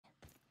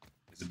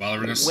Is it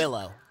bothering us?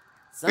 Willow.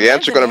 The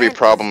answer's gonna be a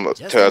problem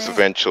to us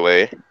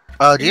eventually.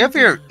 Do you have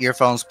your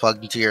earphones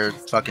plugged into your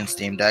fucking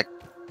Steam Deck?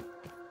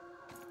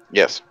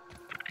 Yes.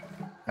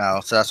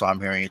 Oh, so that's why I'm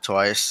hearing you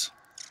twice.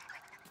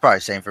 Probably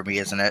same for me,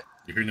 isn't it?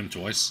 You're hearing them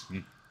twice? Hmm.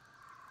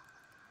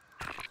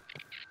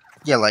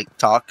 Yeah, like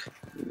talk.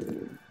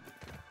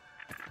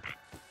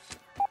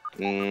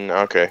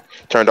 Okay.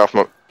 Turned off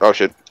my. Oh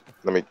shit.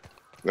 Let me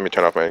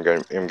turn off my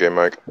in-game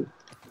mic.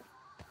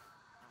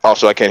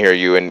 Also, I can't hear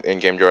you in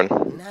game, Jordan.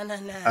 No.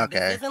 Okay.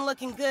 This isn't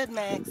looking good,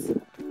 Max.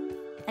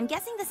 I'm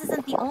guessing this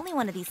isn't the only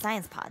one of these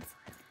science pods.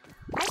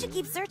 I should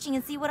keep searching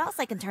and see what else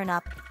I can turn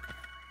up.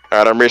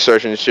 Alright, I'm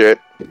researching shit.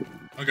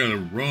 I got a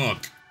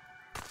rock.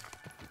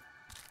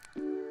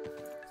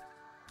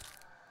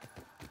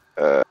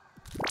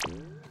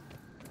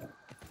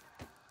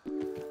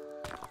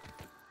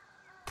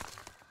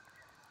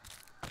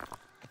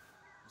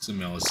 What's the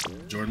Malice?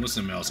 Jordan, what's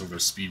the Malice over a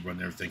speed run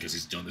and everything because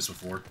he's done this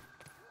before?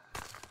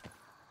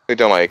 We've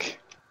done like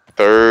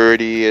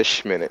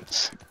 30-ish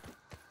minutes.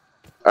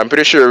 I'm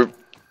pretty sure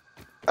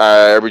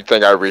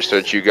everything I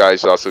researched you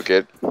guys also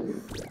get.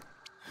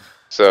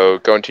 So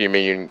go into your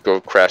menu and go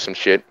craft some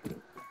shit.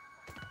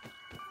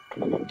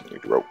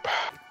 Need rope.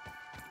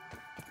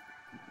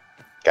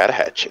 Got a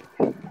hatchet.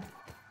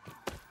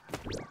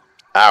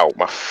 Ow,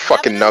 my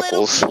fucking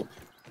knuckles.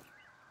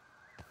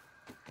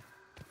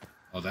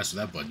 Oh, that's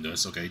what that button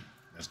does. Okay,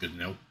 that's good to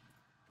know.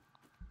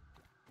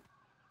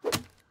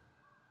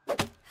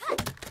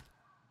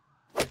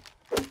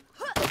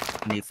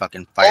 Need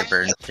fucking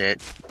fiber and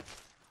shit.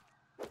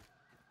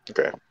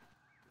 Okay.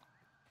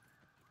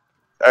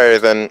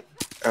 Alright, then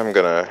I'm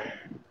gonna.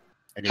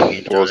 I didn't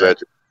mean to What was do that?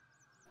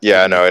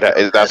 Yeah, no,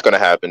 that's gonna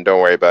happen.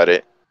 Don't worry about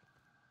it.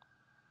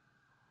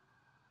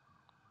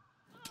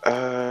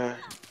 What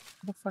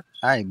the fuck?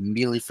 I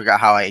immediately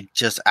forgot how I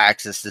just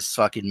accessed this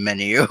fucking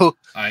menu.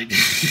 I.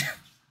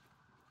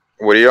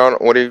 What are you on?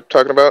 What are you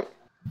talking about?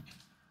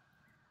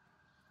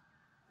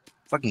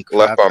 Fucking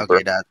Left crap. bumper.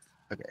 Okay, that's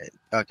okay.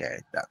 Okay,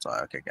 that's why.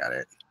 Okay, got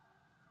it.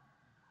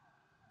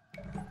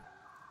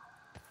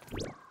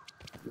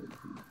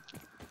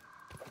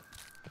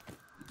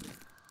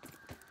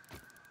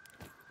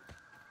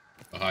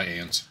 Oh, hi,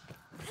 ants.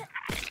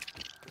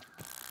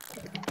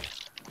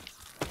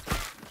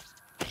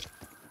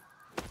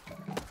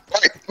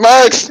 Hey,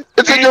 Max!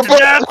 It's in your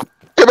book!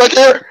 Get back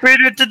here! Beat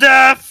it to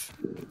death!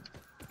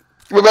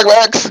 Get back,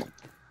 Max!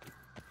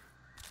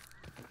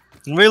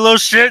 Reload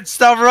shit,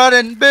 stop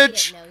running,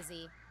 bitch!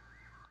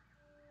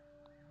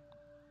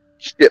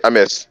 Shit, I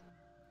missed.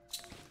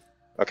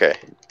 Okay.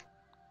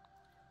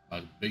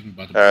 Bada bing,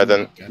 bada Alright,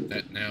 boom. then. Got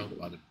that now.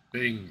 Bada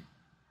bing.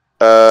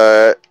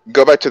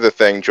 Go back to the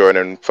thing,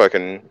 Jordan, and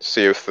fucking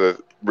see if the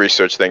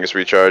research thing is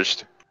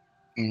recharged.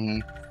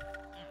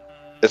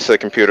 It's a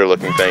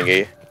computer-looking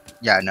thingy.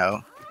 Yeah, I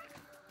know.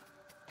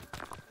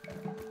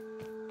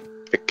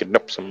 Picking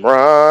up some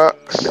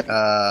rocks.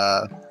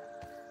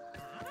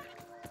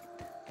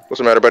 What's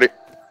the matter, buddy?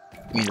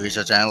 You mean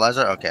research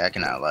analyzer? Okay, I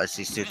can analyze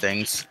these two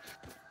things.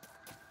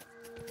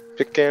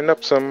 Picking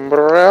up some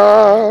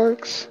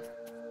rocks.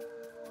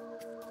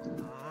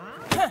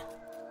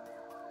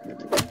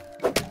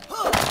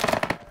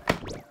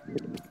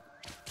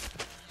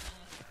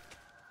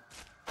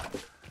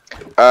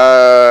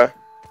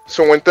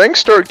 So when things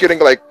start getting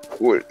like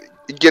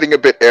getting a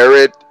bit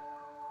arid,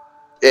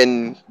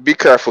 and be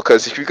careful,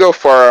 because if you go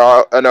far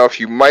out enough,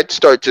 you might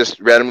start just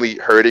randomly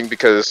hurting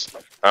because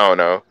I don't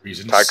know,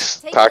 Reasons.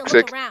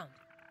 toxic.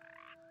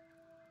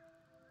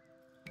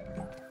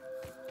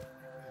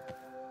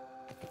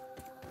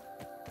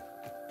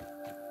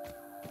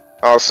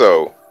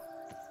 Also,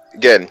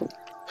 again,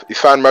 if you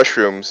find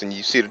mushrooms and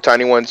you see the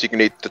tiny ones, you can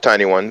eat the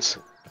tiny ones.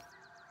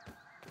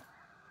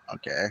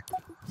 Okay.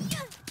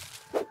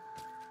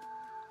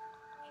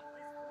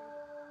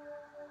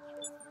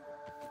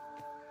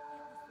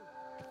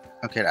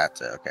 Okay, that's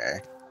it. Okay.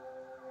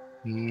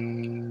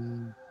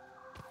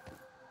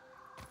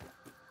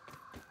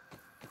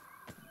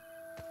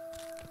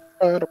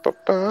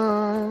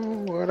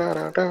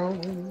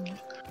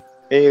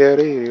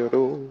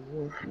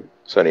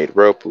 So I need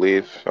rope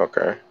leaf.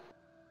 Okay.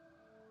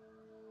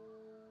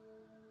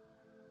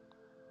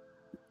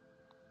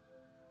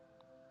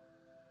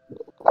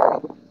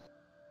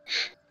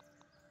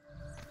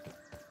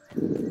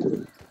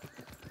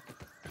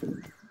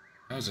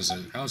 How's this?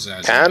 How's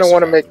that? Kinda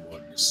wanna make-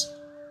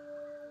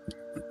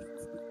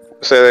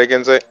 Say that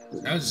again, Zay.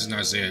 How does an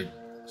Isaiah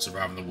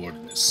survive in the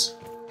wilderness?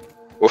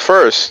 Well,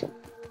 first,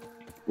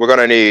 we're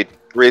gonna need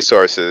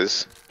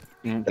resources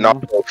and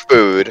also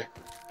food.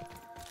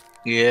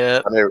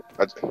 Yeah.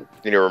 I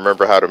need to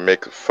remember how to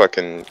make a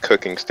fucking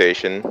cooking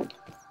station.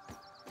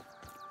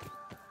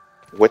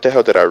 What the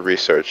hell did I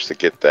research to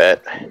get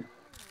that?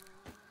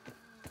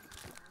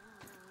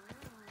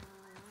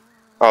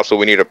 Also,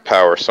 we need to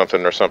power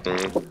something or something.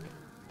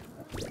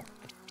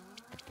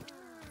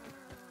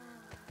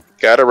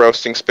 Got a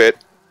roasting spit.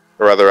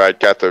 Or rather, I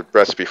got the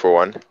recipe for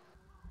one.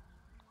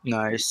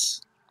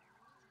 Nice.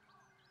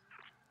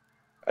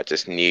 I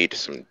just need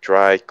some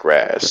dry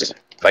grass.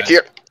 Like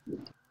here!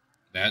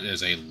 That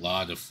is a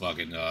lot of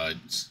fucking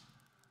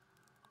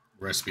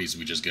recipes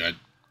we just got.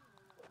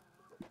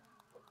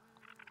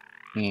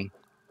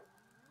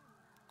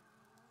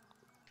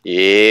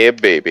 Yeah,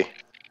 baby.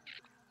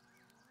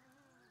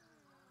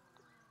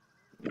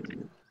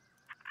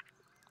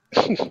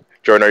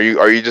 Jordan,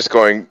 are you just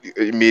going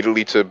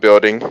immediately to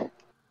building?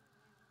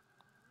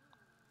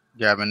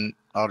 Grabbing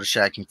all the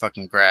shit I can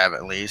fucking grab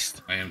at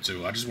least. I am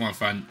too. I just want to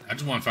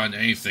find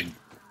anything.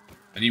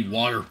 I need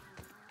water.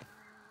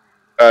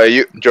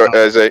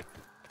 As a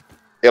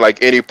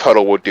like any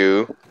puddle will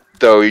do.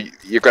 Though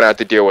you're gonna have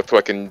to deal with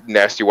fucking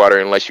nasty water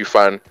unless you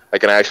find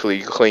like an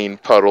actually clean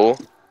puddle. Is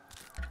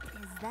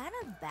that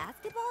a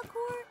basketball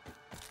court?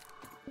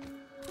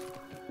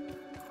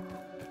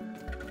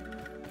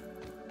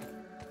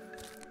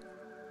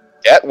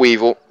 At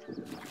Weevil.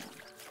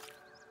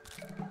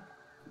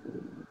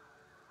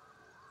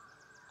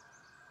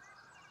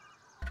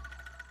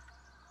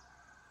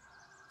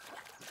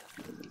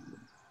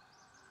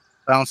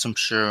 Found some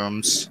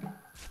shrooms.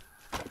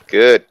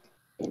 Good.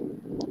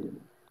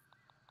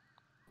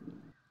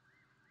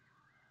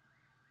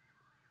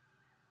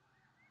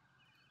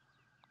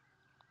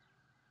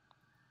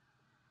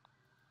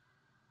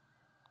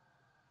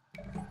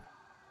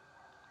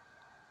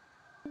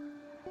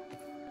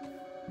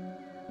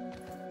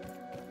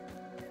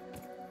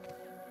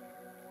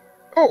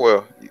 Oh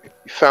well, you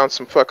found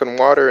some fucking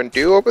water and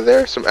dew over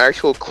there? Some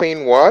actual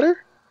clean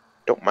water?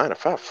 Don't mind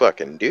if I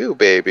fucking do,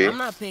 baby. I'm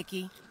not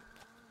picky.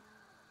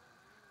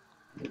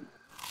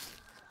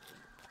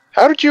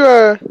 How did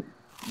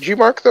you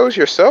mark those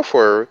yourself,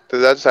 or did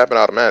that just happen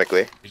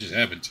automatically? It just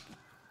happened.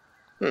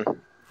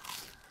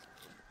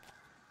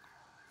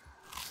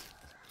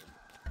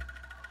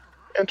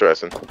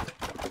 Interesting.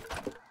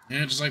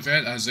 Yeah, just like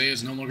that, Isaiah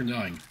is no longer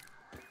dying.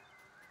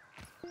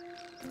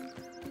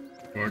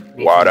 Or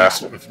well, Water.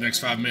 For the next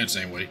 5 minutes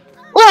anyway.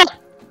 I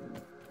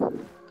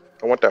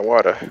want that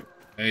water.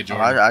 Hey, Oh,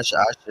 Jordan.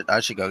 I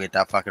should go get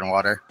that fucking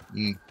water.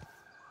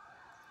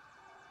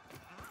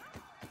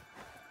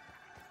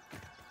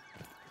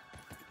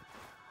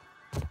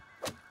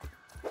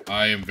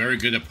 I am very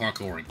good at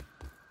parkouring.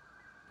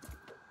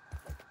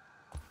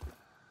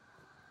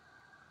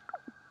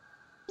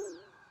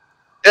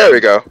 There we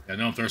go. I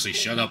know I'm thirsty.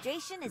 Shut up.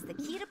 Hydration is the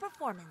key to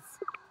performance.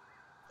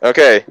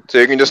 Okay, so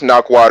you can just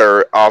knock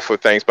water off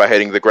of things by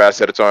hitting the grass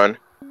that it's on.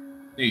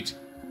 Neat.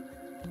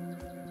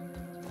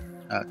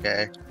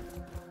 Okay.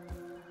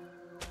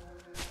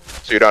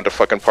 So you don't have to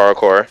fucking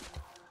parkour.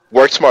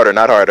 Work smarter,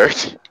 not harder.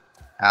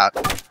 Out.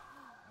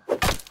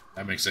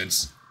 That makes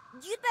sense.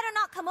 You'd better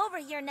not come over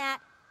here, Nat.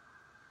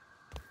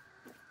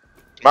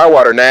 My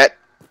water, Nat.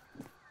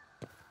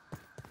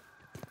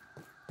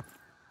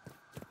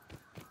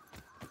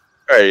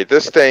 Alright,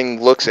 this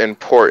thing looks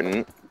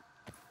important.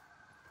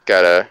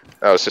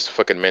 Oh, it's just a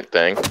fucking mint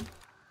thing.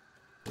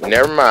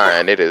 Never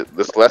mind,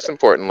 it's less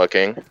important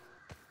looking.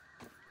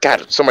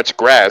 God, so much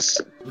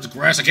grass. There's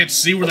grass. I can't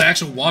see where the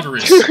actual water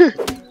is.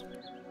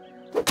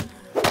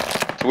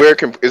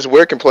 It's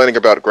weird complaining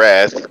about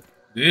grass. It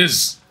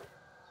is.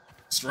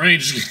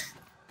 Strange.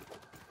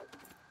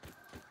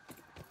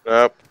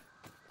 Nope.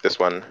 This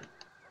one.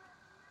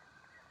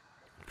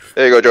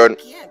 There you go, Jordan.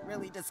 Can't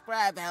really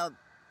describe how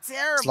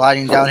terrible.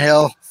 Sliding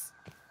downhill.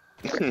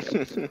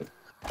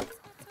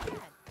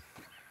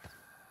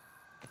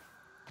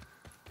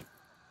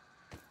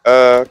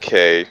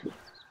 Okay.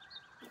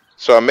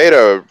 So I made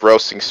a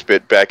roasting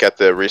spit back at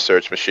the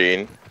research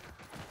machine.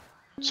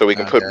 So we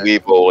can put Okay.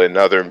 weevil and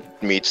other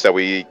meats that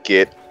we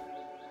get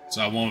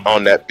So I won't.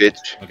 on that bitch.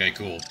 Okay,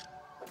 cool.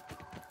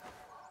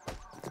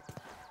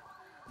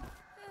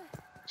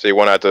 So you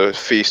won't have to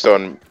feast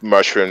on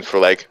mushrooms for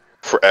like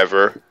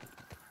forever.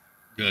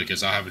 Good,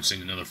 because I haven't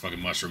seen another fucking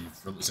mushroom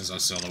since I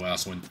saw the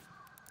last one.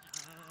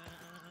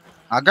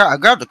 I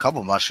grabbed a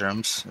couple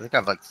mushrooms. I think I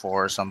have like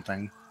 4 or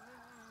something.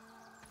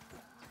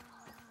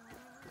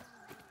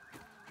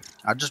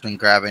 I've just been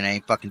grabbing any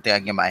fucking thing I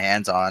can get my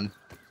hands on.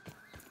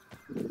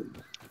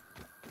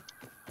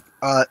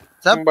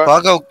 Is that But-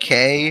 bug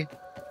okay?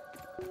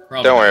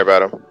 Probably. Don't worry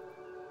about them.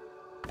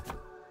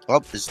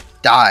 Well, it's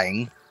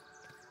dying.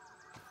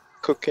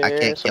 Cooking I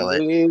can't some kill it.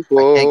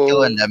 weevil. I can't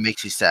kill it, and that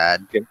makes me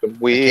sad. Get some I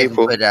can't weevil. even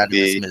put it out of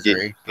this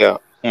misery. Yeah.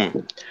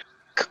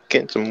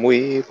 Cooking some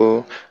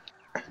weevil.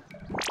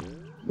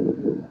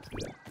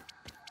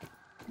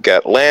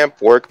 Got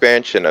lamp,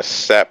 workbench, and a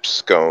sap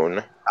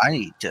scone. I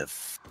need to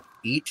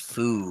eat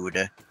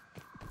food.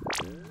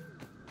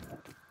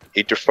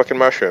 Eat your fucking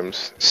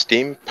mushrooms.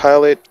 Steam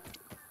pallet,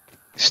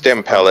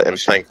 stem pallet, and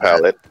plank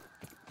pallet.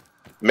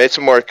 Made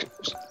some more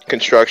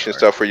construction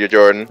stuff for you,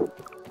 Jordan.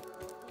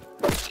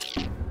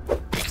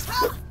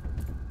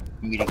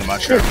 I'm eating a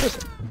mushroom.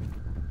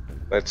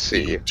 Let's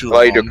see. Two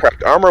Allow you of to them.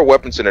 craft armor,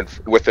 weapons, and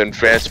with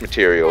advanced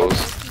materials.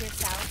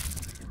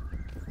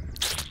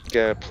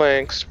 Got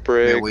planks, Yeah,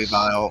 bricks,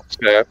 weevil.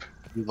 sap.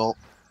 Weevil.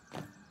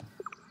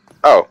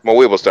 Oh, my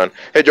weevil's done.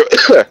 Hey,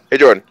 hey,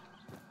 Jordan.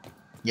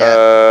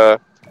 Yeah,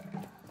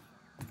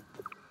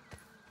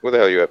 Where the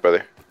hell you at,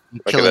 brother? I'm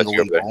okay, killing that's the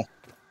you up there. weevil.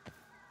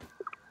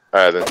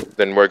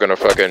 Then we're gonna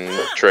fucking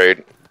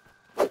trade.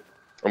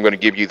 I'm gonna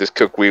give you this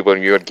cook weevil,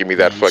 and you're gonna give me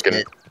that fucking.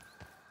 Shit.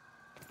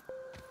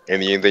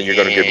 And then you're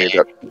gonna give me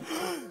that.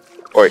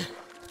 Oi,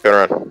 turn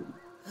around.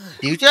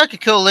 Do you think I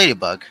could kill a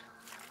ladybug?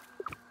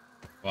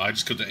 Well, I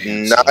just killed the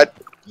ant. Not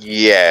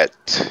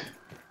yet.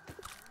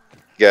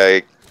 Yeah.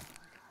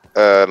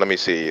 Let me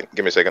see.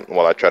 Give me a second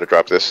while I try to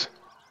drop this.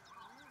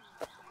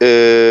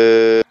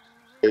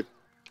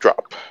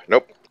 Drop.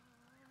 Nope.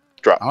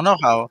 Drop. I don't know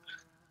how.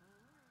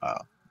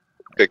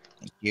 Pick.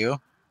 Thank you.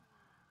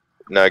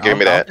 No, give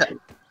me that.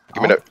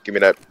 Give me that. Give me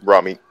that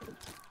raw meat.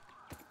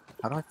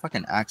 How do I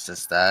fucking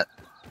access that?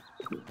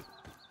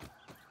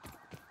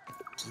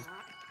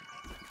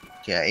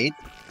 Okay, I ate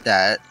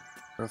that.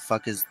 Where the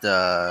fuck is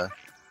the?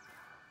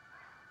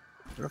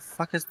 Where the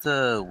fuck is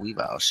the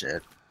weevil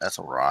shit? That's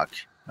a rock.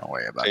 Don't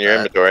worry about In your that.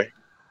 inventory.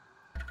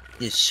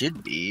 It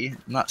should be. I'm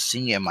not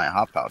seeing it in my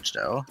hot pouch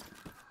though.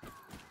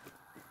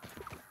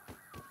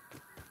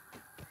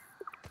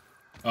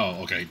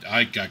 Oh, okay.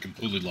 I got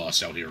completely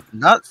lost out here.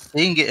 Not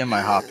seeing it in my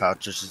hot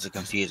pouch, which is the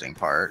confusing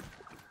part.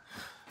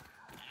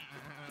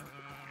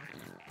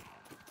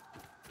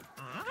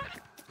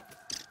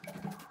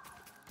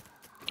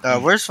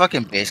 Where's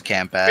fucking base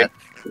camp at?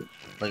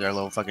 Like our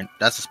little fucking.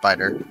 That's a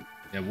spider.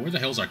 Yeah, where the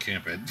hell's our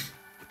camp at?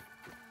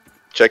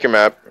 Check your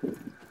map.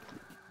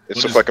 It's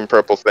What a is- fucking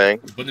purple thing.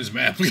 But his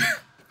map.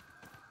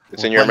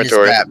 It's in your What is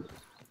inventory.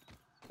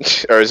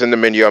 that? Or it's in the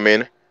menu, I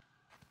mean.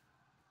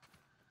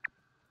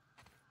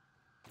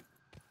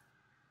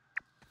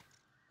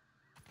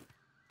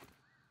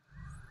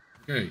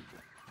 Okay.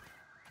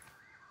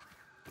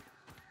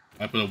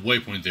 I put a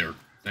waypoint there.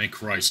 Thank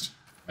Christ.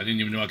 I didn't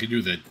even know I could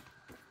do that.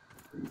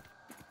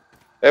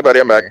 Hey, buddy,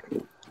 I'm back.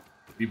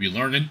 You be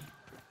learning.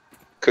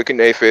 Cooking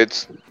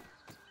aphids.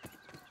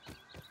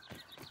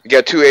 You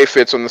got 2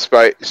 aphids on the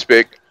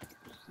spick.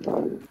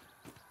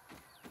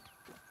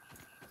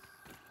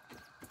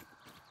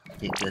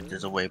 Okay, good.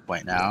 There's a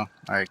waypoint now.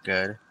 Alright,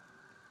 good.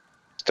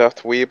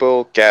 Stuffed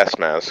weevil, gas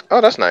mask. Oh,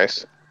 that's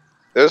nice.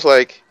 There's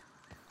like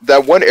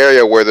that one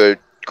area where the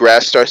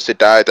grass starts to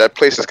die. That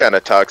place is kind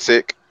of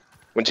toxic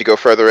once you go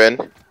further in.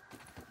 Which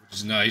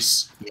is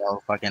nice. Yeah,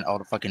 all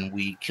the fucking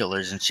weed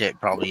killers and shit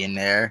probably in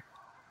there.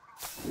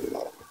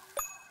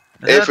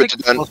 Hey, I think Fridge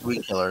done. most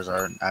weed killers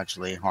are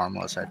actually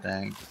harmless, I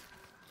think.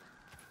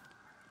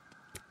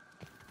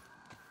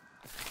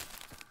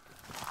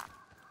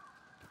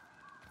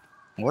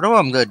 What am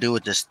I gonna do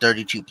with this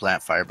 32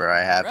 plant fiber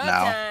I have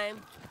now?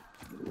 Time.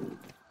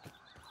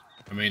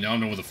 I mean, I don't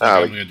know what the fuck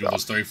Oh, I'm gonna do with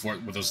those 34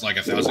 with those like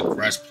 1,000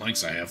 grass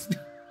planks I have.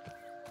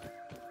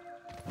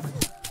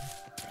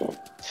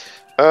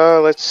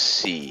 Let's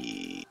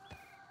see.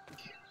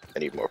 I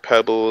need more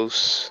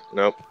pebbles.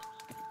 Nope.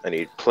 I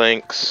need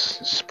planks,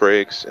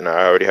 sprigs, and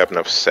I already have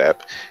enough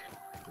sap.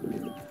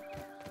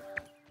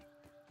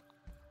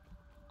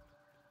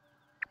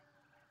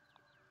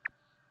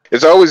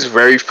 It's always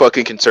very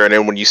fucking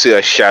concerning when you see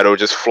a shadow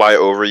just fly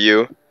over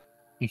you.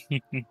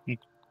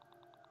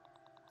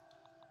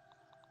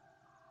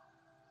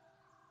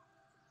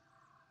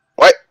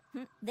 What?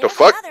 There's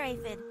fuck? another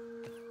aphid.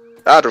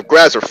 Ah, the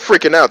grass are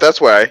freaking out,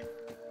 that's why.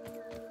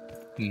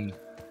 Hmm.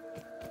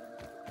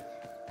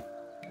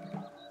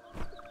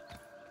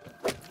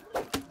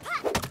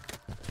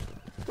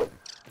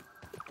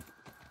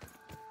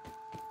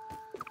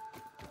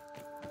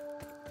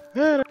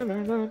 You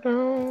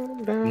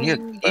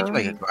need to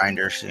make a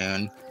grinder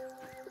soon.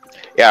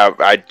 Yeah,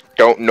 I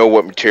don't know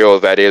what material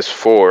that is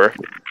for.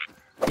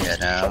 Yeah,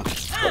 no.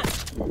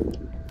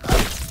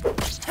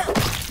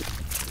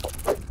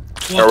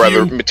 Or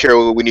rather,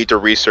 material we need to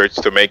research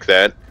to make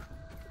that.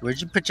 Where'd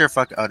you put your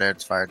fuck? Oh,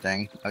 there's fire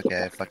thing.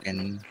 Okay,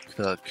 fucking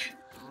cook.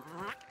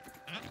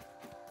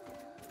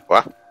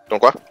 What?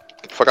 Don't go.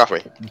 Get the fuck off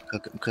me. I'm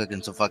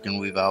cooking some fucking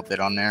weevil bit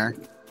on there.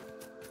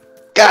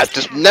 God,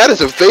 this net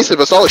is invasive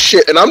as all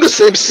shit, and I'm the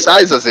same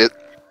size as it.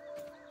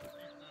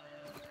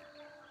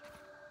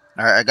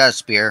 Alright, I got a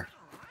spear.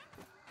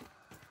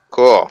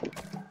 Cool.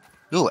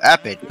 Ooh,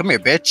 Apid, come here,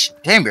 bitch.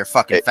 Damn, you're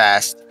fucking Hey.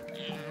 fast.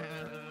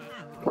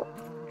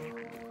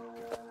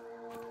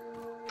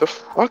 The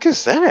fuck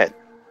is that?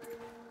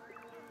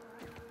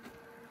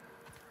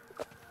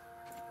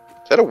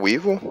 Is that a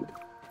weevil?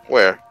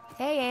 Where?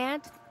 Hey,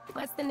 Aunt.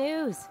 What's the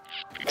news?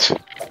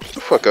 The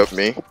fuck up,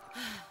 me.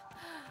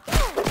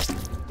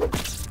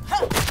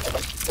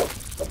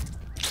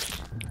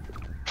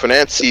 If an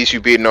ant sees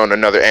you beating on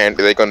another ant,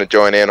 are they gonna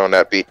join in on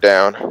that beat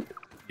down?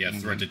 Yeah,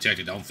 threat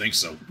detected. I don't think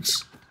so.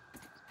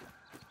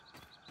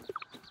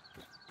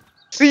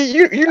 See,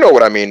 you know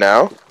what I mean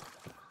now.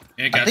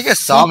 And I got think it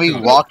saw me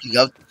fucked up. walking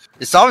up.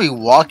 It saw me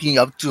walking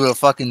up to a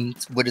fucking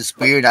with a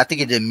spear, and I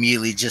think it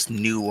immediately just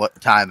knew what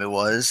time it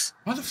was.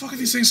 Why the fuck are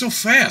these things so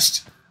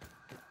fast?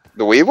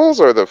 The weevils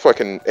or the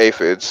fucking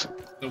aphids?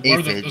 What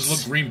are those Aphids.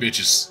 little green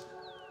bitches?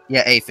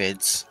 Yeah,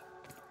 aphids.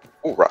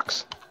 Ooh,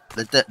 rocks.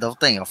 The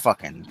thing are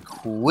fucking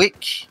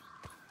quick.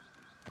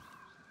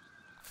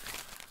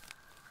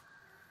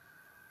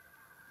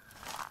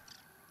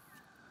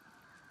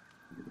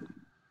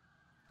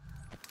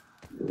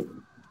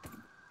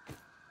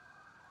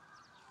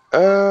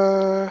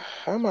 How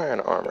am I on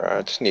armor?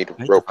 I just need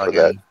Need to rope for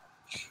that. fucking-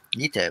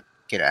 Need to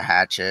get a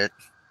hatchet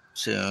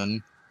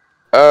soon.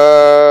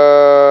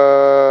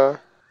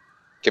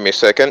 Give me a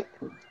second.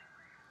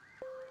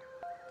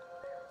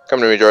 Come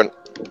to me, Jordan.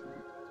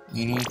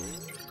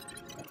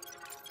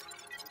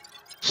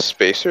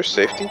 Spacer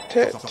safety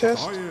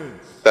test?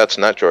 That's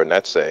not Jordan,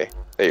 that's A.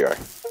 There you are.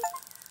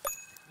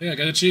 Yeah, I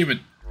got an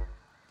achievement.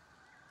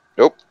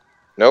 Nope.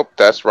 Nope,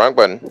 that's wrong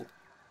button.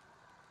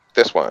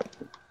 This one.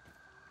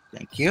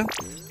 Thank you.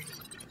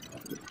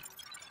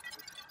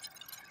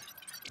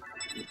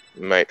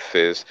 Mite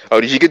fizz. Oh,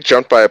 did you get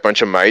jumped by a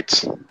bunch of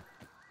mites?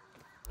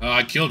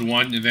 I killed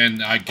one, and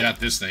then I got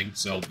this thing,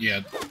 so,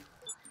 yeah.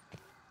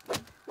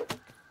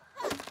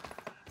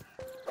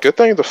 Good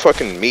thing the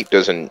fucking meat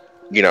doesn't,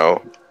 you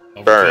know,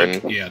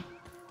 burn. Yeah.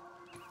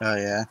 Oh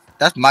yeah,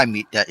 that's my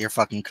meat that you're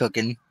fucking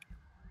cooking.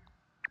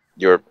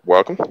 You're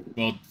welcome.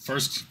 Well,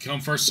 first come,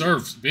 first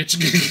serve,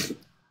 bitch.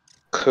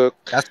 Cook.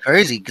 That's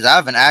crazy, because I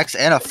have an axe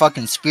and a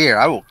fucking spear.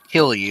 I will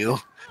kill you.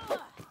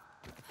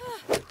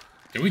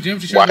 Can we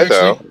damage each Why other,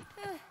 though? actually?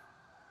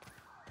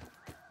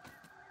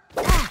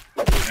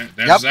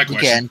 There's Yep, that you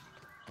question.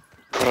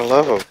 can. For the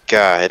love of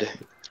God.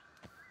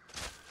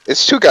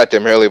 It's too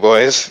goddamn early,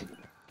 boys.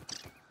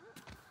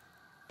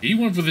 He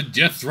went for the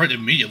death threat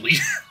immediately.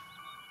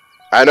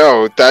 I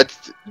know,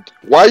 that's...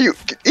 Why you...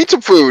 Eat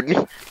some food!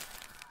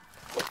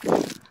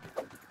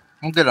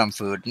 I'm good on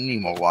food. I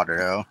need more water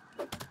though.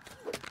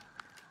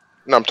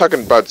 No, I'm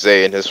talking about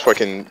Zay and his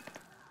fucking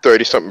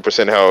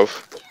 30-something%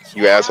 health.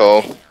 You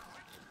asshole.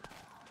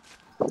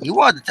 You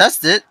wanted to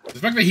test it. The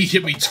fact that he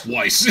hit me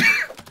twice.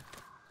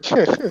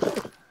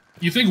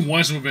 You think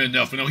once would have been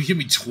enough, but no, he hit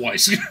me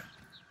twice.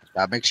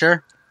 Gotta make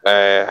sure.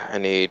 I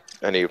need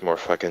more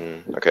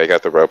fucking... Okay, I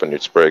got the rope and new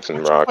sprigs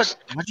and rocks.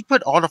 Why'd you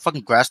put all the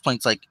fucking grass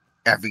planks like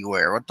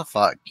everywhere? What the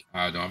fuck?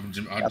 I don't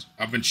know,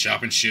 I've been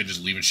chopping shit,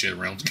 just leaving shit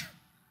around.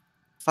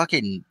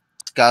 Fucking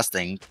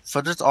disgusting.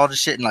 Put just all the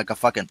shit in like a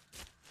fucking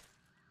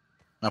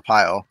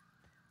pile.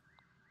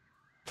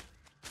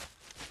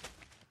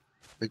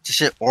 Make the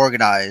shit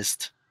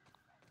organized.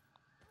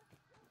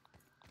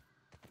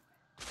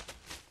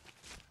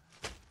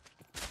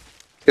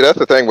 See, that's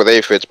the thing with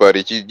aphids,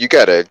 buddy. You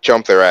gotta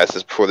jump their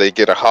asses before they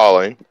get a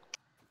hollering.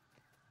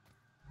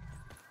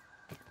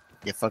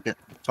 Yeah, fucking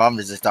problem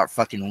is they start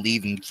fucking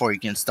leaving before you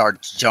can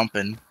start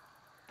jumping.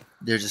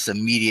 There's this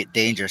immediate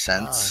danger Oh,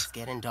 sense. it's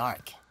getting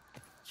dark.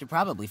 Should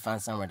probably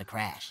find somewhere to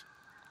crash.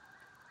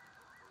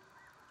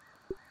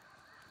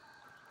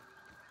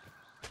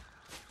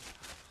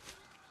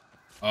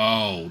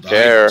 Oh,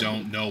 There. I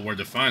don't know where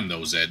to find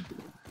those, Ed.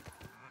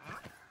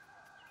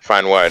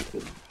 Find what?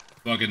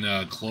 Fucking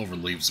clover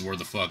leaves, where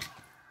the fuck?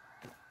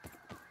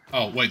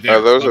 Oh, wait, there.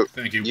 Those Look, are...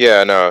 thank you.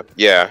 Yeah, no.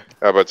 Yeah,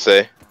 I was about to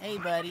say. Hey,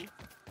 buddy.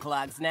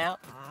 Clogs now.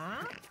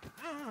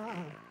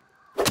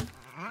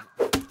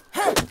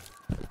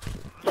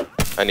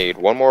 I need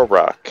one more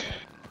rock.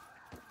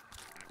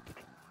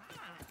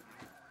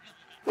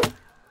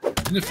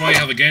 Isn't it funny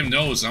how the game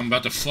knows I'm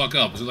about to fuck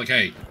up? It's like,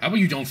 hey, how about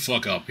you don't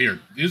fuck up? Here's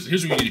where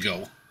you need to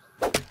go.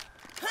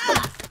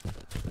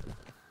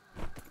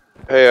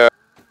 Hey,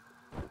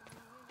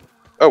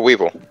 Oh,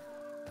 Weevil.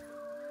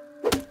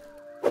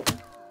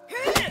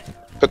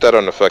 Put that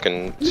on the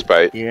fucking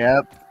spite.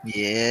 Yep.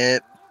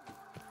 Yep.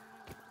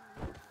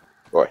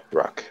 Boy,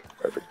 rock.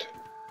 Perfect.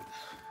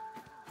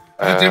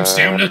 Goddamn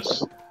stamina.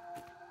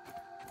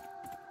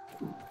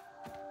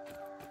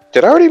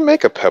 Did I already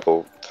make a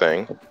pebble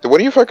thing? Did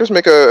one of you fuckers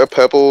make a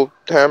pebble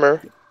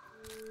hammer?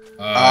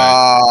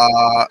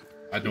 I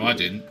know I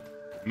didn't.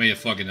 I made a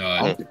fucking,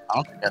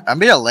 I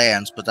made a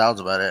lance, but that was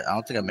about it. I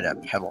don't think I made a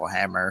pebble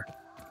hammer.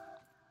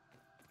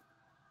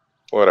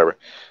 Whatever.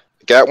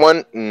 Got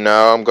one?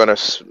 No, I'm gonna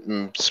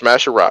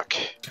smash a rock.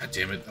 God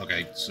damn it.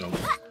 Okay, so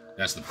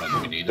that's the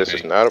puzzle we need. This Okay.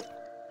 is not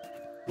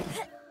a...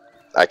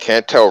 I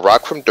can't tell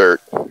rock from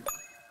dirt.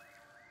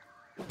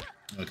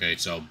 Okay,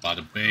 so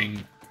bada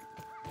bing.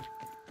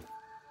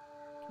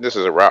 This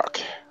is a rock.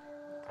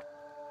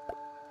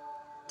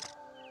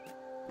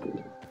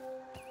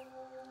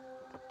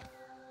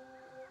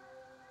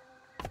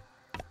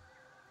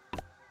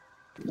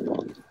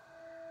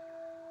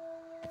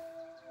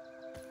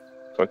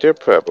 Plenty of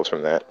pebbles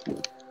from that.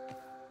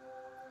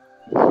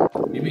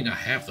 You may not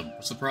have them.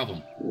 What's the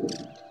problem?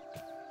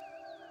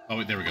 Oh,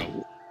 wait, there we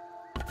go.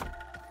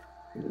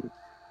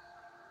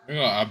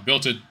 Oh, I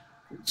built a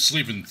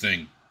sleeping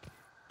thing.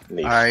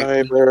 Need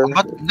Alright, fiber.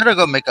 I'm gonna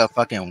go make a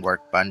fucking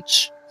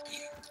workbench.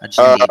 I just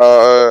need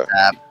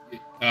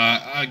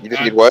sap. You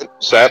just need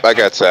what? Sap? I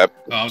got sap.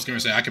 I was gonna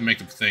say I can make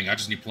the thing. I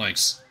just need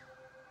planks.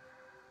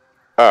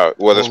 Oh,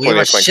 well, there's We plenty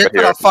have of planks shit right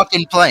ton here. of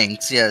fucking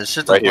planks. Yeah,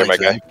 shit ton Right here, of my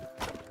planks. guy.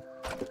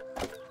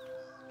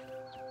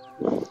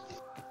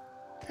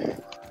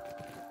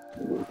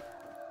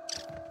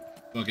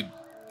 Fucking.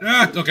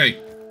 Ah, okay.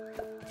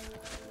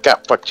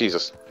 God, fuck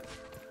Jesus.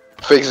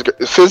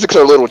 Physics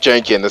are a little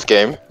janky in this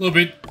game. A little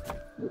bit.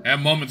 Have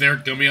a moment there,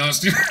 to be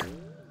honest.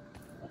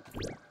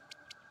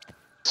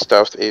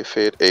 Stuffed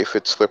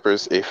aphid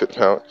slippers, aphid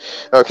mount.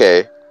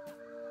 Okay.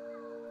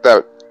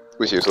 That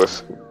was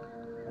useless.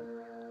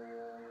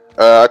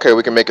 Okay,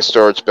 we can make a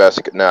storage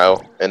basket now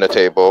and a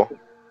table,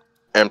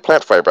 and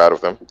plant fiber out of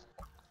them,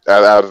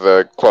 out of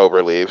the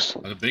clover leaves.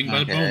 Bada bing,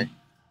 bada Okay. boom.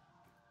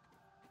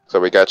 So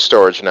we got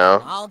storage now,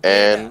 All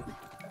geared up.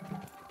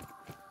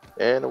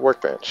 and a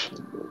workbench.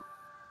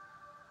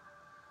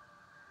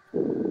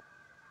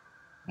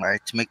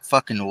 Alright, to make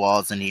fucking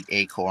walls, I need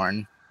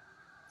acorn.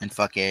 And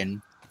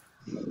fucking.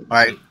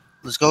 Alright,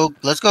 let's go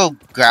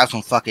grab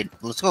some fucking.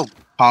 Let's go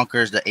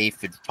conquer the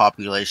aphid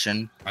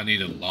population. I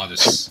need a lot of.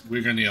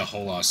 We're gonna need a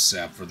whole lot of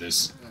sap for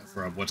this.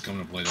 For what's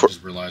coming up later. I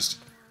just realized.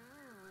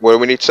 What do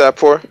we need sap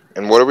for?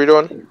 And what are we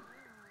doing?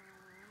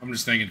 I'm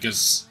just thinking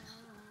because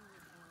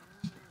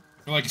I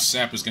feel like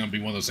sap is gonna be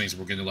one of those things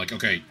where we're gonna like,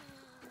 okay,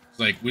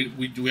 like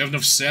we do we have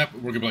enough sap?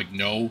 We're gonna be like,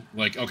 no.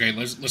 Like, okay,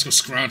 let's go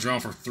scrounge around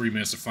for 3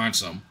 minutes to find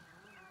some.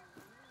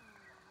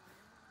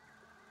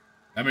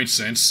 That makes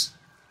sense.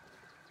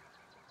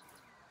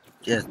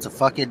 Yeah, it's a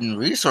fucking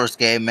resource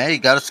game, man. You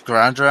gotta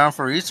scrounge around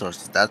for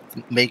resources. That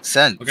makes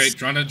sense. Okay,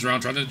 trying to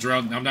drown.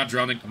 I'm not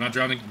drowning. I'm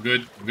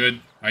good. I'm good.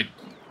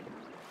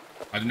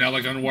 I do not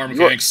like underwater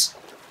mechanics.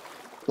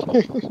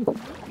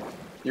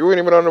 You weren't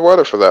even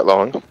underwater for that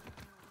long.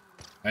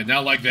 I did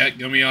not like that.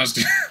 Let me honest.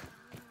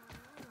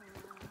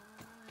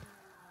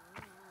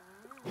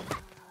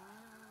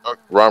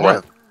 Wrong way.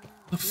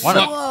 What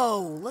a-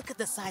 Whoa, look at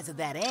the size of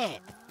that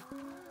ant.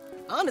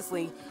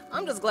 Honestly,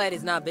 I'm just glad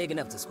it's not big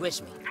enough to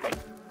squish me.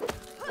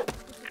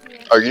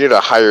 Oh, you need a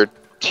higher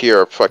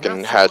tier of fucking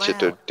Not so hatchet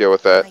to loud. deal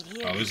with that. Right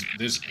here. Oh,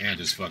 this ant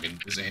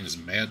is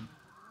mad.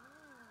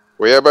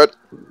 Well, yeah, bud.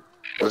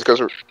 Let's go.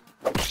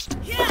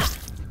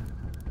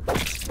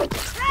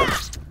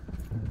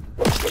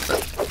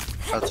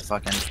 That's a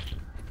fucking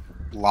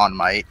lawn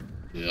mite.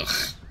 Ugh.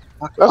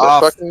 Fuck That's a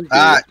off. fucking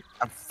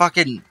I'm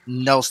fucking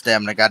no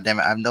stamina,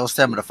 goddammit. I have no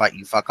stamina to fight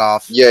you, fuck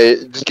off. Yeah,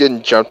 just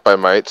getting jumped by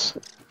mites.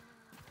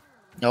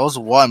 No, it was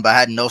one, but I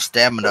had no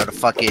stamina to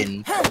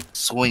fucking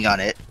swing on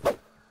it.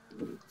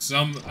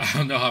 I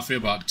don't know how I feel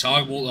about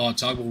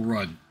toggle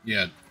run.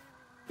 Yeah.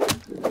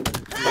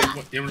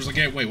 It was like,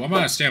 wait, why am I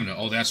out of stamina?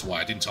 Oh, that's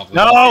why I didn't talk.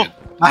 No!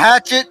 My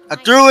hatchet! I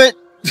threw it!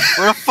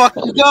 Where the fuck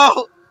you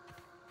go?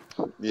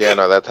 Yeah,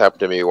 no, that happened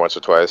to me once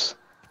or twice.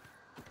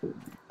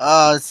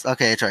 It's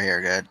okay, it's right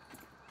here, good.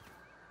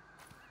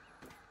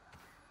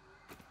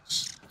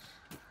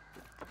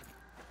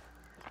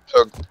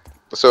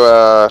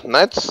 So,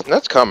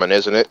 night's coming,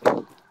 isn't it?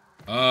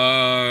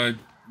 A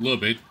little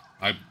bit.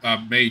 I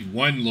made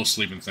one little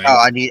sleeping thing. Oh,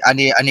 I need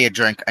a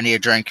drink. I need a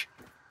drink.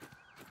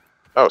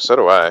 Oh, so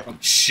do I. Oh,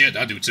 shit,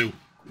 I do too.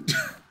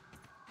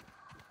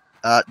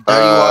 Dirty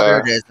water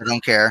it is, I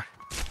don't care.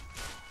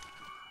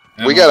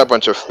 We got a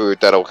bunch of food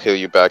that'll heal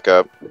you back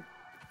up.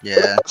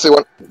 Yeah. See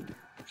one.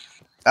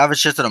 I have a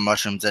shit ton of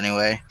mushrooms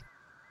anyway.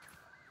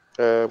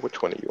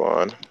 Which one are you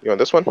on? You on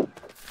this one?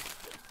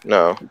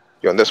 No,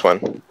 you on this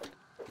one.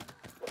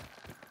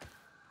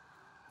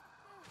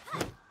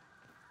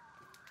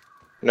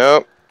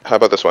 Nope. How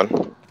about this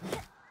one?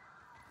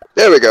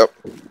 There we go.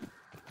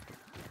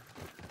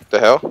 The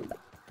hell?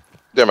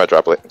 There, my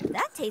droplet.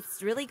 That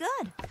tastes really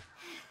good.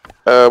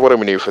 What do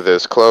we need for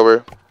this?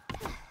 Clover.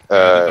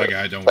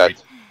 I don't worry.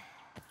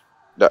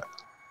 No.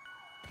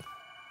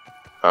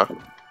 Huh?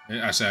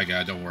 I said I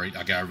got. Don't worry.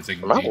 I got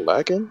everything. Am I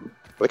lagging?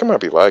 I think I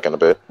might be lagging a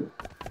bit.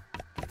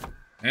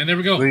 And there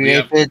we go. We We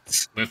have can't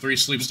 3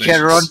 sleep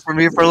stations. run from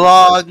me for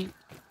long.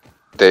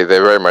 They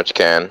very much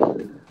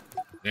can.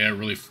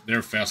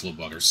 They're fast little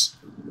buggers.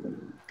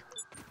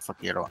 Fuck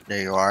you,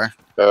 there you are.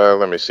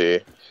 Let me see.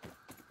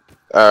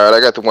 Alright, I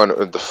got the one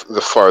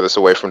the farthest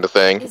away from the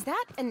thing. Is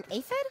that an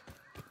aphid?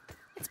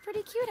 It's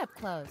pretty cute up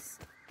close.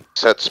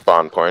 Set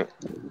spawn point.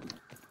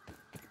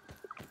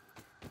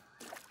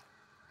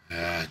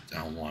 I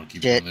don't want to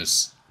keep Shit. doing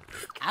this.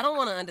 I don't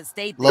want to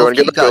understate Go and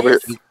Loki get back over here.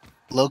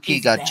 Loki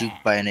got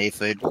juked by an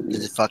aphid.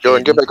 Is it fucking? Go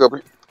and get back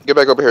over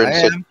here and I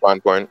set am.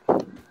 spawn point.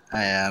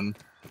 I am.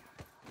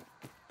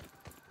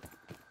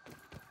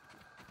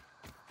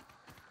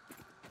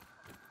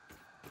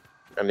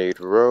 I need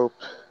rope.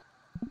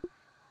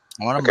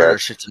 I want to Okay. murder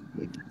shit ton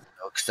of aphids,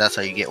 because that's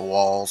how you get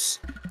walls.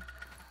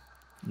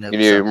 You need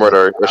to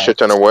murder a shit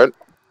ton of what?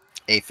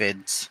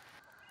 aphids.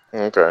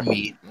 Okay.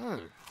 Meat.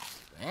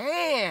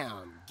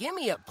 Damn, give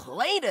me a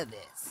plate of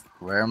this.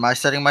 Where am I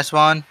setting my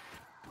spawn?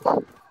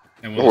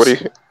 And What do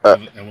you?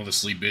 and one of the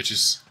sleep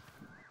bitches.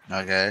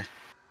 Okay.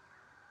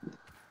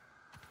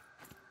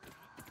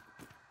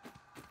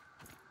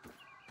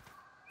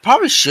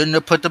 Probably shouldn't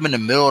have put them in the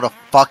middle of the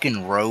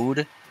fucking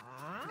road.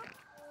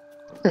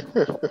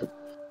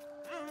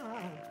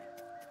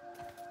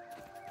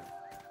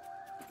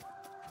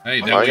 Hey,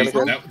 Am I gonna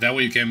go? that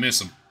way you can't miss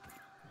them.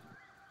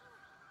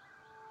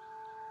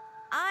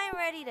 I'm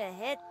ready to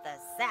hit the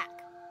sack.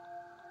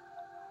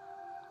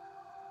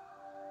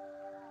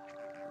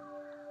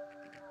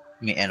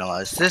 Let me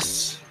analyze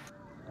this.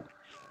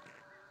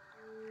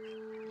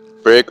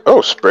 Sprig.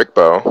 Oh, sprig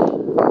bow.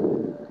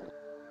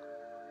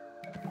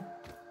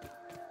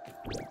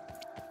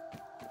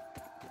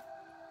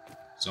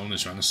 Someone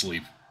is trying to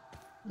sleep.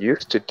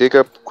 Used to dig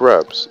up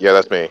grubs. Yeah,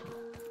 that's me.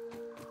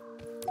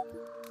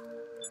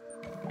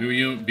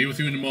 Be with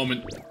you in a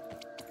moment.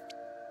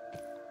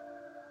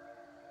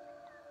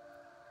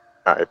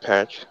 Alright,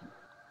 Patch.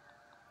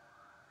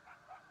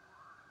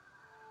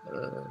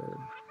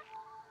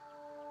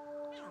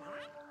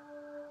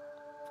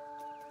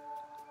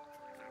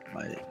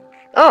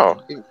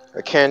 Oh,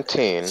 a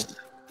canteen.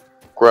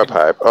 Grub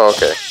hype. Oh,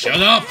 okay. Shut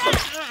up!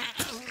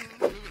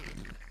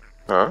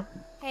 Huh?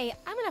 Hey,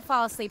 I'm gonna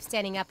fall asleep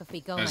standing up if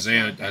we go much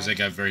Isaiah longer.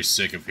 got very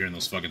sick of hearing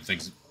those fucking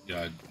things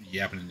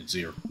yapping in his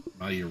ear.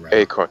 My ear, rather.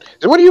 Acorn.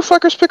 Did one of you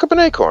fuckers pick up an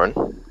acorn?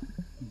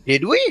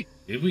 Did we?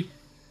 Did we?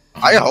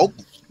 I hope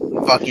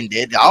we fucking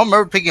did. I don't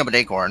remember picking up an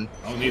acorn.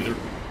 Oh, neither.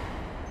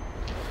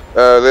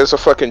 There's a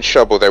fucking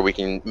shovel that we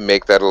can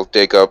make that'll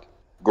dig up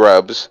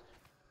grubs,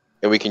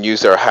 and we can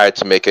use our hide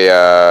to make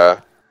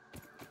a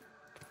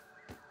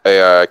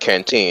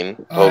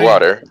canteen of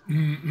water.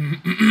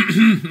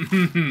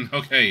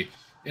 Okay.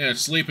 Yeah,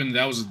 sleeping.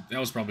 That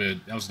was probably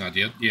that was an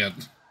idea. Yeah.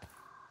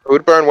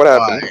 Foodburn, what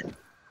happened?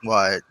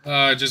 What?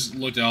 I just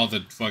looked at all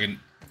the fucking.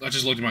 I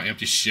just looked at my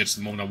empty shits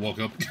the moment I woke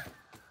up.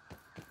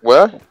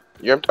 What?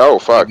 Oh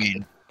fuck. I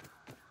mean,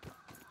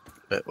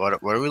 but what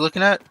are we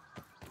looking at?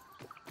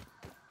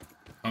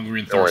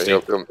 Hungry and Don't worry,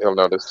 thirsty. he'll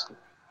notice.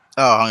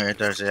 Oh, Hungry and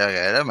Thirsty.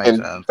 Okay, that makes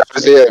And sense.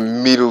 Isaiah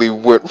immediately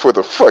went for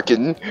the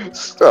fucking.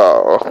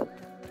 Oh.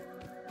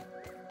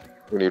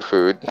 We need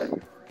food.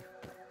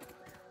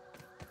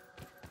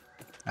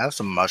 I have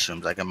some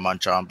mushrooms I can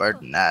munch on. Better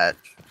than that.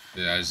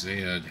 Yeah,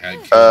 Isaiah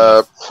had.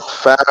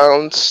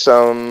 Found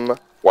some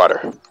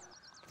water.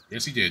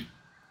 Yes, he did.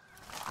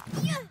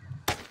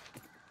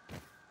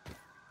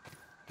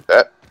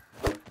 That.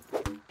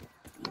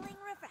 Feeling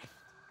refreshed.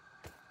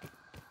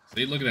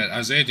 See, look at that.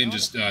 Isaiah didn't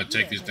just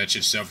take that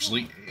shit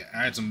selfishly.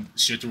 I had some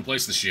shit to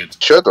replace the shit.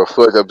 Shut the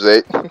fuck up,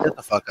 Zay. Shut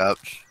the fuck up.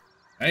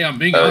 Hey, I'm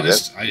being Oh,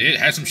 honest. I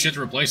had some shit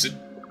to replace it.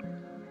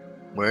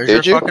 Where's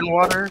Did your you? fucking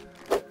water?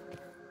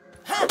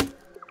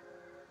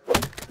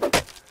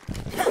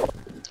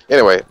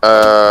 Anyway,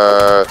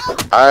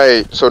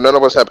 so none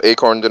of us have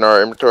acorns in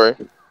our inventory?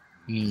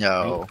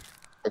 No.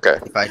 Okay.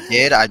 If I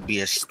did, I'd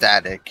be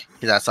ecstatic.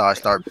 Because that's how I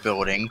start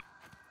building.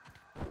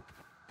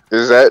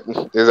 Is that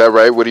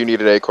right? What do you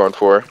need an acorn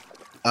for?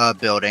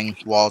 Building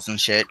walls and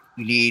shit.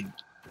 You need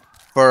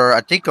for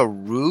I think a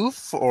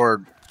roof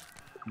or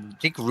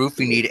you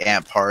need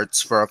ant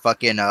parts. For a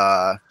fucking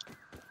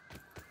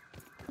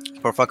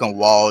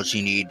walls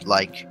you need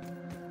like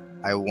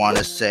I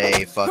wanna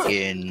say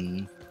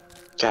fucking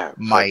God,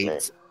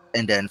 mites.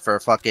 And then for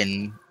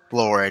fucking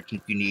floor I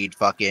think you need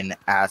fucking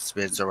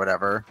aspids or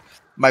whatever.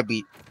 Might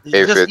be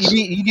Aphids.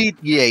 you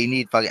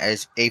need fucking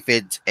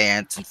aphids,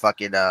 ants, and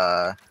fucking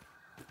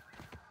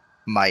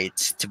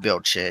mites to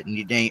build shit. And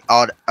you need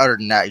other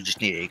than that, you just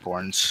need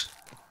acorns.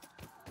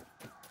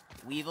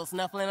 Weevil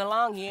snuffling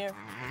along here.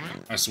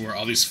 I swear,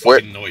 all these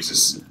fucking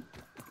noises.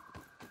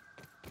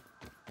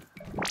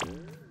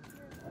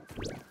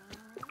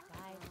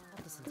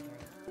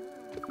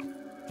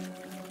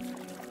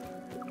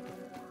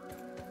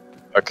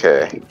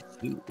 Okay.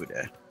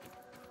 Food.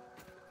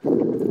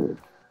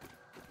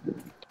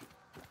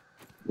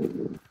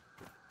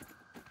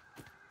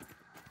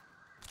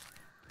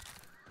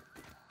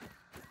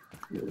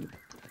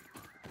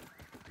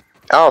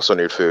 I also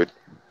need food.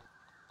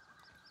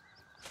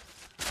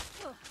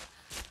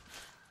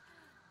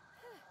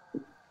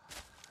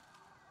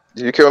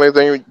 Did you kill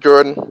anything,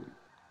 Jordan?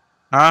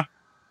 Huh?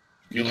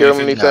 You kill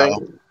anything?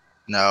 anything?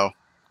 No.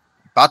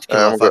 About to kill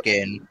I'm a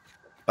fucking.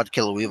 About to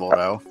kill a weevil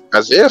though.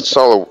 Isaiah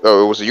saw a.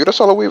 Oh, was it you that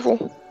saw a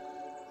weevil?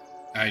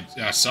 I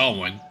saw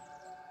one.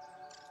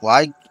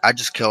 Well, I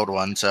just killed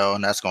one, so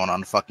and that's going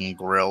on the fucking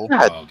grill.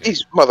 God, Oh, okay.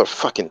 these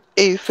motherfucking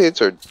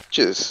aphids are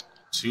just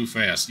Too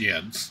fast,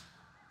 yeah.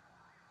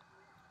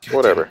 God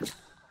whatever. damn it.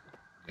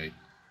 Okay.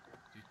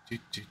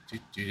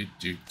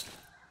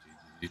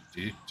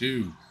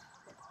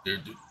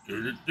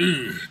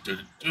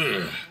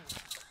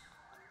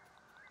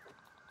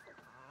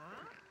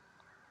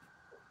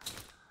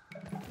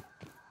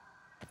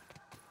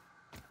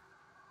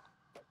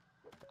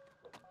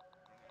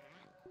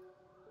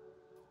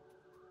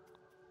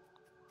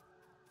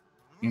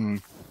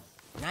 Mm.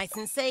 Nice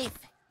and safe.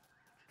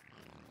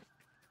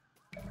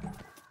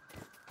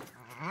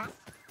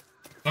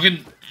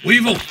 Fucking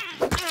weevil!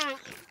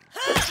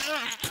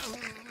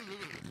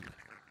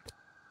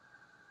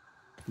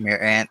 Come here,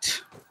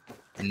 ant.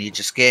 I need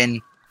your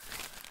skin.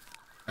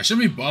 I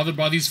shouldn't be bothered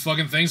by these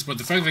fucking things, but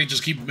the fact that they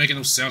just keep making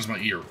those sounds in my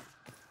ear.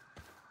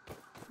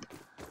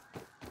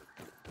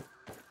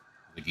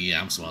 Like,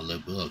 yeah, I'm swallowing a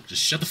little bug.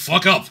 Just shut the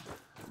fuck up!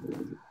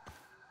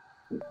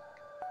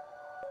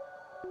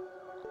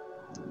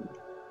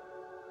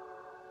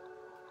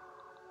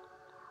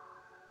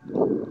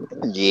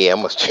 Yeah, I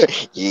must.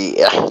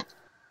 Yeah.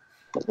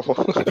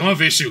 I don't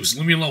have issues.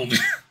 Leave me alone.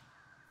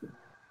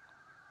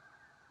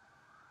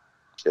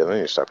 Yeah,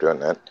 let me stop doing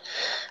that.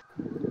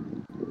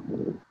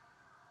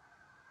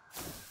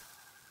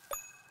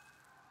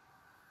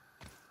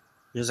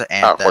 There's an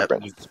ant fuck that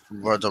that.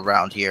 runs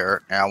around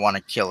here, and I want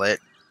to kill it.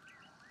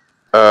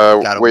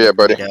 Where you at,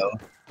 buddy? Window.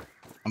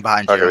 I'm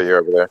behind Okay, you. you're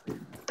over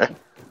there.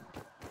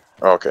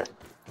 Okay.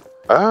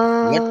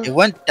 It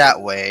went that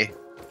way.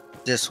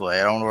 This way.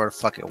 I don't know where the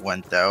fuck it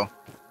went though.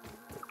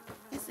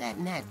 Is that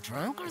Nat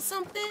drunk or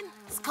something?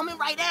 It's coming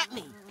right at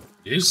me.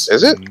 Is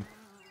it?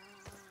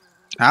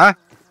 Huh?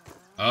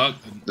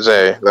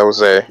 Zay. That was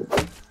Zay.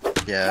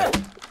 Yeah.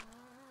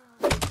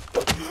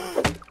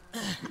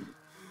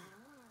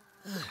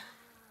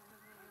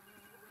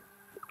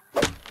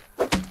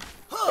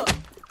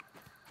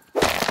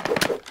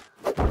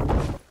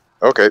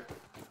 Okay.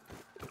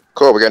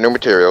 Cool, we got new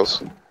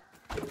materials.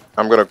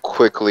 I'm gonna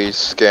quickly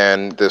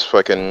scan this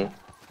fucking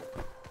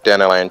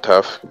dandelion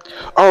tuff.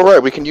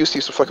 Alright, we can use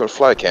these to fucking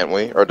fly, can't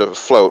we? Or to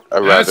float,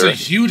 That's rather. a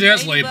huge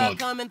ass Ladybug ladybug.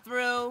 coming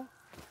through.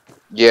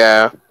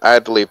 Yeah, I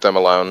had to leave them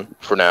alone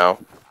for now.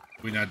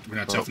 We're not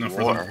tough enough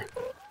for them.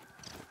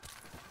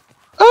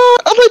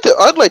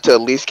 I'd like to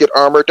at least get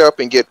armored up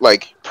and get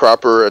like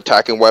proper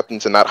attacking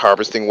weapons and not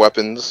harvesting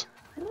weapons.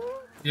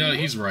 Yeah,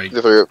 he's right.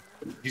 If I-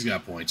 He's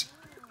got a point.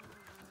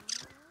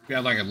 We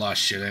got like a lot of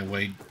shit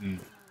anyway.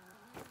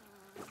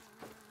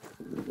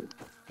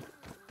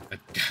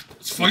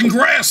 It's fucking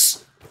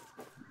grass!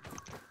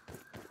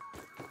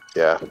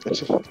 Yeah.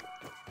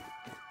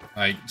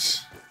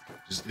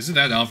 Isn't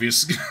that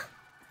obvious?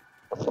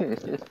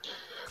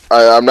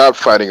 I'm not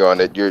fighting on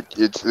it.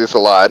 It's a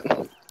lot.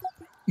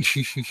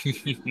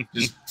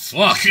 Just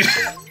fuck.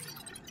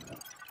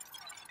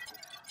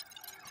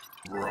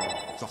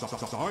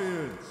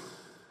 Science.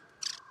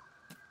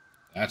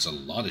 That's a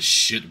lot of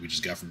shit we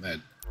just got from that.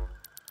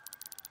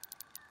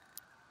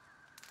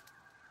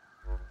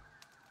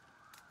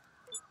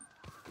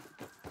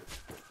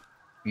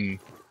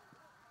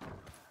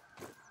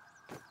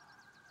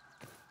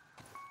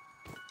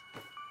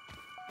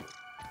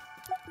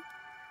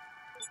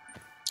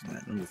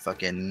 Let me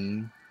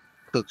fucking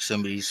cook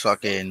some of these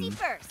fucking Safety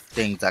first.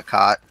 things I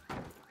caught.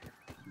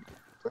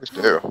 Please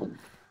do.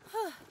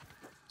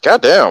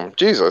 Goddamn,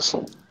 Jesus.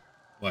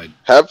 What?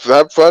 Have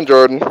fun,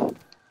 Jordan.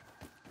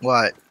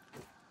 What?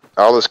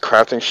 All this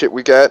crafting shit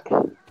we got.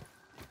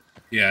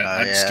 Yeah,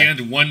 I yeah.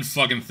 scanned one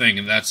fucking thing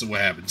and that's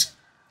what happened.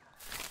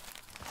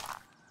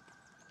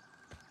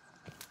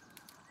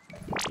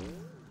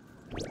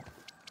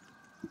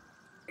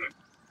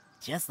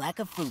 Just like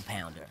a fruit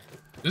pounder.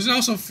 Does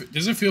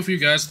it feel for you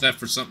guys that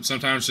for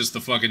sometimes just the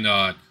fucking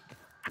the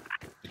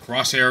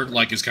crosshair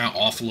like is kind of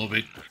off a little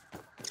bit?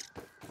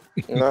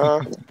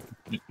 Nah.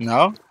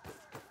 No?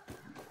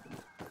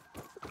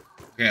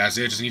 Okay,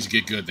 Isaiah just needs to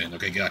get good then.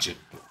 Okay, gotcha.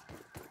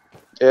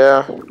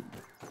 Yeah.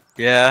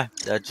 Yeah,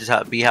 that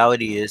just be how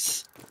it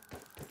is.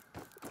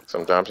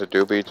 Sometimes it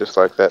do be just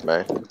like that,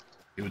 man.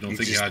 People don't You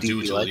think just how to do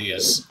it do until like it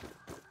is.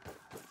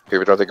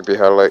 People don't think it be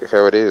how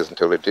it is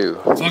until they do.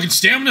 Fucking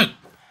stamina!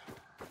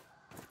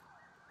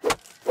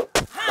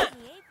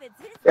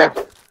 Yeah.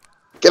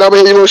 Get over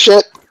here, you little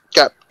shit.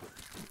 God.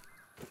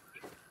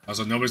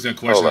 Also, nobody's gonna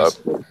question Hold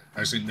us.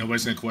 Actually,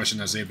 nobody's gonna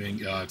question Isaiah being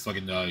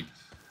fucking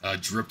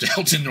dripped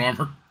out in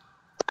armor.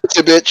 It's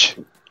a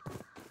bitch.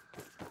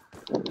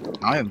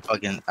 I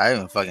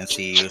didn't fucking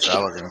see you, so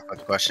I wasn't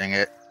fucking questioning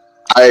it.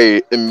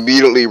 I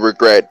immediately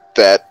regret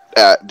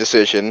that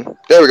decision.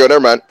 There we go. Never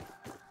mind.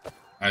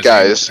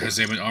 Guys.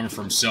 Isaiah made armor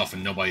for himself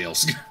and nobody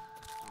else.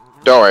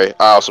 Don't worry.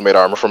 I also made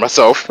armor for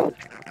myself.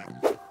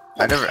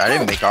 I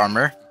didn't make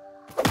armor.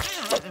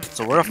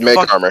 So where the Make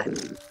fuck? armor.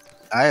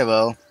 I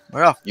will.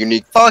 Where the You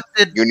need. fuck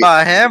did You need-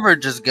 my hammer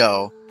just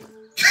go?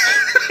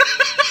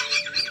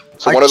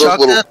 So I one of those chucked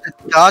little. it at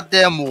the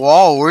goddamn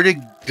wall. Where'd it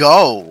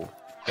go?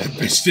 That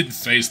bitch didn't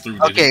phase through.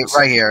 did Okay, it?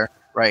 right here.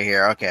 Right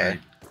here. Okay.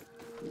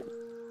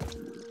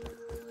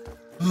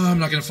 Oh, I'm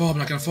not gonna fall. I'm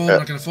not gonna fall. I'm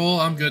not gonna fall.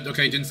 I'm good.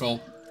 Okay, didn't fall.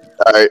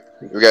 All right.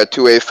 We got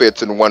 2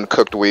 aphids and 1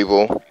 cooked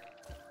weevil.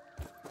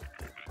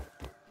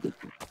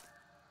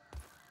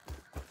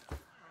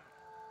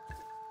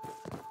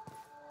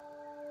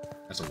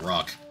 That's a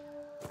rock.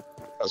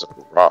 That's a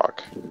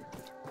rock.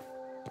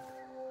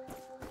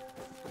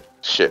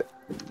 Shit.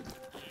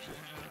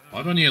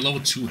 Why do I need a level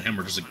 2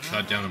 hammer just to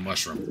cut down a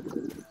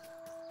mushroom?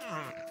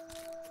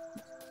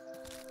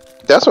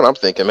 That's what I'm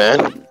thinking,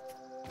 man.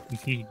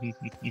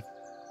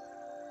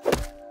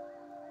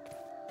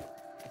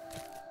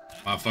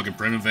 Fucking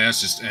primitive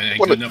ass just ain't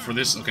What good a- enough for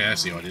this? Okay, I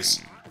see how it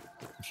is.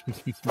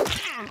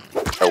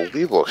 A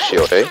weevil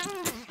shield, eh?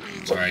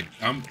 It's alright.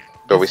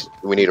 But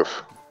we need a.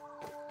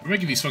 We're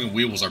making these fucking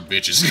weevils our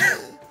bitches.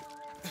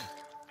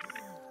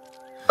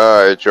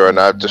 Alright, Jordan.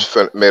 I just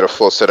made a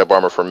full set of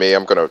armor for me.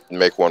 I'm gonna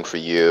make one for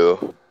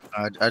you.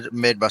 I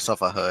made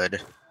myself a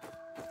hood.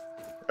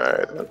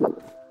 Alright then.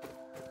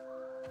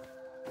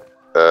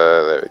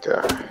 There we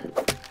go.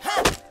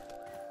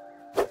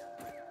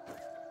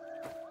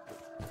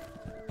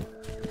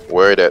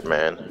 Where it at,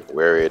 man?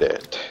 Where it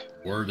at?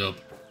 Word up.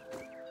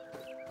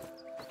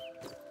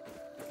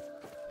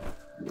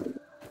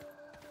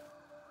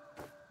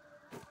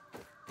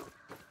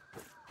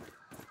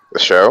 The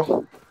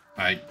show?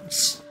 I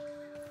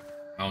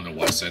don't know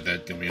why I said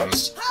that, to be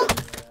honest.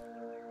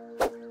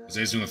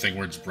 Isaiah's doing the thing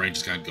where his brain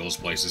just kind of goes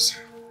places.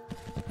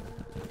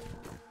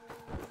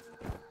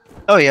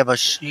 Oh, you have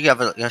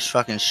a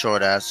fucking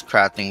short ass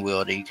crafting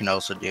wheel that you can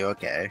also do.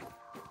 Okay.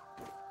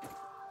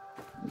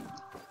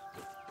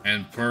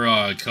 And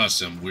per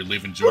custom, we're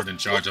leaving Jordan in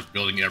charge of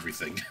building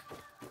everything.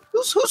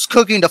 Who's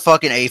cooking the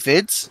fucking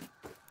aphids?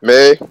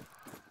 Me?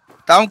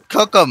 Don't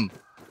cook them.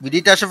 We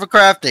need that shit for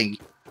crafting.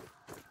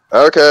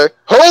 Okay.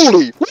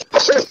 Holy!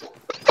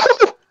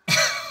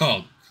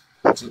 Oh,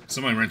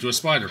 somebody ran into a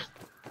spider.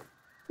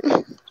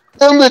 That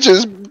bitch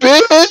is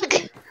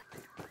big!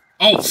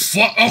 Oh,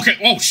 fuck. Okay.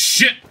 Oh,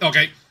 shit.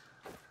 Okay.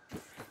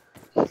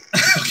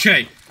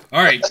 Okay.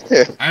 Alright.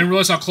 I didn't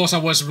realize how close I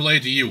was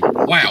related to you.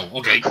 Wow.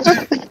 Okay.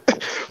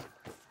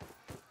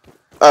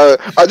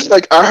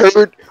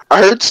 I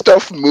heard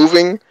stuff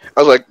moving.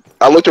 I was like,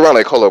 I looked around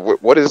like, hold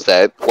up, what is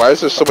that? Why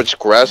is there so much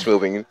grass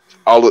moving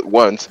all at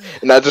once?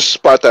 And I just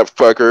spot that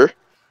fucker.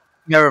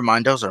 Never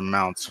mind, those are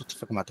mounts. What the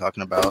fuck am I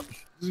talking about?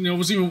 You know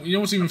what's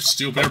even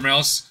stupider,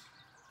 Mouse?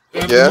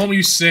 At Yeah? the moment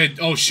you said,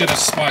 "Oh shit,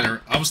 that's a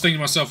spider," I was thinking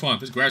to myself, "Huh,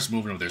 this grass is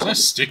moving over there. Is that a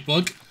stick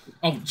bug?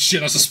 Oh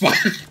shit, that's a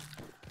spider."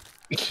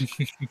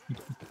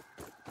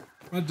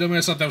 My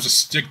dumbass thought that was a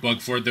stick bug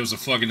for it. There was a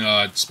fucking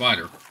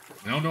spider.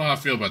 I don't know how I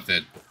feel about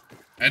that.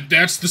 And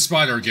that's the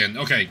spider again.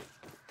 Okay,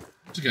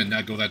 I'm just gonna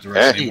not go that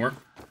direction Hey. anymore.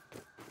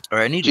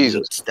 Alright, I need Jesus.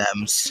 weed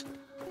stems.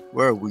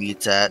 Where are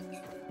weeds at?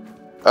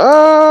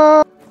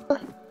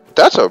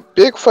 That's a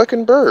big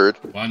fucking bird.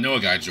 Well, I know a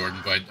guy, Jordan,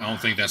 but I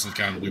don't think that's the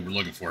kind we were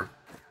looking for.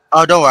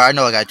 Oh, don't worry, I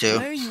know a guy too.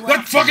 Where are you That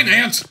at, fucking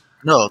man? ant!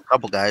 No, a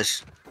couple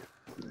guys.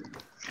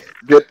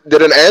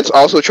 Did an ant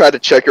also try to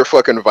check your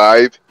fucking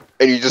vibe,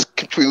 and you just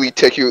completely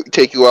take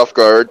you off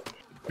guard?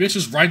 Bitch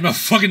was right in my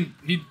fucking.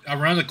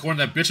 Around the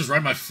corner, that bitch was right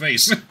in my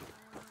face.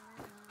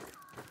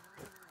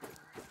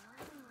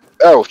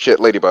 Oh shit,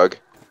 ladybug.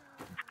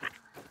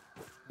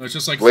 It's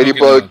just like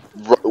Ladybug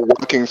fucking,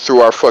 walking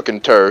through our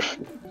fucking turf.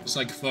 it's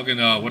like fucking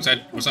what's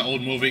that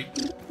old movie?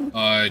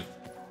 Fucking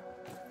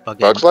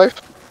Bug's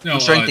Life? No, Who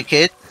Shrank the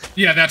Kid?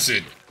 yeah, that's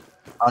it.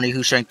 Honey,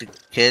 Who Shrank the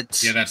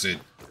Kids? Yeah, that's it.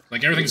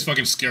 Like everything's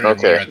fucking scary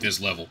Okay. when you're at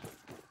this level.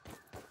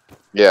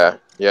 Yeah,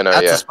 yeah, no,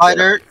 That's yeah. a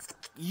spider.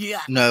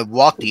 Yeah. No,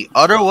 walk the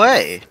other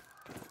way.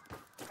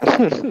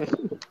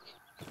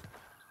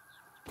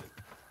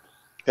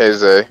 Hey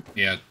Zay.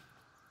 Yeah.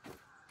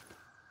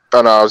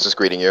 Oh no, I was just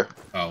greeting you.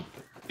 Oh,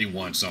 he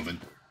won something.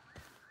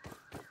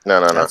 No.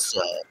 That's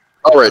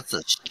Alright. that's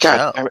a God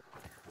shell. damn it.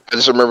 I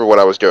just remember what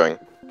I was doing.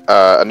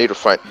 I need to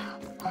find.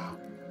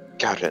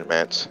 God damn it,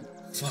 man.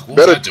 Fuck, what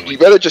was I doing? You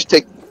better just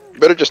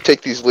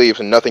take these leaves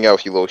and nothing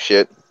else, you little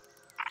shit.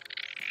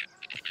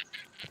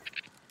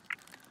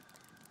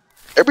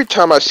 Every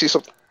time I see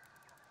something.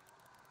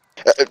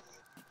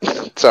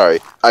 Sorry,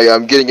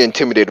 I'm getting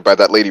intimidated by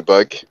that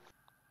ladybug.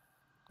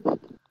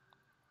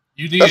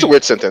 You need That's a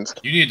weird sentence.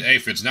 You need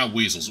aphids, not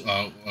weasels.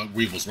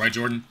 Weevils, right,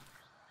 Jordan?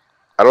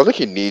 I don't think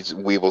he needs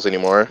weevils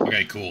anymore.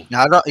 Okay, cool. No,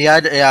 I don't,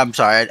 yeah, I'm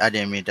sorry. I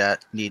didn't mean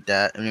that. Need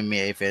that. I didn't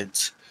mean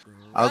aphids.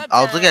 I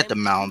was looking at the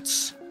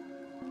mounts.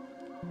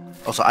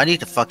 Also, I need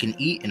to fucking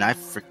eat, and I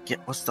forget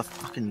what's the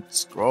fucking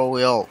scroll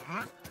wheel.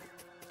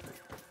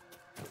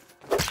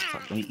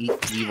 Let me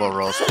eat evil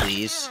rolls,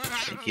 please.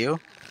 Thank you.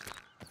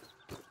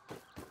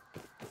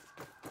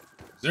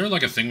 Is there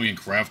like a thing we can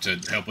craft to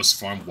help us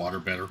farm water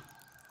better?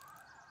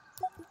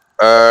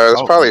 It's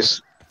Oh.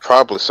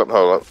 probably something.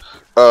 Hold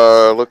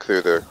up. Look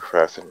through the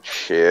crafting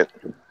shit.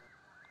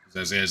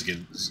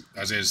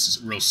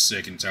 Isaiah's real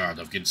sick and tired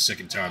of getting sick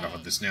and tired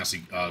of this nasty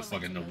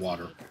fucking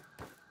water.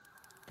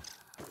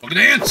 Fucking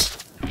ants!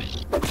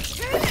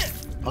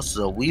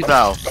 Also, the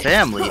Weavile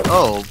family.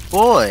 Oh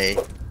boy.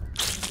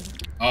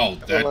 Oh,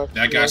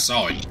 that guy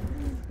saw it.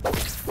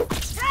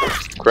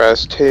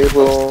 Grass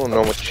table,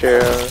 normal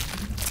chair.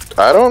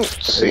 I don't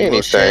see Rainbow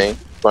anything.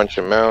 Bunch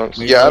of mounts.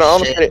 Rainbow Yeah, I don't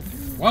see shit. any.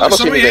 Why I are don't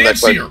so see many anything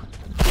ants that's here?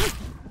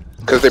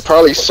 Because they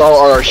probably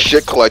saw our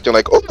shit collecting,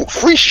 like, oh,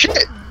 free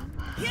shit.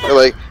 They're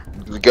like,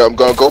 I'm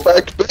gonna go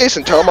back to base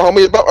and tell my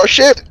homie about our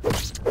shit.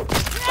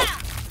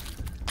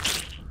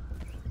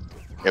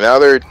 And now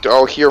they're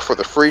all here for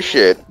the free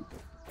shit.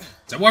 Is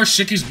that why our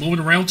shit keeps moving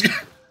around?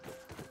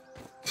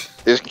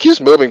 It keeps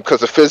moving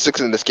because the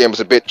physics in this game is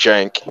a bit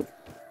jank.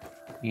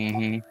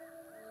 Mm-hmm.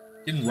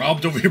 Getting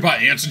robbed over here by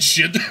ants and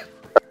shit.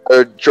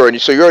 Jordan,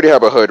 so you already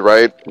have a hood,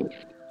 right?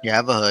 Yeah, I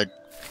have a hood.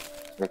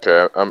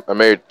 Okay, I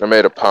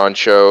made a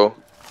poncho,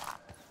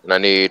 and I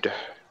need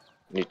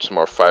some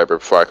more fiber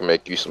before I can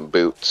make you some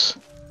boots.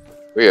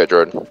 Oh yeah,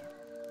 Jordan.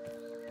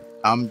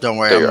 Don't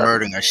worry, There I'm you are.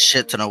 murdering a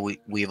shit ton of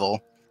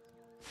weevil.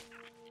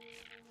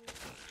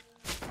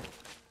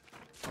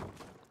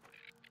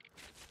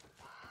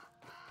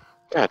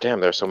 God damn,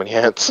 there's so many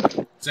ants.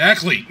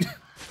 Exactly. Where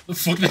the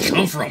fuck did they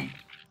come from?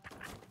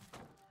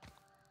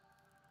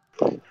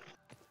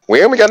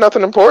 We ain't got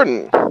nothing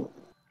important.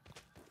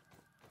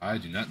 I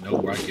do not know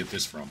where I get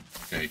this from.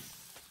 Okay.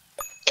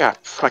 God,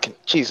 fucking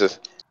Jesus.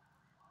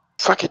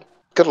 Fucking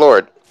good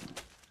lord.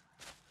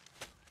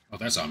 Oh,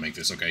 that's how I make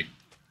this. Okay.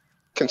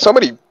 Can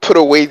somebody put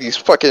away these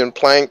fucking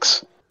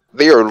planks?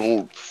 They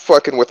are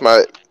fucking with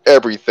my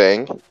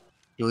everything.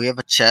 Do we have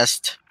a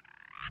chest?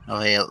 Oh,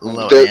 hey, a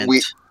little That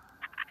ant.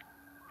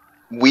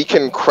 We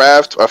can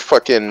craft a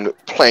fucking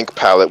plank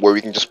pallet where we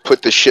can just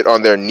put the shit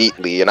on there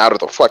neatly and out of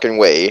the fucking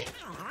way.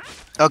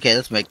 Okay,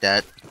 let's make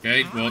that.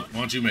 Okay, well, why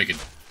don't you make it?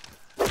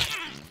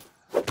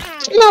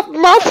 It's not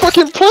my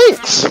fucking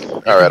planks!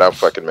 Alright, I'll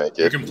fucking make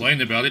You're it.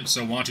 complaining about it,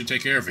 so why don't you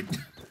take care of it?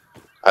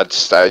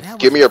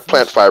 Give me your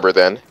plant fiber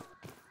then.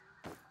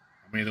 How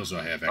many of those do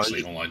I have,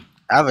 actually? Hold on.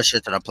 I have a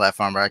shit ton of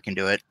platform, but I can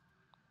do it.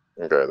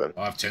 Okay then.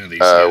 I have 10 of these.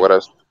 Yeah. What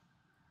else?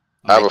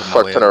 I I'm have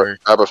a making my way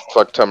over.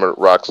 fuck ton of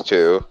rocks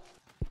too.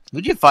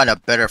 We need to find a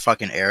better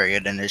fucking area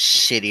than this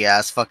shitty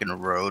ass fucking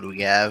road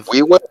we have.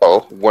 We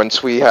will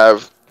once we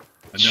have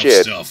Enough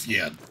shit. stuff,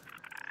 yeah.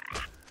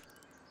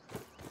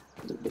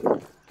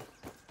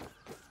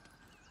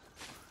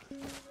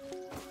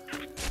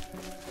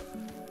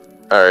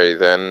 Alright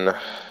then.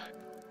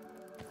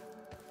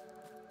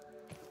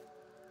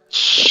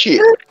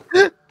 Shit.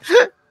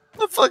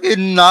 I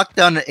fucking knocked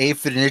down the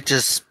aphid and it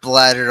just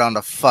splattered on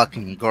the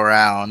fucking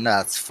ground.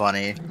 That's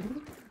funny.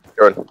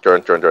 Jordan.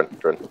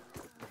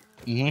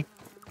 Mm-hmm.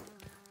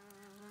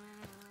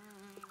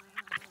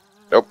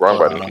 Nope, wrong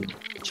button.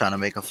 Trying to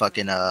make a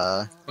fucking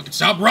Fucking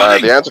stop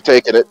running! The ants are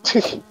taking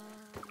it.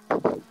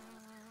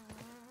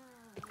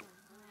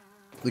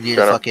 we need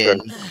a fucking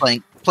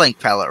plank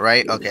pallet,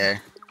 right? Okay.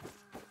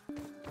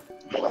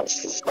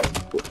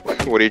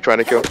 What are you trying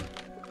to kill?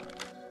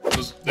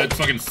 That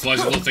fucking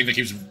fuzzy little thing that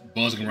keeps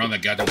buzzing around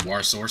that goddamn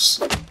wire source.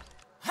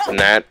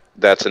 Gnat.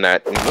 That's a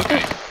gnat.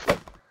 Okay.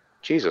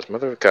 Jesus,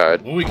 mother of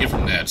God. What do we get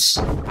from gnats?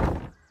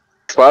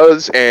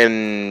 Fuzz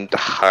and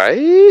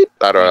height?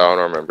 I don't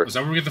remember. Is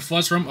that where we get the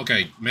fuzz from?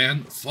 Okay,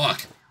 man,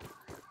 fuck.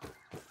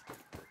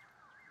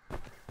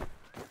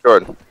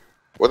 Jordan,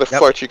 where the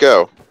fuck you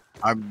go?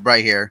 I'm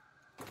right here.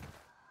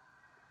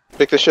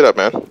 Pick this shit up,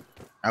 man.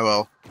 I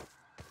will.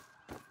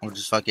 I'm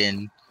just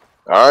fucking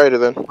Alrighty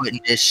then. putting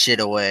this shit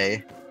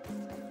away.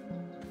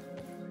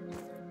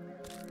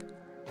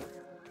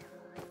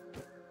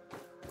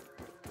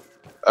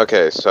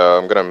 Okay, so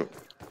I'm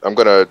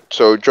gonna.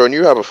 So Jordan,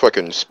 you have a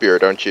fucking spear,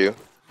 don't you?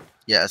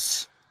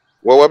 Yes.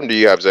 What weapon do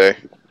you have, Zay?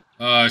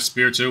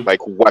 Spear too. Like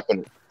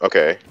weapon?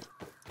 Okay,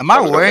 Am I I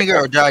was gonna wearing it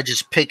make or did I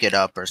just pick it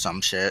up or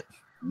some shit?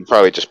 you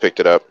probably just picked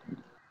it up.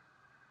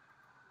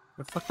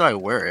 The fuck do I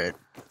wear it?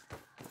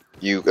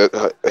 You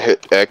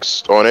hit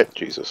X on it.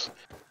 Jesus.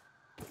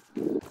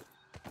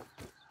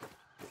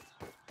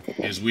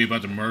 Is we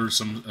about to murder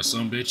some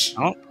bitch?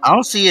 I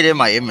don't see it in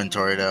my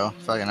inventory though.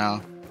 Fucking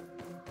hell.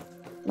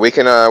 We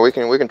can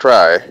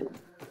try.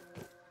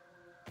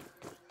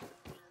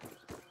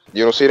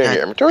 You don't see it in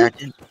your inventory?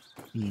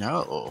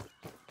 No.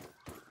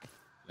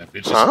 That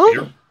bitch Huh?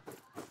 disappeared.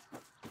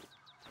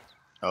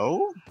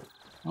 Oh?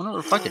 I don't know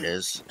what the fuck it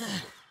is.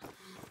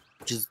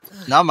 Just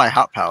not my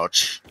hot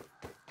pouch.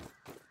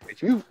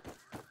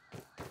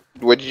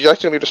 Would you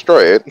actually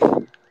destroy it?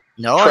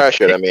 No,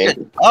 Trash it, I picked mean.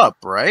 it up,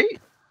 right?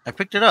 I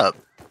picked it up.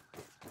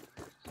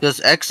 There's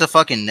X a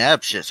fucking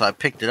nab shit, so I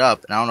picked it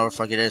up, and I don't know what the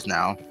fuck it is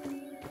now.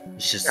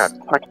 It's just God,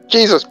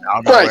 Jesus I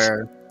don't know Christ!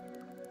 where.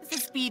 It's a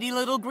speedy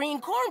little green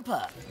corn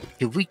pup.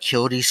 Could we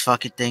kill these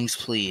fucking things,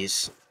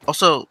 please?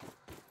 Also,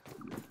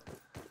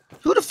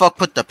 who the fuck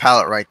put the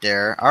pallet right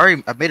there?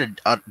 I made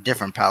a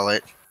different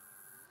pallet,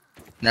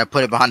 and I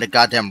put it behind the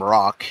goddamn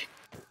rock.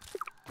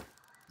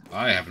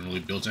 I haven't really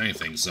built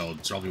anything, so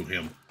it's probably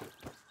him.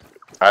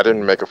 I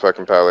didn't make a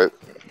fucking pallet.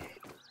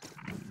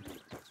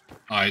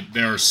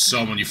 There are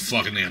so many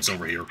fucking ants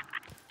over here.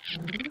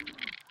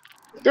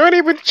 There ain't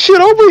even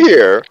shit over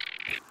here!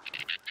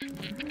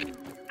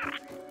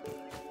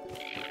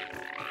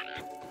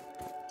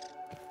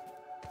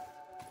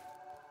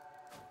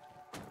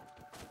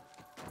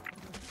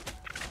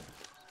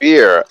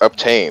 Spear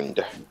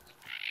obtained.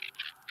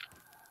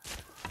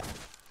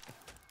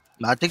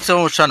 I think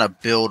someone was trying to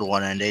build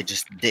one and they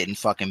just didn't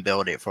fucking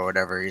build it for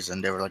whatever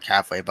reason. They were like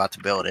halfway about to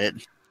build it.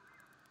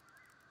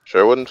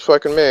 Sure wasn't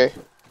fucking me.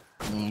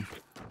 Mm.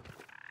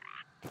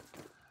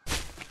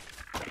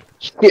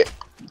 Shit.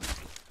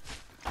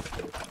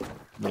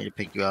 Need to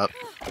pick you up.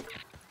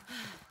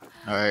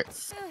 Alright.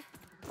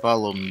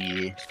 Follow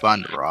me.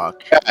 Find the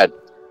rock. God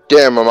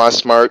damn, am I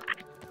smart?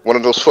 One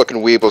of those fucking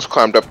weebles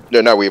climbed up.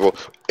 No, not weeble.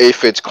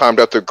 Aphids climbed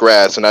up the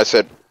grass, and I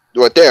said,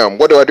 "Well, damn,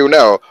 what do I do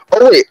now?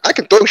 Oh wait, I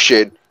can throw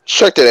shit."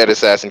 Chucked it at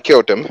his ass and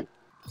killed him.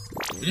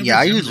 Yeah,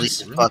 I usually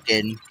just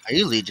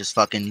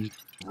fucking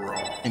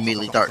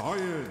immediately start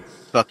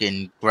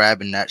fucking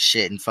grabbing that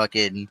shit and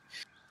fucking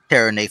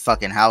tearing a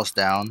fucking house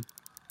down.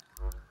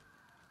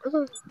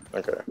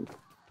 Okay.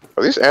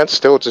 Are these ants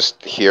still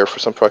just here for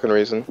some fucking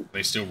reason?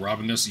 They still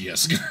robbing us?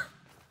 Yes.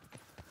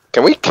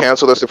 Can we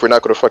cancel this if we're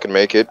not gonna fucking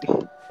make it?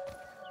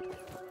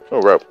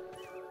 Oh, rope.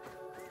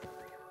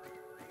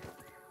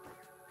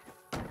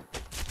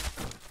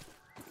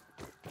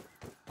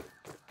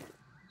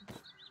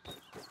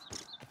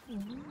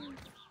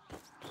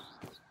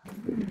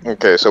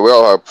 Okay, so we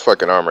all have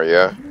fucking armor,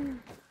 yeah?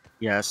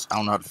 Yes, I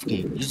don't know how to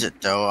fucking use it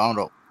though. I don't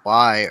know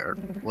why or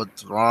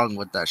what's wrong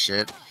with that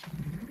shit.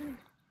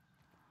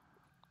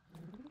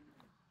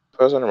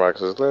 President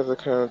Marcus, let the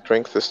kind of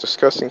drink this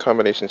disgusting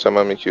combination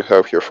someone make you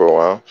have here for a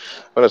while.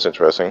 Oh, that's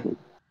interesting.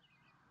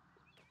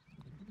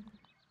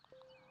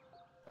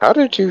 How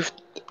did you...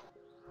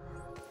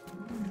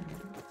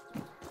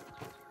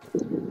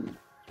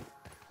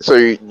 So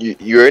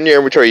you're in your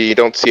inventory. You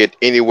don't see it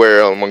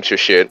anywhere amongst your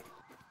shit,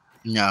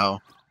 No.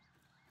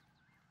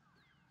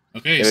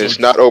 Okay, and so it's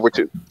not over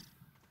to.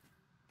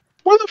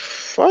 What the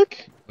fuck?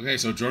 okay,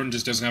 so Jordan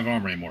just doesn't have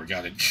armor anymore.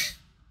 Got it.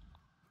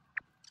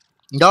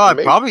 No, I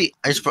Maybe- probably.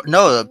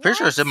 No, I'm pretty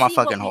sure it's in my Let's see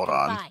what fucking. we Hold can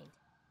on. find.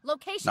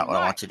 Location Not what I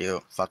want marked. to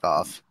do. Fuck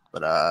off.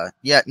 But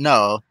yeah,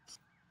 no.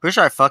 Pretty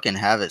sure I fucking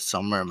have it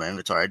somewhere in my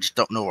inventory. I just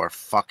don't know where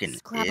fucking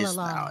Scrabble is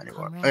now along,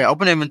 anymore. comrade. Okay,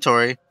 open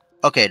inventory.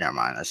 Okay, never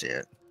mind. I see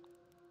it.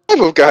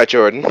 Oh God,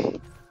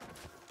 Jordan.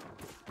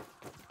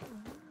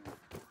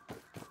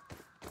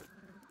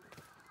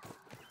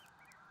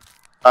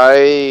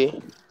 I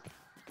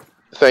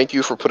thank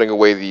you for putting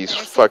away these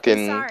Better safe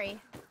than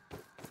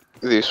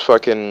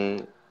fucking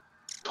sorry.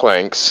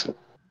 planks.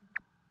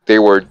 They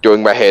were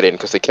doing my head in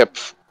because they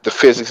kept the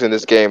physics in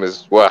this game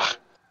is wow.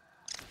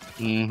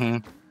 Mm-hmm.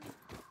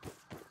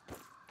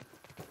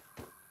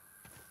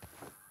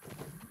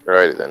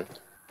 Alrighty then.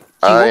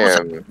 what I was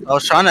am. I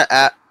was trying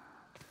to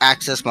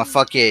access my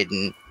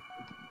fucking.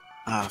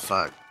 Oh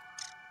fuck.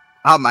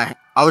 I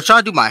was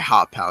trying to do my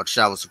hot pouch.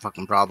 That was the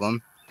fucking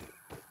problem.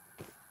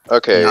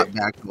 Okay, Not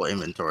the actual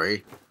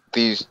inventory.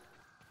 these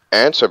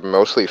ants are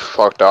mostly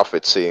fucked off,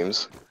 it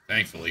seems.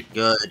 Thankfully.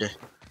 Good.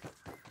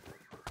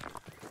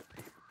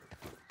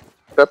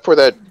 Except for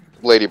that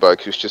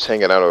ladybug who's just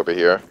hanging out over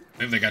here.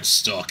 Maybe they got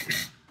stuck.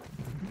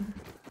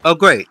 Oh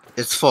great,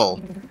 it's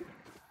full.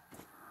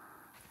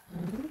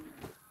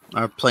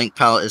 Our plank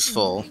pallet is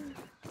full.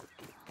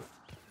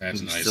 That's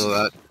We've nice. Still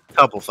got a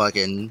couple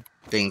fucking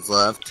things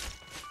left.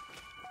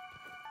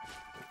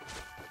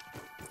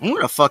 I'm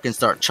gonna fucking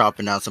start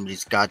chopping down some of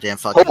these goddamn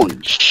fucking. Holy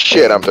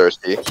shit, I'm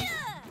thirsty.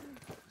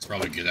 It's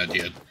probably a good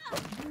idea.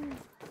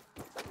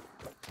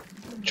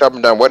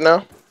 Chopping down what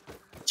now?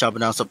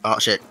 Chopping down some. Oh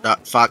shit!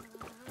 Fuck.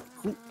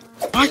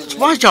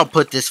 Why'd y'all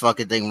put this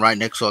fucking thing right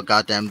next to a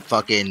goddamn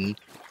fucking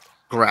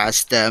grass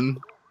stem?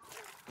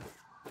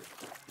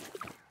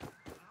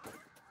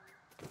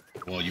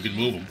 Well, you can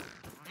move them.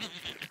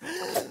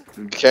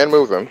 You can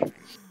move them.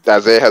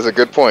 Isaiah has a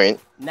good point.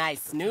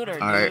 Nice snooter,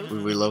 dude. Alright, we're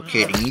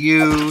relocating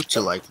you to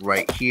like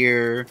right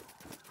here.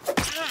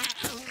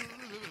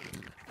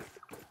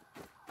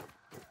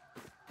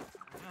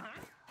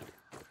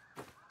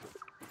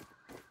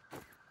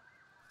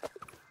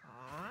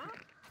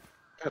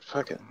 God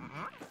fucking.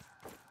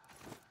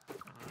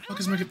 Fuck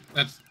is making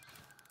that's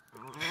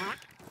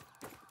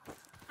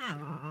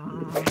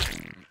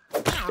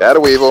Got a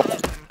weevil.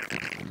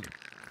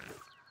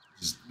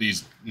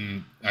 these.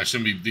 I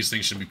shouldn't be. These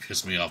things shouldn't be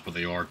pissing me off, but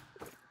they are.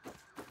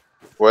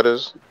 What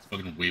is?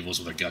 Fucking weevils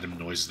with the goddamn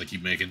noises they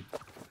keep making.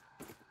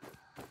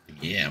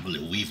 Yeah, I'm a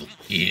little weevil.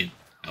 Yeah,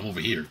 I'm over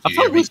here. I You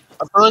feel, hear like me?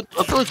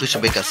 I feel like we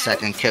should make a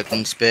second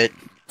cooking spit.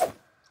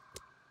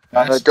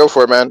 That's, Go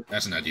for it, man.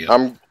 that's an idea.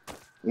 I'm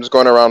just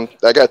going around.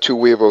 I got 2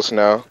 weevils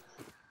now.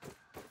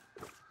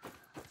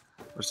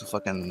 Where's the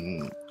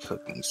fucking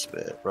cooking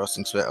spit?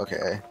 Roasting spit,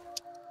 okay.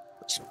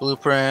 It's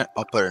blueprint.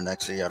 I'll put it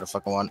next to the other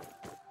fucking one.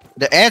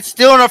 The ant's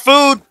stealing our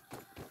food!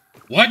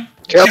 What?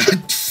 Kill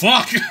God,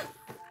 fuck!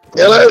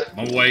 Kill it!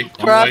 I'm away. I'm away.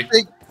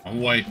 Traffic! I'm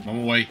away.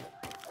 I'm away.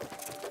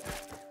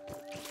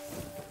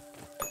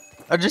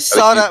 I just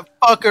saw that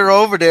fucker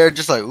over there,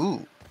 just like,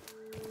 ooh.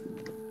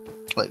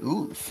 Like,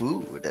 ooh,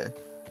 food.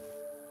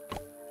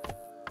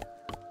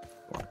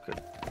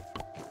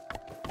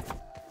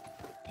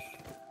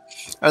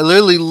 I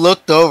literally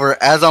looked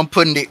over as I'm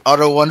putting the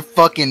other one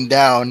fucking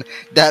down.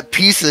 That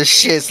piece of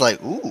shit's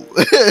like, ooh.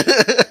 Look,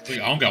 I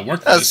don't got work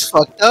for That's this.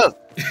 fucked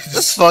up.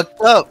 That's fucked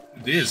up.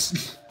 It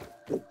is.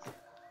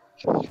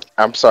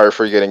 I'm sorry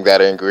for getting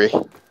that angry.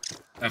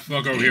 That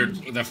fucker over here.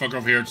 That fucker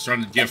over here is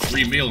trying to get a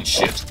free meal and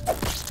shit.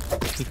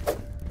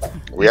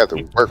 We have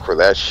to work for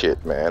that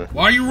shit, man.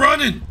 Why are you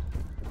running?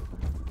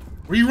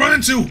 Where you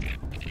running to?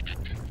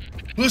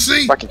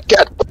 Pussy? Fucking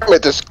goddamn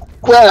it, this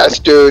grass,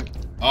 dude.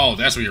 Oh,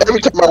 that's where you're Every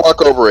running. time I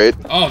walk over it,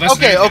 Oh, that's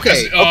Okay, that's-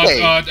 okay,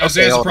 okay.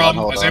 Isaiah's a hold on,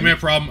 problem. hold Isaiah on. made a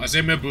problem.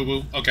 Isaiah made a boo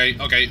boo. Okay,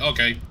 okay,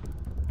 okay.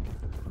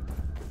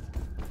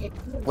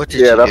 What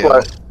did yeah, you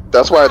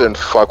that's do? why I didn't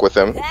fuck with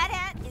him. That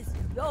hat is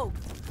dope.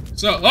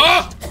 So,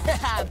 ah!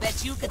 I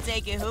bet you could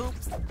take it,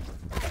 Hoops.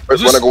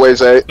 Where's Those are- one away,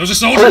 Zay?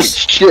 Those are Holy soldiers.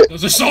 shit!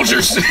 Those are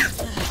soldiers.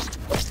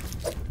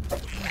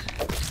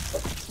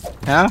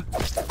 Huh?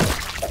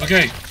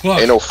 Okay, fuck.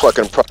 Ain't no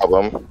fucking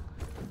problem.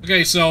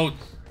 Okay, so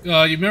you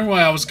remember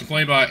why I was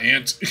complaining about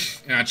ant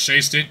and I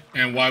chased it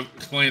and why I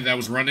complaining that I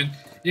was running?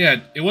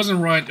 Yeah, it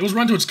wasn't run. It was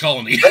run to its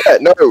colony. Yeah,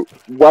 no,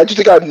 why'd you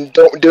think I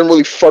didn't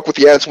really fuck with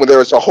the ants when there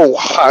was a whole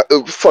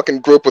fucking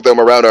group of them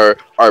around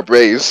our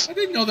base? I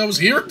didn't know that was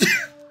here.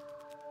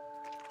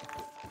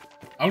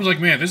 I was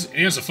like, man, this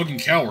ant's a fucking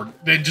coward.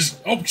 Then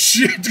just, oh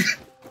shit.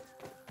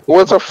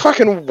 Well, it's a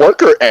fucking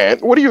worker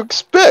ant. What do you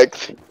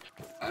expect?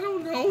 I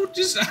don't know.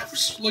 Just I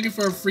was looking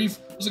for a free.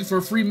 I was looking for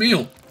a free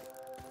meal.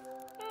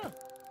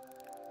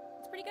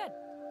 It's pretty good.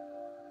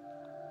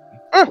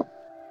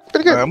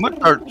 Pretty good.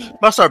 Alright, I'm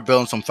gonna start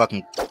building some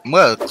fucking. I'm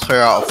gonna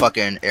clear out a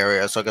fucking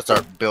area so I can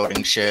start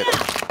building shit.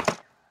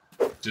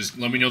 Just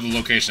let me know the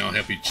location. I'll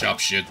help you chop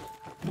shit.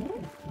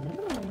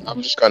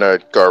 I'm just gonna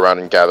go around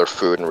and gather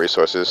food and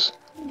resources.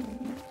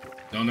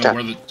 Don't know God.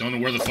 where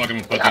the fuck I'm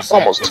gonna put God, these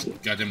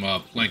almost.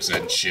 goddamn planks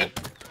at and shit.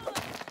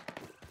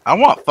 I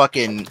want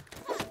fucking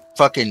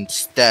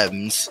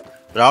stems,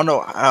 but I don't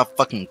know how to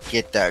fucking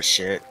get that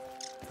shit.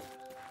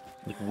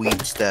 Like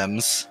weed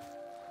stems.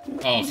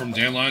 Oh, from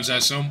dandelions, I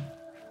assume.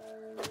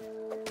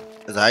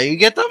 Is that how you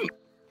get them?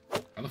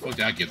 How the fuck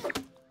did I get?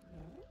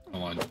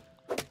 Hold on.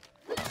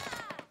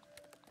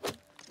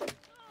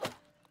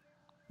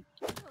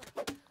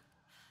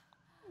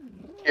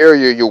 Here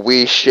you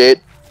wee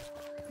shit.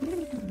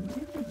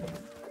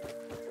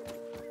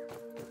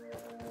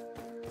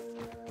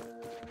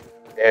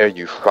 There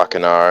you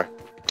fucking are.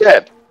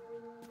 Dead.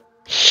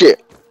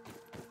 Shit.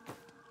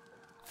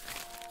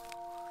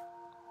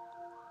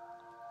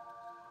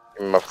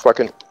 Give me my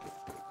fucking.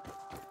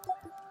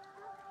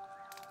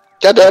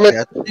 God damn it.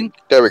 Yeah,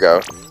 There we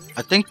go.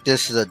 I think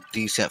this is a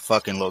decent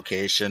fucking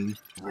location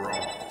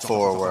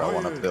for where I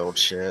want to build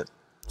shit.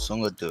 So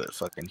I'm gonna do it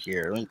fucking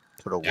here. Let me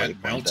put a Net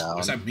waypoint melt? down. What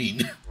does that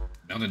mean?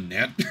 Mount a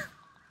net?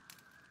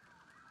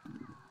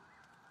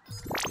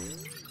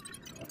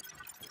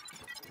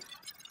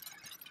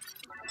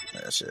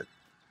 That shit.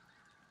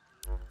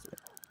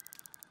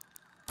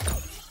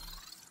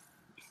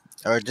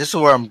 Alright, this is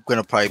where I'm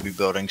gonna probably be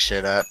building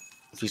shit at.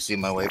 If you see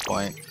my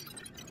waypoint.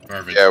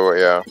 Perfect. Yeah, well,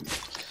 yeah.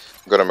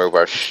 I'm gonna move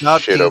our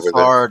Not shit too over there.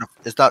 far.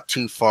 It's not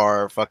too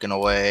far fucking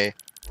away.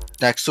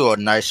 Next to a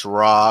nice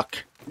rock.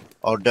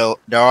 Although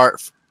there are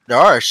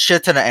a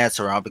shit ton of ants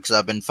around because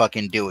I've been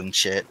fucking doing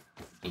shit.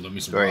 So let me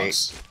some Great.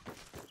 rocks.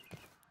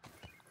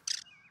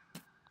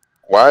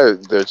 Why?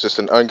 There's just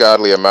an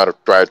ungodly amount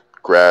of dried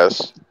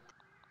grass.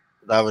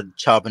 I would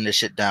chopping this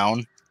shit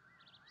down.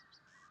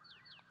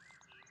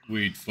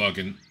 Weed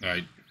fucking.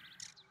 Alright.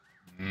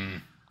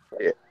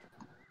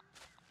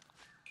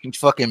 You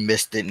fucking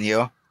missed it,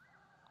 Neo.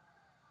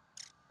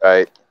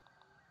 Alright.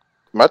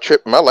 My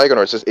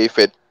Lycanor says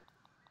aphid.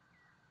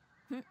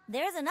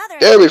 There's another.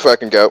 There we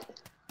fucking go.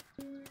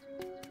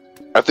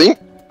 I think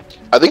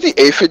the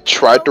aphid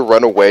tried to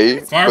run away,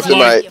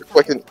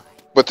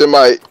 but then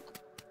my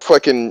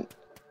fucking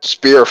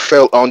spear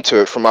fell onto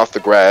it from off the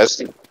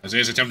grass.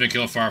 Isaiah's attempting to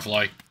kill a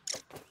firefly.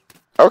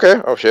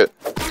 Okay. Oh shit.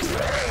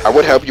 I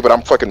would help you, but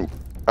I'm fucking.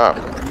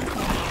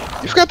 Oh.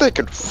 You forgot they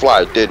could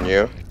fly, didn't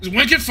you?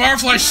 When can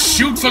fireflies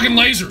shoot fucking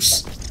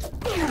lasers?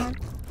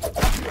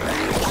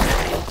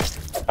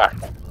 Ah.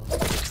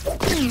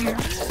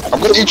 I'm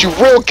gonna eat you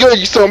real good,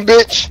 you son of a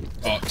bitch.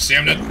 Oh,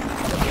 stamina.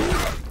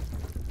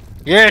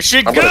 Yeah,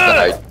 shit I'm gonna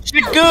die. good!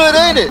 Shit good,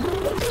 ain't it?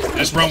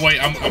 This runway,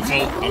 I'm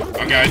full.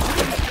 I'm good.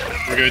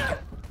 We're good.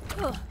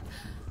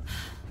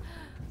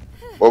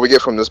 What we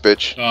get from this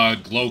bitch?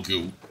 Glow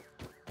goo.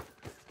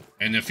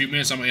 In a few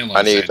minutes, I'm gonna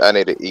analyze it. I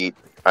need to eat.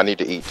 I need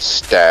to eat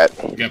stat.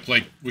 We got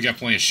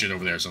plenty of shit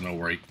over there, so no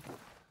worry.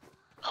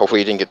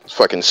 Hopefully you didn't get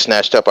fucking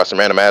snatched up by some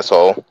random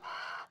asshole.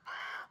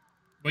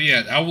 But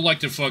yeah, I would like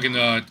to fucking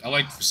I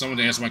like someone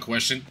to answer my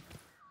question.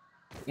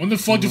 When the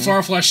fuck do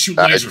fireflies shoot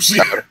lasers?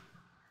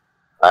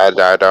 I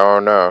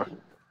don't know.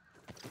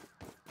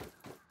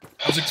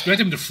 I was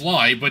expecting them to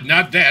fly, but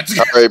not that.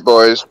 Alright,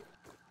 boys.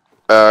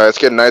 It's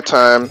getting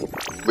nighttime.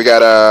 We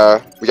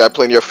got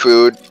plenty of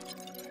food.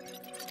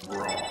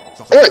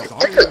 Hey!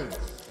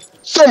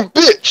 Some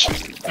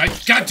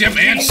bitch! Goddamn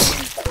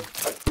ants!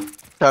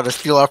 Try to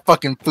steal our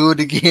fucking food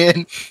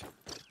again.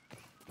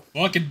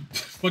 Fucking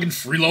Little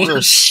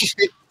freeloaders.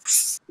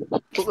 shits.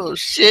 Little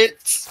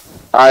shits.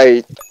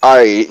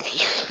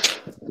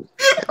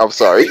 I'm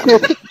sorry.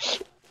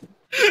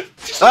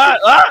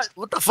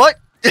 What the fuck?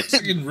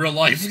 In real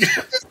life.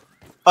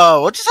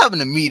 Oh, what just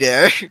happened to me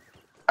there?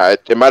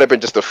 It might have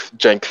been just the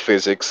jank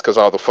physics, because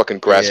all the fucking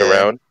grass Yeah.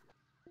 around.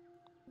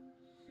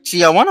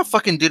 See, I want to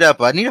fucking do that,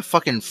 but I need a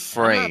fucking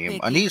frame. picky.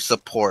 I need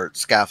support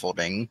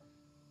scaffolding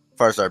as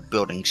far as our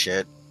building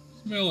shit.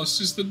 Mel, it's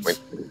just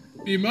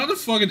the amount of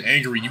fucking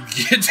anger you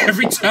get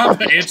every time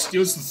an ant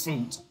steals the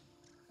food.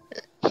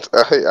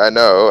 I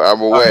know,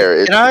 I'm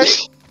aware. Can I?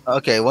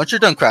 Okay, once you're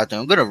done crafting,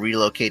 I'm gonna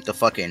relocate the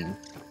fucking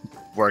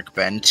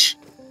workbench.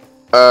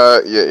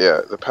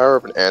 Yeah. The power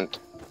of an ant.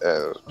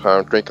 Power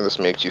of drinking this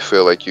makes you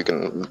feel like you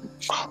can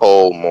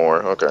hold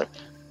more. Okay.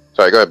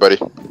 Sorry, go ahead, buddy.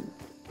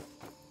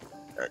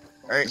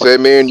 Alright. Say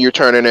me and you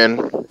turning in.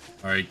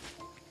 Alright.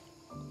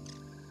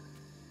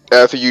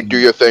 After you do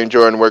your thing,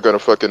 Jordan, we're gonna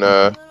fucking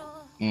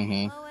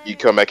you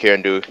come back here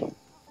and do.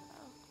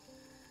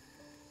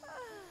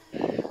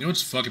 You know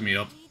what's fucking me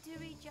up?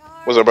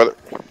 What's up, brother?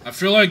 I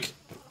feel like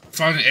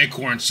finding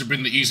acorns should have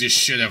been the easiest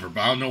shit ever,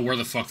 but I don't know where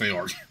the fuck they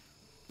are.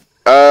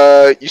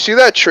 You see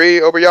that tree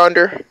over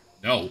yonder?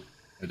 No,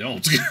 I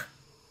don't.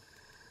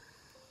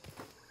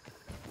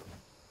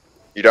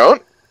 You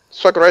don't?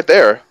 It's fucking right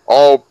there.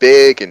 All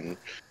big and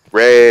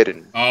red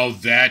and Oh,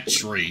 that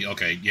tree.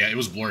 Okay, yeah, it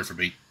was blurry for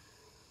me.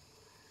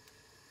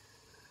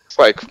 it's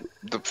like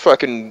the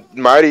fucking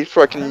mighty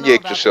fucking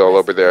Yggdrasil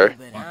over there.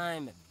 But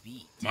I'm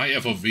beat. My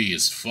FOV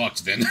is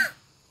fucked then.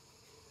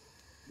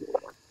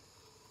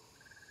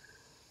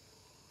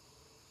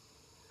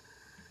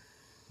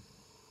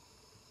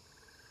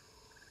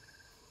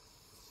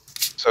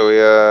 So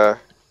yeah.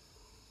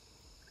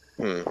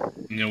 You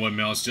know what,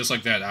 Mel? It's just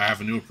like that. I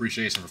have a new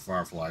appreciation for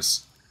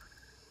fireflies.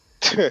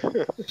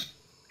 Bitch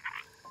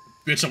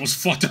almost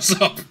fucked us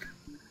up.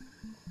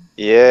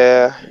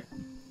 Yeah.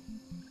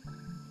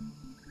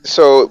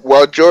 So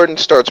while Jordan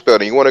starts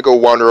building, you want to go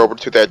wander over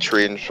to that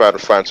tree and try to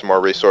find some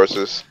more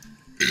resources.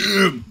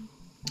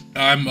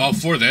 I'm all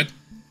for that.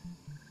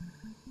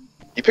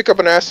 You pick up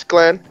an acid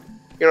gland.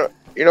 You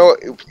know.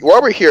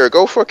 While we're here,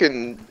 go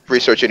fucking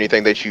research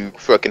anything that you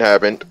fucking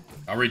haven't.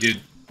 I already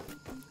did.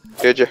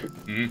 Did you?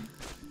 Mm-hmm.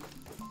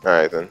 All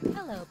right then.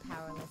 Hello,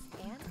 powerless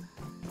ant.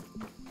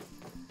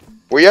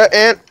 Where you at,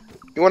 Ant?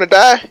 You want to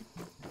die?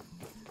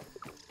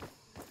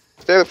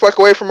 Stay the fuck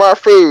away from our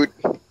food.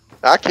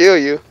 I'll kill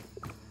you.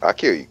 I'll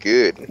kill you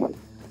good.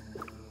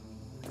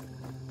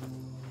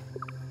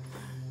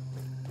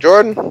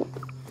 Jordan,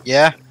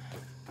 Yeah,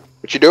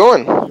 what you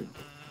doing?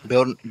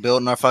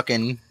 building our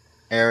fucking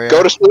area.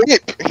 Go to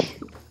sleep.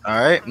 All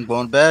right, I'm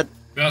going to bed.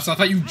 Mouse, I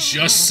thought you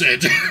just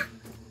said.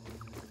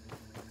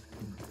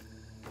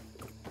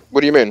 What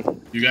do you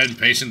mean? You got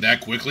impatient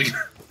that quickly?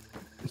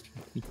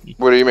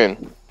 What do you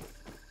mean?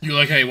 You're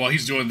like, hey, while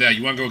he's doing that,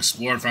 you want to go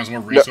explore and find some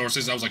more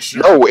resources? I was like,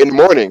 sure. No, in the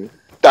morning.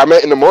 I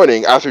meant in the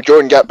morning after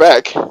Jordan got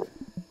back. Well,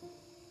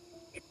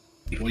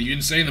 you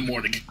didn't say in the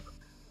morning.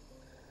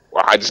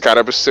 Well, I just kind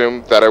of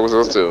assumed that I was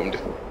assumed.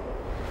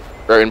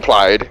 Or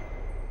implied.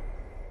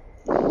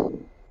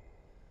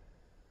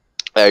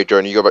 Hey,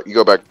 Jordan, you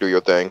go back and do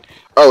your thing.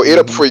 Oh, eat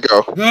up before you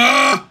go.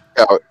 Ah!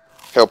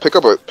 Hell, pick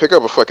up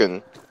a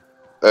fucking,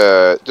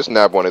 just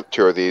nab one or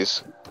two of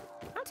these.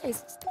 That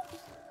tastes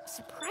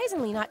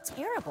surprisingly not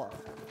terrible.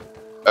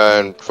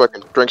 And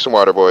fucking drink some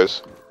water,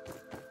 boys.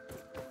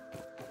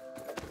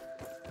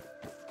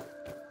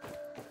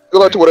 Good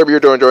luck to whatever you're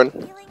doing, Jordan.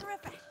 Feeling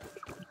refreshed.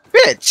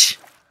 Bitch,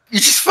 you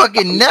just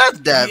fucking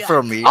nabbed that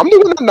from me. I'm the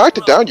one that knocked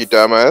it down, you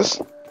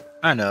dumbass.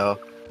 I know.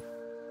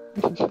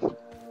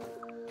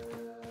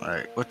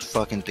 Alright, what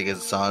fucking thing is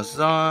this on? It's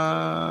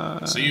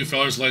on... See you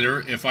fellas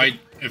later. If I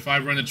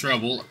run into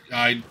trouble,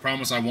 I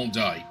promise I won't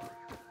die.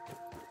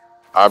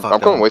 I'm Fuck,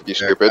 that coming one's with you,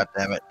 there. stupid. God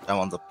damn it, that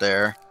one's up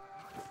there.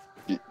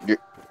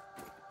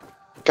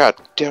 God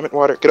damn it,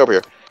 water. Get over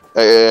here.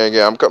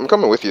 Yeah, I'm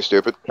coming with you,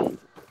 stupid.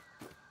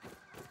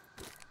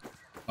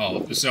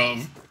 Oh, so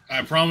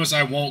I promise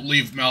I won't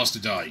leave Mouse to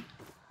die.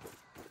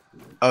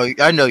 Oh,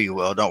 I know you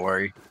will, don't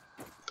worry.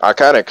 I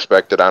kind of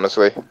expected,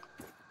 honestly.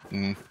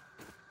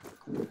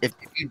 If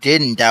you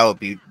didn't, that'd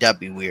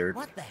be weird.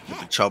 What the Be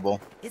heck? trouble.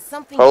 Is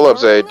something Hold up,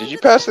 wrong Zay. with Did you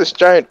the pass thing? this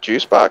giant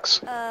juice box?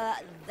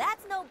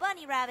 That's no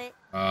bunny rabbit.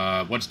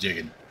 What's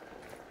digging?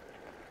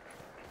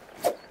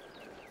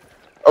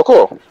 Oh,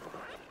 cool.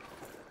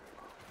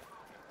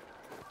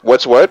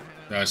 What's what?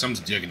 Something's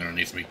digging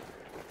underneath me.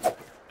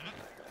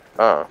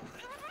 Oh.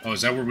 Oh,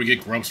 is that where we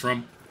get grubs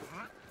from?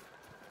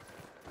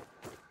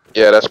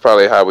 Yeah, that's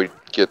probably how we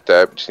get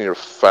that. We just need to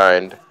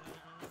find...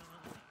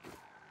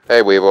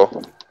 Hey,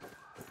 Weevil.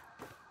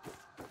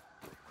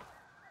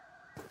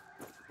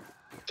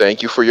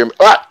 Thank you for your...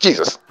 Ah!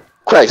 Jesus!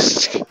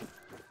 Christ!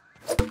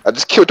 I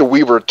just killed the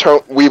Weevil,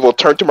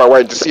 turned to my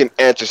right to see an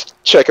ant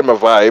just checking my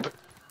vibe. This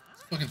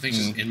fucking thing's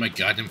just in my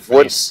goddamn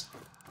What? face.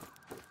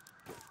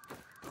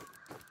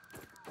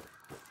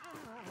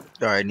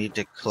 Alright, I need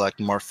to collect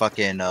more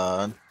fucking,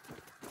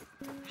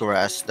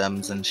 grass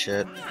stems and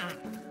shit.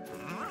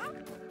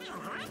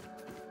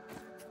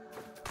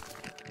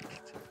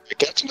 I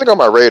got something on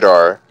my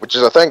radar, which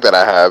is a thing that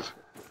I have.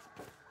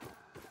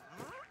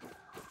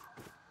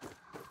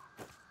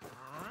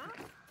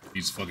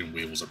 These fucking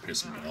weevils are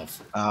pissing me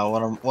off.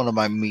 One of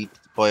my meat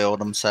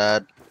boiled, I'm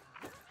sad.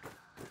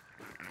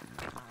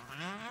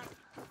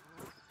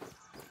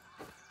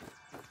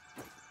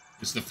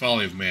 It's the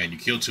folly of man. You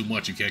kill too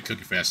much, you can't cook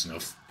it fast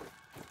enough.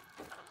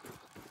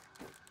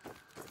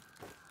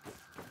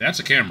 That's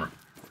a camera.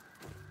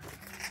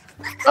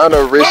 On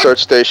a research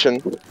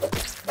station.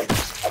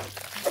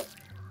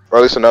 Or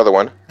at least another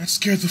one. That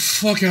scared the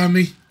fuck out of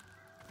me.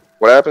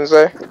 What happens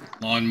there?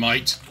 Lawn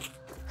mite.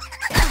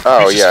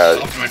 Oh, It just yeah.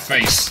 Off my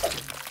face.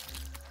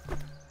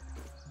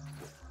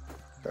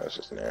 That's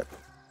just an ant.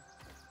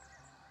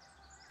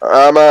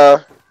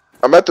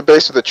 I'm at the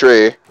base of the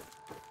tree.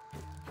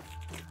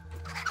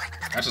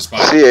 That's a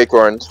spider. See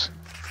acorns.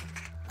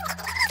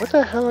 What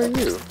the hell are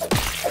you?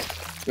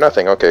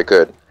 Nothing. Okay,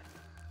 good.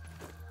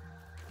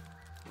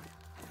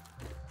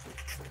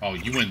 Oh,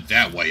 you went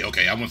that way.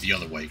 Okay, I went the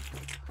other way.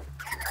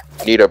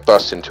 Need a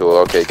busting tool.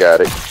 Okay,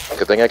 got it.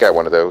 Good thing I got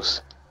one of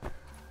those.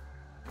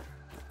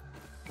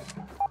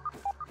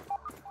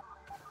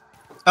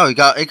 Oh, you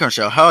got acorn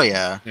shell. Hell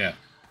yeah. Yeah.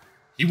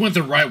 He went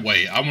the right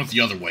way. I went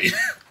the other way.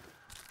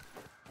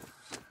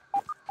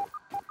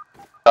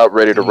 Out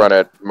ready to run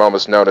at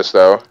moment's notice,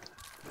 though.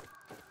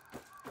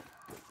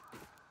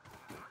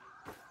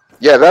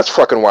 Yeah, that's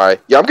fucking why.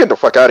 Yeah, I'm getting the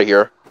fuck out of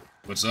here.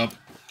 What's up?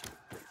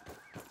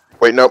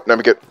 Wait, nope. Let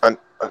me get.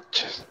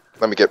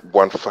 Let me get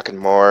one fucking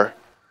more.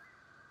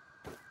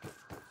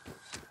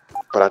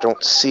 But I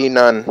don't see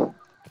none.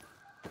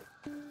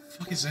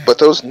 Fuck is that? But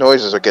those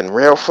noises are getting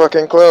real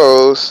fucking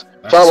close.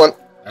 Found one.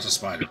 That's a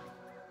spider.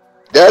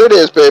 There it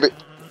is, baby.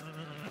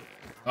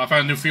 I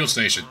found a new fuel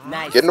station.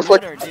 Nice Getting the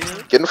fuck, splitter,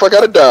 dude. getting the fuck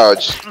out of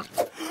Dodge.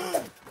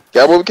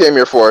 Got what we came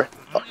here for.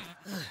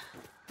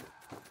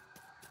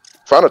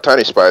 Found a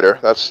tiny spider.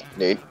 That's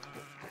neat.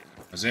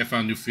 Isaiah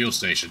found a new fuel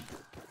station.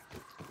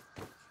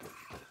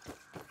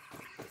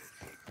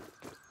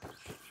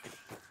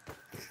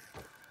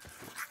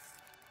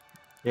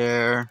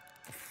 There.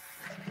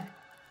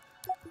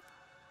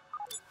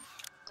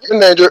 In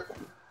danger.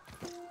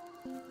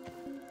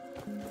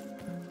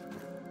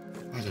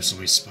 Oh, there's so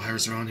many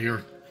spires around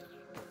here.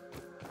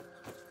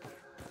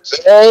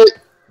 Say,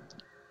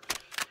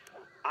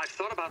 I've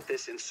thought about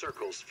this in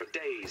circles for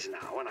days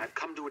now, and I've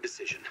come to a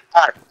decision.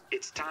 Alright.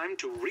 It's time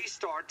to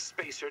restart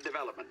spacer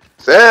development.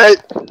 say,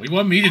 What do you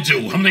want me to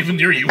do? I'm not even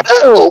near you.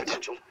 help.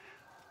 Potential.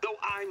 Though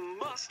I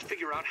must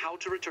figure out how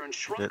to return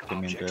shrunk Give me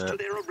objects that. to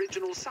their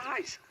original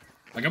size.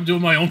 Like I'm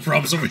doing my own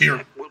problems over here.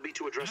 Step will be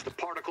to address the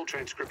particle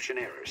transcription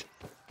errors.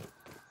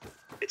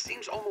 It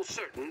seems almost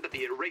certain that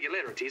the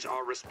irregularities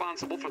are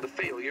responsible for the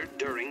failure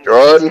during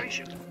Jordan.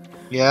 registration.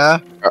 Yeah.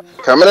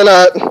 Coming in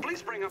hot.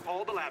 Please bring up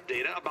all the lab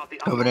data about the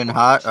Coming in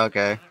hot.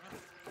 Okay.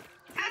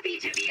 Happy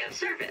to be of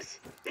service.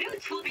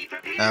 Notes will be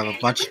prepared. I have a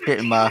bunch of shit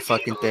in my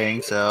fucking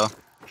thing, so.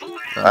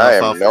 I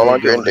am no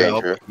longer in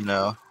danger. You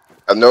know.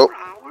 Nope. 4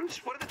 hours?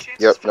 What are the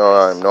chances Yep, for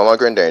no, this? I'm no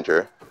longer in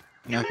danger.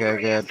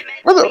 Okay, good.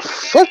 Where the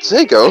fuck's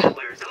they go?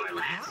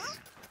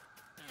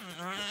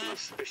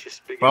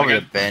 Suspicious big Probably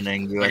Like I-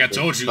 abandoning you. Like at I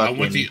told the you, I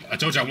went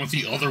fucking- I went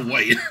the other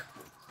way.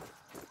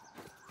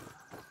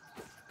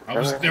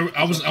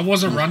 I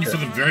wasn't around you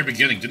from the very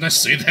beginning. Didn't I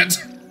say that?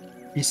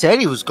 He said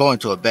he was going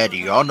to a bed. I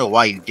don't know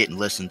why you didn't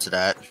listen to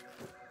that.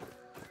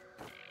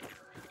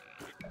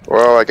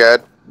 Well, I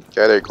got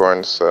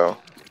acorns, so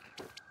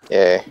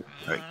yeah.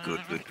 Alright,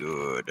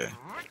 good.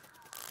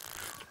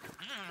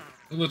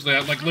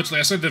 Literally,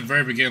 I said at the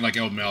very beginning, like,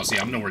 oh, Mousy,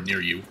 I'm nowhere near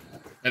you.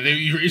 And then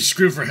you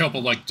screamed for help.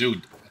 I'm like,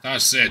 dude, I thought I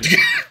said.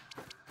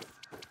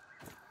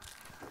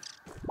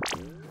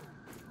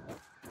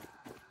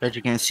 As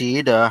you can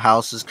see, the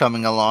house is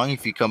coming along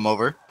if you come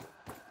over.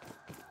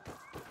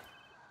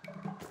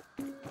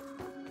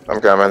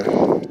 I'm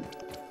coming.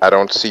 I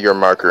don't see your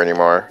marker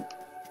anymore.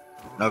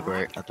 Oh,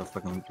 great. That's a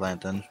fucking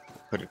plant then.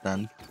 Put it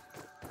then.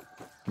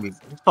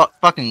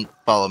 Fucking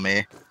follow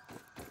me.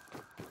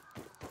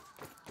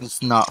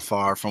 It's not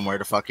far from where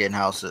the fucking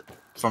house is.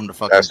 From the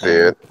fucking That's thing.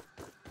 it.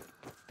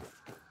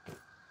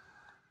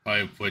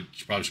 You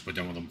probably should put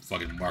down one of them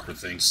fucking marker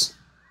things.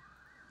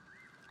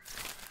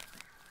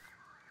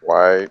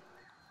 Why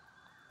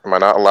am I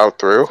not allowed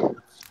through?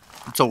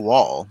 It's a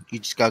wall. You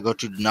just gotta go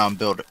to the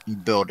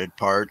non-builded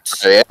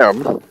parts. I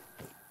am.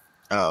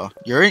 Oh,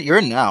 you're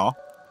in now.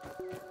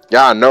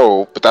 Yeah, I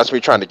know, but that's me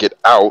trying to get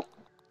out.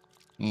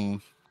 Hmm.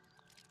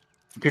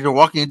 Because you're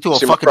walking into a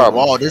See my fucking problem.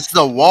 wall. This is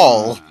a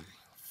wall.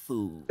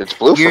 Food. It's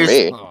blue for Here's-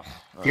 me.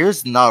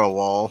 Here's not a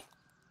wall.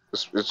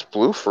 It's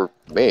blue for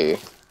me.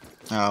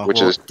 Oh, Which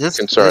well, is this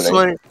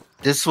concerning.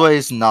 This way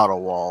is not a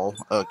wall.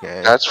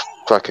 Okay. That's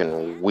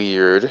fucking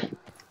weird.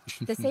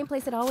 The same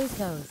place it always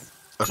goes.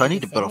 So I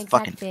need to The build same a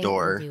fucking exact thing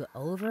door. it'll do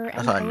over That's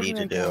and what I over need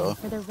to again do.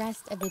 for the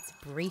rest of its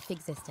brief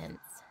existence.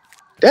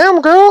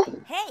 Damn, girl.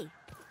 Hey,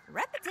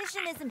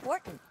 repetition is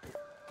important.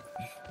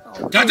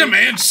 Oh, Goddamn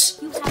ants!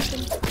 You have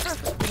been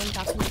perfectly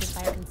indoctrinated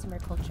by our consumer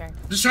culture.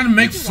 Just trying to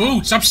make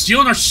food. Stop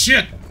stealing our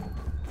shit.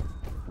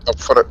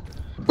 Oh,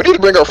 we need to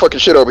bring our fucking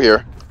shit over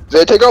here.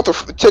 Zay, take all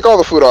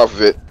the food off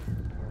of it.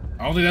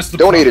 I don't think that's the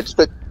Don't problem. eat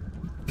it.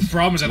 The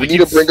problem is that We they need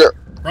to keep. bring our.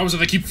 Problem is that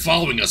they keep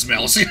following us,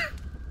 Malice.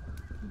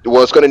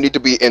 Well, it's gonna need to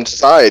be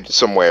inside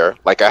somewhere,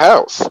 like a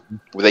house,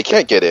 where they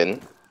can't get in.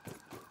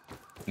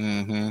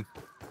 Mm-hmm.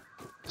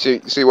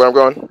 See where I'm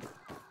going?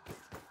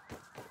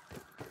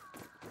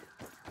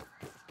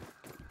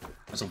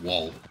 That's a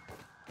wall.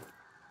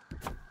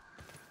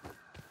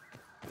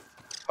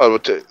 Oh,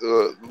 look at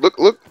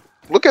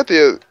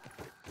the.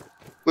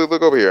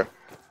 Look over here.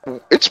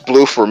 It's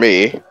blue for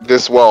me.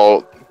 This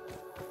wall.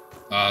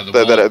 The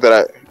wall. That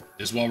I.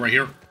 This wall right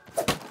here.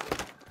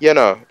 Yeah,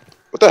 no.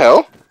 What the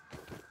hell?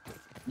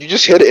 You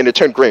just hit it and it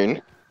turned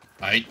green.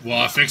 Well,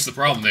 I fixed the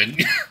problem then.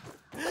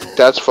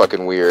 That's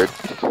fucking weird.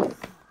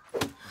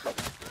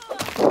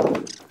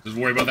 Don't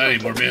worry about that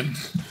anymore, man.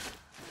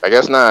 I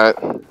guess not.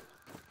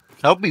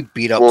 Help me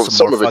beat up Well, some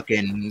some more of it-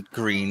 fucking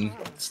green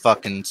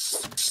fucking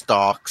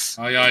stalks.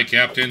 Aye, aye,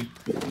 Captain.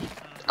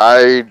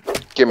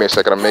 Give me a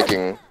second.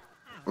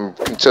 I'm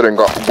considering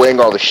weighing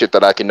all the shit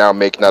that I can now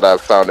make now that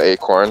I've found an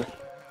acorn.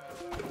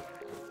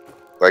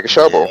 Like a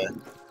shovel. Yeah.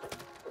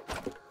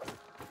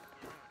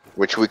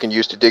 Which we can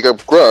use to dig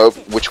up grub,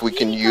 which we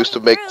can use to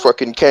make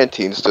fucking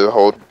canteens to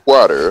hold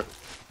water.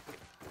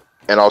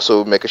 And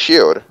also make a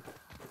shield.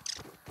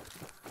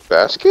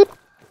 Basket?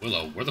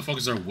 Willow. Where the fuck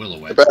is our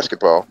Willow A at?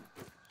 basketball.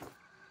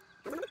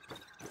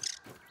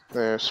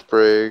 There's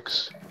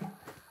sprigs.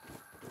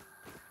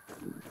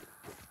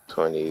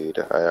 So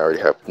I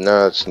already have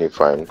nuts, need to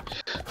find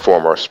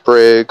 4 more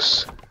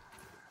sprigs.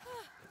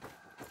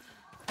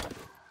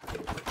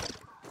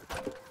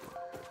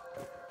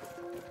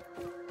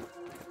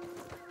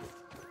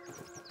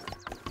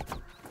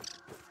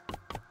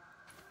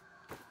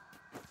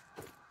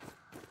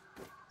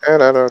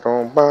 And I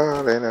don't buy,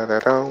 and I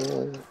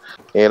don't,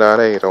 and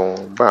I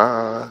don't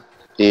buy.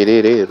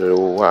 Did it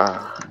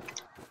why?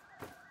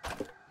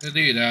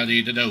 Okay,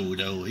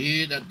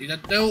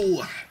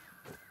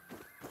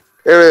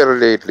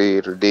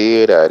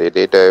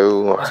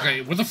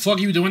 what the fuck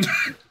are you doing?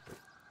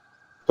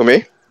 For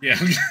me? Yeah.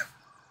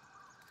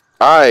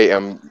 I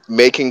am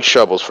making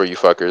shovels for you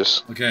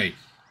fuckers. Okay.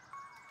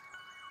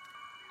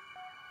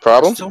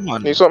 Problem?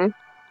 Someone. Need something?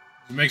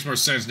 It makes more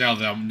sense now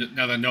that I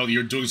know that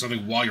you're doing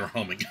something while you're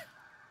humming.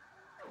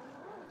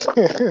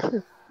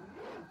 Alrighty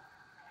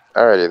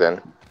then.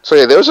 So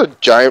yeah, there was a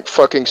giant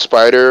fucking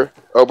spider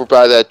over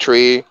by that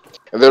tree,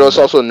 and there was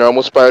also a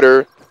normal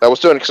spider that was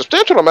doing a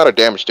substantial amount of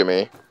damage to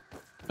me.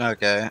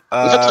 Okay.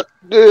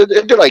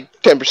 It did like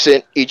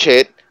 10% each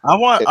hit. I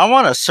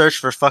want to search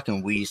for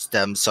fucking weed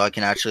stems so I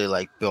can actually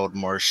like build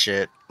more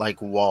shit, like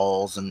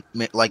walls and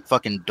like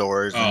fucking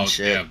doors and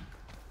shit. Yeah.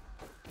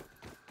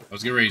 I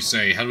was getting ready to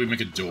say, how do we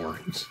make a door?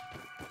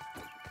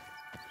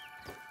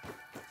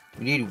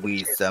 We need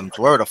weed stems.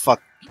 Where the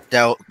fuck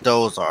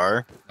those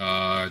are?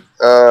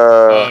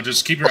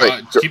 Just keep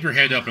your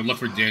head up and look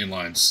for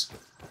dandelions.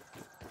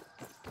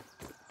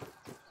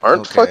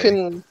 Aren't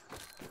fucking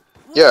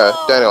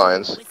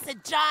dandelions? It's a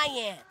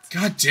giant.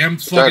 Goddamn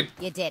fucking.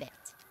 You did it.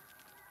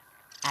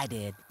 I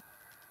did.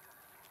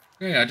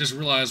 Hey, I just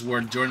realized where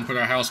Jordan put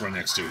our house right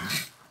next to.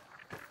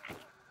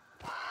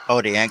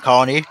 Oh, the ant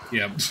colony?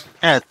 Yep.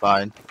 Yeah, it's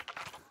fine.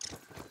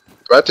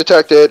 Threat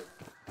detected.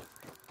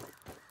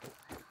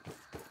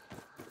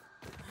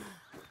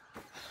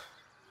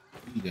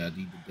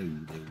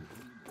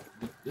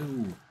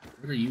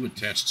 What are you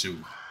attached to?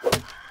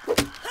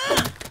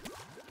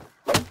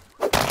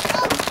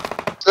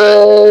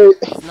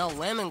 There's no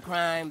lemon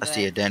crime. I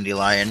see a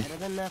dandelion.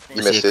 I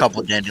missed see a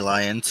couple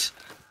dandelions.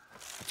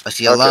 I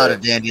see a lot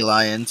of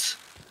dandelions.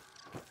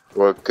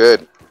 Well,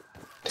 good.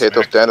 Take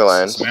those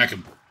dandelions. Smack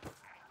him.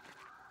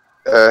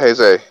 Hey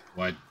Zay.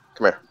 What?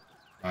 Come here.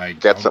 I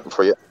got something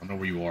for you. I know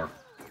where you are.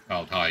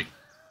 Oh, hi.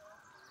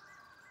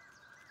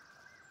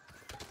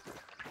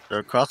 They're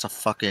across a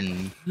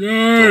fucking,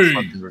 Yay!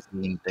 fucking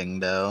ravine thing,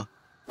 though.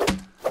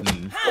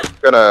 I'm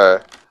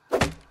gonna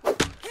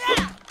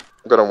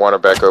wander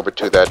back over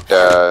to that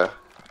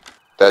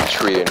that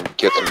tree and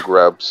get some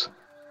grubs.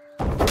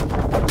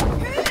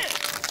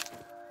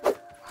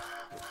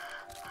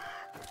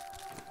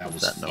 That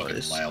was that fucking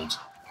noise? loud.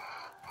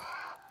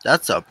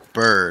 That's a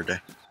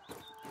bird.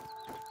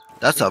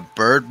 That's a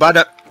bird by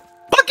the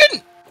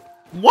fucking.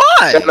 Why?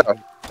 Yeah, no.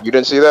 You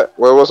didn't see that?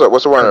 What's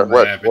the one?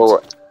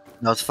 What?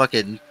 No, it's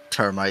fucking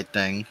termite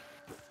thing.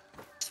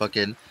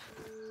 Fucking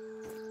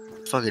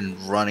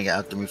running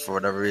after me for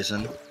whatever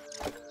reason.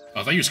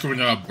 I thought you were screaming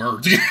at a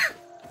bird.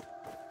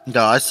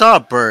 No, I saw a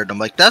bird. I'm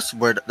like, that's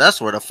where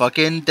the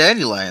fucking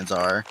dandelions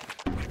are.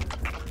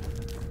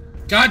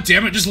 God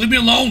damn it! Just leave me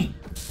alone.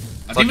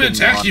 I didn't even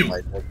attack you.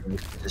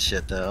 This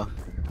shit though.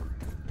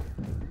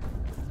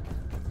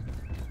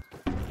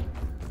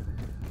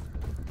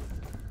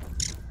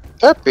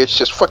 That bitch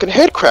just fucking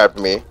head crabbed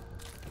me.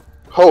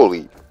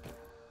 Holy.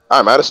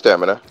 I'm out of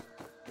stamina.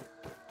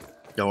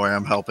 Don't worry,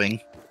 I'm helping.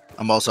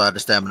 I'm also out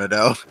of stamina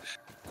though.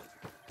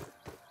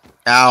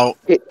 Ow.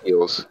 Hit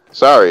heals.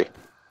 Sorry.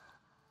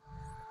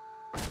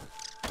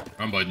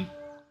 Wrong button.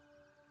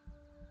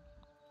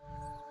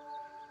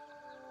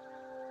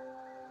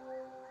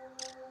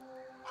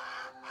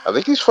 I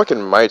think these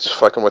fucking mites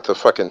fucking with the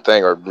fucking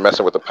thing or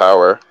messing with the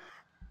power.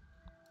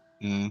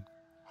 Hmm.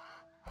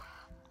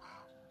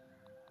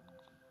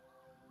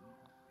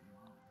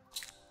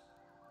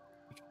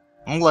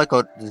 I don't like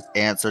how these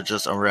ants are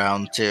just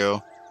around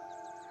too.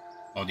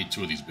 I'll need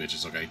 2 of these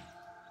bitches, okay?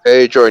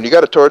 Hey Jordan, you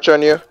got a torch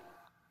on you?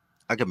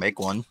 I could make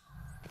one.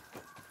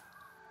 I'm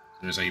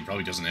gonna say he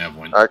probably doesn't have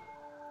one. I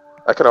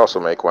could also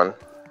make one.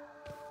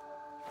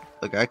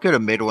 Like I could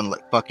have made one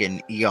like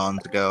fucking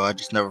eons ago. I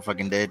just never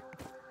fucking did.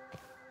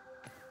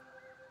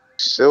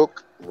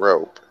 Silk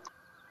rope.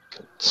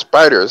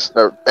 Spiders.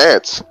 No,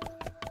 ants.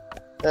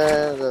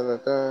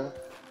 Da.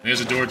 There's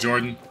a door,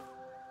 Jordan.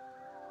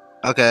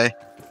 Okay.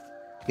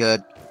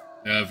 Good.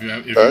 If you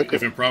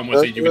have a problem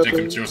with it, you can take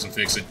the materials and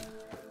fix it.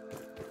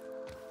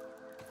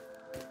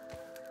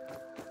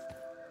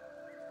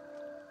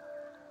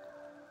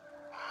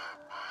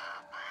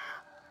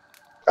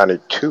 I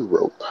need 2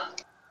 rope.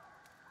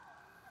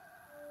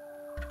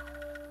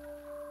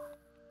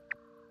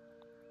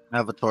 I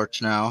have a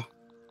torch now.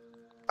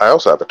 I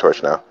also have a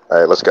torch now.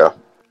 Alright, let's go.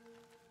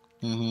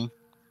 Mm-hmm.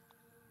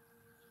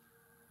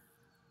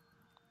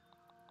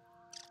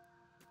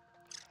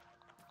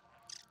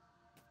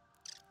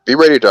 Be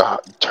ready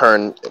to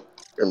turn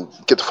and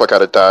get the fuck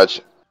out of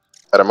Dodge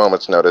at a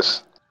moment's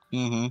notice.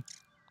 Mm-hmm.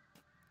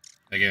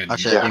 Again, I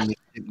should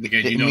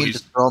you know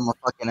he's to throw my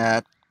fucking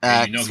axe.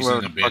 you know he's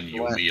gonna abandon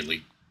you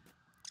immediately.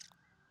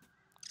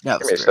 No,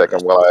 Give me a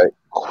second while I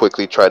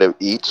quickly try to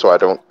eat so I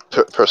don't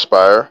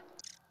perspire.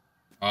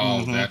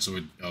 Oh, that's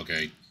what.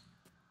 Okay.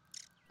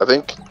 I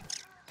think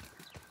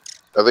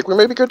we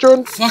may be good,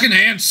 Jordan. Fucking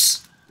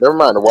ants! Never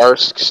mind, the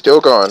wire's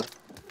still gone.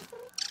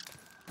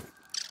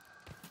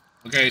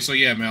 Okay, so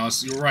yeah,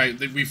 Malice, you're right.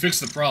 We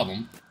fixed the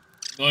problem.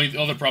 The only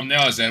other problem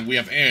now is that we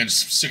have ants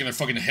sticking their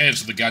fucking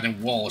heads to the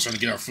goddamn walls trying to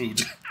get our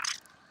food.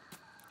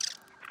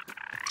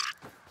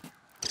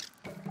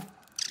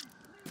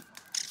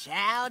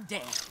 Chow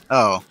down.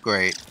 Oh,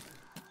 great.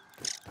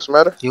 What's the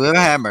matter? Do you have a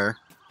hammer?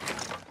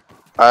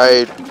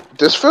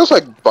 This feels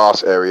like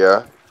boss area.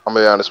 I'm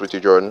gonna be honest with you,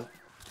 Jordan.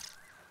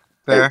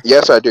 Fair.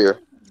 Yes, I do.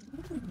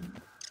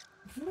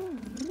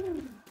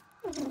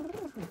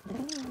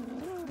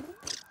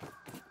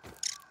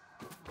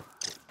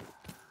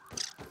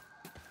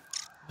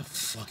 What the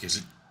fuck is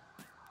it?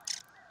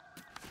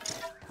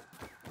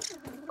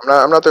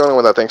 I'm not the only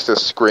one that thinks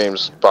this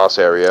screams boss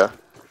area.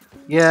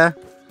 Yeah.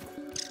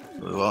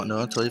 We won't know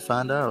until you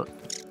find out.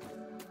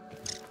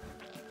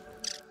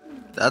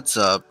 That's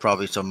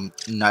probably some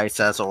nice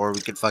ass ore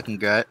we could fucking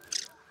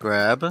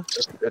grab.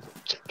 It's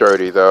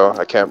dirty though.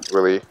 I can't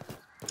really.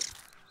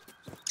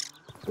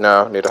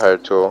 No, need a higher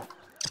tool.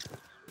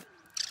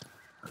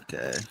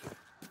 Okay.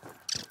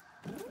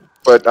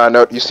 But I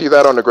know you see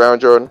that on the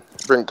ground, Jordan.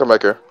 Come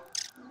back here.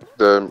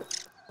 The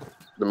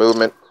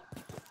movement.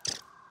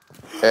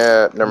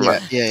 Never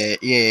mind.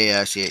 Yeah,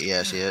 I see it. Yeah,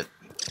 I see it.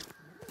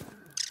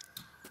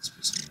 It's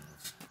pissing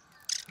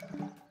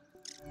me off.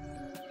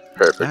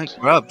 Perfect. Yeah,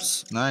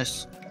 grubs.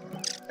 Nice.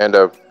 And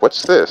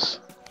what's this?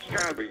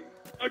 Scabby,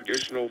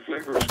 additional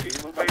flavor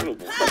scheme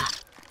available.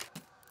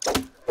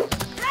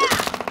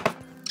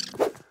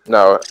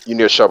 No, you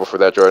need a shovel for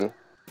that, Jordan.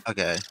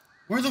 Okay.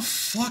 Where the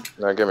fuck?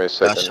 Now give me a Got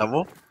second. a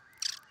shovel?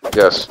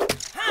 Yes.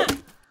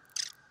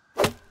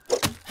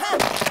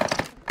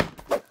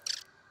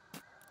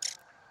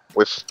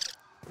 With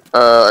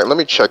let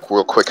me check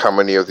real quick how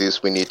many of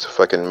these we need to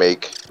fucking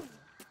make.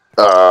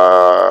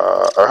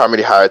 Or how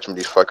many hides from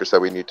these fuckers that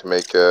we need to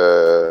make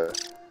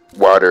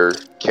water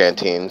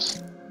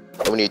canteens.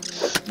 We need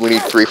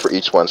 3 for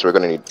each one, so we're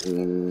gonna need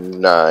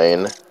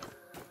 9. Is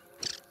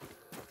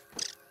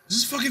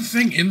this fucking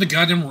thing in the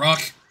goddamn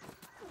rock?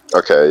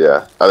 Okay,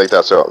 yeah. I think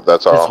that's all.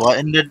 That's There's all. what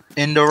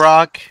in the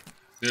rock?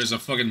 There's a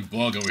fucking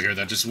bug over here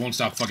that just won't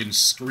stop fucking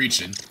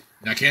screeching,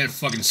 and I can't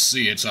fucking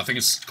see it, so I think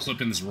it's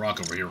clipped in this rock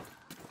over here.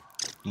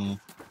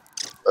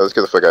 Let's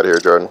get the fuck out of here,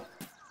 Jordan.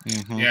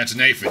 Yeah, it's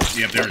an aphid.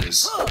 Yep, there it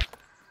is.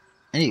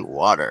 I need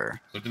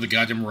water. Clipped in the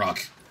goddamn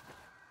rock.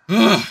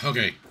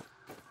 Okay.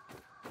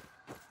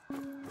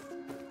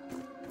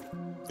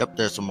 Yep,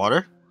 there's some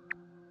water.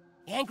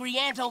 Angry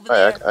ant over Oh,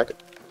 there. yeah,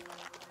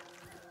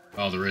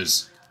 Oh, there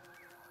is.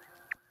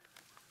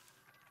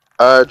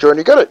 Jordan,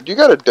 you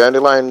got a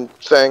dandelion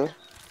thing?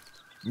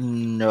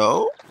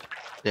 No.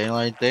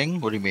 Dandelion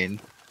thing? What do you mean?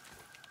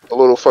 The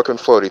little fucking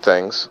floaty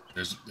things.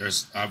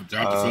 I've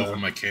dropped the food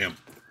from my camp.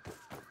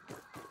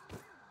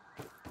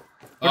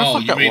 Where the Oh,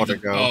 fuck you that made water the.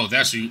 go? Oh,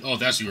 that's you. Oh,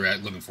 that's you were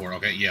looking for.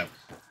 Okay, yeah.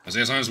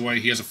 Isaiah's on his way.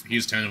 He has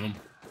 10 of them.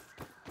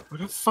 Where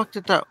the fuck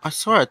did that? I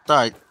swear I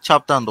thought I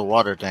chopped down the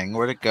water thing.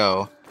 Where'd it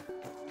go?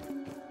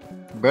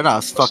 Better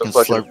not fucking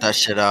slurp that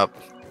shit up.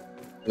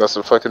 Must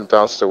have fucking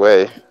bounced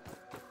away.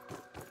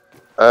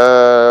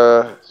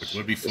 Which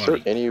would be Is there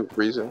funny. any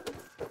reason?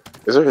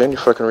 Is there any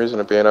fucking reason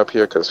to being up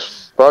here?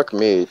 Cause fuck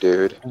me,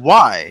 dude.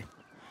 Why?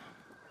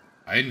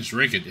 I didn't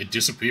drink it. It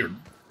disappeared.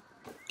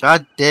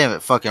 God damn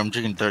it! Fuck it, I'm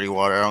drinking dirty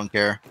water. I don't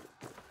care.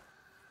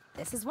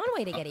 This is one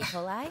way to get E.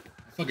 coli. I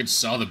fucking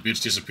saw the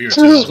bitch disappear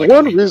too. I There's was like,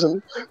 one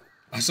reason.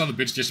 I saw the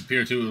bitch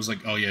disappear too. It was like,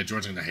 oh yeah,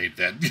 Jordan's gonna hate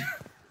that.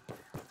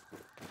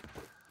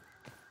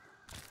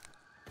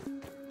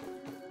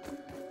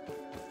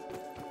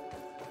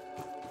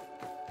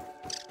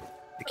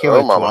 I can't Oh,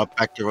 wait to mama. walk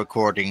back to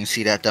recording and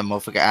see that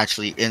motherfucker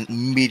actually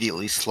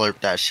immediately slurp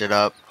that shit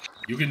up.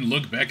 You can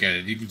look back at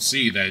it. You can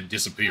see that it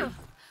disappeared.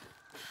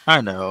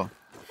 I know.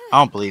 I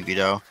don't believe you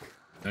though.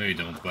 No, you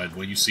don't. But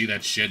when you see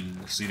that shit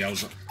and see that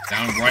was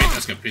downright,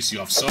 that's gonna piss you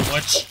off so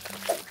much.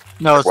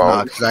 No, it's Well-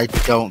 not, because I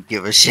don't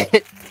give a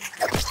shit.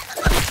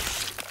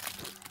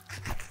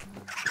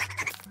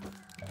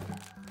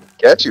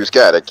 Get you's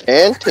got a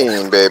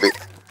canteen, baby.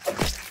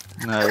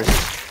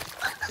 Nice.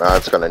 Nah,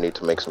 it's gonna need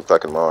to make some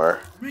fucking more.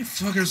 How many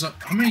fuckers?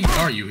 How many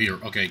are you here?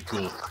 Okay,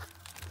 cool.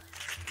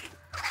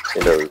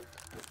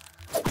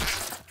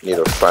 Need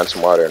to find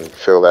some water and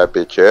fill that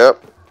bitch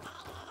up.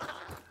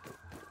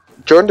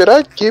 Jordan, did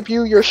I give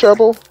you your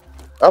shovel?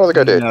 I don't think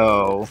I did.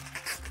 No.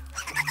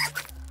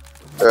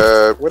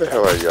 Where the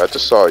hell are you? I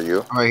just saw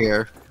you. Right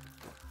here.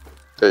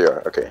 There you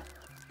are. Okay.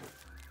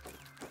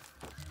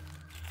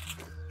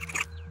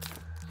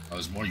 Oh,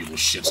 there's more you little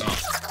shits,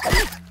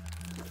 huh?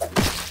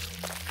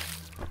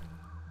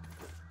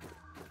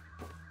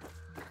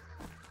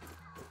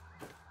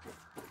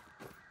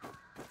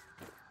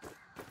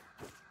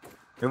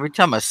 Every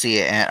time I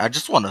see an ant, I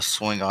just want to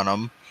swing on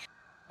them.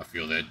 I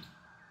feel that.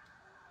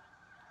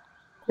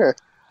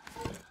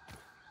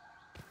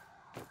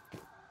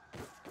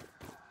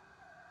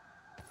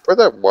 Where'd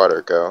that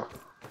water go?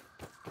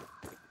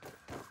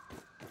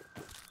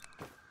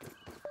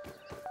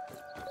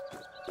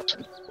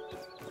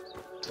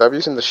 Stop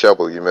using the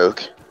shovel, you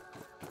mook.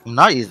 I'm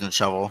not using the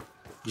shovel.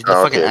 Use the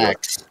Oh, fucking okay,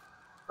 axe.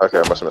 Okay,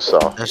 I must have missed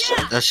all.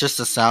 That's just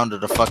the sound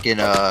of the fucking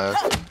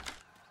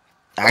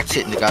axe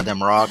hitting the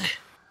goddamn rock.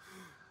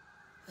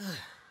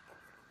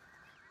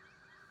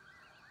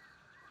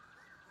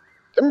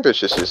 Them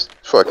bitches just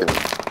fucking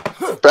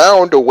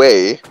bound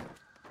away.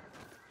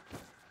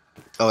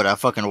 Oh, that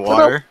fucking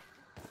water?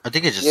 I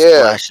think it just Yeah.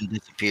 splashed and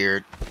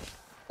disappeared.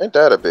 Ain't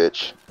that a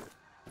bitch?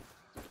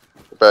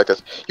 Back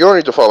us. You don't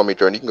need to follow me,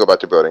 Jordan. You can go back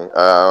to building.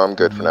 I'm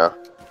good for now.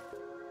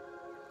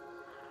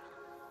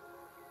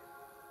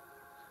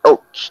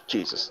 Oh,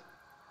 Jesus.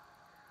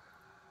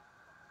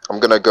 I'm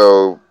gonna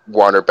go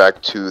wander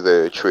back to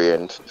the tree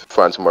and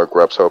find some more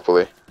grubs,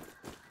 hopefully.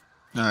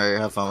 Alright,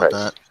 have fun with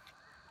that.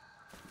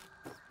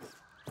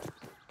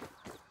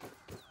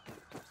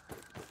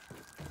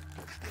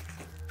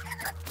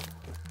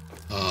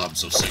 Oh, I'm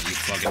so sick of you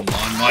fucking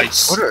lawn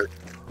mites. What are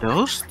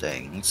those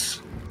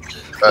things?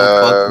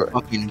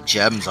 Fucking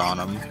gems on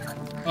them.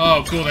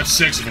 Oh, cool. That's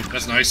 6 of them.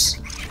 That's nice.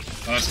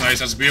 Oh, that's nice.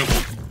 That's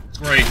beautiful. It's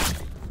great.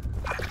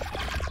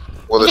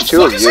 Well, there's What 2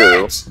 the of fuck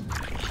you. is that?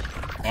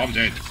 Oh, I'm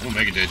dead. I'm gonna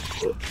make it dead.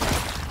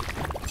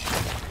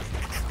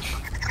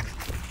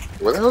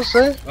 What the hell is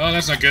that? Oh,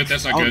 that's not good.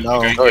 That's not Oh, good. no.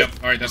 Okay, Oh. yep.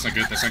 Alright, that's not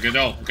good. That's not good.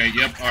 Oh, okay,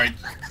 yep. Alright.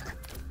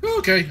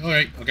 Okay,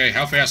 alright. Okay,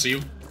 how fast are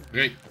you?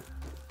 Okay.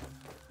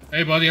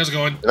 Hey, buddy, how's it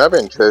going? You're not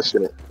being chased.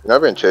 You're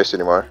not being chased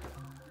anymore.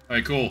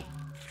 Alright, cool.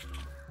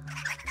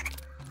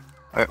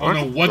 Alright, I don't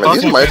know what I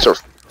mean, the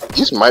fuck.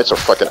 these mites are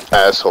fucking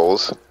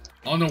assholes.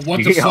 I don't know what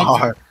the They fuck.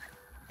 are.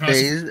 How's-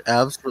 They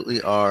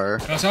absolutely are.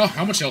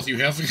 how much health do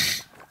you have?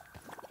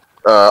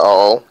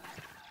 All.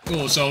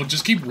 Cool, so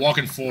just keep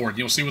walking forward.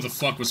 You'll see what the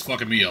fuck was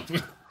fucking me up.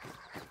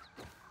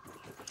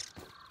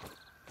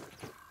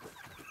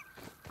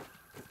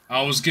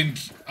 I was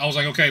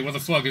like, okay, what the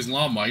fuck is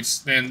lawn mites?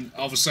 Then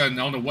all of a sudden,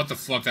 I don't know what the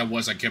fuck that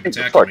was that kept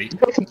attacking me.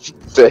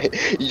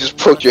 You just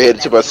poked your head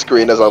into my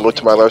screen as I looked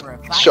to my left.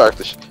 Shark.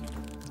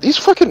 These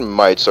fucking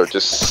mites are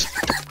just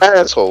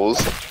assholes.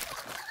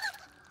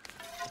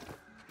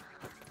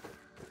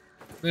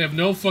 They have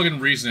no fucking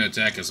reason to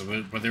attack us,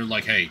 but they're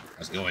like, hey,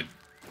 how's it going?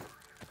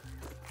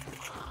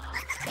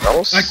 I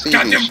don't see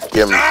goddamn- these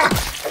gems. Ah!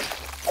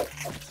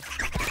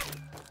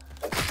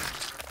 Where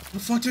the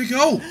fuck did it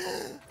go?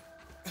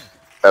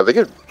 I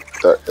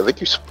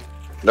think you.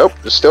 Nope,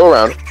 it's still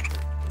around.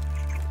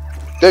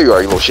 There you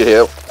are, you little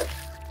shithead.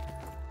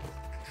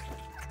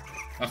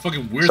 That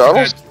fucking weird So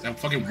thing that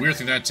fucking weird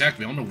thing that attacked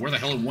me. I don't know where the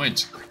hell it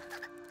went.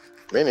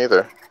 Me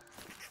neither.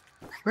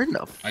 Where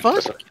the I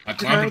fuck?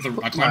 climbed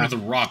up the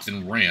rock,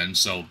 then ran.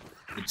 So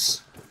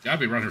it's gotta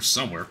be around here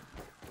somewhere.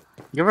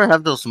 You ever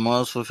have those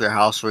moments with your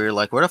house where you're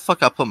like, where the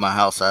fuck I put my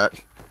house at?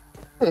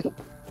 Do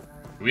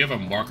we have a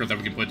marker that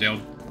we can put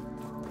down?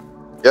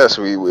 Yes,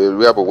 we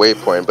have a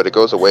waypoint, but it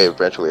goes away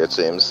eventually, it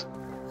seems.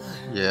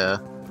 Yeah.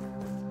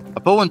 I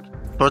put one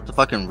towards the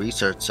fucking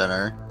research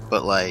center,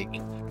 but like,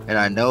 and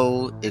I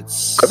know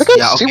it's. I think I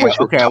yeah, see okay, what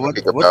you're okay, I went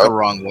talking the about.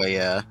 wrong way,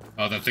 yeah.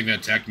 Oh, that thing that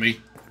attacked me?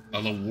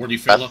 A little warty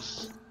fella?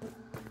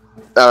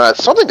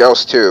 Something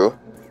else too.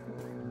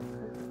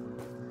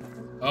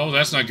 Oh,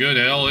 that's not good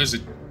at all, is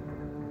it?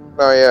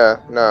 Oh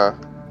yeah, nah.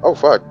 Oh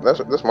fuck, that's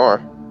more.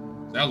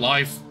 Is that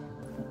life?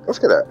 Let's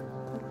get that.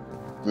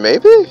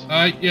 Maybe?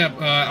 Yeah,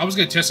 I was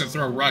gonna test and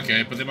throw a rock at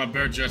it, but then my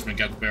better judgment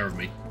got the better of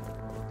me.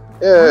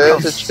 Yeah,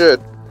 it should.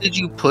 Where did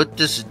you put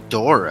this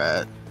door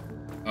at?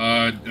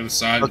 On the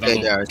side,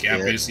 Okay, that there, I little see gap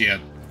it. is, yeah.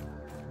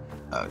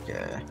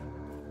 Okay.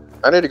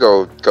 I need to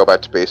go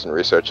back to base and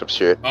research some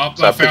shit. Oh,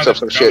 So I I picked found up it.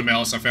 some Found shit. it,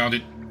 Malice. I found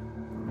it.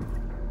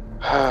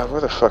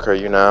 Where the fuck are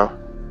you now?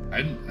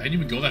 I didn't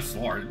even go that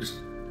far.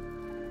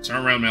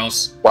 Turn around,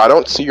 Malice. Well, I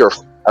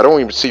don't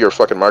even see your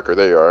fucking marker.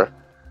 There you are.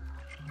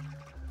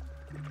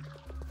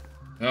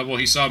 Well,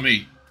 he saw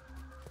me.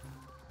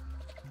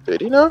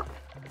 Did he know?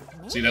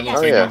 See that little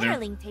Oh, thing yeah. down there?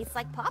 Darling tastes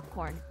like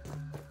popcorn.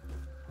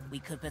 We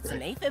could put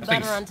some aphid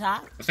think- butter on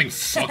top. That thing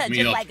fucked me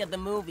Just up. like at the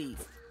movies.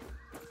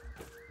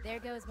 There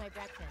goes my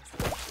breakfast.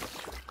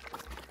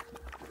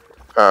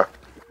 Huh.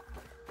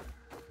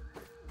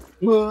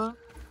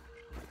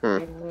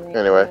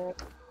 Anyway.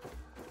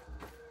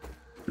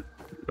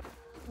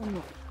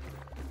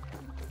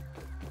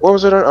 What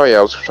was it on? Oh yeah,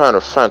 I was trying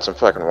to find some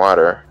fucking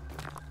water.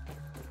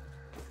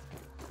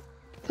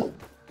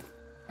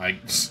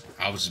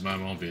 I was just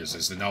minding my own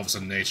business, and all of a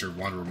sudden nature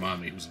wanted to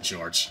remind me who's in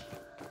charge.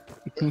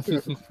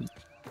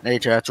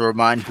 Nature had to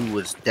remind who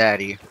was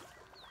daddy.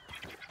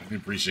 I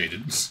appreciate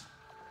it.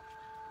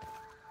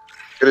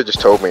 Could have just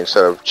told me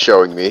instead of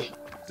showing me.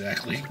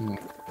 Exactly.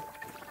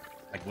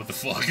 Like, what the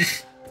fuck?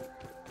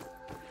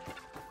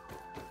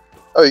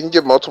 Oh, you can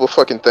get multiple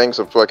fucking things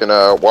of fucking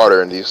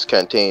water in these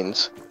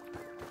canteens.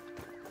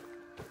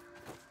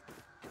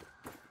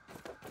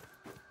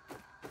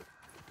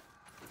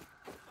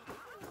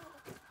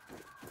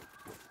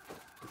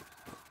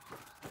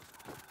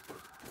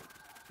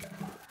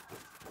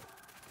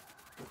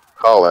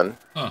 Colin.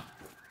 Huh.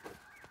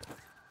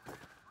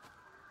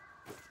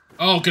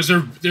 Oh, because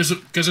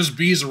there's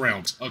bees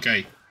around.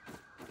 Okay.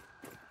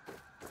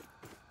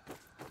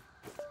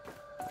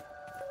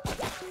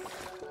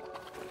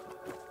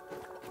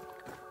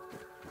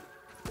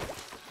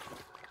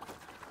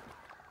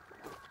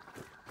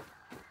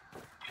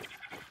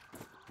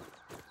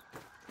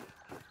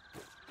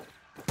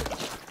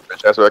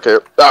 That's okay.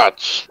 Ah,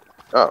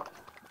 oh.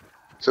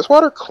 Is this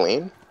water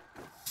clean?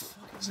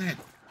 What is that?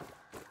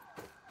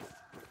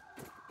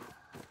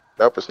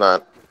 Nope, it's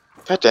not.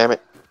 God damn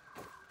it.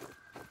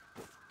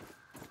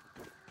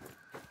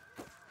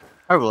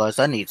 I realized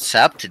I need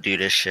sap to do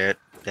this shit.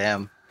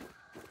 Damn.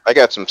 I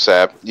got some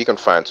sap. You can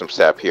find some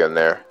sap here and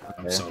there.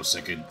 I'm so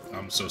sick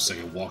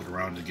of walking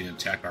around and getting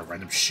attacked by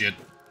random shit.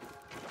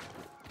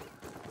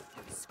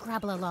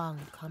 Scrabble along,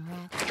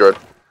 comrade.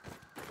 Jordan.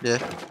 Yeah.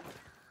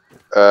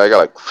 I got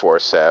like 4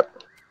 sap.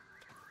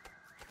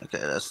 Okay,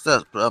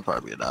 that'll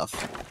probably be enough.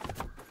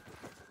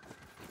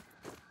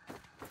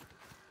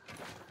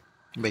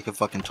 Making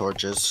fucking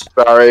torches.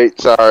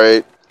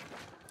 Sorry.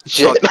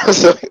 Shit.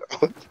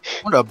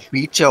 I'm gonna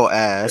beat your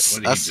ass.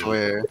 What did I he do?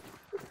 swear.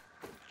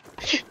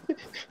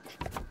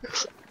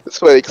 It's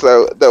funny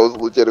because that was a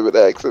legitimate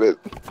accident.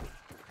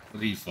 What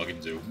did he fucking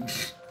do?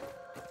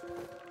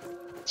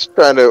 Just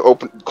trying to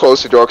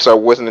close the door because I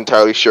wasn't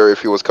entirely sure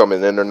if he was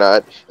coming in or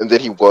not, and then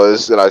he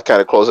was, and I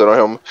kind of closed it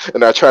on him,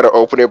 and I tried to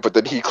open it, but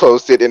then he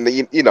closed it, and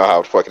you know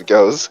how it fucking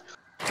goes.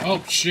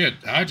 Oh shit!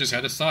 I just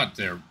had a thought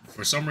there.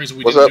 For some reason,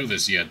 we What's didn't up? do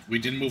this yet. We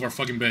didn't move our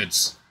fucking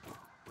beds.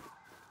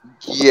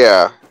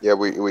 Yeah,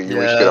 we should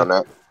get on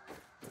that.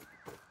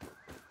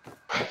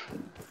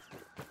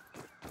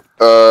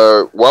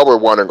 While we're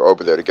wandering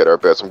over there to get our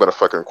beds, I'm gonna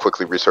fucking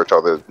quickly research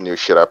all the new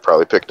shit I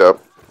probably picked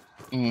up.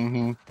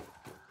 Mm-hmm.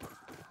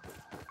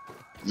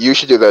 You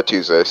should do that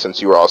too, Zay,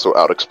 since you were also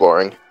out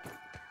exploring.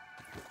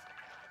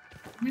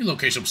 New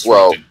location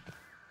Well- obstructed.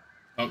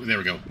 Oh, there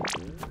we go.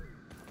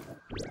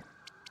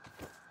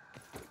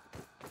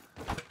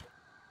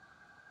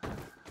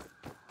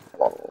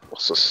 Oh,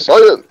 so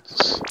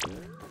silence!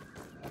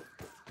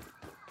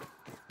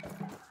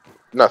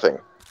 Nothing.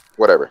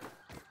 Whatever.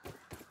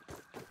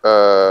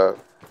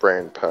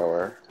 Brain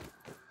power.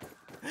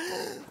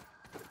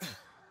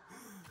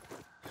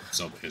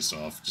 So pissed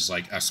off. Just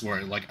like, I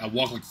swear, like, I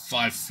walk like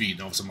 5 feet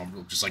and all of a sudden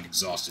I'm just like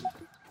exhausted.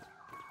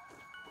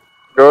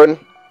 Jordan,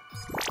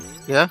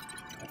 Yeah?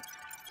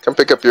 come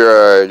pick up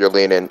your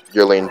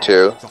lean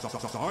too.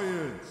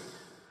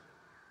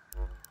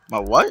 My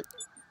what?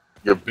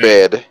 Your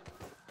bed.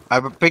 I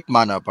picked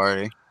mine up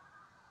already.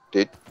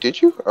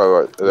 Did you?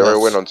 Oh, did I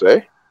Yes. win on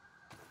Zay?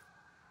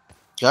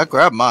 Yeah, I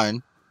grabbed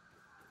mine.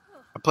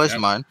 I placed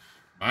Yep. mine.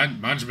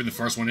 Mine's been the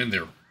first one in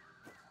there.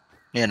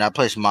 Yeah, and I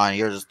placed mine.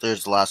 Yours,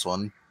 there's the last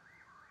one.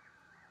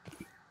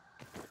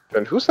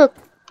 And who's that?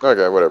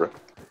 Okay, whatever.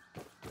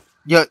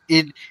 Yeah,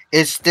 it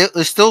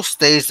still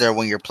stays there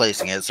when you're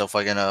placing it. So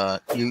fucking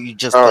you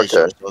just Oh, place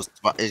okay. yours.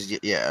 So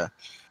yeah.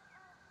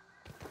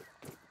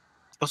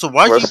 Also,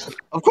 why you? What's-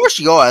 Of course,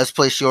 you always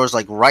place yours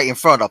like right in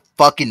front of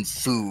fucking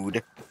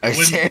food.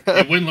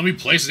 It wouldn't let me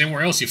place it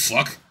anywhere else, you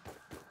fuck.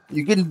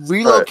 You can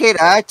relocate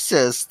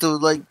access to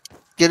like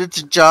get it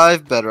to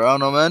jive better. I don't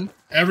know, man.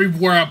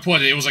 Everywhere I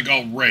put it, it was like,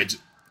 oh, red.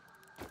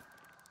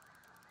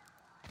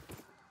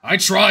 I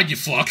tried, you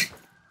fuck.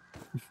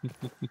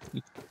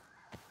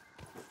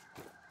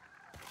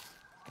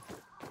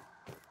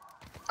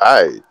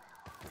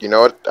 You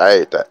know what? I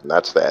ate that, and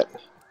that's that. I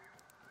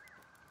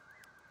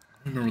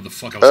don't remember the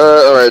fuck I was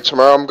doing. Alright,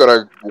 tomorrow I'm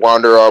gonna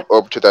wander up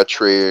over to that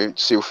tree,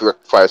 see if we can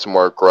find some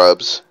more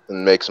grubs,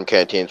 and make some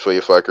canteens for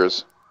you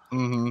fuckers.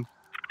 Mm-hmm.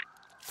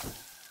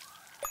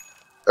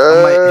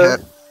 I might Uh,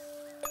 head,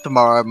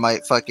 tomorrow I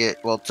might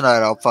well tonight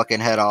I'll fucking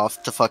head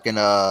off to fucking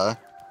grab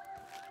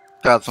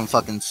some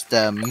fucking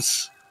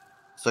stems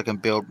so I can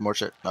build more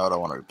shit. No, I don't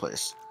want to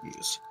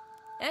use.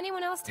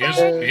 Anyone else Here's,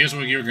 tired? here's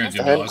what you're gonna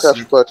do, a boss. handcraft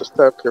spot to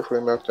stop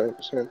carefully milk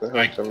 10% to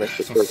Like, help to make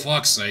the for food.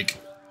 fuck's sake.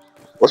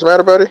 What's the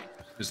matter, buddy?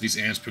 There's these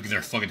ants picking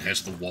their fucking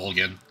heads to the wall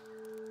again.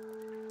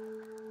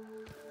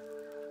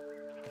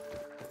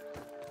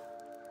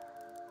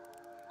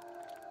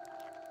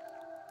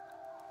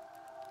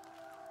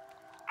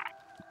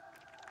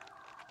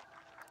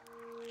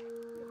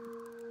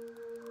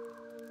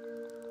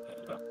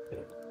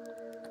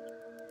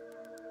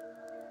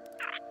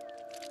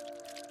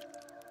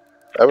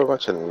 I have a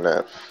bunch of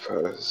gnat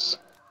fuzz.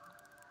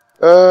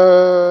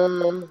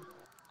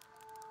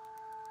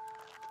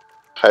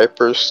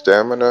 Hyper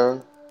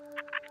stamina.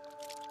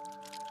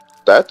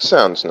 That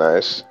sounds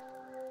nice.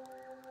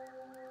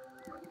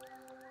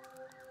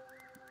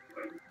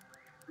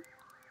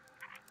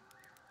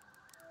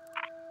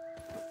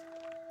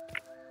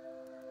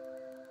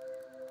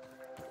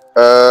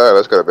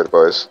 Let's go to bed,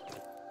 boys.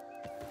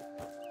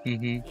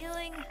 Mm-hmm.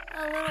 Feeling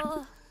a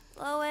little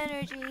low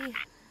energy.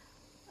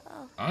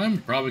 I'm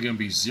probably gonna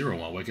be 0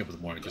 when I wake up in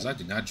the morning because I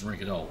did not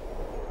drink at all.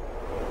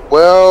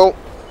 Well,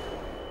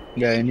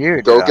 Yeah, and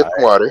you're go get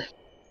some water.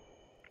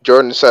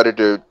 Jordan decided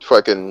to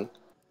fucking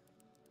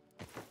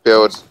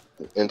build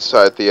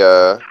inside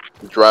the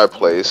dry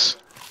place.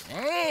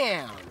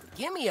 Damn,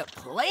 give me a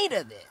plate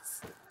of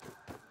this.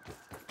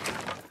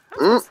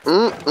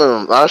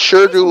 I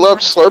sure do love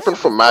slurping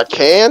from my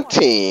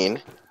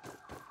canteen.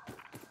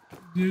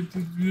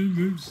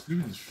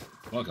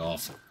 Fuck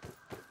off.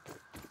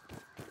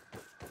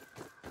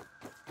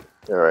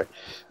 Alright.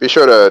 Be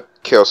sure to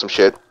kill some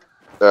shit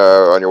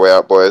on your way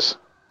out, boys.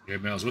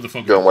 Okay, Mouse, what the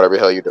fuck? Doing whatever the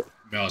hell you do.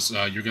 Mouse,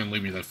 you're gonna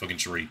leave me that fucking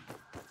tree.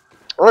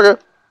 Okay.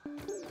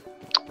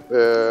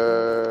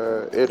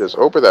 It is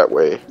over that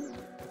way.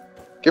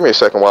 Give me a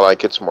second while I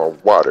get some more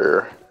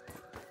water.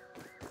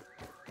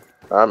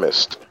 I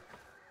missed.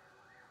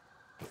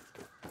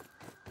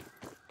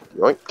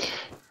 Yoink.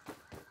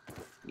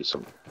 Get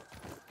some.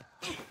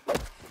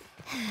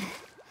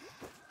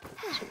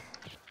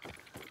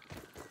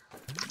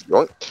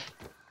 Yoink.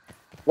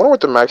 Wonder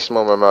what the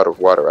maximum amount of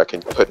water I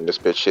can put in this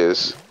bitch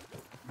is.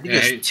 I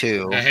think it's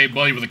 2. Hey,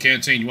 buddy with the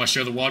canteen, you want to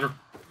share the water?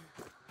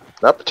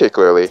 Not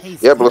particularly.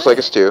 Tastes Yep, looks like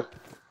it's 2.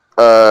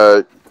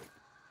 I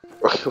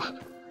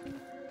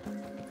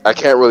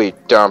can't really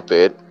dump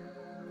it.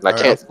 And I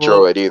can't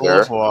throw it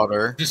either.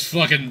 Water. Just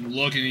fucking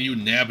looking at you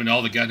nabbing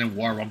all the goddamn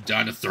water. I'm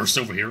dying of thirst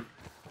over here.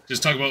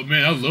 Just talk about,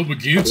 man, I love my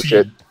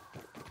canteen.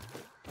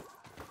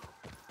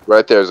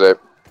 Right there, Zip.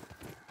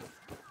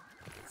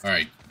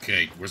 Alright,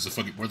 okay, where's the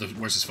fucking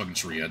where's this fucking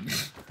tree at?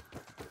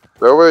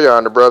 Over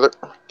yonder, brother.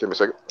 Give me a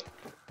second.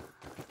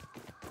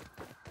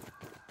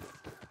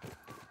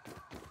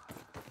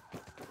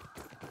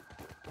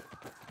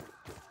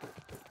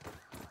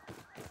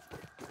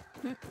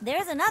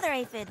 There's another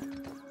aphid.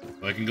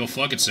 Well, it can go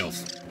fuck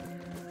itself.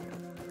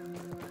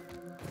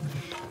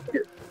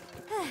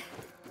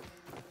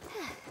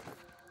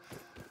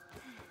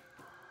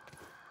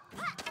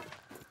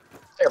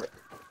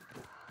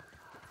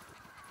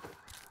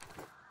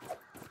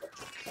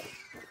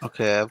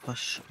 Okay, okay,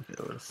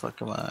 where the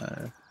fuck am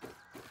I?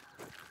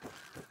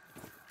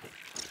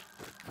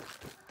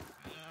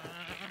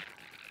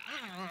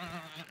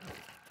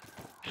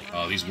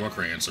 Oh, these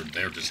worker ants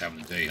they're just having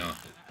a day, huh?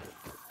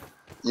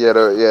 Yeah,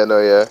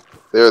 yeah.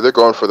 They're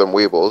going for them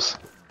weebles.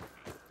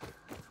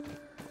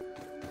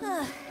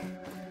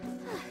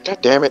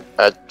 God damn it!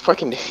 I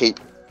fucking hate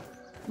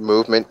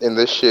movement in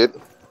this shit.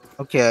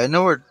 Okay, I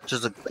know we're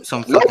just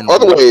some No, fucking.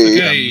 other way.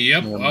 Okay,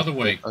 yep, other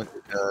way. Okay,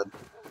 God.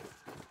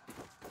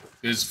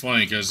 It's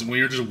funny because when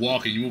you're just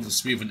walking, you move at the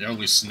speed of an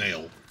elderly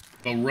snail,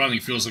 but running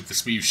feels like the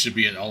speed you should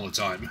be at all the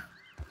time.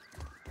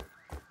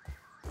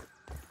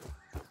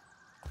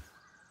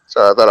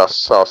 Sorry, I thought I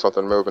saw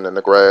something moving in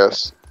the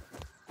grass.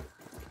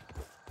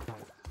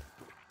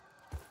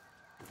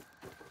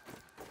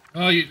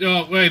 Oh,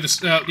 wait,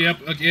 this, yep,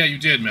 yeah, you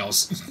did,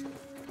 Mels.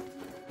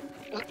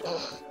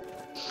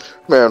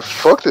 Man,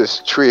 fuck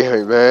this tree,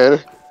 man.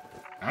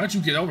 How did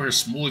you get over here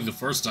smoothly the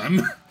first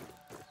time?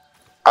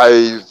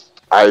 I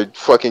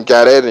fucking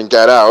got in and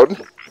got out.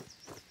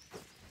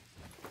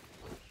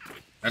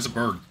 That's a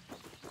bird.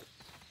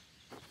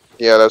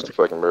 Yeah, that's the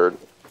fucking bird.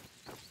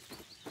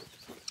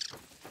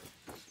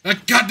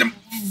 Goddamn!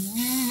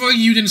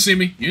 You didn't see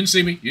me. You didn't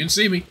see me. You didn't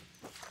see me.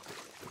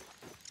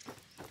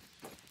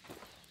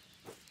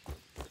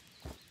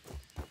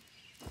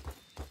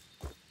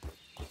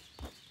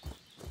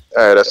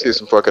 Alright, I see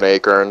some fucking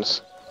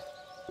acorns.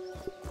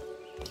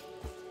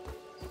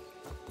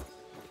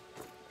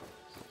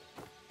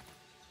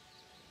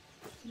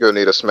 You'll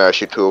need a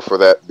smashy tool for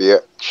that,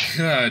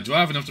 bitch. Do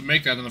I have enough to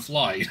make that on the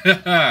fly?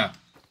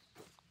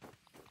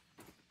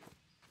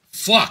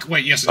 Fuck!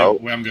 Wait, yes I do.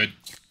 Wait, I'm good.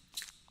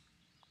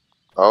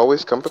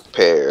 Always come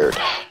prepared.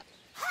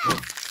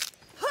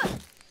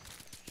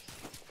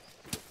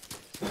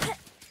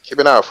 Keep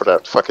an eye out for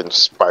that fucking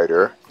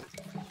spider.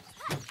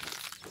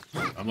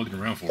 I'm looking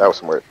around for that. Was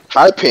some weird.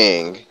 High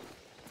ping.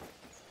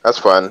 That's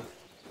fun.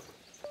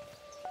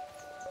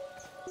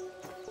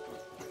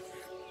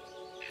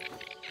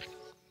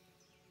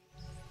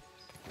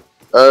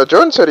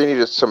 Jordan said he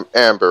needed some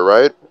amber,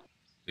 right?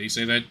 Did he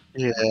say that?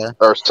 Yeah.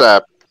 Or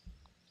sap.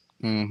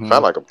 Mm-hmm.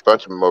 Found like a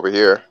bunch of them over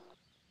here.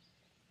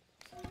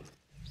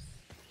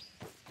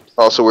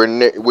 Also, we're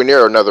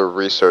near another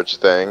research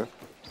thing.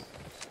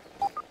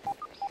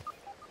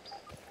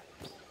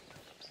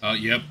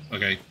 Yep.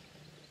 Okay.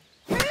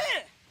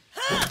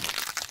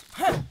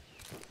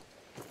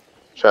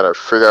 Trying to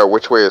figure out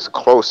which way is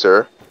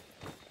closer.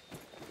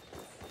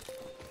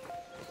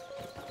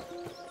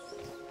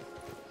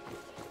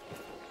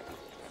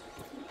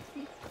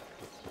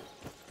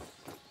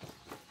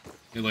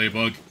 Hey,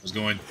 Ladybug. How's it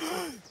going?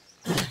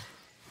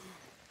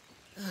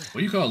 What do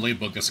you call a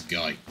Ladybug? That's a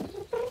guy.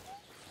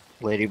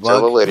 Ladybug?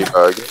 Tell a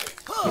Ladybug.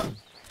 How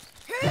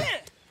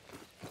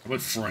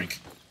about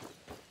Frank?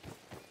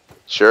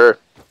 Sure.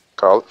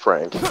 Call it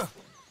Frank.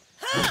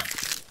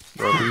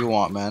 Whatever you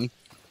want, man.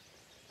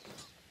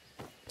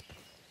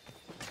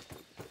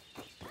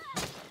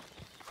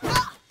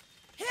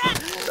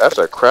 That's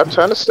a crap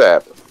ton of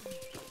sap.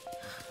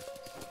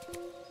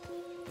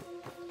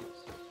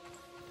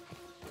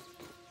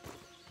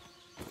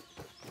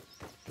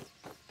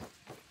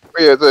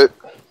 Where is it?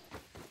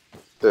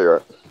 There you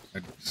are.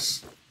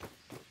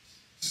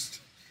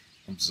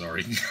 I'm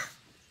sorry.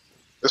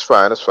 It's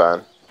fine, it's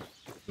fine.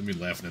 Let me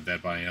laughing at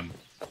that, but I am.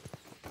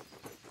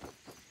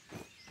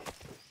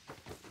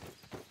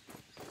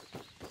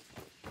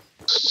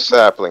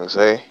 Saplings,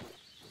 eh?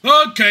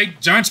 Okay,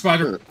 giant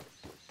spider.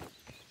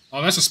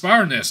 Oh, that's a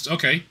spider nest.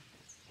 Okay.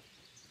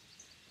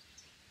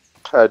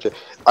 I didn't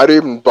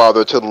even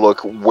bother to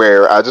look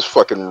where. I just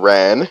fucking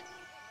ran.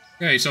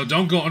 Okay, so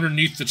don't go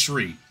underneath the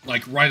tree.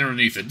 Like, right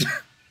underneath it.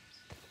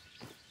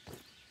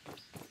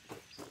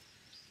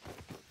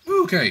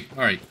 Okay,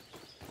 alright.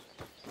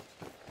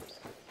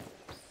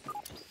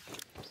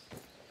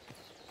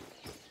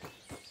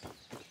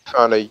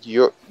 Found a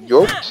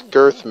yolked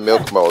girth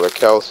milk molar,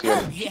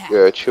 calcium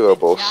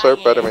chewable,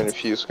 slurp vitamin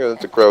infused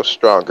to grow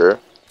stronger.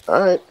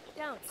 Alright.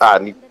 I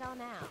need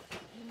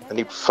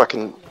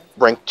fucking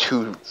rank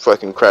 2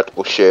 fucking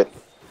craftable shit.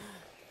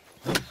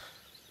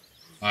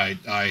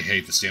 I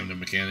hate the stamina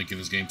mechanic in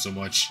this game so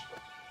much.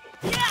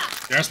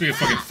 There has to be a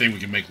fucking thing we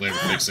can make later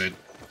to fix it.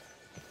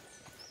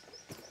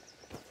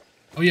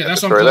 Oh yeah,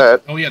 that's what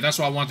that. Oh yeah, that's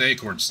why I want the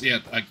acorns. Yeah,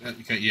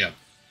 okay, yeah.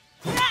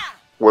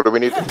 What do we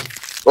need?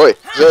 Oi,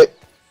 Zay!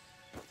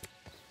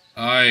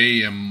 I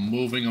am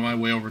moving on my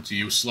way over to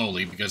you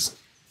slowly because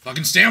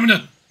fucking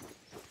stamina.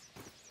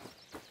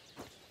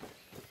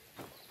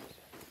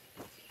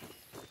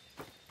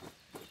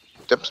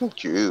 Dip some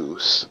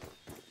juice.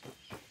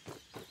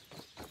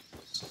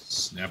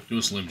 Snap to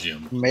a Slim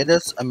Jim.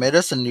 I made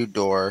us a new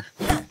door.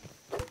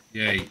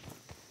 Yay.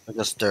 Like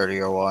a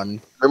sturdier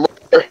one. Give me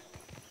more!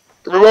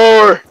 Give me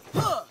more!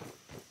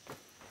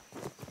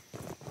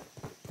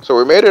 So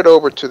we made it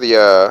over to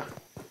the,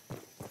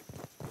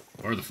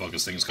 Where the fuck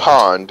this thing is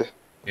called? pond.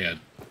 Yeah.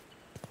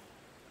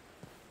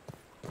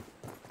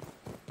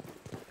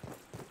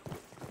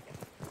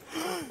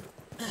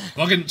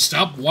 Fucking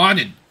stop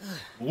whining.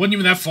 It wasn't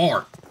even that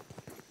far.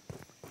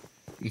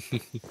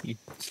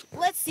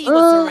 Let's see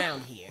what's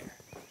around here.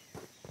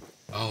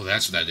 Oh,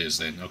 that's what that is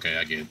then. Okay,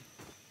 I get it.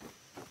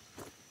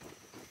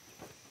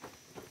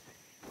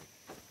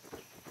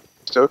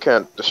 Still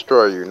can't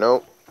destroy you,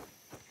 nope.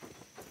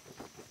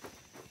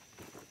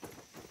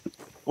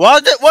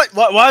 What is it?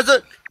 What is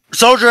it?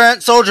 Soldier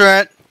Ant, Soldier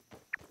Ant.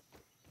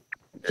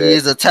 He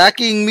is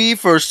attacking me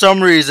for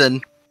some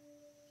reason.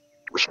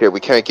 Shit,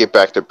 we can't get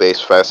back to base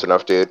fast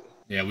enough, dude.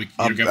 Yeah,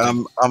 I'm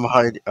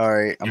hiding. All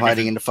right, I'm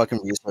hiding in the fucking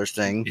resource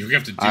thing. You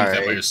have to deal with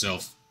that by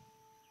yourself.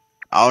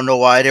 I don't know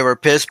why they were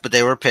pissed, but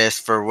they were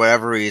pissed for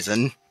whatever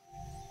reason.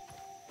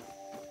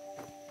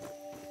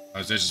 I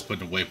was just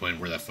putting a waypoint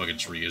where that fucking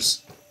tree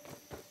is.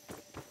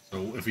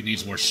 So if he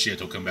needs more shit,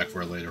 he'll come back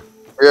for it later.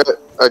 Yeah,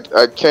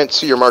 I can't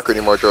see your marker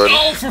anymore, Jordan.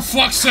 Oh, for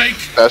fuck's sake!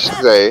 That's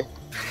Zay.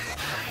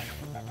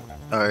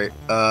 Alright,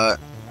 Oh,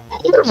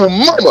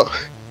 mama!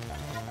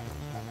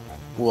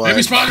 What?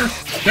 Baby spider!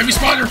 Baby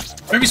spider!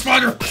 Baby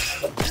spider!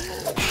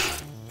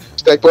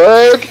 Stank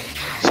bug!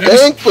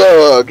 Stank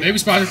bug! Baby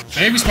spider!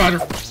 Baby spider!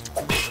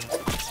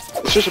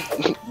 It's just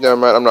a... Never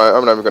mind, I'm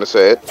not even gonna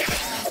say it.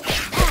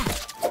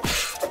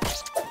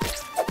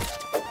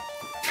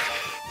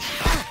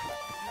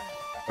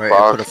 Alright,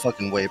 I put a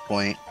fucking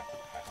waypoint.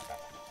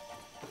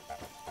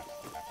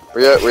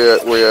 Where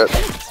at?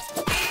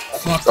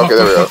 Fuck, Okay,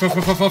 there we go.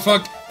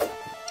 fuck.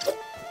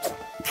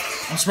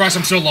 I'm surprised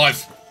I'm still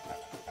alive.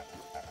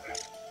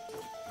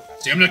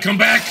 Stamina, come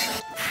back!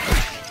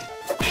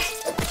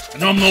 I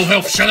know I'm low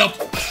health, shut up!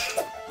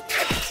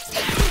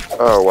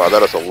 Oh wow,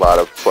 that is a lot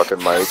of fucking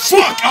mics.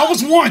 Fuck! I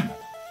was one!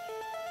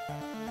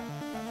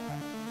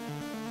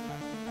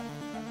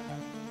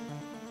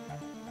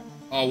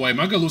 Oh wait, am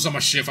I gonna lose all my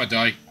shit if I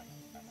die?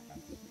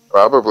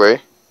 Probably.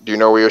 Do you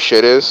know where your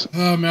shit is?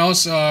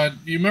 Mouse,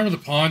 you remember the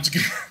pond?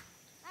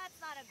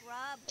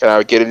 Can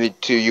I get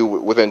it to you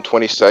within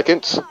 20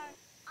 seconds?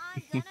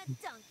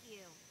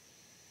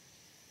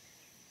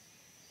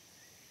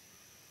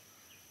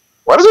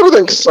 Why does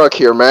everything suck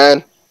here,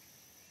 man?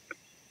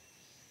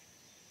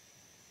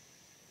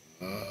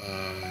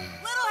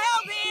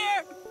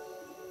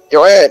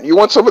 Yo, Ant, you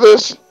want some of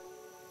this?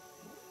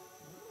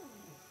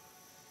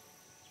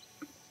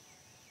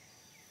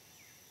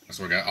 I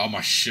swear to God, all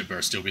my shit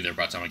better still be there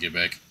by the time I get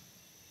back.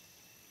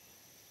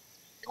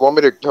 You want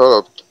me to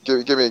hold up?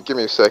 Give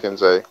me a second,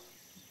 Zay.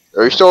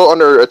 Are you still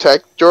under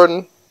attack,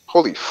 Jordan?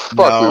 Holy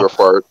fuck, we were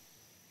fart.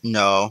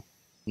 No,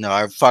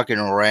 I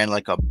fucking ran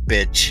like a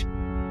bitch.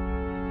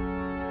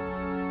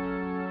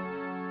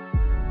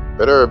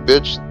 Better a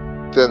bitch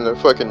than a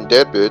fucking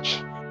dead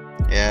bitch.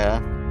 Yeah.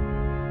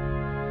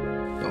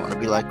 Don't want to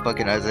be like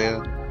fucking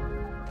Isaiah.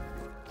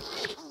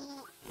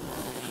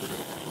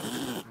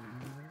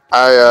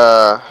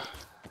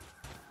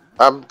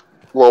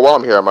 Well, while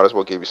I'm here, I might as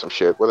well give you some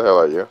shit. Where the hell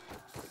are you?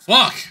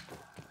 Fuck!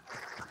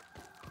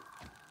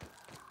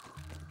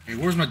 Hey,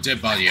 where's my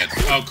dead body at?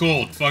 Oh,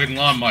 cool. Fucking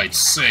lawn mites.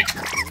 Sick.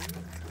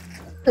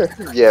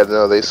 Yeah,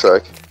 no, they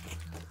suck.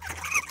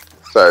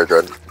 Sorry,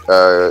 Jordan.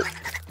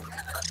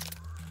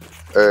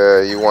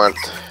 You want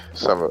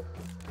some...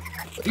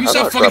 You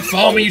stop fucking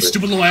following me, you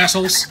stupid little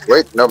assholes!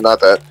 Wait, no, not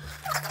that.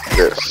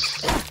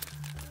 This.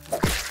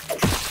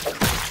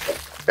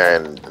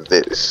 And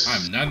this.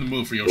 I'm not in the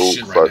mood for your Oh,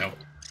 shit fuck. right now.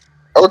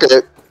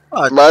 Okay.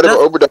 Might have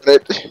overdone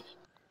it.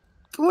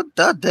 What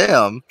the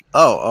damn?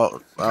 Oh.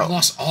 I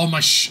lost all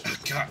my shit.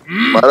 God.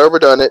 Might have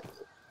overdone it.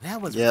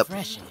 That was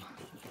refreshing.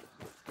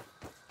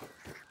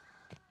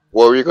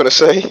 What were you gonna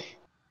say?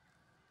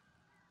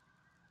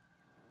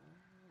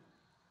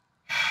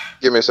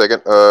 Give me a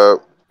second.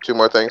 2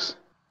 more things.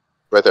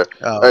 Right there.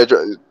 Oh. Alright,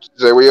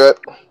 Zay, where you at?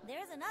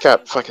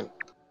 Cat, fucking.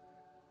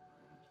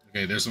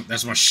 Okay, that's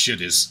where my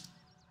shit is.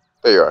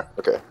 There you are.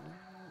 Okay.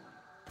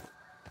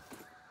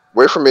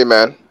 Wait for me,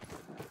 man.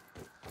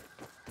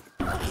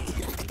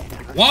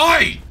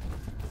 Why?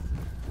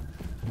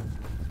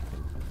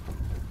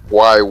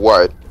 Why?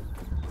 What?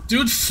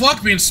 Dude,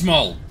 fuck being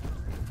small.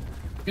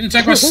 Getting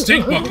attacked by a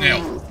stink bug now.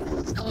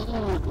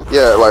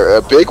 Yeah, like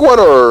a big one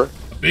or?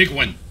 A big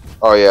one.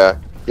 Oh yeah.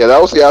 Yeah,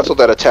 that was the asshole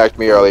that attacked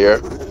me earlier.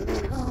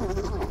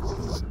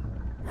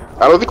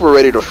 I don't think we're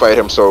ready to fight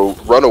him, so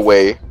run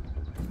away.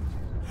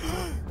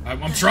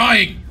 I'm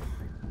trying.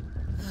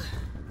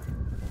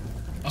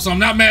 Also, I'm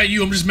not mad at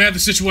you. I'm just mad at the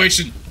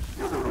situation.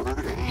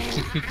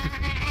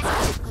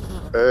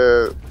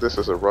 This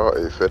is a raw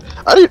aphid.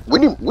 We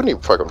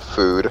need fucking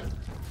food.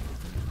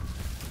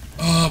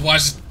 Why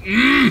is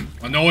it?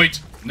 Annoyed.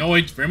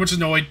 Annoyed. Very much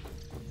annoyed.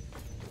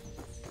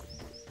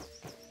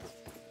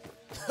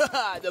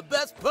 The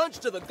best punch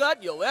to the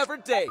gut you'll ever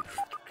take.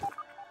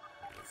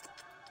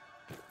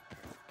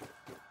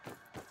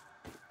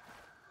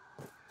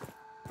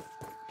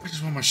 I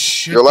just want my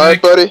shit You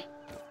alive, back. buddy?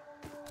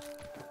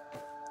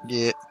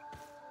 Yeah.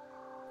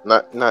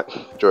 Not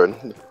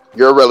Jordan.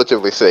 You're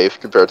relatively safe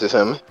compared to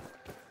him.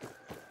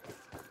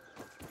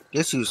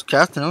 Guess he was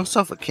crafting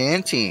himself a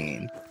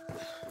canteen.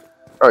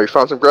 Oh, you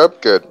found some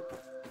grub? Good.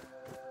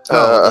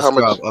 Oh, how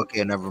much? scrub.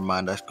 Okay, never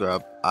mind. I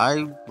scrub.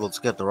 I will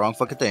get the wrong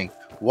fucking thing.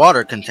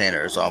 Water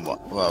containers. What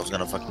I was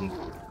gonna fucking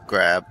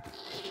grab.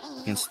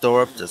 You can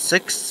store up to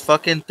 6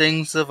 fucking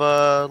things of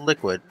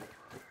liquid.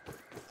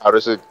 How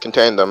does it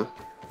contain them?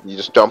 You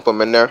just dump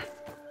them in there?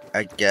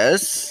 I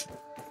guess.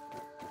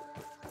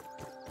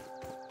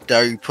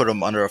 There you put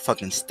them under a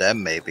fucking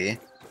stem, maybe.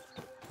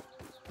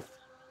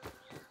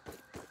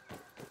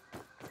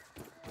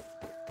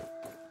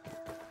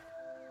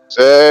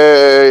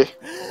 Say.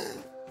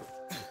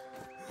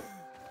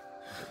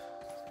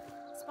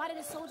 Spotted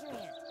a soldier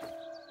ant.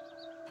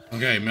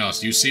 Okay,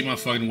 Mouse, you see my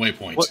fucking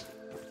waypoint.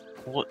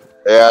 What?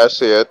 Yeah, I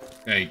see it.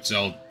 Okay,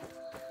 so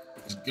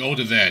just go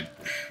to that,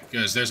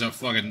 because there's a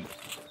fucking.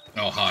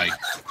 Oh hi,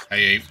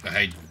 hey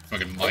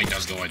fucking Mike,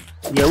 how's it going?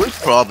 Yeah, we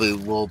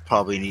will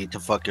probably need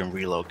to fucking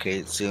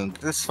relocate soon.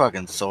 This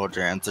fucking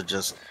soldier ants are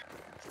just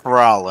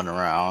prowling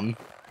around.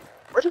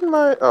 Where did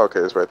my? Oh, okay,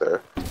 it's right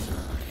there.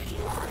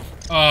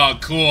 Oh,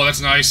 cool, that's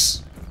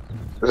nice.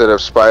 Is it a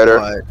spider?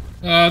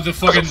 But The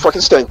fucking. That's a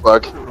fucking stink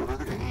bug.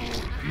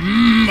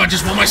 I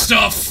just want my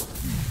stuff.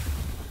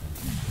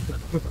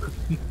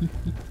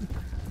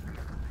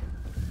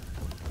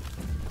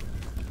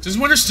 Since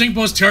when are stink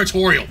bugs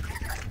territorial?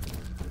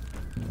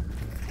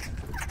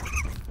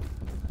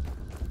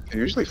 They're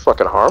usually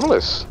fucking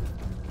harmless.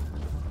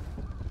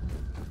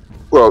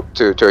 Well,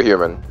 to a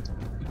human.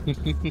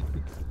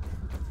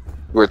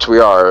 Which we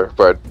are,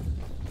 but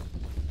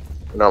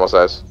normal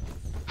size.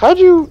 How'd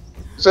you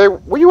say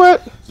where you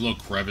at? It's a little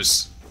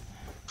crevice.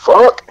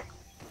 Fuck!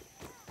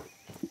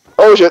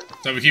 Oh shit!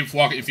 So if you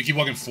keep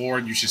walking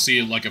forward, you should see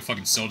it like a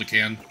fucking soda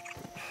can.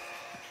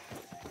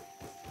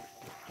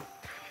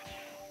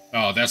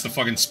 Oh, that's the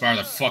fucking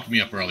spider that fucked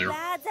me up earlier.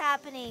 Bad's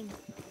happening.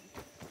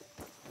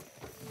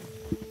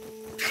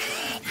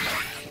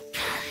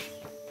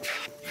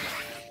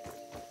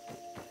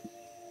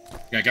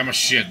 Yeah, I got my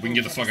shit. We can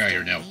get the fuck out of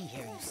here now.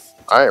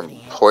 I am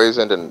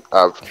poisoned and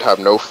I have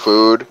no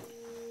food.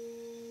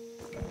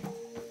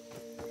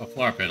 A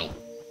flower petal.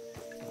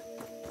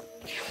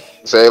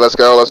 Say, let's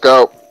go, let's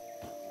go.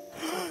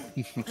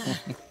 I'm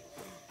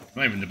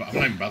not even about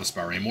the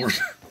spider anymore.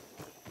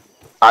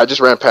 I just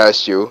ran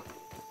past you.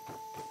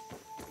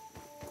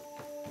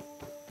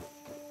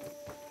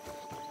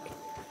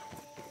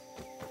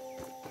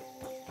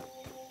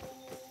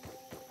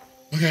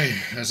 Okay,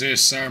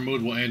 Isaiah's sour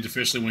mood will end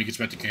officially when he gets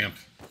back to camp.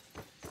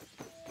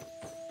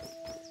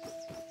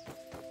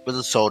 with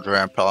a soldier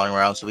ant prowling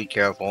around, so be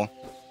careful.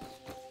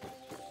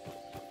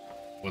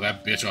 Well,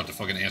 that bitch will have to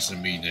fucking answer to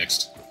me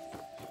next.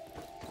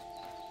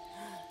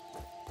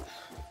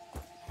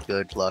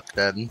 Good luck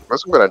then.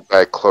 Unless I'm gonna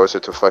die closer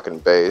to fucking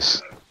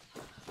base.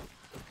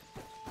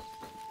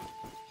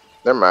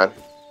 Never mind.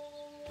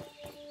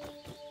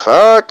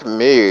 Fuck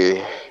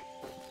me.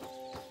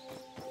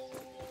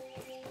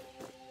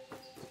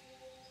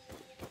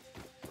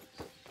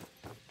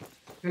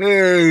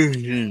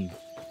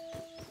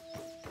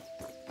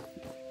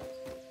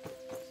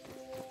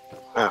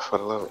 Ah, for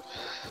the love of...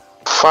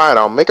 Fine,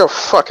 I'll make a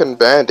fucking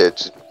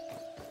bandage.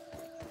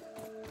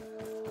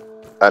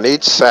 I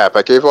need sap.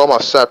 I gave all my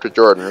sap to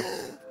Jordan.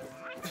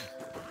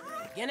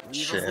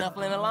 Weasel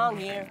snuffling along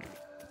here.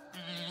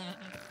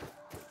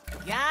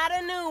 Got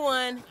a new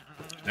one.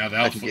 Now I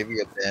that'll can give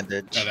you a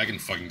bandage. now that can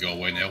fucking go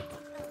away now.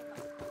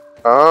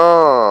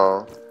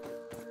 Oh.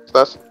 So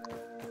that's...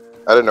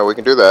 I didn't know we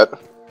can do that.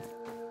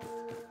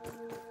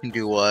 Can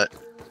do what?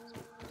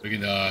 We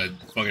can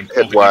fucking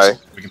Hit Y.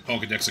 we can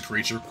Pokedex a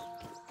creature.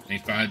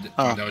 And find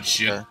Oh, out its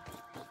shit.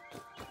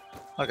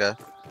 Okay.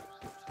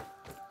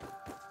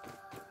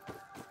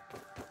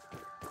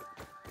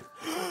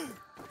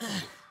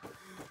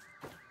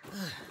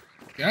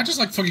 Can I just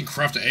like fucking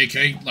craft an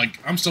AK? Like,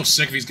 I'm so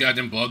sick of these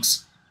goddamn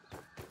bugs.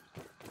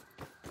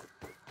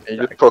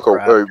 You just poke a,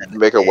 or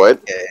make a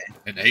what?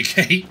 An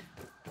AK?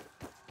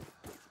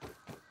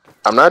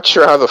 I'm not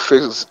sure how the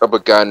physics of a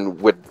gun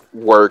would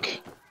work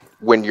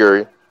when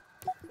you're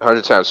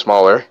 100 times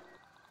smaller.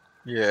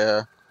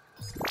 Yeah.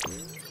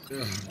 Ugh,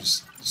 I'm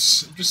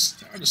just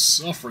tired of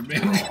suffering,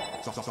 man.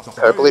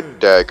 Heavily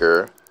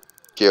dagger,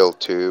 gill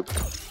tube.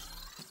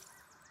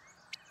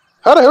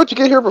 How the hell did you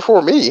get here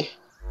before me?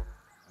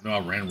 No, I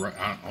ran.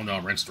 Oh no, I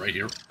ran straight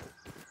here.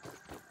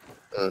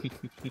 Mm.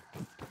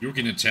 You were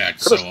getting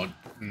attacked, so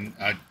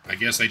I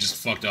guess they just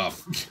fucked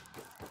off.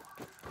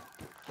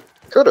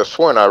 Could have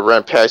sworn I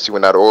ran past you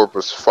when that orb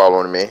was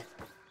following me.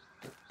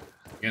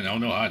 Yeah, I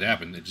don't know how it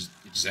happened. It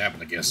just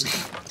happened, I guess.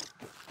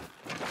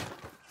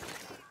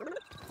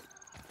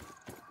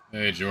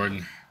 Hey,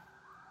 Jordan.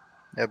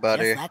 Hey,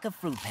 buddy. Just like a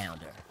fruit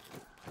pounder.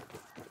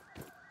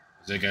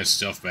 Is that guy's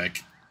stuff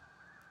back?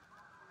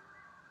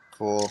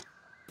 Cool.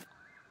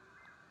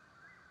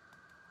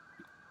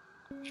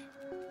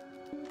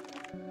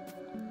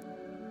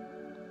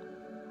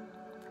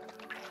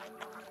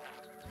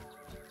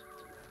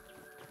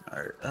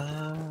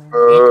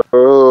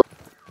 Oh,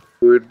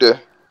 good.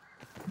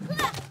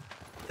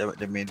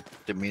 Didn't mean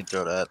to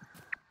throw that.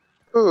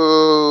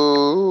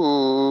 Food.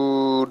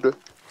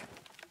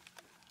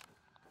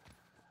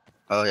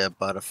 Oh yeah,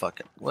 by the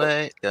fucking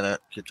way. Gonna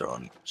keep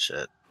throwing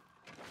shit.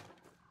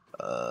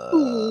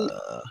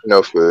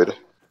 No food.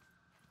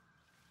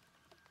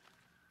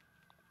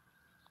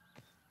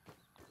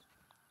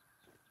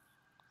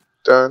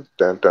 Dun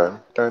dun dun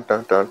dun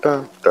dun dun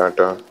dun dun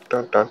dun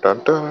dun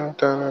dun dun dun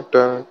dun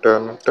dun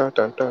dun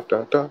dun dun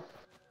dun dun.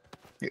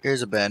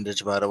 Here's a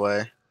bandage, by the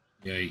way.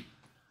 Yay.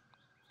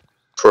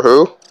 For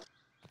who?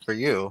 For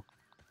you.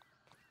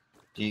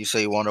 Did you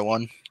say you wanted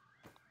one?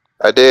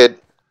 I did.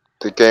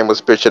 The game was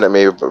bitching at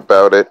me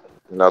about it,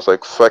 and I was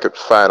like, "Fuck it,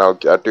 fine, I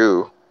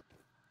do."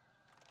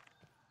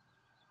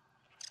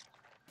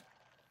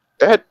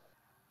 That.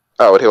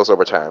 Oh, it heals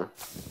over time.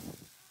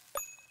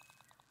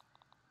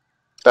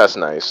 That's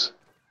nice.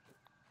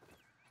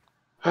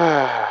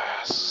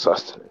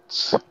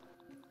 Sustenance.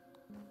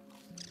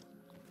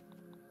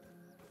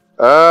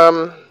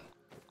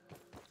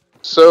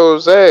 So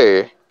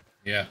Zay.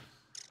 Yeah.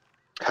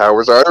 How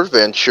was our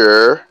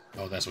adventure?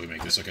 Oh, that's what we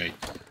make this. Okay.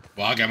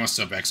 Well, I got my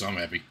stuff back, so I'm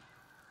happy.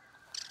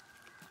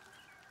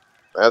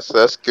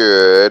 That's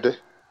good.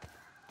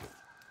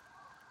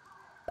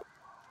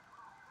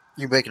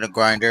 You making a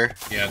grinder?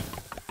 Yeah.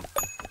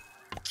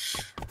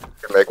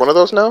 Can make one of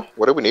those now?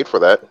 What do we need for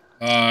that?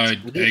 I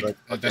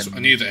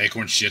need the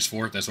acorn shits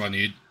for it. That's what I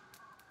need.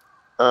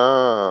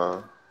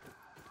 Oh.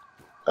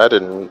 I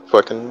didn't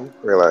fucking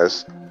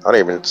realize. I don't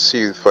even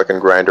see the fucking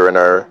grinder in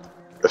our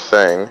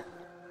thing.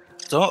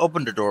 Don't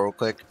open the door real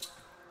quick.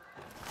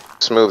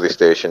 Smoothie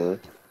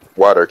station.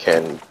 Water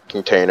can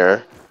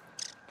container.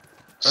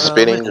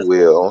 Spinning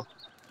wheel.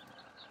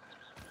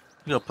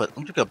 I'm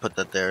just gonna put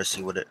that there,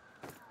 see what it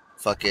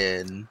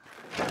fucking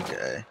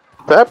okay.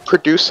 That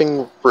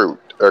producing fruit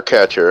or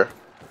catcher.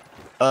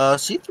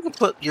 See if you can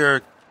put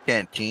your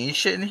canteen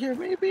shit in here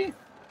maybe?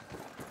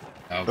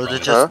 Or is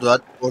it Huh?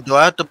 just do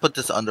I have to put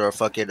this under a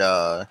fucking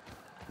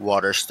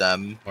water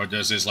stem? Or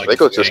does this like They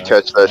go just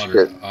catch that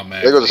shit.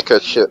 They go just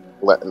catch shit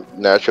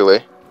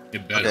naturally.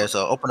 Okay,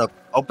 so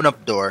open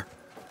up door.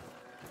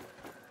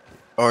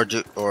 Or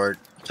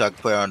so I can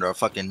put it under a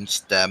fucking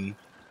stem.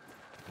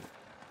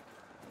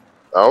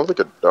 I don't think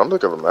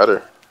it'll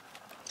matter.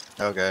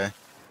 Okay.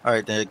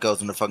 Alright, then it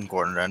goes in the fucking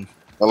corner then.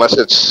 Unless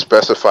it's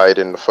specified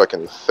in the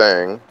fucking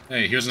thing.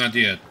 Hey, here's an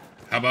idea.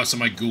 How about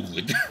somebody Google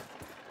it?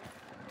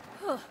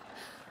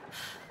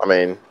 I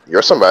mean,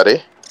 you're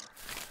somebody.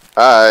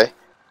 Hi.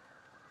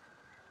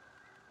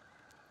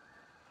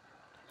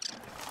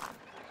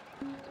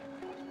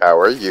 How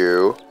are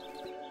you?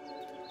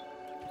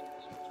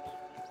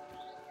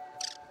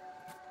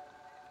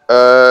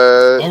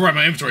 Alright,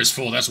 my inventory's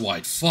full, that's why.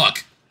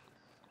 Fuck!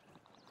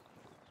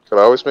 Could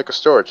always make a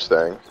storage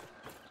thing.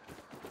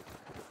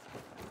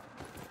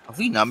 Have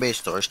we not made a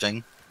storage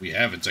thing? We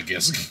haven't, I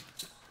guess.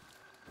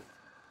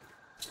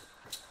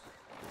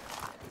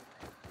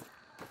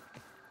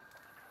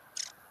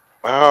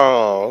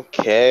 Oh,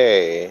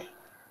 okay.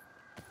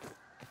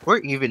 Where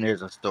even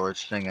is a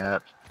storage thing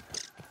at?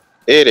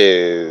 It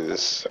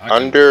is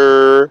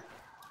under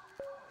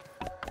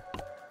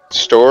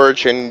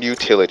storage and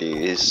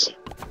utilities.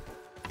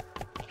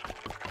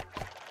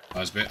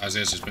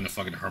 Isaiah's just been a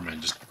fucking hermit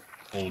and just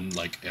holding,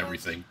 like,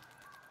 everything.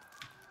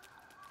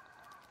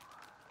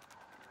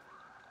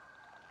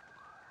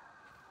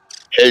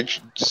 Hey,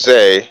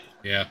 Zay.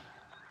 Yeah.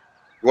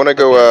 You wanna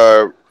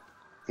go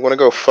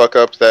fuck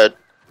up that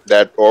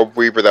orb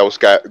weaver that was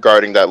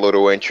guarding that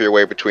little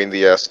entryway between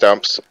the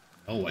stumps?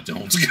 Oh, I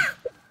don't.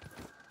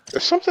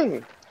 There's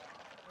something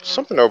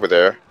over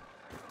there.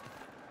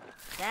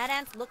 That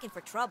ant's looking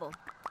for trouble.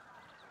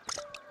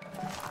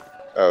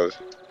 Oh.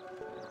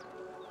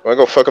 Wanna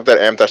go fuck up that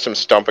amp that's been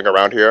stomping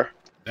around here?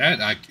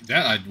 That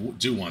I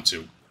do want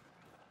to.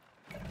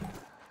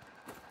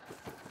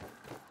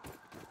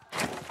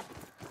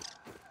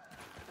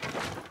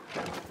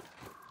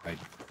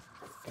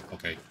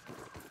 Okay.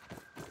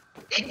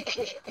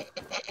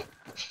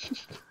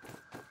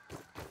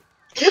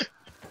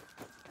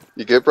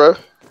 You good, bro?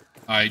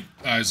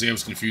 Isaiah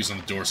was confused on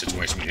the door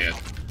situation we had.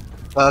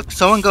 Can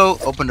someone go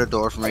open the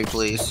door for me,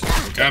 please?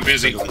 Okay, I'm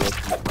busy.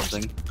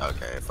 Something.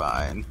 Okay,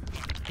 fine.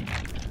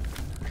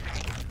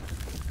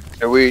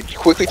 And we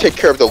quickly take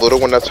care of the little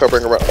one that's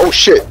hovering around. Oh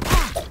shit!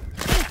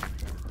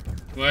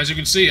 Well, as you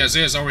can see,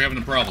 Isaiah's already having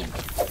a problem.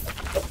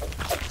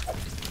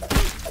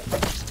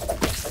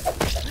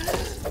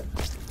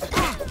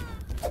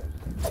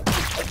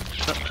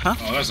 Huh?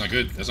 Oh, that's not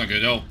good. That's not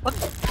good at all. What?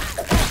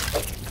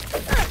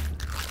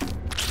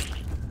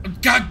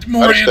 God,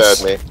 more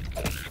ants! Me.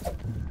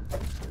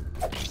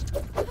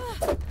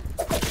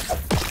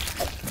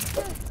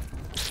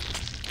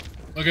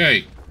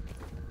 Okay.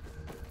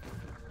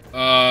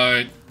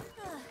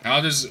 How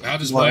does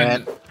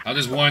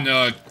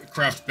one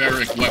craft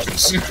barrack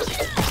weapons?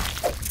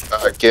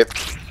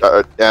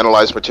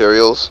 Analyze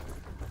materials.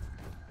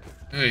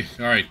 Hey,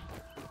 all right.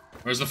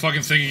 Where's the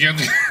fucking thing again?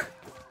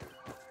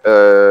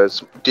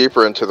 It's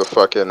deeper into the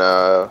fucking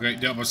Okay,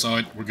 yep, I saw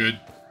it. We're good.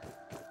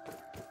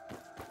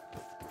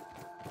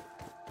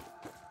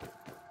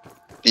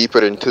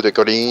 Deeper into the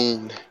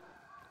green.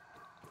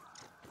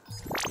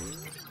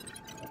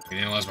 Can you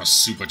analyze my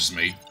soup I just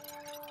made?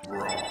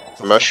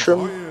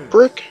 Mushroom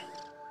brick?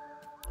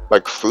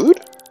 Like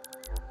food?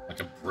 Like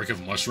a brick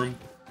of mushroom?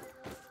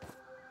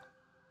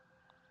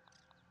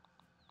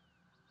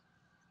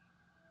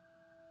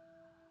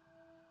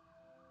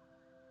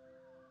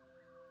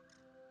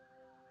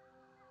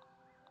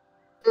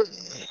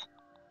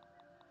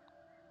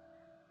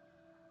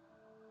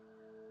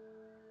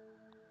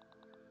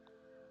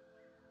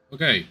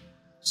 Okay,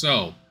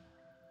 so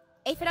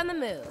Aphid on the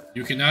move.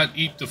 you cannot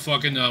eat the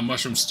fucking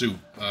mushroom stew.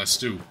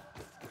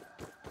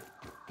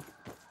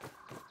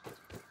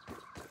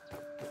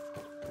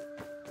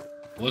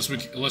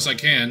 Unless I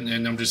can,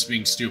 and I'm just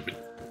being stupid.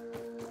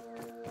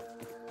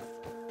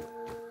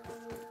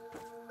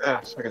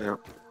 Yeah, check it out.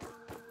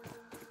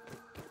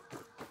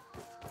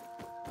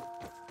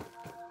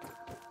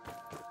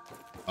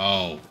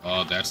 Oh,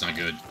 that's not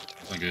good.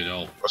 That's not good at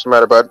all. What's the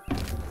matter, bud?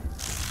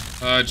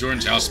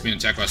 Jordan's house is being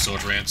attacked by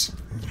soldier ants.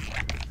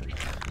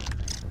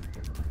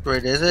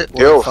 Wait, is it? What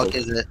Yo. the fuck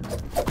is it?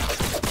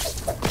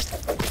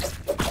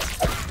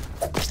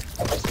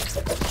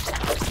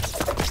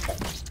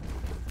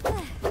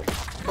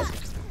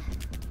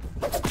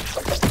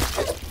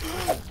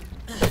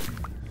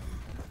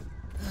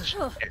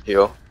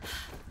 Heal.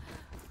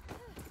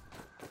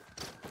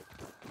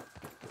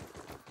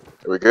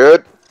 Are we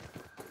good?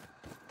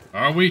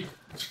 Are we?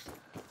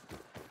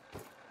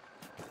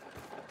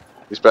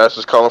 These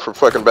bastards calling for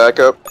fucking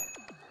backup.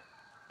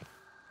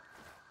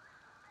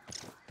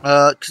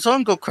 Can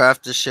someone go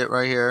craft this shit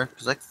right here?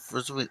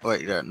 Cause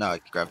wait, yeah, no, I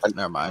can craft it.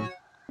 Never mind.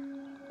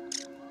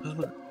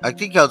 I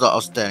think I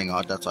was standing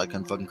on it, that's why I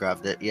couldn't fucking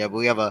craft it. Yeah, but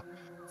we have a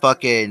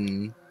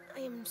fucking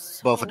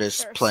both of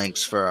these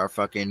planks for our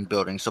fucking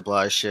building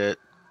supply shit.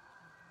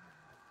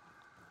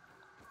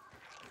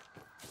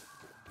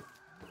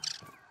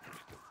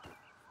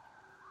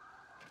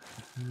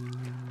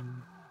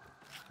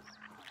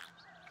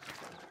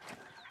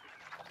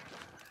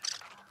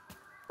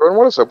 Jordan,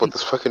 what is up with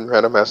this fucking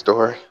random ass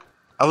door?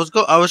 I was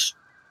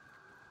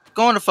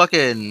going to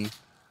fucking.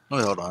 Let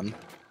me hold on.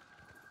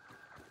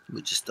 Let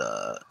me just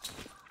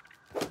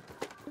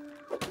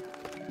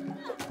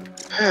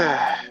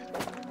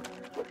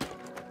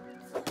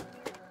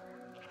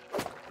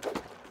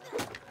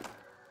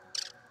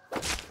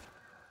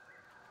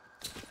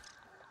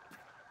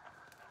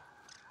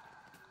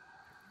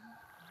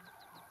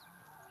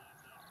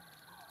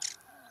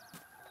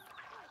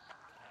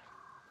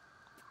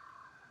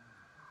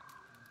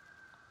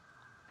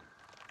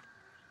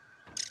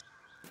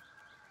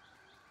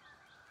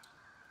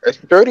A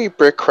dirty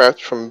brick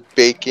craft from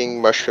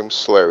baking mushroom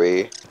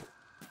slurry.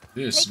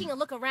 This Taking a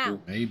look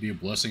around. may be a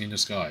blessing in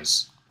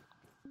disguise.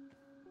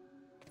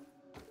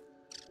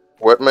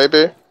 What may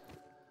be?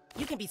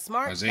 You can be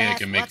smart, Isaiah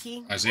fast, can make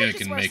lucky, or Isaiah just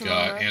can wear make some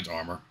armor. ant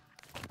armor.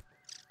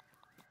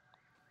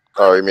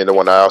 Oh, you mean the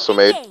one I also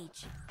made? Why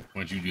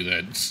don't you do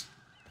that?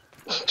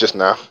 Just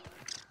now.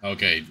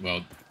 Okay,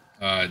 well,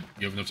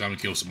 you have enough time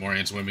to kill some more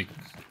ants with me?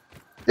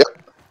 Yep.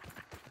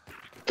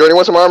 Jordan, you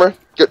want some armor?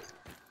 Good.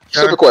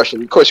 Sure. Simple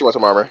question. Of course you want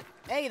some armor.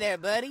 Hey there,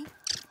 buddy.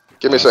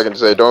 Give me a second to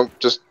say. Don't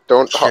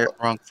shit,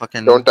 wrong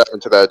fucking. don't dive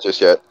into that just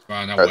yet.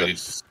 Fine, I Alright,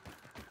 waited.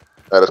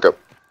 Alright, let's go.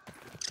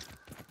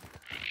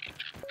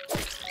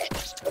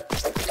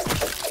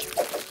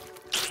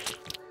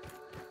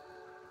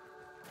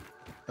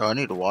 Oh, I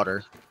need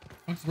water.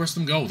 Where'd the rest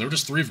of them go? There were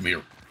just 3 of them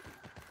here.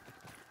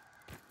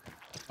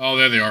 Oh,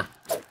 there they are.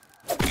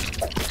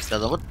 Guys,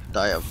 I would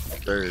die of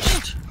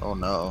thirst. Oh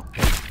no.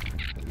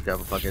 You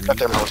have a fucking. Got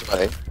their mouse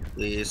money.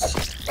 Please.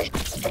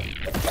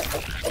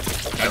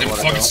 Goddamn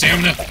water fucking go?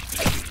 stamina.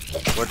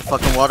 Where'd the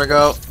fucking water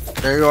go?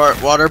 There you are.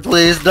 Water,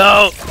 please.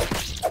 No! Oh,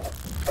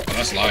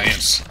 that's a lot of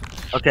ants.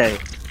 Okay.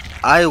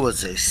 I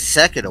was a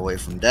second away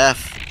from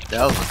death.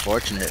 That was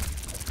unfortunate.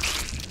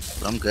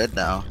 But I'm good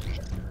now.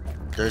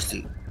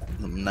 Thirsty.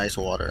 some nice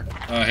water.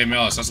 Hey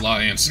Malice, that's a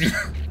lot of ants.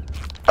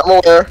 I'm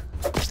aware.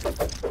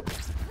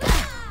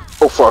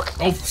 Oh fuck.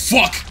 Oh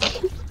fuck!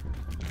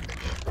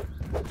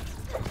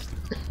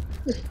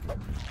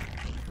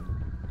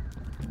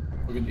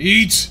 Fucking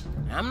eat!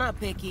 I'm not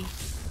picky.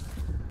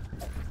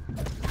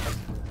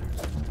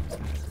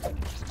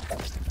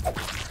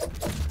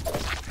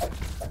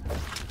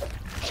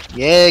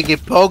 Yeah,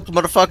 get poked,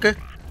 motherfucker.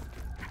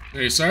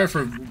 Hey, sorry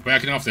for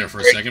backing off there for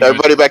a second.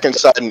 Everybody back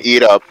inside and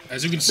eat up.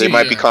 As you can see, They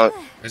might be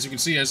as you can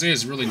see, Isaiah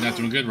is really not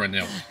doing good right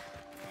now.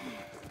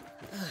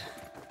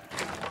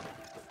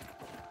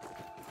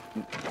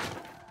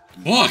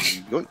 Fuck!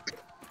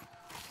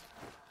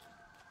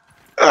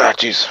 Ah,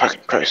 Jesus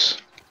fucking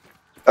Christ.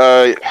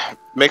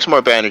 Make some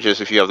more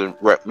bandages if you have the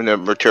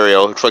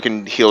material. It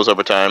fucking heals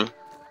over time.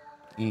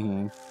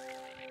 Mm-hmm.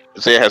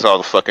 Isaiah has all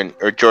the fucking,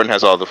 or Jordan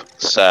has all the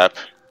sap.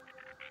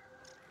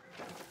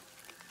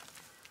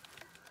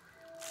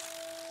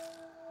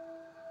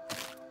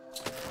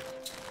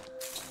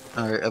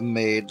 Alright, I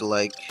made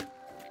like a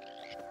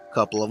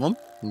couple of them.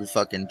 Let me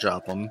fucking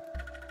drop them.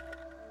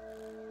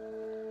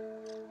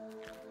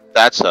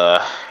 That's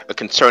a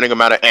concerning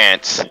amount of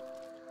ants.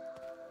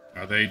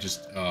 Are they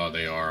just? Oh,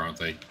 they are, aren't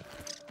they?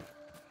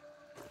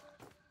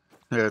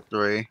 There are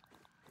 3.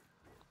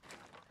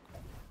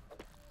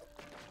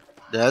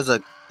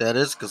 That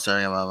is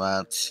concerning amount of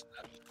mats.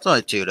 It's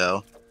only 2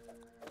 though.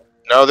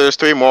 No, there's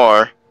 3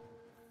 more.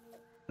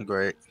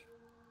 Great.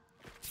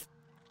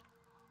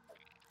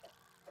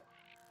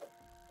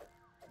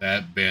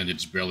 That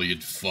bandage barely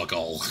did fuck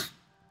all.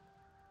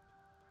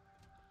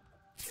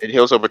 It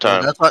heals over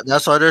time.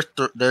 That's why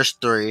there's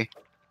 3.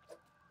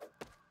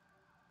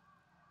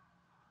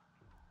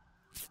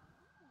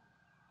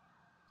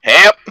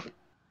 Help!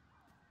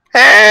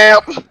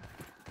 Help!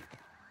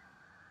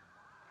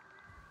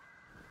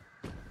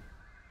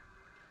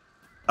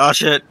 Oh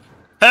shit!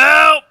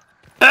 Help!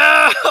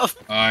 Help!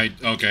 Alright,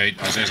 okay.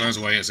 Isaiah's on his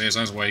way. Isaiah's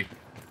on his way.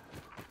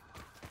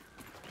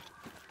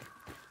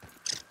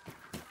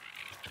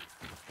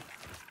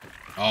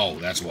 Oh,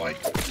 that's why.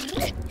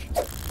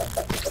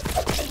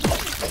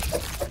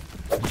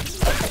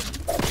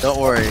 Don't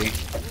worry.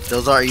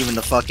 Those aren't even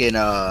the fucking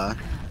the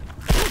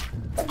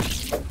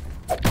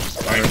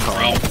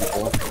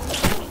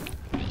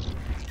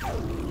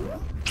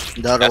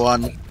other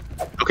one.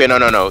 Okay,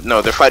 no.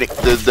 They're fighting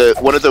the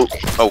one of the.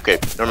 Okay,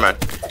 never mind.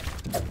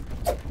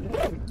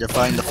 They're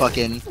fighting the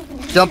fucking.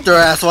 Dump their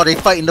ass while they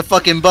fighting the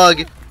fucking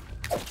bug.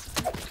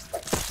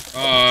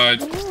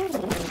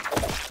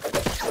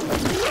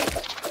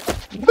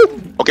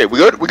 Okay, we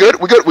good.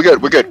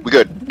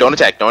 Don't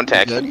attack.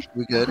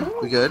 We good.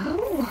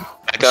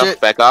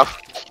 Back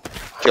off.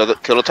 Kill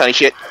the tiny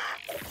shit.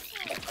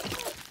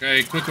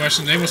 Okay, quick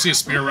question. Anyone see a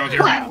spear around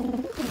here?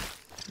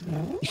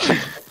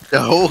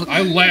 No.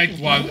 I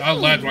lagged when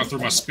I threw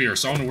my spear,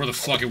 so I don't know where the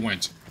fuck it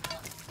went.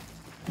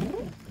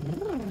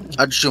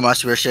 I just threw my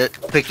spear shit.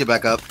 Picked it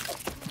back up.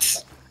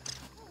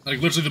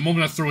 Like literally the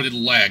moment I threw it, it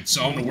lagged,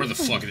 so I don't know where the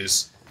fuck it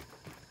is.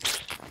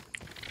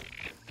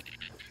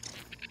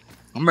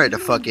 I'm ready to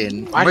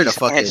fucking. I'm ready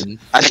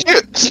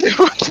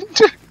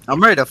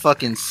to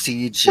fucking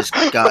siege this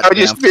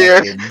goddamn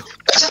fucking.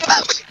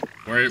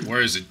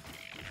 Where is it?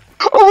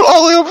 Oh,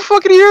 all the way over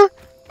fucking here.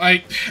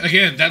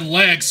 Again, that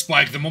lag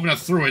spike, the moment I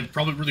threw it,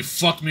 probably really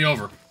fucked me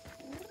over.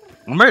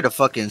 I'm ready to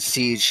fucking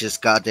siege this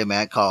goddamn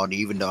ant colony,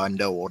 even though I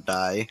know we'll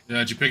die.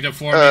 Did you pick it up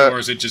for me, or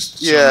is it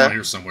just around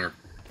here somewhere?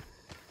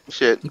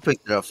 Shit. I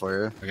picked it up for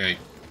you. Okay.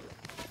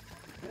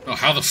 Oh,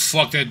 how the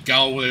fuck that got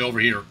all the way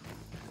over here?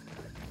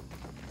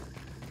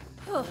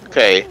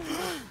 Okay,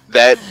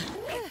 that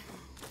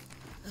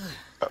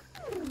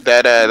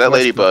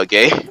ladybug,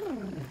 eh?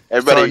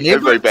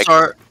 Everybody back.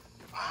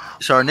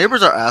 So our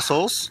neighbors are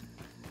assholes.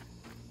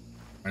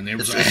 Our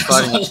neighbors are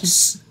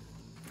assholes.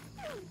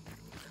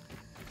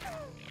 I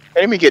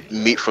didn't even get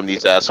meat from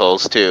these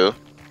assholes too.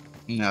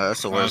 No,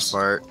 that's the worst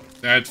part.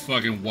 That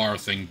fucking wire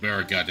thing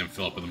better goddamn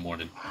fill up in the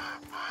morning.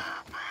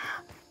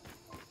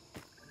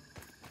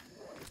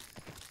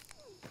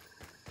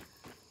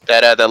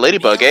 That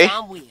ladybug, eh?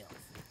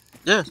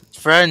 Yeah,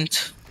 friend.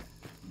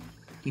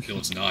 Kill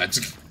its not.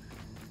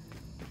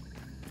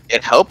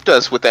 It helped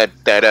us with that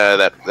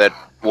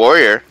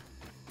warrior.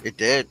 It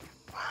did.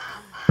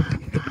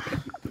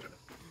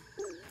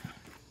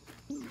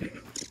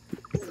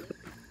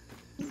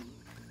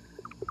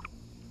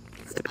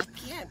 I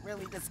can't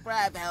really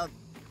describe how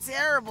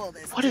terrible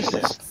this. What is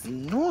this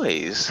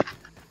noise?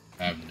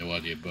 I have no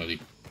idea, buddy.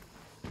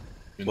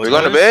 We're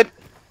going to bed.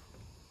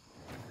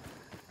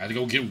 I had to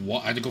go get.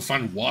 I had to go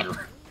find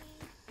water.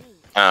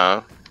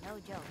 No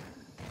joke.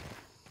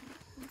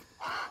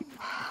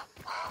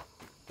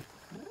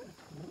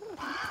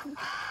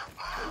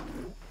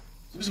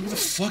 What the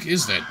fuck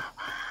is that?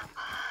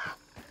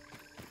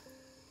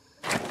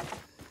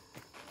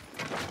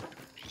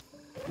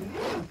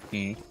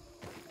 I'm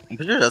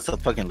pretty sure that's a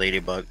fucking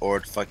ladybug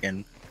or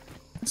fucking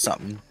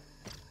something.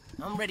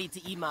 I'm ready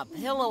to eat my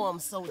pillow. I'm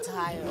so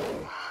tired.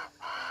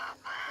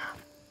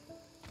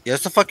 Yeah,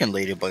 it's a fucking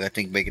ladybug, I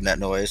think, making that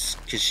noise.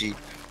 Cause she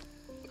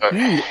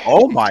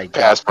Oh my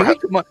god. Can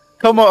we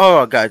come on,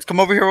 oh, guys, come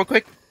over here real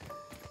quick.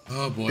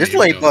 Oh boy. This here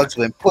we go. ladybug's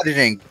been putting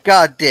in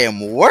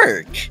goddamn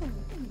work.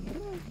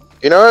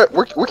 You know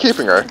what? We're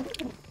keeping her.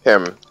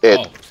 Him. It.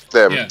 Oh,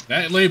 Them. yeah,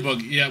 that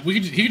ladybug. Yeah, he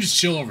could just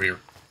chill over here.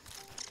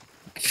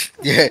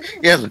 Yeah,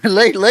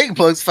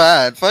 ladybug's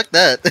fine. Fuck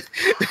that.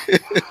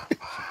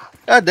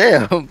 God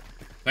damn.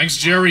 Thanks,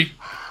 Jerry.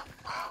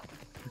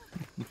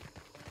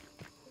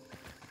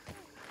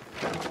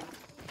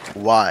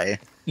 Why?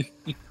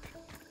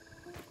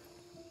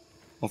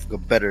 I'll go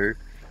better.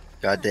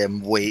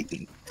 Goddamn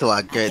wait till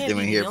I get them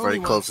in here before they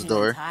close the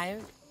door.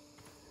 Tired.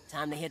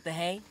 Time to hit the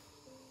hay.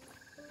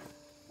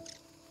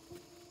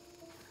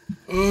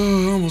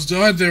 Oh, I almost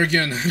died there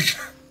again.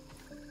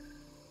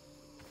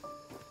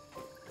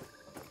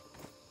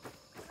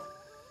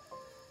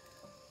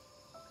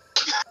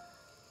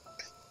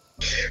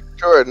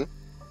 Jordan,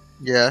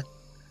 Yeah,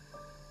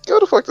 go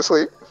the fuck to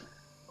sleep.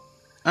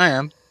 I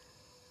am.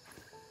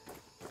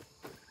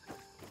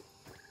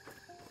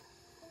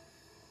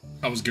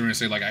 I was going to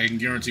say, like, I can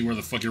guarantee where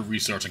the fuck your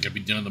researching can be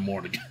done in the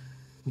morning.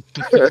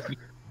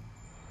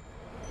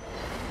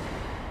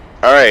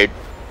 Alright.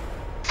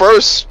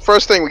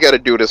 First thing we gotta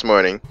do this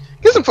morning.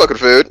 Get some fucking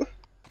food.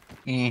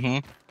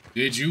 Mm-hmm.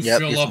 Did you Yep,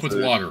 fill get up some with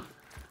food. water?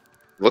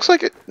 Looks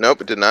like it.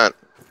 Nope, it did not.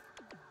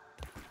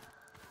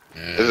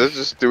 Yeah, Is it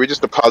just, do we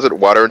just deposit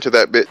water into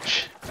that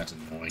bitch? that's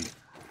annoying.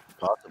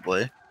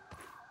 Possibly.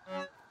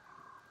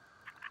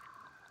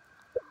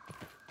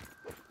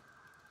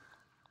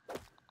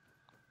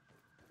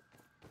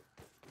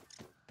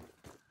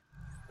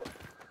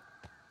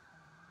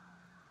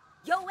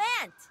 Yo,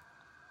 Ant!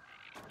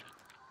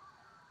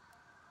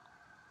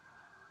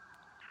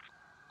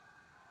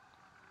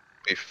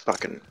 Be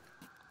fucking.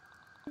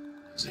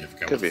 See, I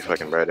forgot Could what be the fuck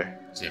fucking brighter.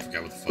 See, I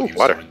forgot what the fuck Ooh, he was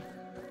water. doing.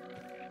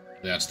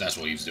 That's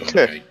what he was doing.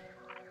 Okay.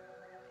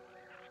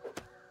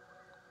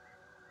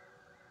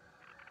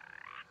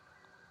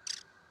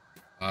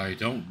 I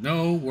don't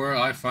know where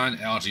I find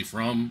algae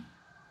from.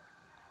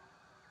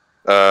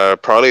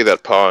 Probably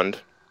that pond.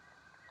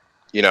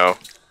 You know,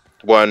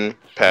 one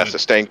past the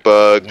stank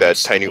bug, that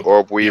tiny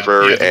orb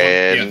weaver, yeah,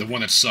 the and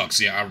one that sucks.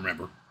 Yeah, I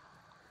remember.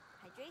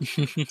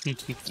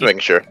 just making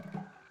sure.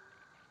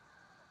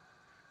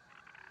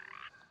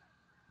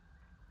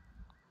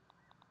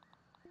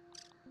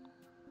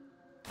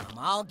 I'm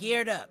all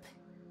geared up.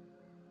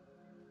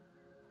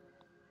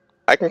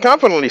 I can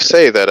confidently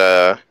say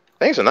that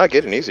things are not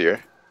getting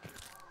easier.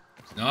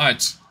 It's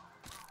not.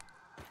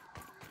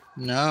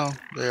 No,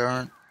 they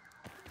aren't.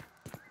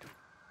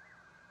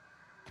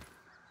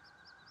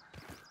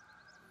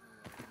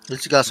 At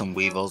least we got some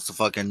weevils to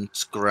fucking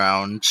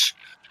scrounge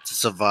to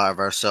survive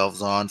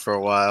ourselves on for a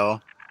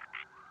while.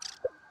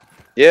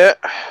 Yeah.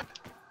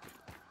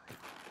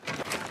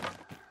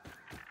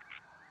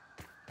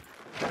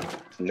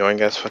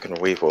 Annoying ass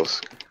fucking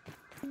weevils.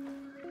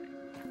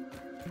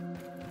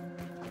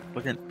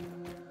 Fucking.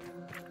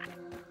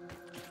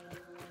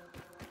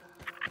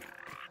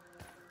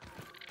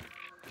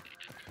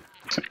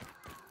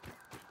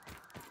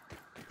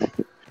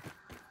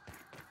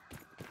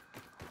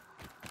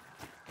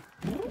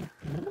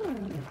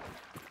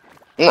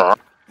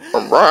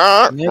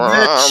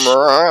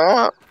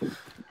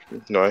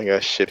 Annoying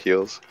ass shit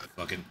heels.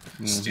 Fucking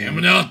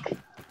stamina.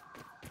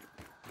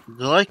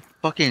 They're like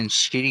fucking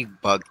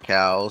shitty bug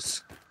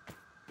cows.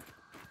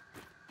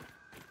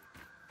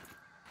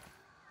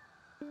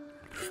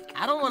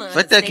 I don't want to. It's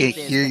like they can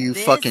hear you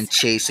fucking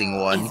chasing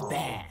one. It's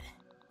bad.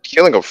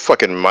 Killing a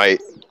fucking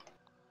mite.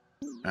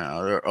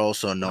 Oh, they're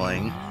also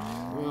annoying.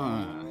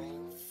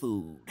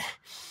 Food.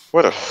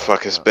 What the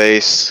fuck is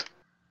base?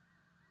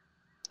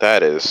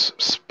 That is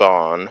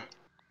spawn.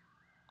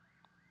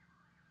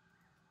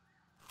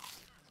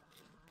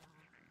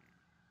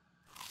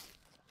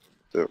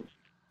 So,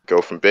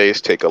 go from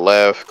base, take a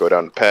left, go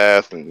down the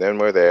path, and then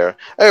we're there.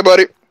 Hey,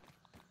 buddy.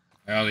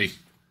 Howdy.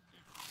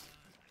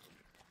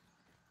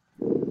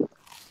 Need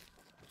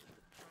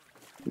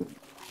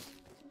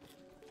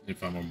to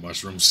find more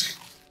mushrooms.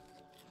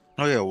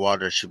 Oh yeah,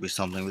 water should be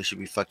something we should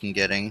be fucking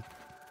getting.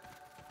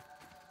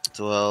 As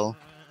well.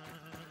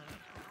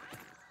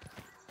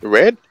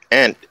 Red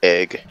ant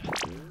egg.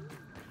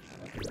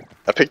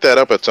 I picked that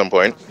up at some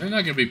point. They're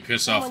not gonna be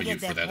pissed off Someone at you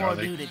get for that, poor are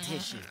they? dude a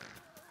tissue.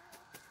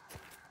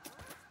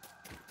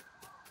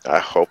 I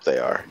hope they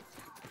are.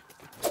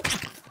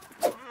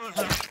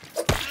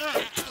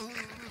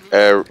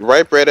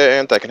 Ripe red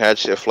ant that can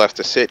hatch if left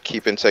to sit.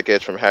 Keep insect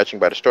eggs from hatching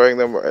by destroying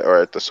them,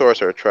 or at the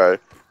source, or try.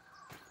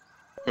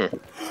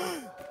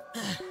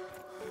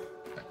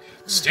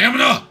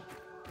 Stamina!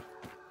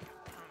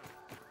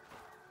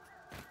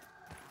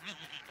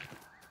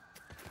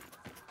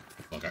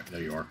 Okay,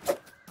 there you are.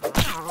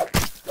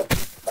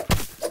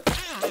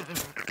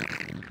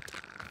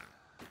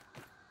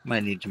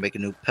 Might need to make a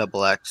new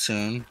pebble axe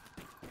soon.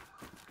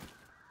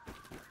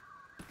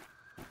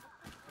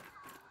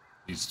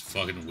 These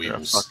fucking Where the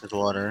weevils. fuck is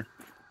water?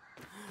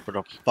 Where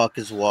the fuck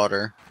is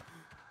water?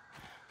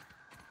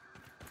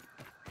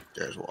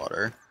 There's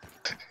water.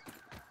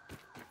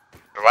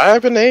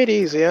 Survive in the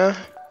 80s, yeah.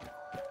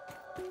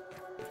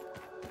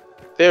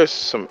 there's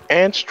some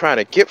ants trying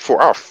to get for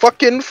our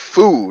fucking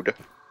food.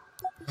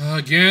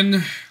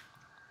 Again.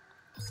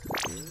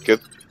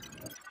 Good.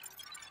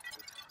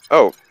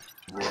 Oh,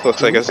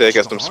 looks like I said I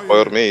got some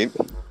spoiled meat.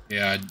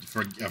 Yeah, I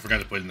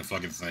forgot to put it in the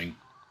fucking thing.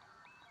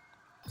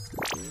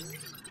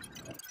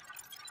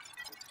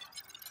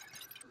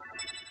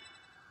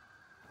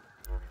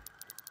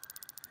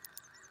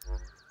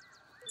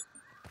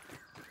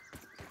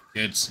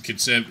 Kid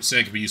said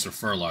it could be used for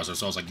fertilizer,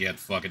 so I was like, yeah,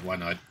 fuck it, why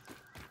not?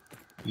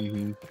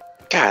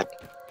 God,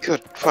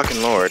 good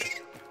fucking lord.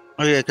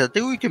 Oh yeah, cause I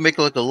think we can make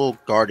like a little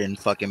garden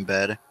fucking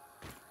bed.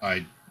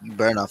 I You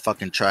better not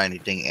fucking try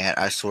anything, Ant.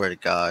 I swear to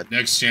God.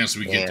 next chance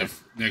we get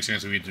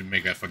to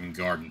make that fucking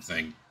garden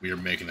thing, we are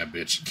making that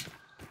bitch.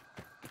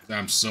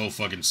 I'm so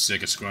fucking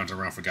sick of scrounging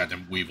around for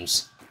goddamn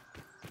weevils.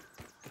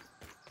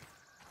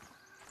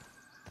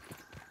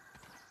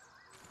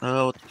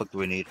 Oh, what the fuck do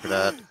we need for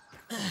that?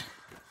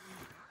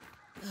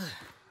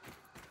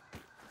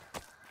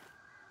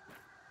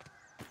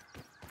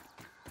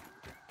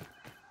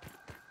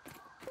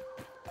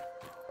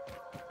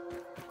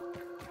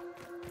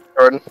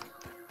 Jordan?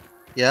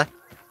 Yeah?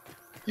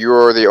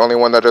 You're the only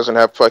one that doesn't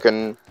have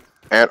fucking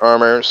ant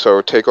armor,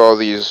 so take all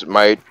these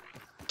mite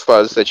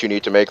fuzz that you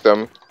need to make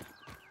them.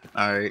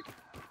 Alright.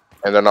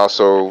 And then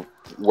also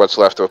what's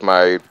left of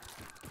my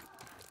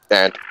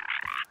ant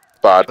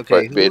bot,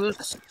 Okay, but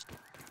bit.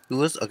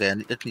 who is okay, I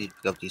need to pick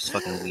up these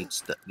fucking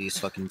weeds, these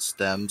fucking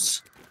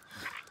stems.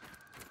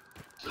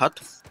 How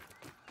the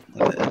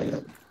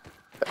okay.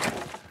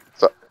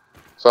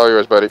 It's all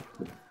yours, buddy.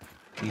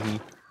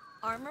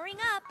 Armoring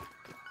up.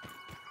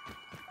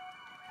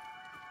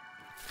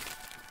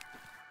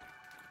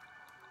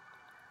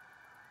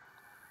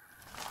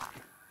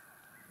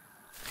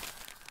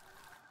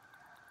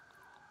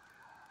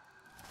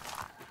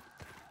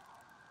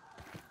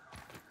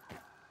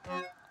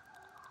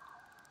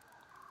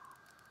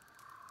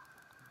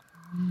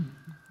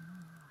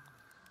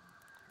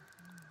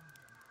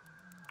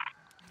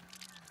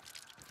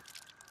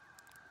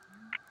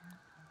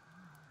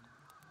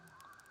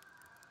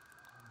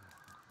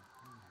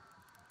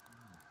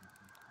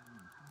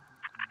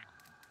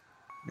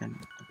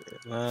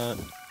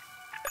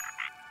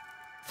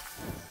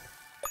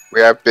 We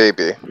have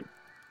baby.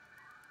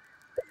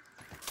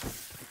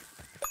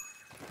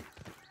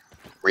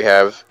 We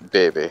have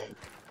baby.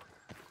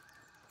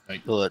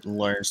 Till it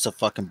learns to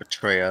fucking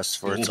betray us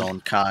for its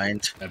own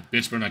kind. That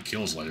bitch better not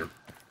kill us later.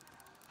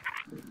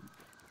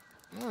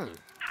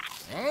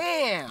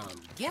 Damn,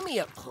 give me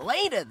a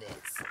plate of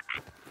this.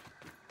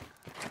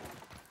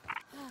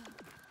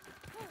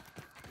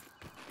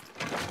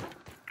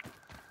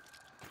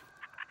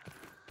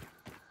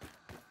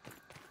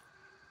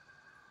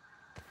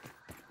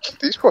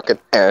 These fucking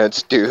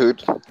ants,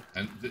 dude.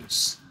 And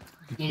it's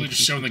literally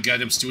just showing the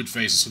goddamn stupid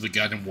faces through the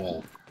goddamn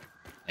wall.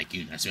 Thank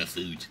you, that's your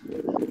food.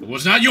 It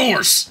was not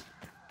yours!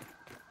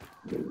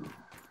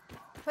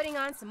 Putting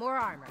on some more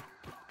armor.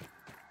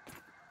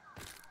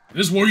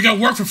 This is where you got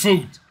work for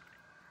food!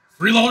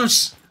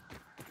 Freeloaders!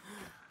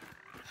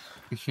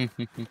 I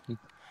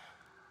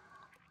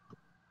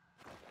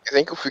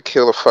think if we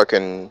kill a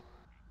fucking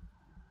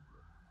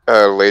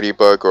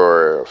ladybug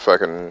or a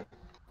fucking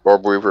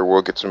orb weaver,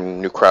 we'll get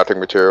some new crafting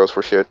materials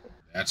for shit.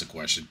 That's a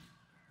question.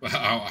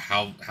 How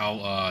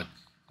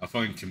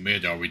fucking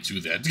committed are we to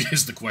that?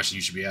 Is the question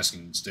you should be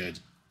asking instead.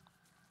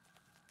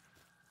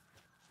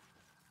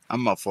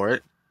 I'm up for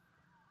it.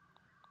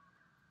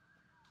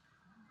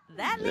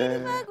 That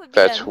ladybug would be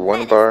That's a one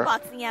menace bar.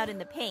 boxing out in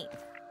the paint.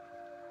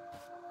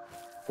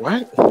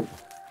 What?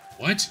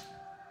 What?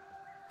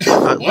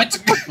 What?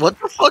 What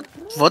the fuck?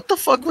 What the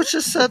fuck was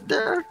just said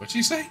there? What'd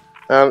she say?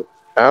 I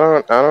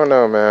don't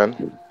know,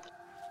 man.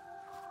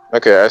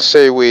 Okay, I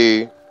say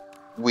we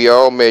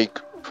all make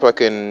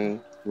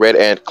fucking red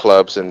ant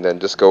clubs and then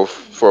just go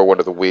for one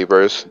of the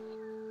weavers.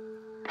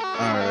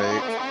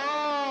 Alright.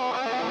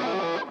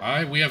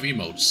 Alright, we have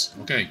emotes.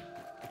 Okay.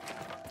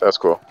 That's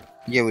cool.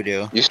 Yeah, we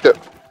do. You still,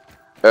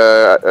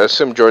 I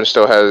assume Jordan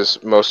still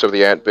has most of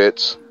the ant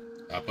bits.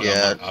 I'll put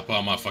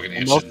all my fucking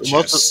ant shit in the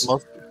chest.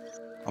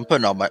 I'm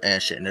putting all my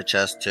ant shit in the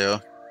chest too.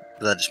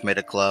 Cause I just made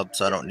a club,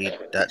 so I don't need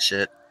that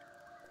shit.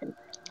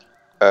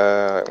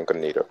 I'm gonna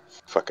need a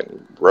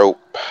fucking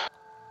rope.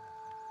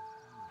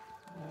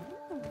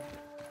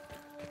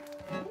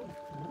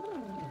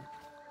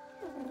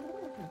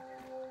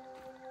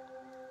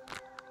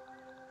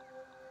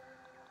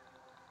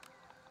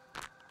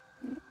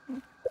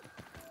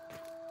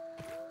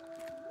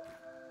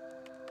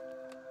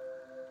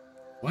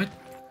 What?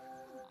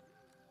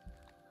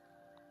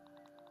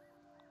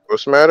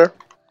 What's the matter?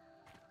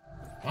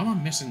 Why am I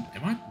missing?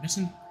 Am I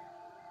missing?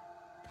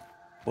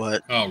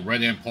 What? Oh,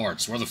 red ant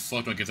parts. Where the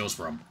fuck do I get those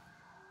from?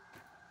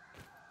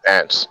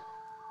 Ants.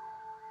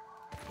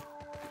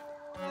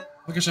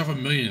 I guess I have a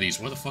million of these.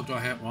 Where the fuck do I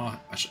have? Well,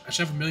 I should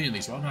have a million of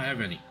these. Why don't I have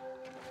any?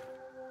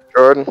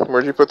 Jordan,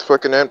 where'd you put the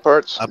fucking ant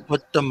parts? I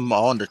put them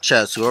all in the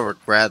chest. Whoever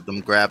grabbed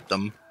them, grabbed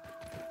them.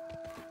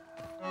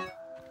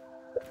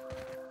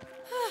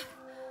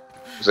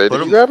 Zay,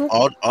 did you grab them?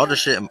 All the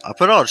shit. I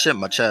put all the shit in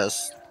my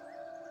chest.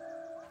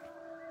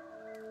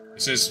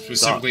 It says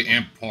specifically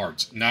amp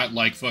parts, not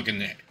like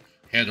fucking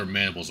head or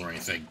mandibles or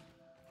anything.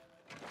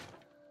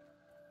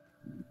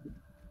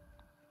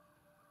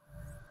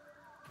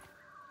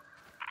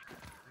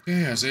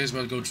 Okay, Isaiah's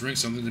about to go drink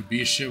something to beat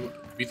the shit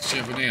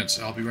of an ant.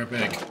 I'll be right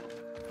back.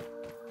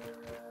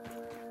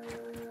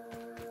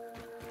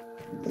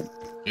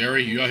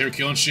 Barry, you out here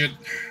killing shit?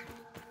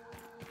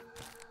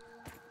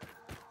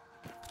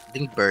 I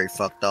think Barry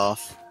fucked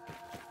off.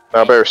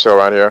 No, Barry's still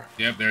around here.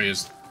 Yep, there he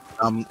is.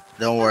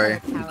 Don't worry.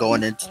 I'm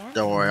going in.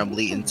 Don't worry, I'm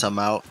leading some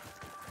out.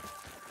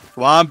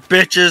 Come on,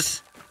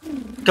 bitches!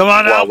 Come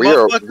on Wow, out, we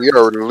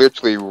are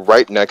literally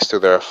right next to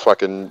their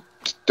fucking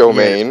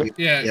domain.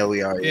 Yeah,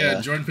 we are.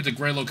 Yeah, Jordan picked a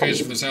great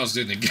location for this house,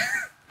 didn't he?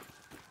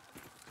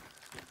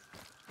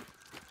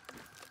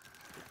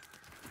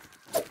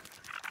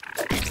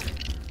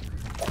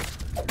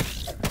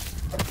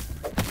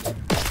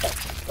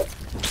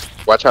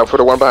 Watch out for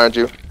the one behind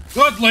you.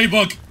 Good,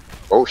 Ladybug!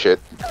 Oh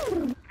shit.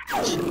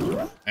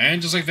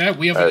 And just like that,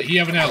 we have he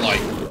have an ally.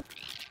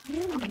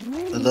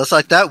 Just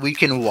like that, we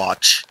can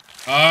watch.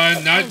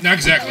 Not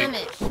exactly.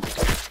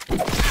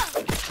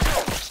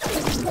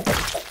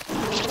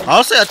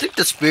 Honestly, I think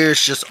the spear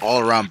is just all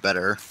around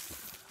better. I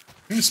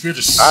think the spear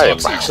just I am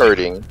sucks.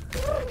 hurting.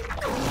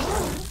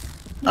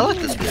 I like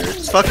the spear.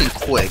 It's fucking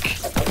quick.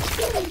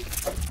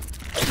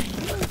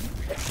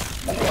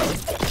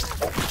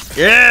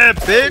 Yeah,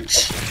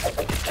 bitch.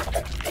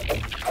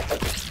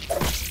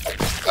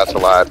 That's a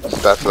lot.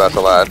 That's a lot. That's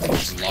a lot.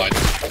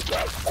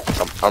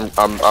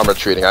 I'm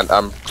retreating.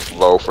 I'm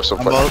low for some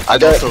fun. I I'm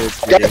got also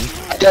retreating.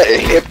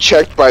 hip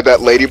checked by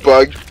that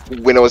ladybug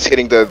when I was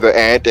hitting the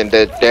ant, and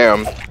then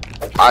damn,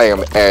 I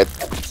am at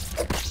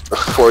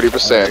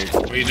 40%.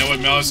 Well, you know what,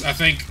 Melis? I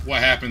think what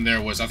happened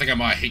there was I think I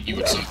might hit you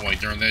at some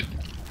point during that.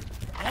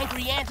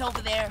 Angry ant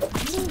over there.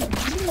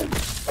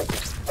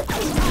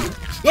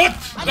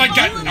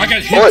 I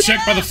got hip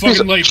checked by the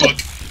fucking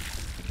ladybug.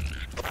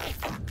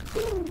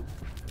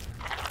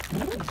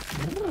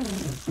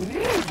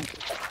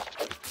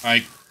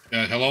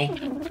 Hello?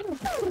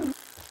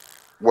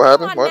 What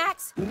happened? Come on, What?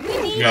 Max. We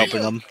need Yeah.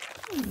 Helping them.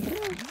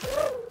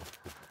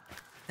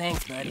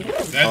 Thanks, buddy.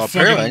 That Oh,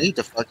 fucking, apparently I need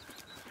to fucking.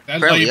 that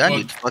Apparently I ladybug.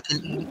 need to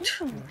fucking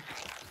eat.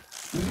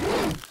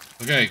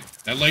 Okay,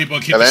 that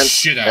ladybug hit the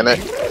shit out of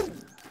me.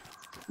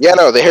 Yeah,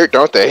 no, they hurt,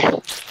 don't they?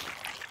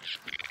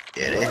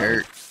 Yeah, they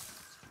hurt.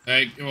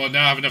 Hey, well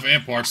now I have enough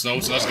amp parts though,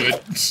 so that's good.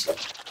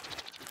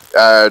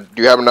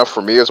 Do you have enough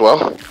for me as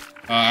well?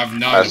 I have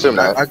not. I assume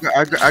not. I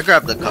grabbed I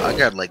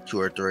grabbed like 2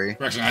 or 3.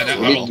 Correction, I have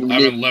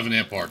 11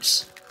 amp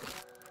parts.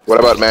 What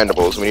about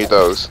mandibles? We need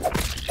those. I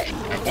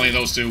have plenty of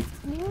those too.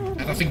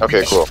 And I think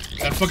Okay, cool.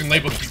 That fucking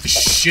ladybug beat the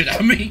shit out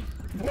of me.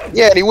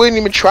 Yeah, and he wasn't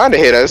even trying to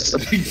hit us.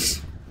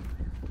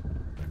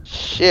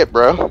 Shit,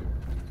 bro. Alright,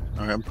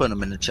 I'm putting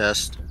them in the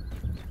chest.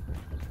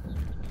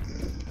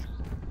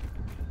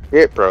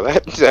 Shit, bro.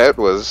 That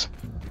was.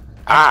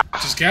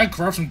 Just get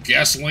corrupt some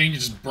gasoline, you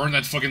just burn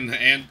that fucking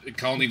ant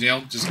colony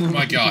down. Just,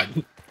 my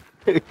god.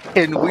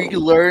 Can we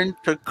learn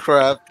to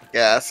craft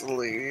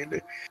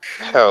gasoline?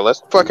 Hell,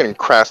 let's fucking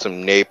craft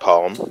some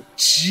napalm. Craft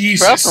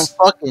Jesus. some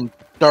fucking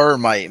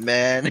thermite,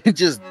 man.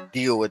 Just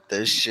deal with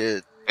this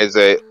shit. Is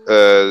a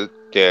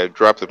yeah,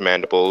 drop the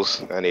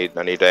mandibles. I need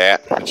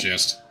that. The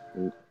chest.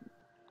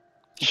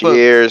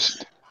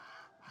 Cheers.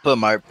 Put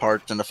my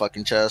parts in the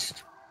fucking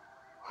chest.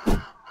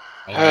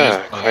 Oh,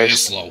 that is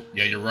Christ. slow.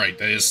 Yeah, you're right.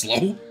 That is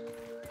slow.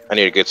 I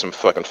need to get some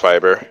fucking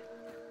fiber.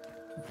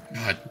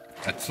 God,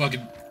 that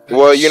fucking.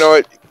 Well, you know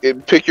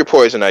what? Pick your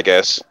poison, I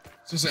guess.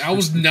 So I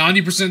was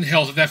 90%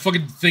 health, and that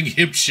fucking thing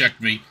hip checked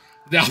me.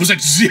 I was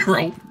at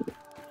 0.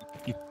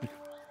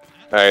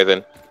 Alright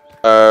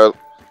then.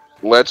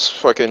 Let's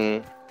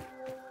fucking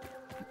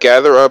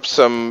gather up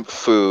some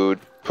food,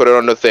 put it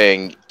on the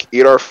thing,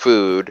 eat our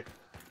food,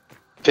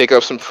 pick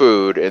up some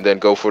food, and then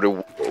go for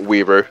the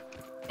Weaver.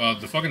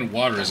 The fucking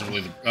water isn't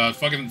really the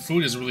fucking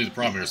food isn't really the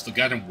problem here. It's the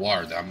goddamn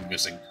water that I'm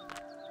missing.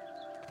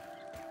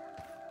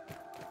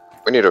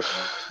 We need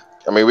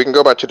I mean, we can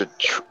go back to the.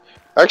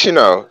 Actually,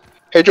 no.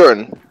 Hey,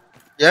 Jordan.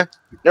 Yeah.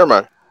 Never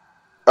mind.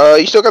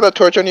 You still got that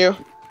torch on you?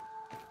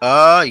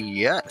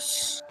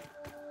 Yes.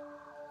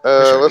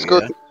 Let's do,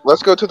 go. yeah.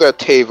 Let's go to that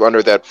cave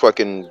under that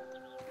fucking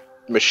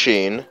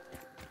machine.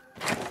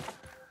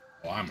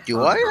 Oh,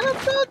 Do I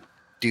have that?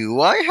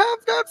 Do I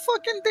have that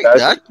fucking thing?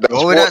 That's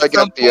Throw what it at I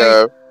some got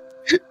the.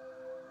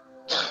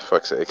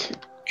 Fuck's sake.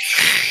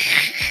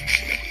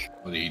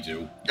 What did he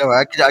do? No,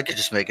 I could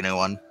just make a new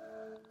one.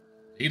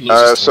 He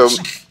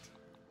loses.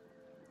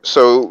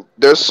 So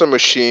there's some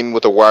machine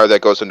with a wire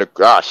that goes in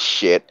the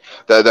shit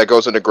that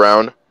goes in the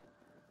ground,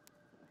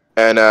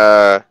 and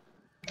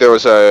there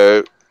was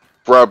a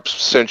rub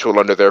central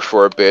under there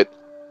for a bit.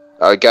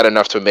 I got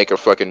enough to make a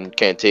fucking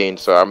canteen,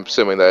 so I'm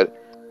assuming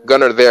that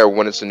gunner there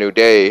when it's a new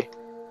day,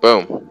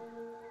 boom,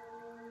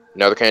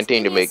 another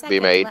canteen to be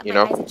made. You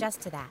know.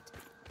 Adjust to that.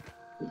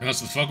 What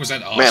the fuck was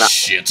that? Oh Man,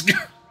 shit!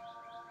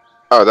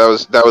 Oh,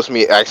 that was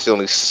me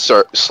accidentally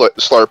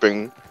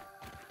slurping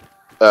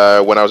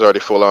when I was already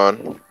full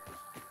on.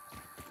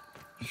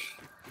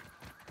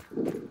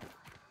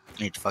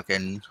 Need to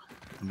fucking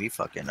Let me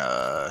fucking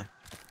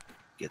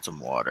get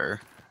some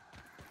water.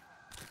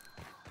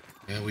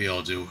 Yeah, we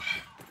all do.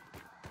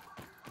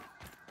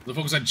 Where the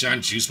fuck was that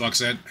giant juice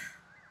box at?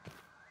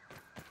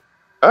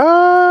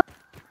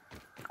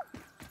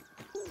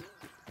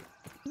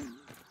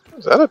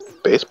 Is that a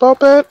baseball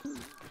bat?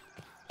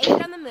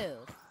 Ain't on the move.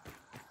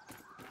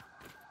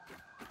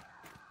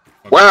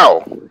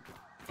 Wow.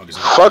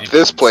 Fuck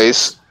this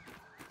place.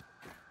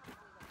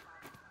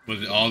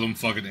 But all them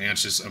fucking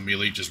ants just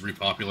immediately just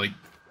repopulate.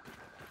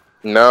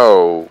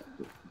 No.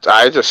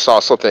 I just saw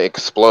something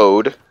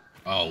explode.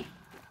 Oh.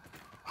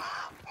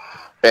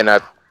 And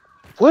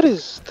what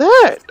is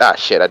that? Ah,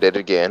 shit, I did it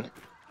again.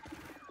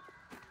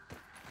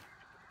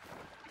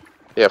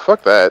 Yeah,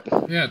 fuck that.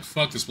 Yeah,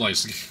 fuck this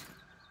place.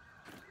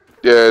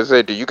 Yeah,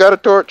 Zay, do you got a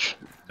torch?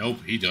 Nope,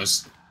 he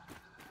does.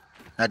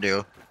 I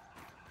do.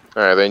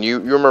 Alright, then you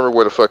remember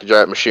where the fucking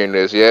giant machine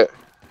is, yeah?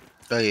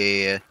 Oh,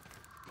 yeah.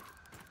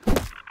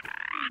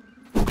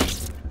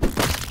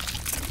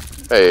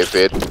 Hey,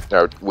 Fid.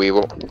 Or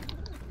Weevil.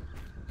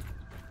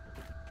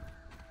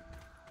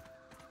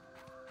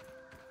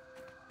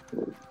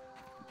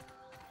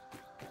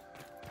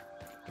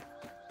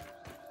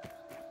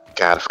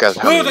 God, I forgot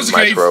how many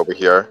mice were over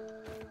here.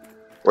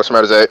 What's the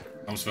matter, Zay? I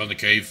almost fell in the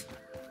cave.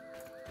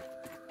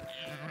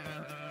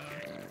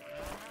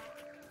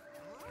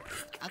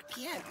 I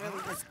can't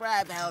really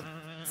describe how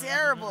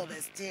terrible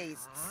this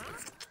tastes.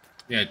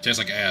 Yeah, it tastes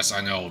like ass.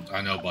 I know,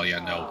 buddy,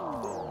 I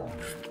know.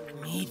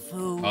 Need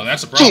food. Oh,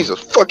 that's a problem. Jesus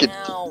fucking...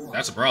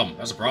 That's a problem.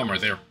 That's a problem right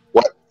there.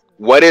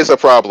 What is a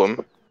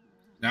problem?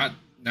 Not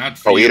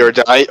for you. Oh, eat or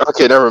die?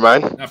 Okay, never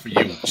mind. Not for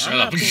you. Shut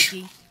up. You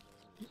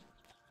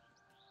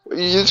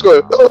just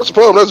go, oh, that's a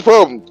problem, that's a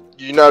problem.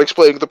 You're not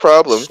explaining the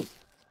problem.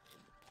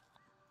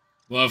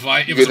 Well,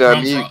 if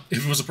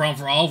it was a problem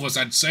for all of us,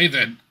 I'd say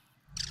that.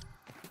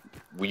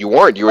 You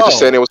weren't. You were just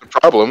saying it was a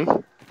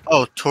problem.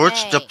 Oh,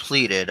 torch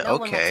depleted.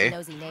 No Okay.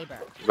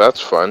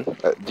 That's fun.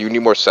 Do you need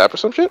more sap or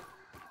some shit?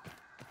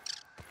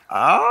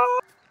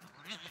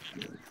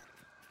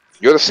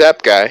 You're the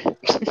sap guy.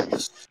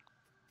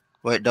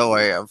 Wait, don't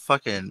worry. I have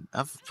a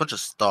bunch of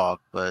stock,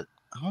 but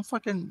I don't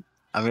fucking.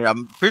 I mean,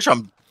 I'm pretty sure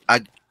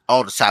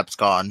all the sap's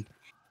gone.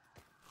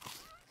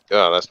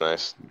 Oh, that's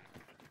nice.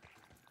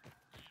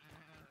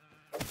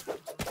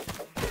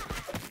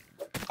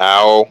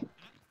 Ow.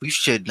 We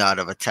should not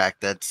have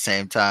attacked at the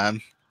same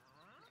time.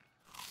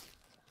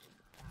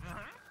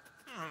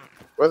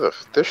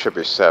 There should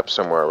be sap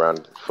somewhere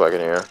around fucking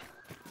here.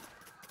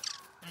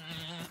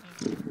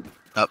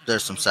 Oh,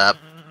 there's some sap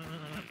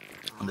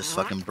on this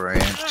fucking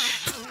branch.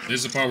 This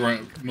is the part where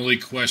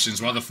Malik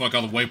questions why the fuck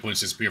all the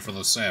waypoints disappear for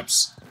the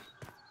saps.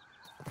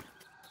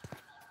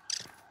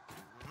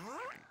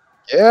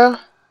 Yeah,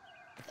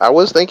 I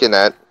was thinking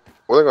that. I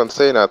wasn't gonna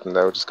say nothing.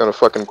 I was just gonna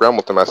fucking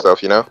grumble to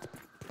myself, you know?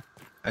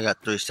 I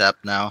got 3 sap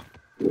now.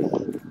 They're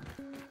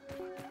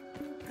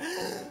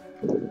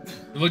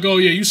like, oh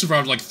yeah, you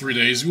survived like 3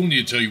 days. We won't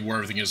need to tell you where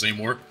everything is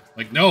anymore.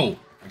 Like, no,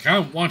 I kind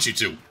of want you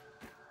to.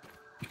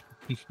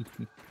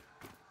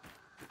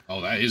 Oh,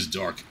 that is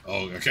dark.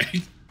 Oh,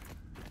 okay.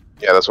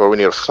 Yeah, that's why we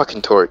need a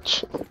fucking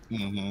torch.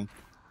 Mm-hmm.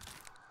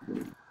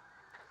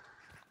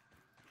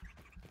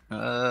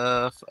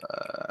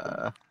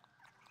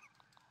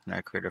 Can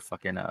I create a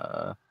fucking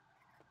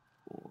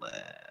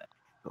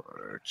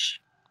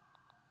torch?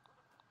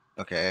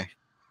 Okay.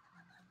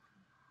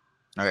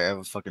 Alright, I have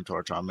a fucking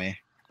torch on me.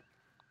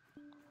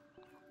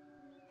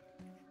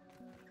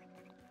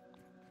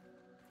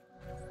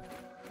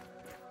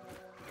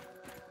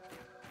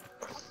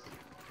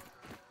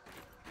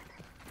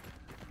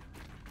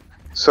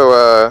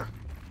 So,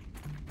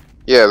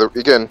 yeah,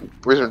 again,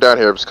 the reason we're down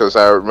here is because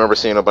I remember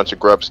seeing a bunch of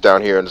grubs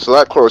down here, and it's a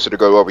lot closer to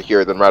go over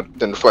here than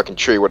the fucking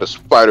tree where the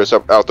spiders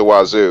up out the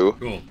wazoo.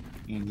 Cool.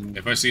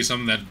 If I see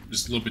something that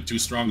is a little bit too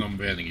strong, I'm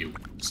banning you.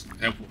 Just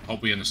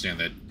hope we understand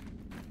that.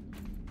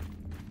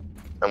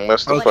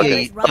 Unless the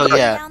okay, fucking... so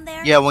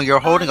yeah, when you're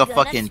holding a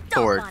fucking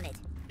torch,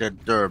 the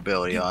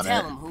durability on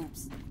it.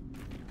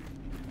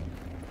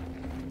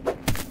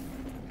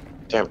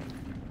 Damn.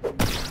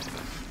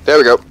 There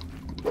we go.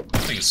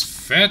 That thing is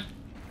fat.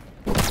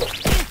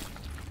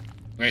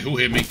 Wait, who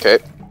hit me? Okay.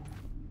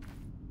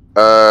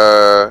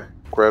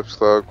 Grab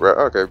slow, grab.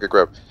 Okay, good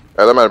grab.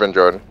 That might have been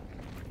Jordan.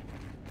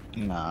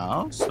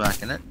 No,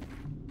 smacking it.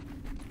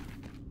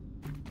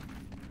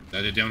 Is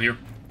that it down here?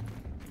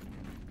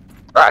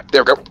 Alright,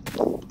 there we go.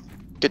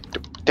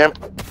 Damn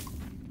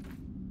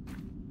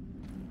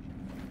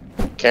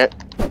it.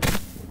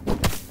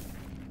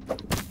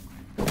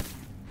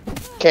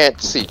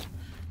 Can't see.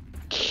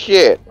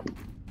 Shit.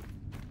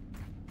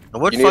 I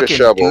would You need a fucking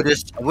shovel. do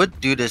this. I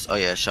would do this. Oh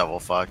yeah, shovel.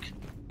 Fuck.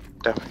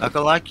 Definitely. Not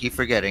gonna lie, keep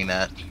forgetting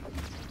that.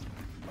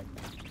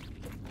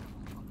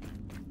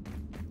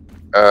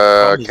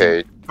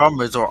 Okay.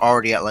 Problem is, we're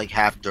already at like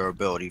half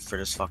durability for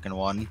this fucking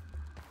one.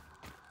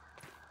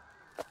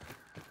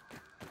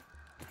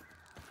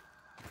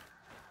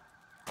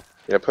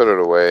 Yeah, put it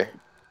away.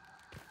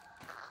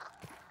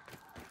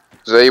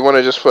 Zay, you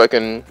wanna just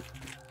fucking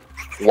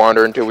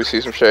wander until we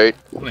see some shade?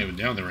 I'm not even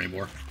down there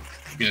anymore.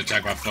 Being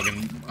attacked by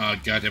fucking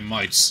goddamn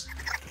mites.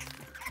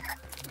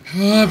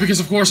 Because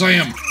of course I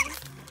am.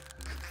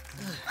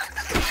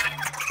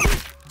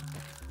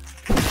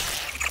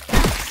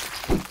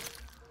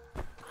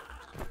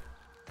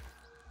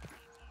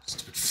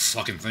 Stupid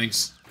fucking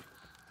things.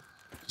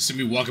 Just see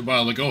me walking by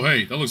like, oh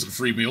hey, that looks like a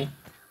free meal.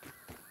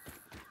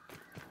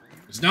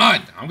 It's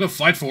not! I'm gonna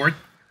fight for it.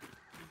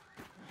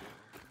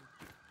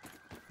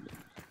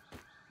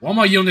 Why am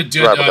I yelling at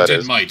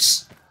dead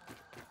mites?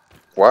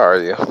 Where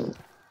are you?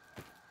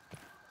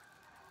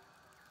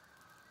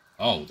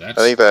 Oh, that's...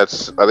 I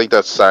think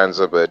that's signs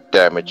of a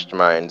damaged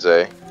mind,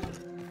 eh?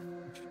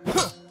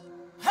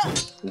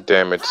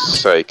 Damaged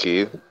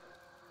psyche.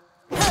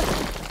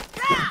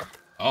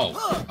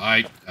 Oh,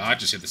 I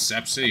just hit the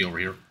Sap City over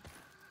here.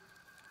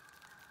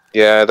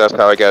 Yeah, that's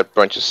how I got a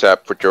bunch of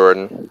sap for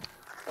Jordan.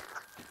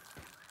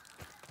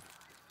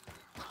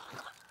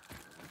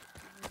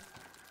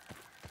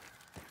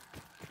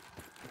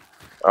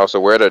 Also,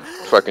 where the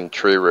fucking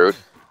tree root?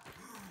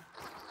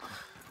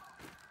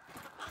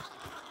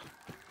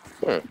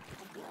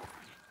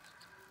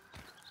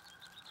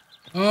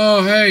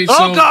 Oh, hey, so...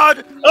 Oh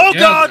god! Oh yeah,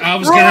 god! I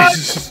was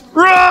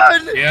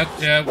Run! Run!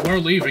 Yeah, we're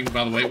leaving,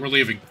 by the way, we're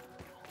leaving.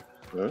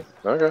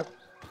 Okay.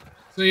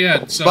 So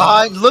yeah, so...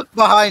 Look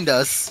behind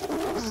us.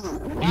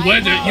 You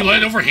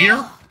led over here?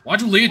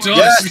 Why'd you lead to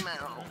us?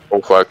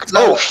 Oh fuck.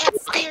 No. Oh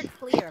fuck.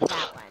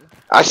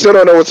 I still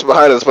don't know what's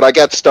behind us, but I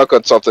got stuck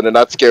on something and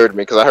that scared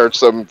me because I heard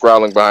some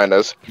growling behind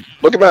us.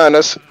 Looking behind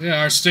us.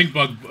 Yeah, our stink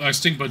bug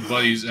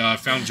buddies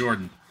found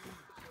Jordan.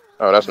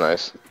 Oh, that's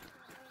nice.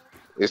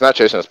 He's not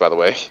chasing us, by the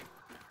way.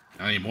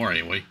 Not anymore,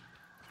 anyway.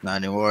 Not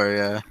anymore,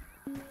 yeah.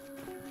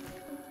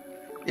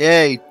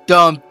 Yeah, you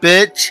dumb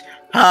bitch.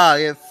 Ha,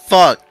 you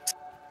fucked.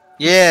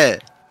 Yeah.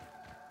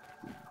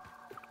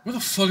 Where the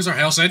fuck is our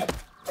house at?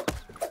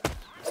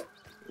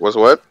 Was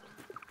what?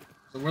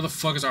 Where the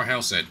fuck is our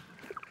house at? I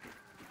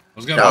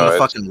was Down gonna the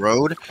fucking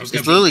road? It's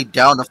literally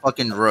down the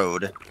fucking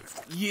road.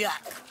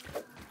 Yuck.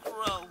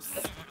 Gross.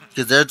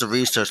 Because there's a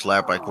research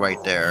lab, like,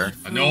 right there.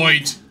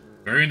 Annoyed.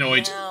 Very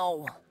annoyed.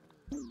 Ow.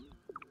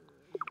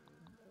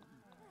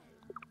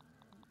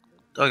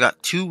 So I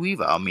got 2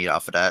 Weavile meat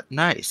off of that.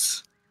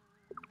 Nice.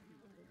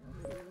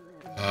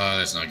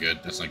 That's not good.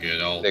 That's not good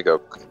at all. Need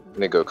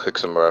to go cook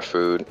some of our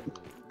food.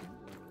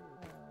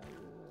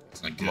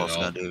 That's not good I'm at also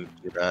all. gonna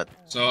do that.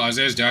 So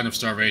Isaiah's dying of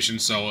starvation,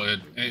 so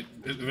if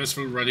there's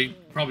food ready,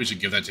 probably should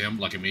give that to him,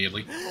 like,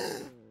 immediately.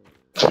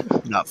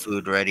 Not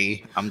food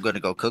ready. I'm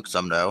gonna go cook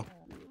some, though.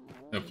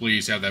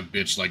 Please have that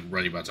bitch, like,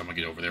 ready by the time I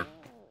get over there.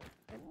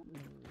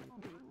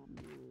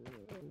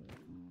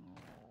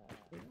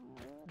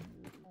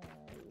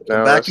 No,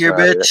 Come back that's here,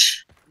 not it.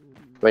 bitch.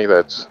 I think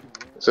that's...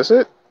 Is this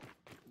it?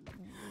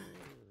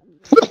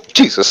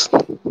 Jesus.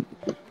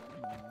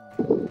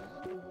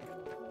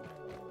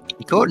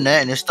 He caught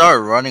net and it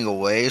started running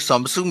away, so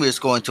I'm assuming it's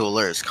going to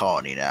alert his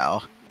colony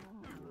now.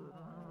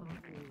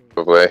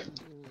 Probably.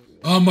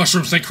 Oh,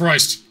 mushrooms, thank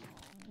Christ.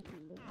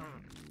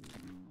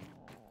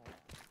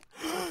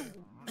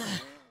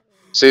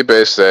 See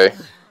base say.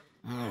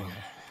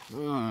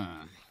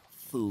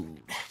 Food.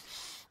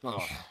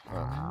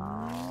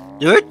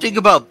 The weird thing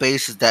about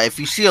base is that if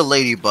you see a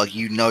ladybug,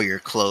 you know you're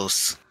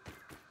close.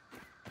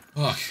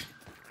 Fuck.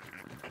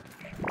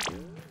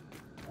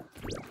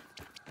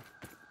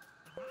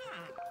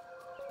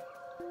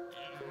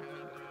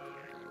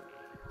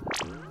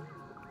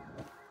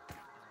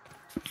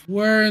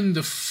 Where in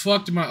the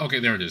fuck did my... Okay,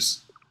 there it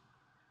is.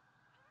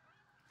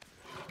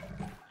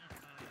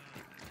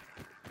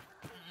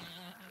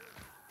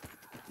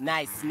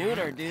 Nice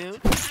snooter,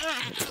 dude.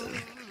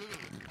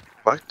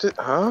 What did...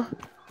 Huh?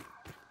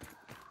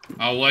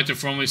 I would like to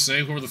formally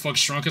say whoever the fuck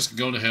shrunk us can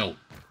go to hell.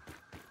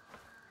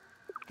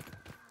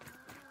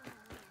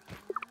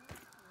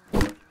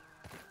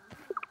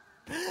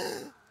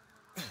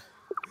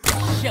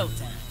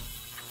 Showtime.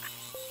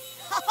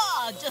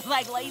 Haha, just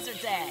like laser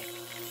tag.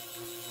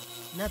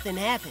 Nothing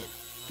happened.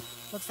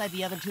 Looks like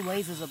the other 2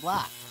 lasers are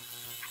blocked.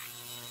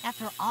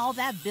 After all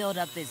that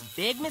build-up, this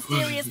big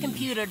mysterious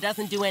computer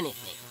doesn't do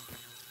anything.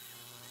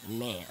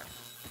 Man.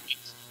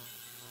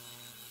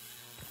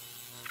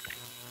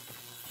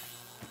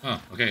 Oh,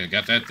 okay, I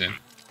got that then.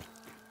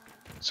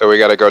 So we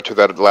gotta go to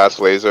that last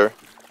laser.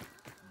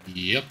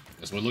 Yep,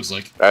 that's what it looks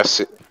like. I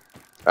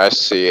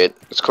see it.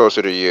 It's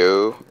closer to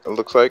you, it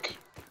looks like.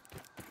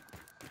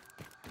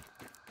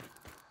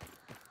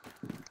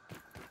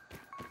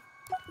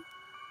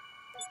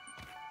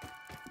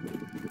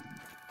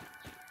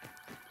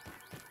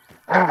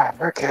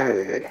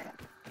 Okay.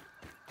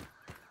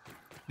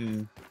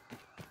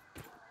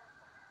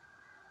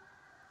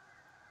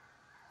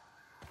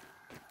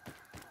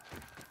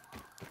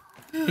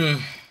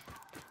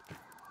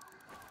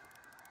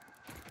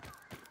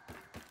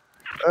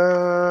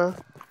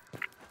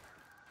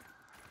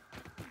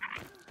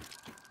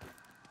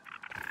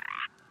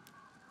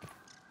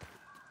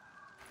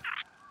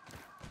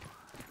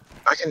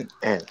 I can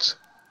ant.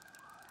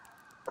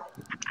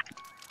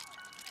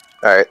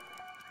 Alright.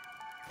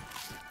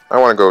 I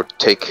wanna go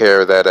take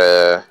care of that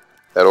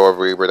that orb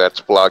reaver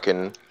that's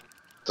blocking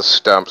the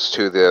stumps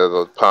to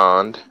the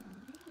pond.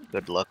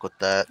 Good luck with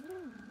that.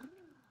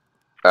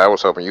 I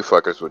was hoping you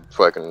fuckers would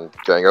fucking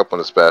gang up on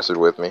this bastard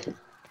with me.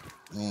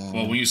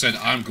 Well, when you said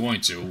I'm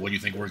going to, what do you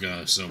think we're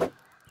gonna assume?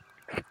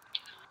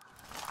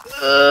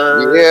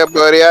 Yeah,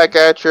 buddy, I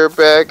got your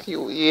back.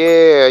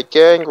 Yeah,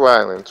 gang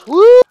violence.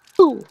 Woo!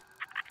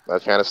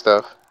 That kind of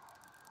stuff.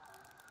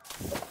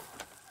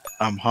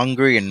 I'm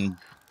hungry and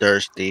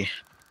thirsty.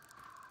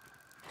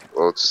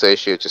 Well,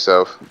 satiate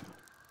yourself.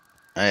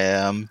 I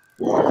am.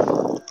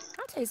 That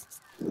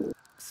tastes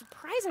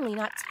surprisingly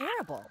not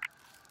terrible.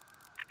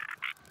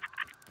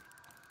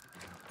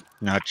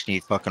 Now I just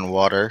need fucking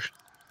water.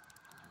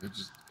 It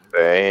just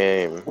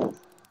Damn.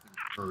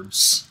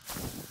 hurts.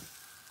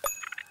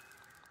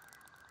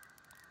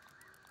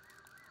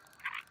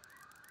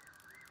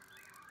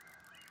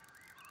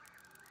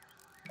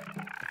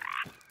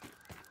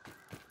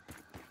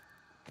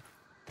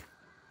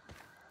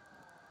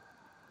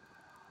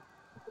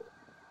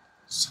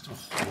 Such a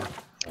horrible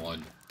one.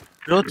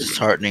 You know what's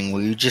disheartening?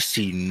 We just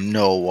see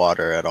no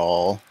water at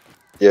all.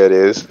 Yeah, it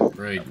is.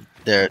 Great.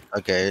 There,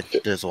 okay,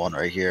 there's one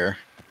right here.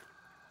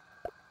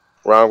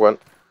 Wrong one.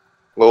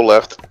 Low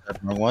left.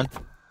 That's wrong one.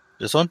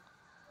 This one?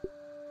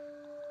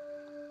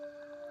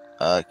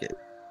 Okay.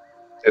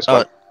 This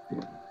one.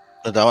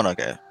 That one,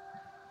 okay.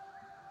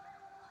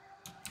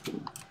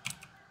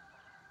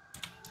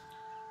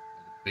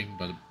 Bing,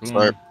 bada, boom.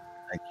 Sorry.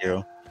 Thank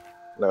you.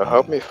 Now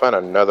help me find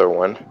another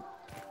one.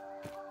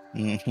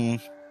 Mm-hmm.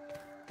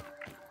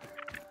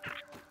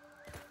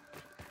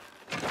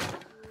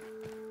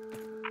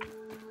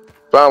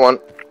 Found one.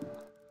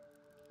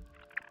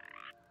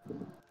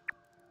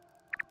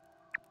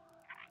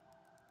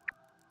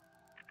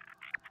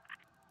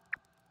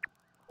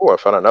 Oh, I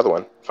found another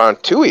one.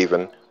 Found two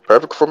even.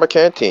 Perfect for my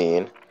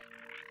canteen.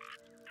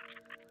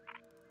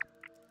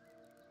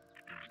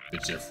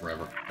 It's there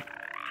forever.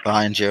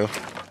 Behind you.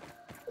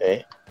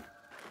 Eh?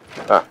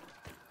 Ah.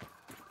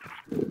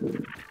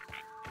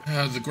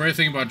 The great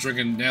thing about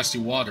drinking nasty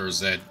water is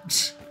that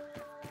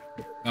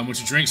now once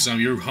you drink some,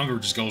 your hunger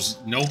just goes,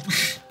 nope.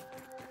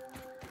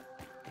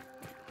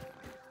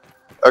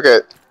 Okay.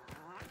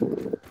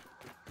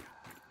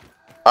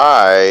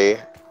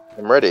 I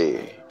am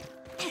ready.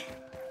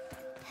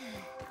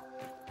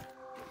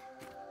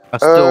 I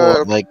still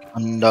want like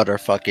another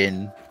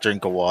fucking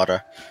drink of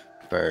water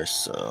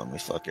first, so let me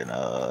fucking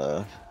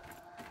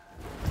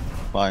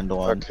find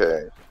one.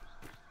 Okay.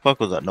 Fuck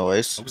was that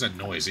noise? What was that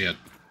noise? Yeah.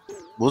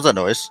 What was that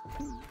noise?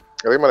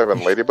 I think it might have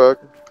been Ladybug.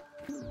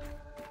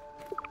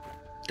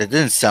 That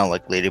didn't sound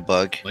like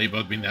Ladybug.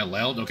 Ladybug being that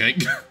loud? Okay.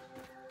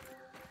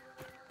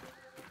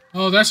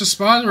 Oh, that's a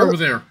spider over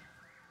there.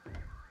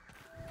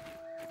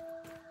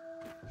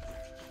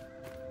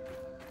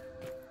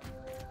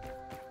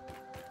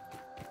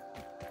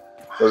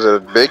 Was it a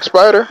big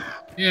spider?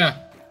 Yeah.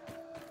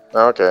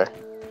 Oh, okay.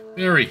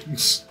 Very.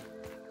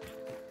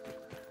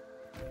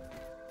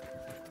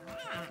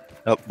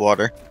 Oh,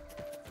 water.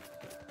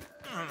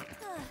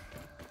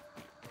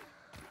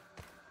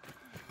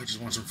 I just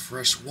want some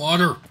fresh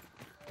water.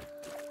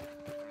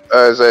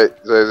 Zay.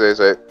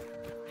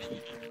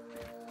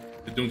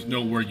 I don't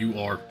know where you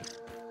are.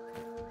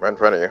 Right in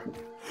front of you.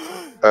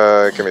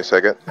 Give me a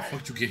second. How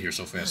did you get here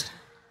so fast?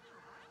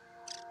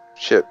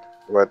 Shit.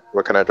 What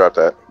can I drop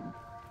that?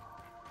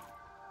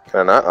 Can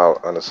I not? Oh,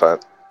 on the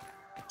side.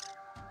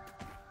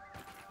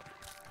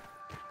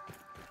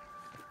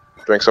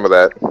 Drink some of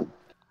that.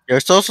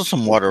 There's also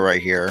some water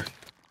right here.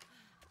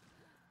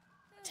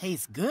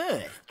 Tastes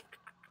good.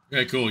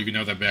 Okay, cool. You can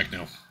have that back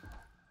now.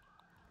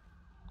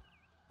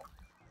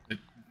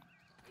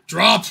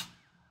 Drop!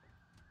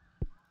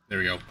 There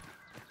we go.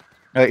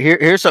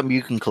 Here's something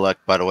you can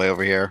collect, by the way,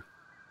 over here.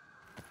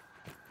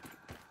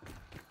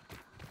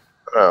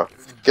 Oh.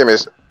 Give me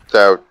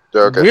a...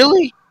 Okay.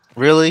 Really?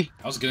 Really?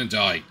 I was gonna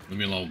die. Leave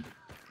me alone.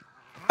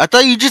 I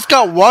thought you just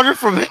got water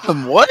from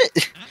him. What?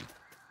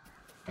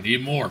 I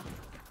need more.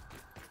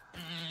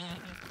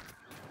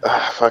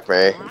 Fuck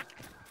me.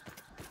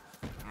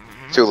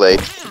 Too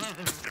late.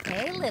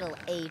 Hey, little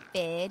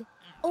aphid.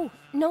 Oh,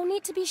 no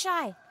need to be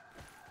shy.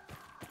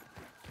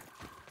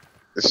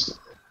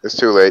 It's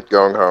too late.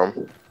 Going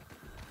home.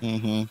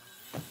 Mm-hmm.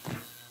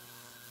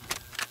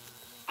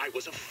 I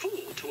was a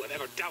fool to have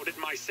ever doubted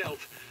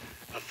myself.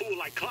 A fool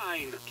like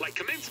Klein, like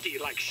Kaminsky,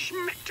 like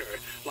Schmechter,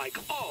 like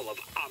all of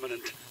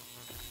Ominent.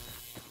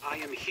 I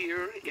am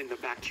here in the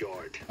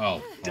backyard.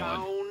 Oh,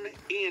 down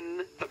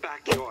in the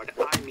backyard.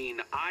 I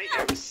mean, I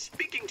am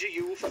speaking to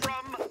you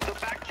from the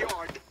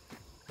backyard.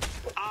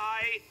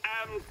 I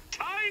am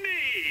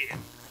tiny.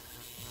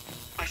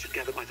 I should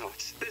gather my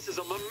thoughts. This is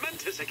a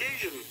momentous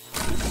occasion.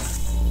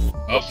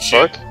 Oh,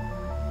 shit. Fuck?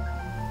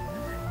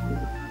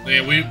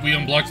 Yeah, we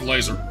unblocked the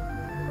laser.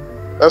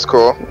 That's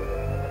cool.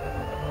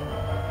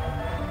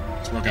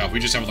 Let's work out. We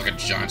just have like a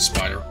giant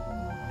spider.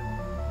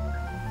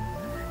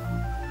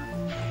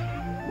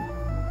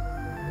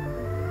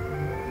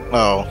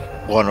 Oh,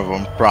 one of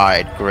them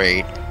fried.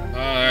 Great.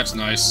 That's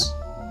nice.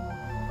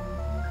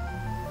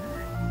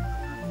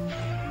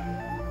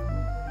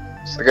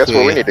 So I guess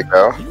where we need to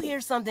go. You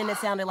hear something that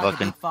sounded like a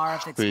Fucking big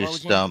far-off tree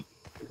explosion? stump.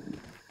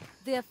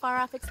 The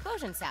far-off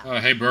explosion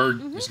sound. Hey,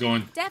 bird. It's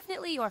going.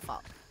 Definitely your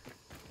fault.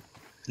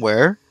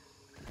 Where?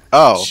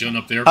 Oh. Chilling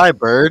up there. Hi,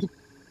 bird.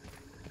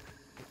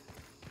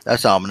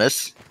 That's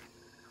ominous.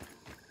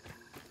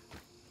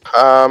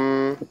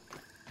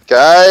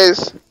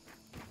 Guys,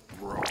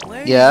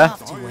 Where are Yeah? you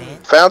off to,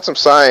 Ed? found some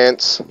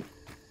science.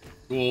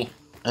 Cool.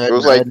 It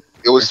was like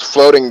it was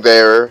floating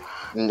there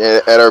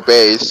at our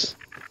base,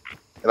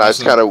 and I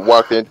just kind of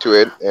walked into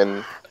it,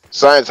 and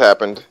science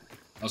happened.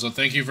 Also,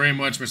 thank you very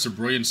much, Mr.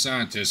 Brilliant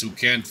Scientist, who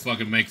can't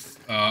fucking make,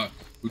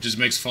 who just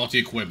makes faulty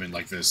equipment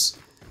like this.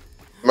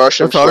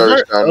 Motion So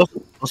slurs done.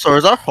 so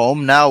is our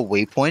home now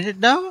waypointed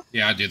now?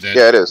 Yeah, I did that.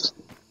 Yeah, it is.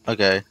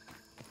 Okay.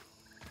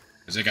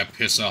 Because I got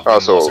pissed off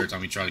Also- every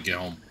time we tried to get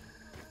home.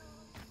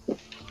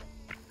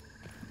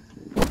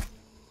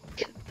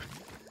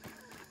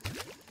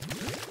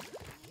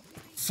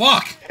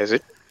 Fuck! Has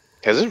it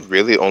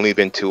really only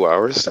been 2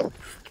 hours?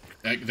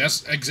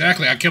 That's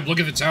exactly. I kept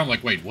looking at the time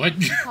like, wait, what?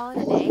 Call it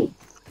a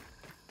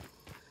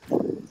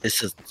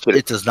day.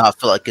 It does not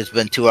feel like it's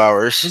been 2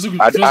 hours.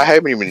 I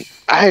haven't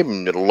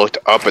even looked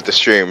up at the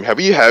stream. Have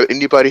you had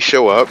anybody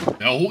show up?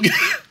 No.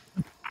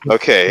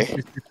 Okay.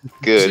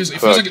 Good. Seriously, it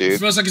feels, Fuck, like, dude. it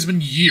feels like it's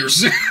been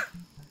years.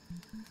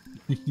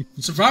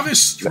 Surviving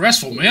is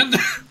stressful, man.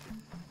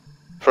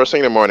 First thing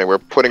in the morning, we're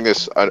putting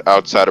this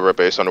outside of our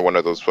base under one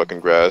of those fucking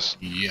grass.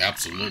 Yeah,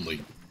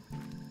 absolutely.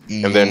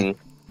 And then,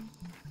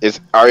 is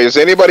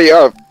anybody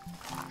up?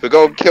 We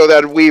go kill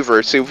that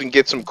weaver, see if we can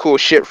get some cool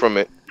shit from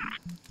it.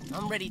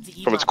 I'm ready to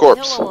eat From its my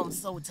corpse. pillow, I'm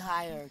so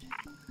tired.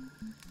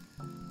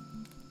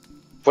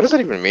 What does that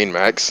even mean,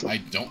 Max? I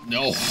don't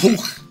know.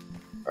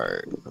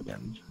 Alright,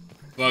 again.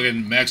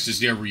 Fucking Max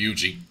just near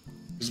Ryuji.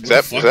 Is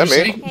that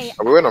me? Hey,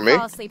 Are we waiting on me? I'll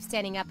fall asleep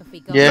standing up if we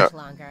go Yeah. much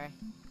longer.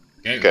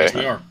 Okay, Okay. yes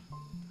we are.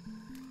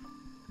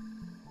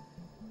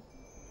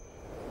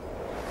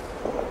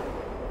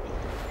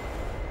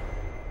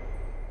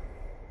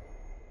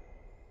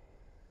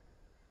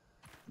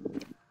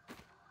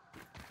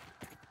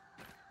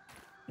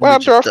 What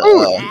happened to our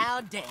food?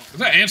 Now damn. Did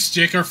the ants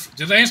take our?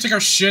 Did the ants take our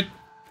shit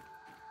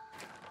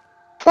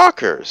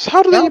Fuckers!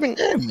 How do they even?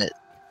 Damn it.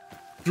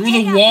 through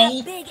the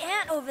wall? Big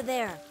ant over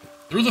there.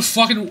 Through the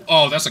fucking?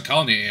 Oh, that's a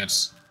colony of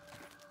ants.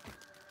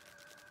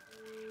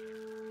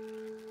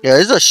 Yeah,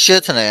 there's a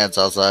shit ton of ants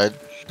outside.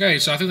 Okay,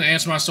 so I think the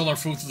ants might stole our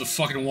food through the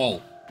fucking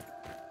wall.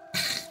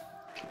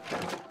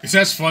 Cause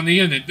that's funny,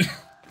 isn't it?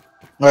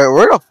 Alright,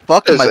 where the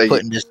fuck am It's I a-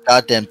 putting this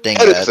goddamn thing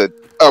That is at?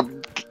 a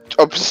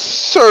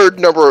absurd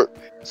number.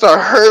 It's a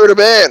herd of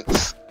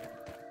ants.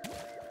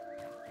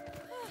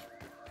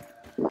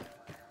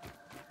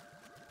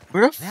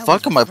 Where the That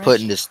fuck was am I refreshing.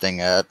 putting this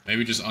thing at?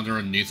 Maybe just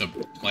underneath a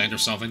plant or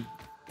something.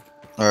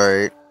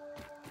 Alright.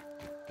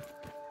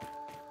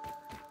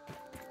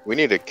 We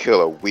need to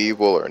kill a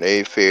weevil or an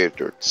aphid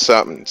or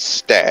something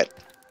stat.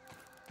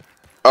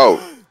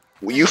 Oh,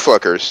 you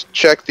fuckers!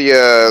 Check the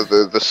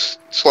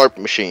slurp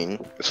machine,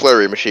 the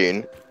slurry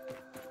machine.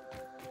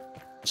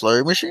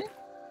 Slurry machine?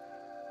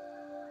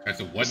 At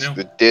the what now?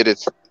 It did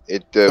it.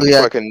 Oh,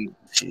 yeah. Fucking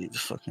Jeez,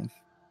 fucking.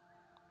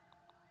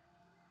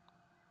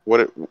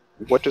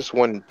 what does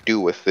one do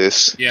with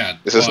this? Yeah.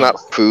 This is not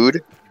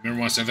food.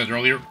 Remember when I said that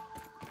earlier?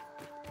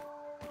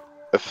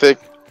 I think.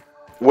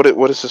 What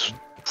is this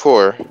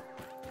for?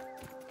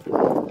 I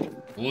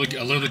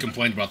literally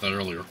complained about that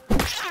earlier.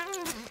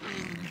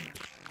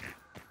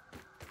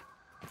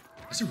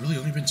 Has it really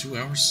only been 2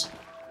 hours?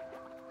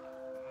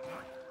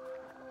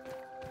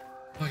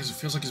 Like, it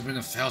feels like it's been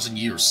 1,000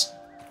 years.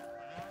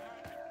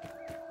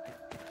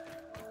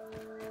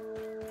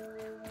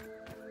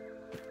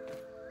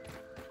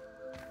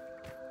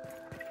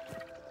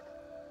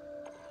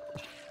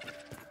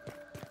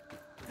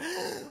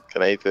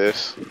 Can I eat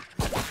this?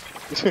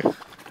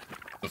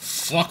 The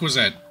fuck was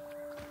that?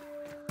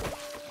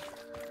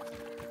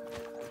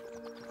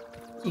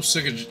 I'm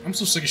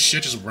so sick of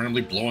shit just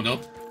randomly blowing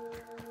up.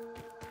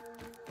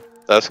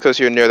 That's because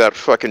you're near that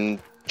fucking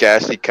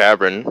gassy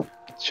cavern.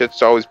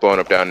 Shit's always blowing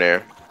up down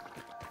there.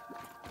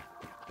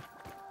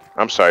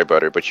 I'm sorry,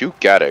 Butter, but you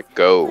gotta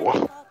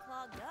go.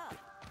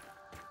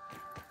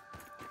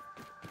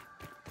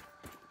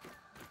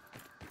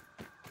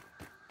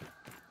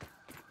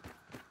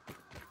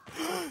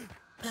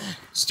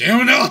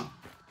 Stamina!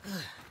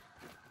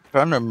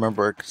 Trying to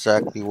remember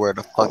exactly where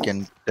the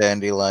fucking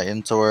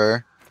dandelions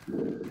were.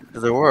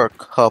 'Cause there were a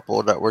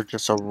couple that were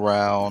just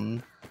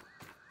around.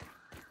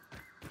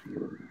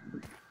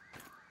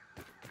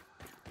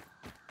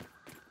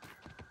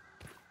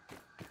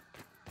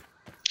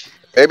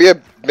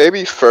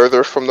 Maybe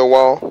further from the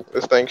wall.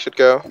 This thing should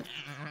go.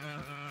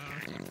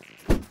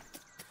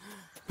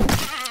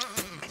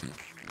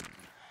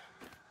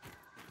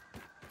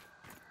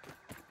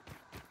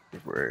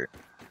 Right.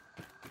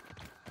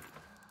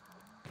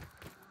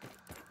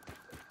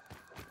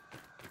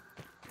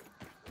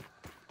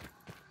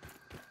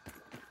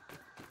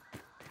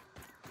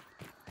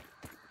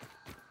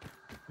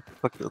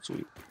 Fuck those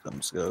sweet.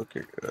 Let's go.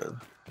 Okay, good.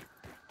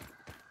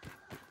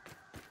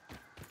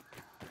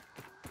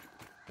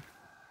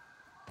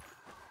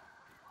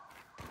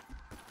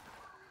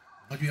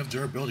 Why do you have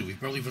durability? We've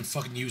barely even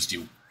fucking used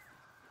you.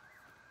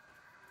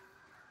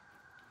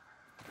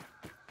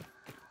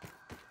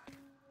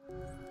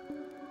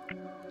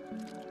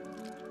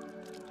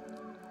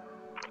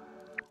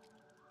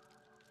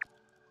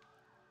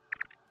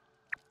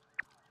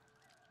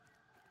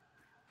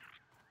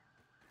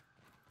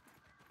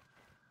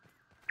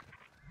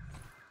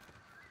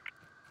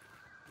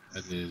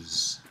 That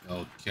is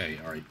okay.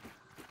 All right.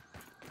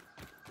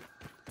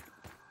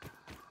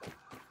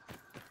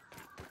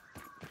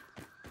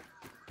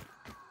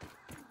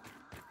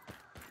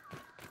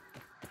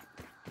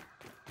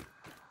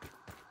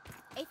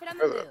 Aphid on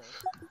the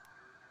move.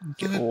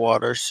 Get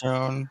water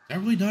soon. Did I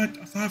really not?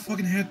 I thought I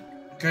fucking had.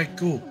 Okay,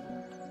 cool.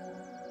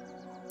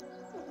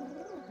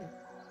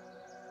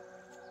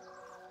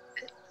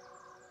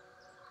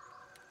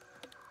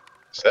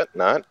 Is that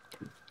not?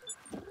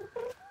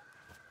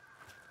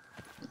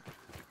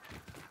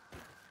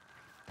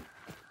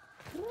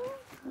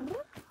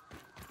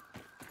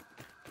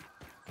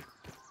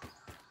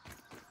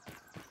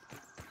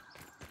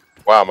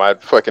 Wow, my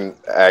fucking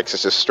axe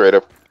is just straight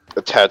up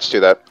attached to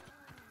that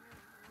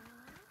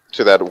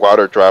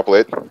water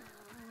droplet.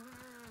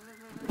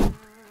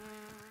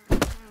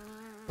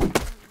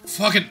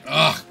 Fucking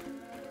ugh.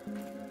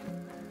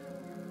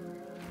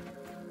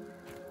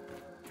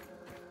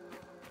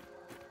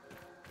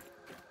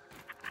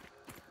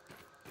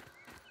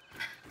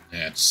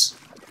 That's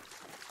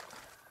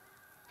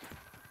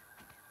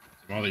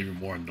probably even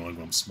more annoying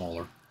when I'm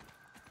smaller.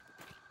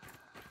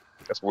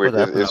 That's weird.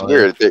 Well, It's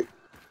weird.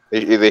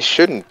 They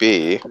shouldn't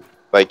be.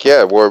 Like,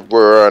 yeah,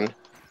 we're on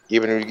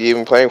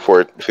even playing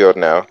for it field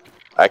now.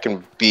 I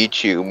can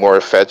beat you more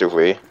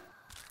effectively.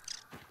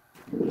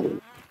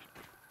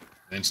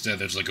 Instead,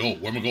 there's like, oh,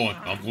 where am I going?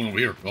 I'm going over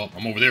here. Oh,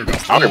 I'm over there. Go.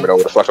 I don't even know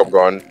where the fuck I'm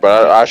going,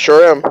 but I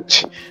sure am.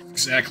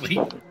 Exactly.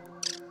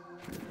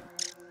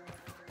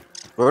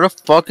 Where the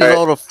fuck is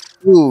all the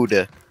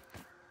food?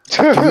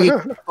 Can we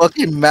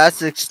fucking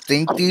mass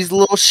extinct these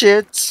little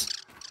shits?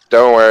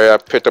 Don't worry, I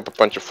picked up a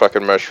bunch of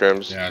fucking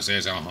mushrooms. Yeah,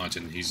 Isaiah's out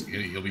hunting.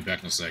 He'll be back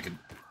in a second.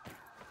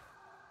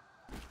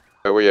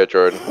 Oh, where you at,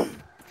 Jordan?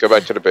 Go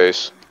back to the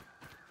base.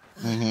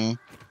 Mm-hmm.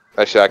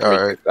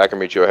 Actually, I can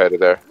meet you ahead of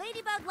there.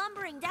 Ladybug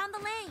lumbering down the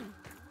lane.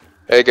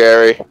 Hey,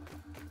 Gary.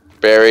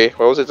 Barry.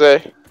 What was it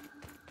say?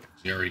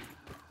 Jerry.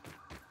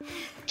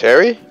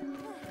 Terry?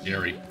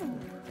 Jerry.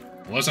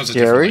 Well, that sounds a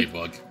Jerry?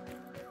 different ladybug.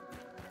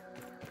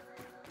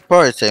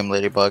 Probably the same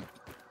ladybug.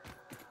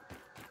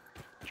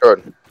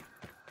 Jordan.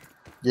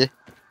 Yeah.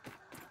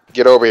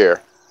 Get over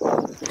here.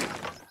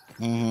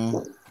 Mm-hmm.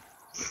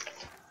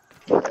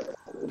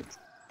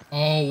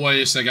 Oh,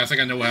 wait a second. I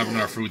think I know what happened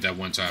to our food that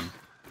one time.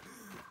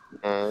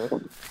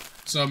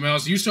 So,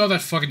 Mouse, you still have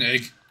that fucking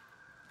egg?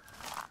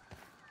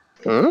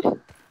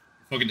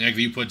 Fucking egg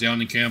that you put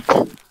down in camp?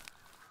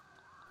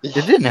 It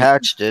didn't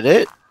hatch, did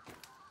it?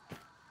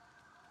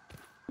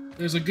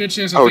 There's a good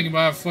chance I'm thinking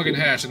about a fucking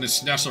hatch and then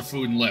snatched our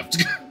food and left.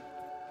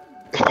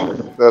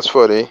 That's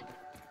funny.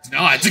 It's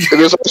not.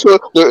 There's also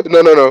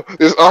no.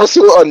 There's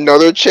also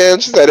another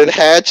chance that it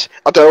hatched.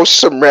 I thought it was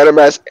some random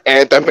ass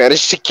ant that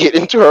managed to get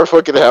into our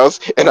fucking house,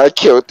 and I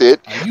killed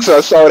it. So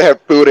I saw it have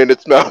food in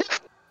its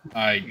mouth.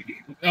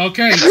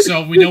 Okay,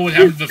 so we know what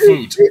happened to the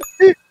food.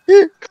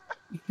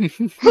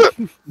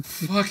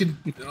 Fucking.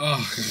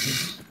 Ugh.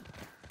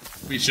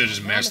 We should have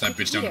just mashed that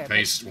bitch down to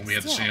paste when we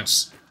had the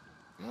chance.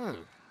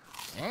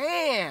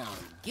 Damn,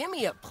 give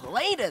me a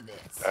plate of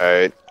this.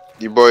 Alright,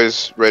 you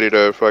boys ready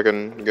to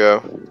fucking go?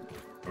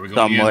 Are we going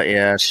Somewhat, again?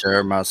 yeah,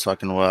 sure, might as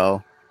fucking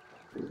well.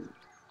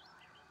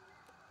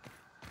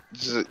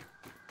 Just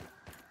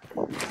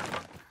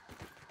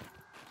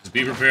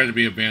be prepared to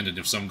be abandoned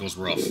if something goes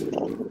rough.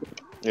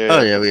 Yeah.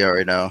 Oh yeah, we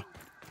already know.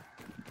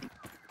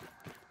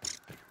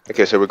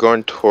 Okay, so we're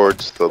going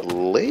towards the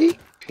lake?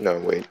 No,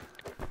 wait.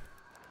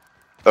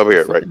 Over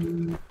here, right?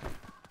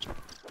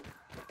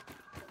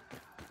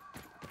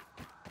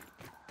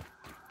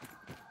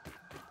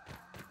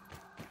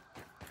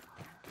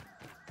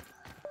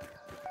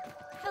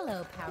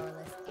 Hello,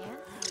 powerless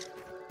ant.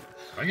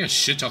 I got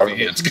shit off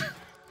the ants.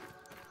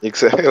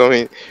 Exactly. I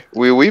mean,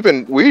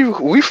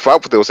 we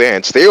fought with those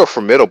ants. They are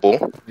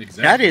formidable.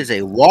 Exactly. That is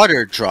a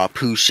water drop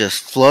who's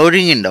just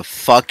floating in the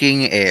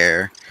fucking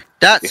air.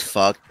 That's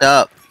fucked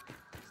up.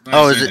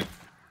 Oh, is it?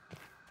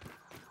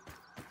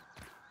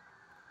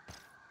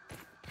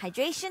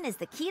 Hydration is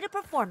the key to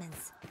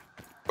performance.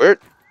 Where'd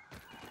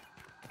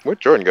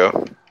Jordan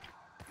go?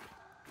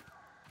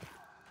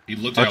 He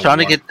looked I'm out trying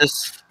to water. get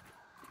this.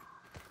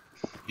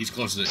 He's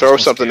close to the. Throw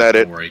something at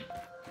it. Right.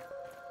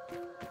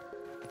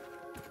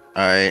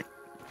 Alright.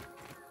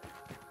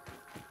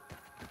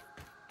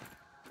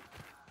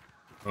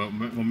 Well,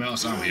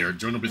 Mouse, I'm here.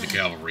 Jordan will be the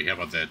cavalry. How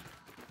about that?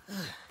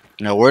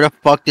 Now, where the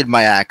fuck did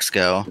my axe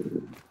go?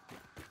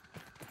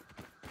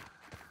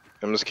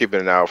 I'm just keeping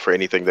an eye out for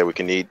anything that we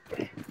can eat.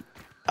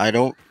 I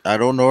don't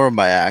know where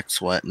my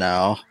axe went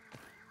now.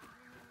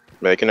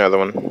 Make another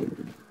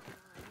one.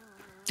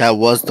 That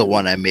was the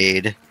one I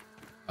made.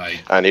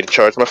 I need to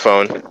charge my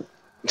phone.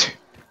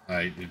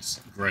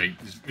 It's great.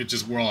 It's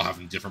just we're all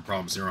having different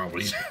problems here, aren't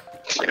we?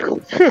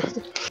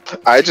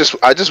 I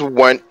just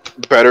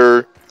want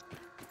better,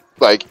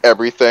 like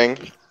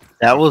everything.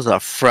 That was a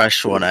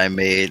fresh one I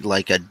made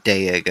like a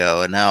day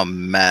ago, and now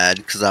I'm mad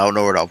because I don't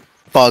know where the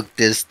fuck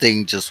this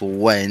thing just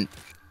went.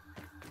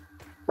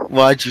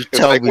 Why'd you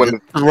tell like me when-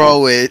 to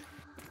throw it?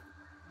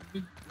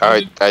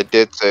 I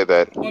did say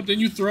that. Well, then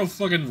you throw a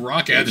fucking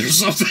rock at it or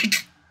something.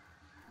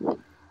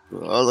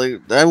 Well,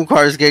 like, that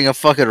requires getting a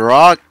fucking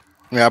rock.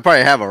 I mean, I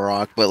probably have a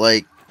rock, but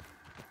like,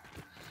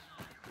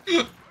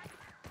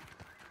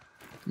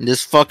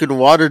 this fucking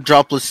water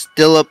droplet's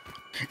still up.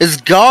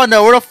 It's gone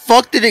now. Where the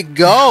fuck did it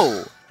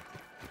go?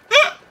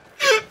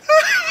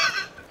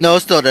 No,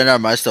 it's still there. Never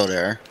mind, it's still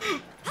there.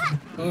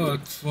 Oh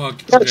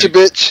fuck! Gotcha,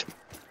 bitch.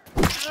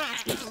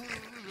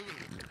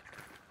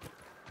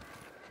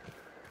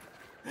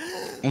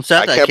 I'm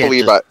sad I that can't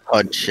believe just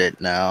punch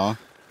shit now.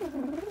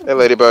 Hey,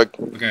 Ladybug.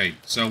 Okay,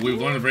 so we've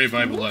learned a very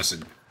valuable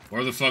lesson.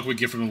 Whatever the fuck we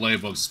get from the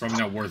ladybugs, it's probably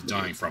not worth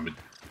dying from it.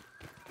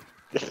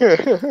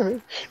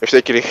 If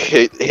they could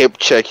hip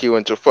check you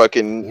into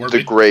fucking the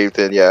Orbit? grave,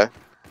 then yeah.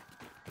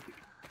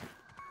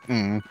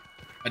 Hmm.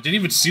 I didn't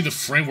even see the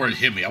frame where it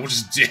hit me. I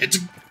was just dead.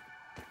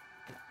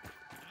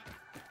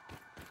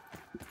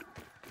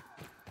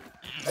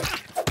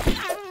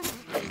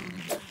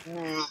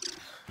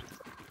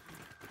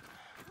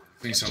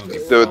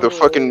 The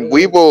fucking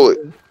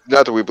Weeble,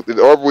 not the Weeble,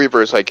 the Orb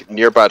Weaver is like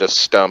nearby the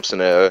stumps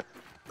and a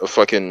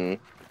fucking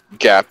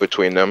gap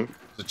between them.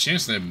 The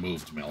chance that it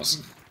moved,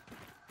 Melison.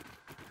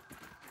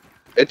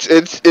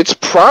 It's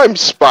prime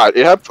spot.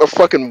 It have a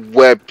fucking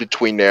web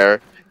between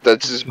there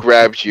that just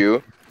grabs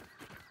you.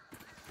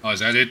 Oh, is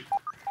that it?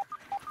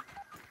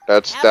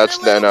 That's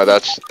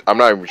I'm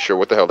not even sure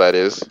what the hell that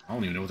is. I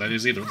don't even know what that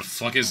is either. What the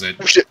fuck is that?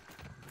 Oh shit!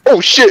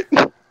 Oh shit!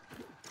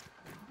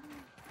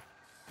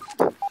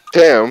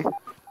 Damn.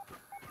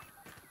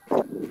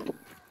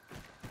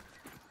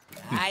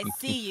 I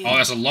see you. Oh,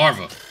 that's a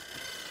larva.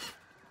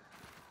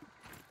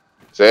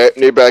 Say it.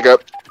 Need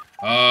backup.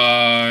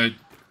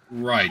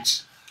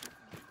 Right.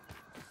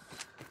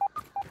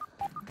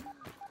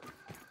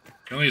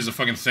 Apparently there's a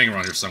fucking thing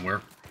around here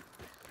somewhere.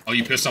 Oh,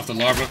 you pissed off the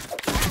larva?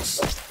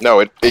 No,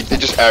 it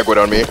just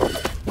aggroed on me.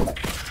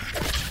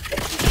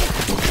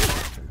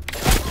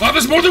 Oh,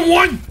 there's more than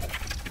one!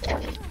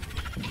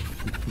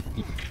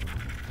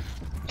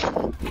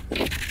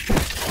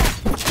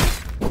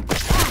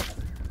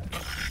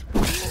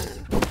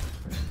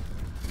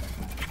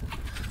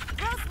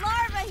 Gross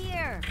larva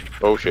here.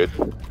 Oh shit.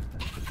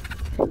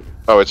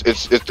 Oh,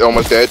 it's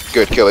almost dead.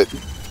 Good, kill it.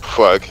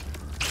 Fuck.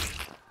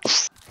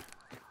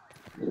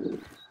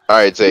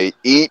 Alright, Zay.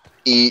 Eat.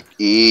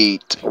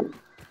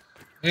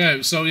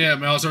 Yeah, so yeah,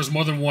 Malice, there's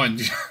more than one.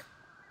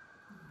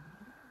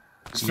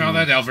 Just found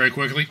that out very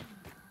quickly.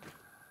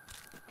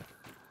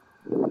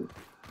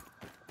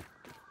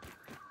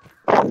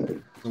 So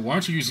why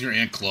aren't you using your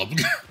ant club?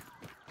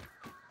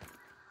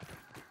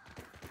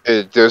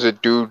 Does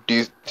it do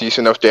decent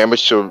enough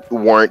damage to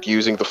warrant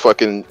using the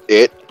fucking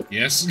it?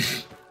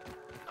 Yes.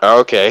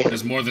 Okay.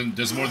 There's more than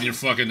your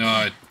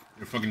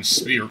fucking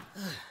spear.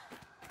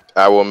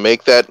 I will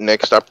make that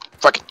next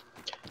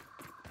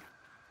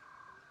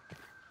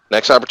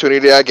next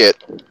opportunity I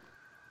get.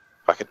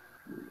 Fuck it.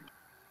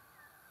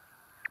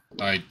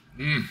 Alright.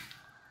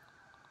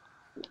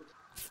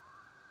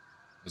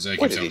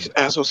 Where did these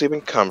assholes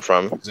even come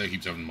from? Zach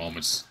keeps having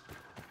moments.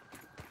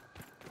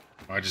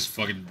 I just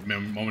fucking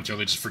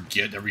momentarily just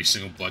forget every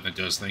single button that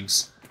does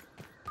things.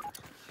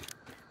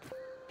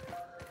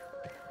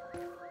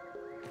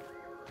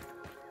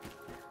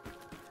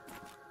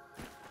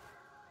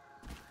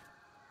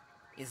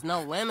 It's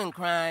no lemon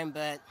crime,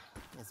 but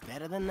it's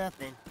better than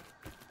nothing.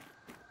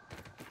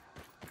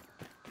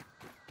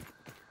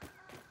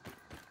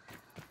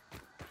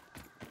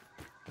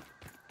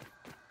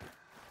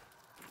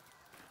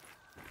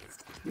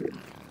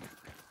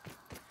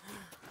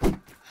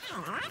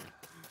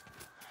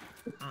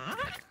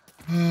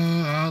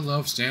 I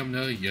love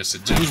stamina, yes I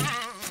do.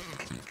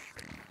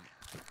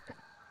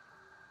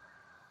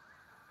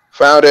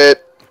 Found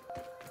it.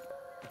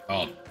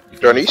 Oh,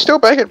 Jordan, are you still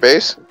back at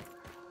base?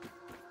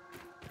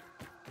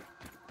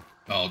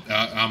 Oh,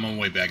 I'm on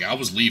my way back. I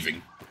was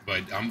leaving,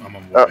 but I'm on my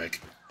way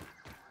back.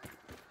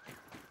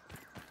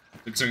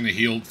 Took a second to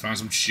heal, found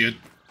some shit.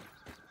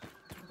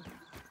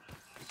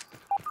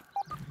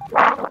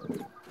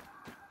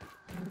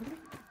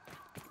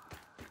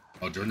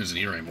 Oh, Jordan isn't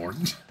here anymore.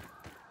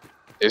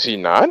 Is he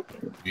not?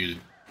 Muted.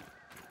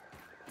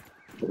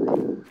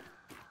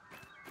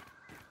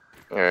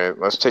 Alright,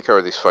 let's take care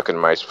of these fucking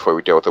mice before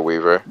we deal with the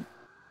Weaver.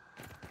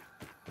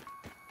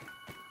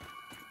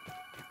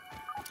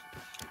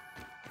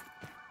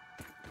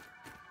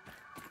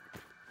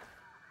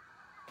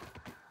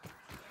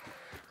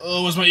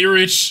 Oh, was my ear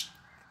itch?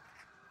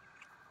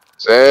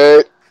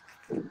 Say.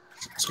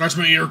 Scratch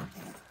my ear.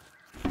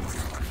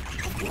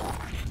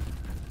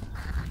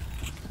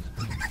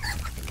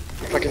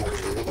 Fucking.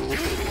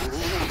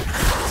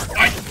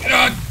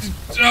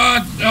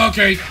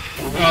 Okay.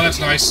 Oh, that's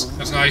nice.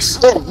 That's nice.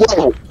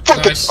 Whoa,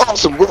 Fucking Nice.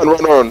 awesome!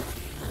 Run!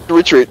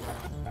 Retreat.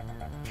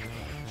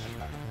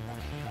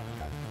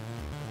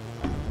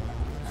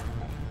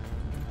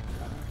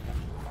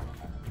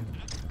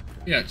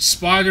 Yeah,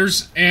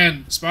 spiders,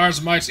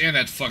 mites, and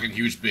that fucking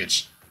huge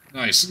bitch.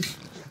 Nice.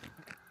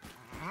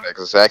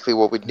 Exactly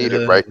what we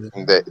needed right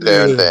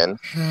there and then.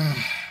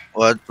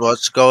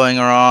 What's going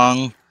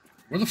wrong?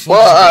 Where the fuck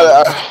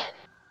is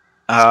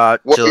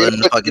it going?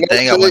 Chilling the fucking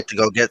thing. I went to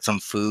go get some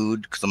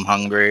food because I'm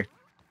hungry.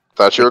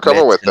 Thought you were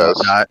coming with us.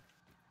 Whatnot.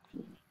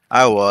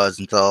 I was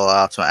until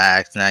after my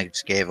accident. I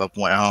just gave up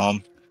and went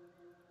home.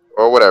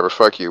 Well, whatever.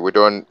 Fuck you. We're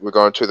going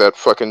to that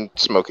fucking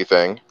smoky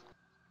thing.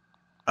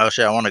 Oh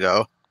shit! I want to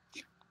go.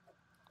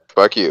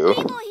 Fuck you.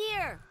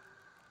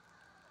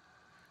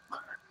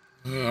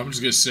 I'm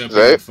just gonna set up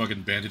a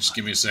fucking bandage. Just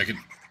give me a second.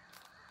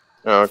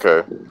 Oh,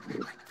 okay.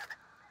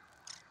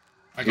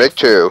 Nick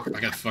too.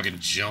 I got fucking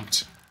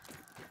jumped.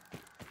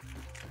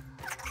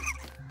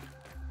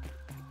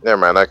 Never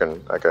mind. I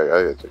can.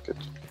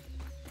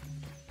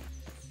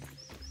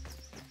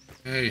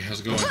 Hey, how's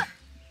it going?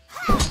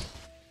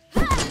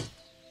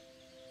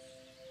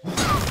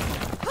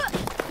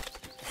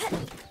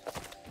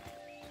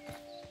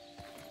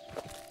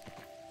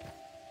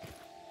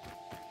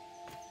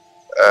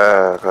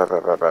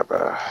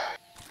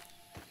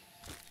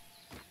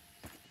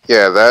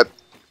 Yeah,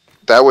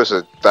 that was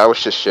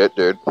just shit,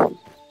 dude.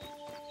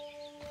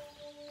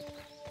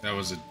 That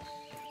was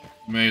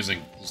amazing.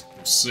 It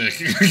was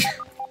sick.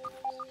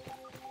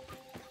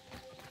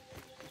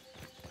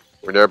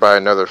 We're nearby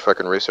another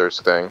fucking research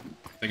thing.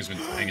 Thing's been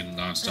hanging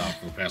non-stop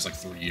for the past like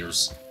 3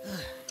 years.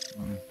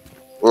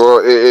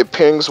 Well, it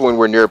pings when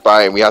we're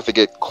nearby, and we have to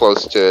get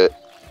close to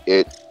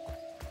it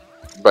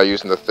by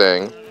using the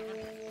thing.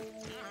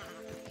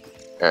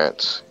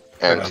 Ants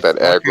that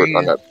aggro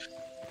on that.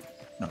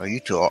 No, you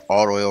two are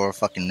all the way over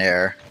fucking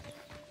there.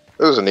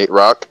 This is a neat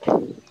rock.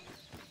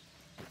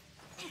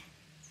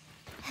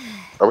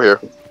 Over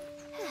here.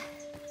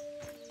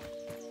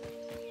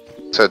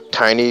 It's a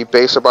tiny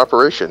base of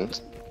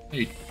operations.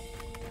 Hey.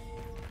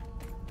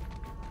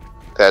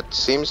 That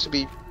seems to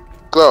be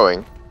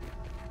glowing.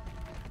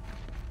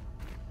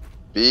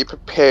 Be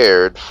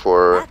prepared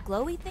for... That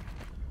glowy thing?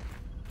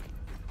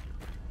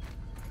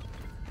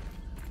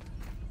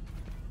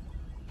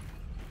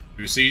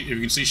 If you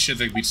can see shit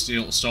that can be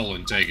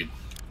stolen, take it.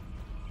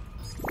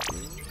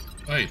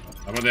 Hey,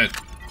 how about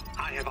that?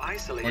 I have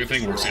isolated What do you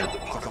think works here? the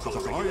possible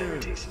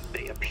irregularities.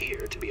 They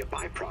appear to be a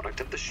byproduct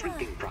of the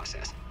shrinking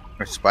process.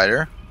 Or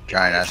spider?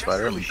 Giant ass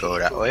spider. Let me go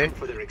that way.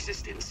 For their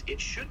existence,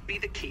 it should be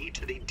the key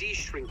to the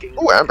de-shrinking.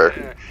 Oh,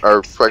 Amber.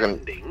 Or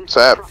fucking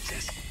Sap.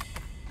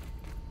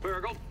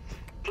 Virgil,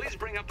 please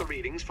bring up the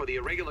readings for the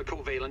irregular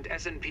covalent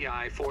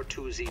SNPI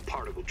 42Z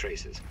particle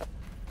traces.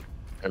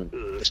 And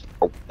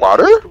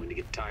water? It's going to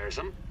get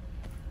tiresome.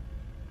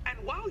 And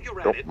while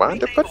you're at it,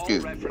 mind if I do.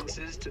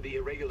 references to the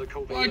irregular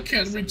covalent Why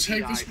can't we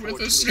take this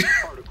with us?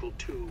 particle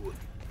 2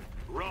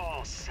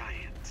 raw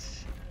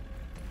science.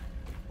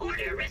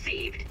 Order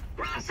received.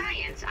 Raw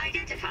science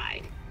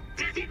identified.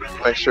 Does it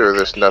Make sure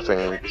there's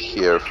nothing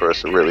here for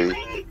us to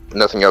really...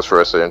 Nothing else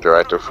for us to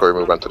interact with before we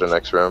move on to the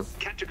next room.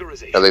 I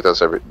think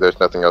there's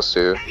nothing else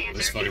to...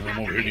 This fucking room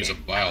over here needs a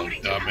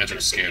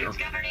biometric scanner.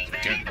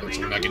 Okay,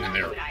 so we're not getting in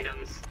there.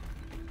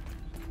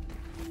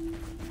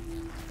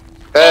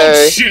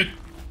 Hey! Oh, shit!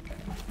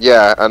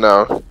 Yeah, I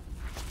know.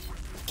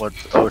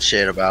 What's oh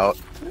shit about?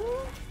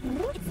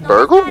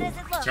 Burgle?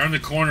 Turn the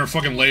corner,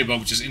 fucking Laybo,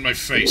 which is in my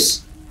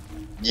face.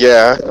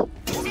 Yeah.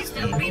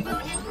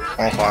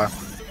 Okay.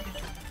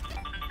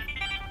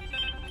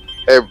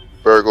 Hey,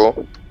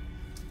 Burgle.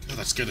 God,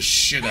 that scared the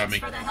shit out of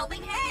me.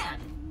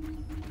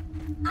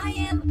 I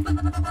am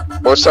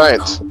More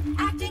science.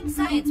 acting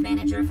science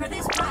manager for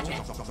this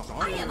project.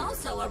 I am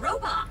also a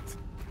robot.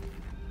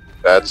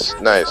 That's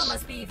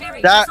nice.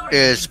 That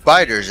is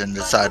spiders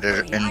inside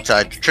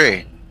the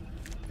tree.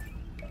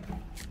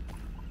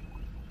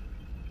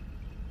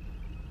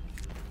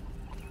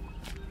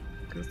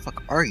 Where the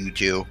fuck are you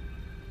two?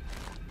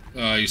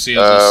 You see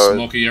that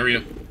smoky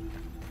area?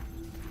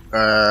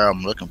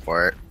 I'm looking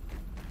for it.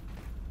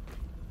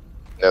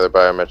 Another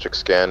biometric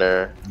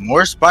scanner.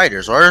 More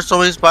spiders. Why are there so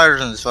many spiders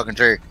in this fucking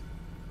tree?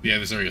 Yeah,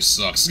 this area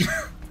sucks.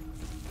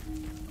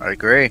 I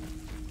agree.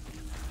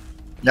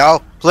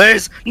 No,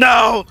 please,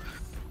 no!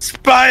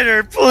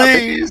 Spider,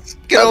 please!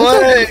 Get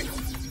away!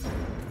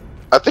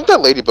 I think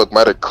that ladybug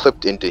might have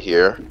clipped into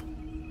here.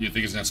 You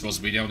think it's not supposed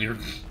to be down here?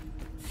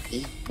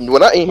 Well,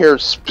 not in here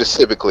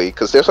specifically,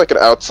 because there's like an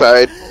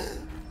outside,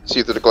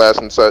 see through the glass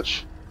and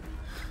such.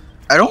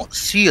 I don't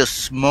see a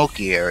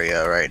smoky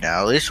area right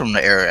now, at least from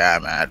the area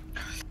I'm at.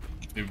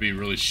 It would be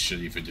really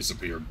shitty if it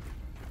disappeared.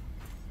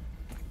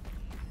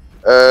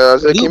 I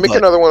was like, can you make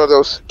another one of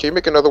those? Can you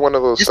make another one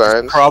of those This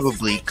signs? is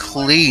probably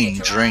clean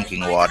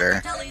drinking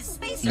water.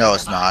 No,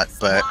 it's not,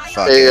 but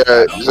fuck Hey,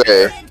 it.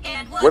 Zay,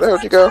 where the hell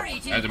did you go? I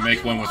had to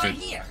make one with it.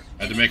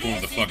 I had to make one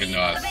with the fucking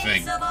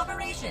thing. Of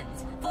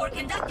operations for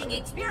conducting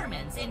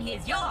experiments in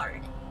his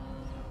yard.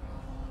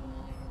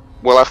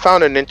 Well, I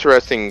found an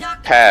interesting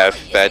path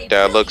that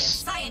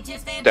looks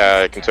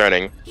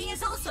concerning. He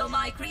is also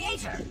my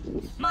creator.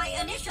 My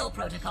initial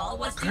protocol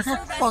was to Where the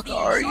serve as fuck the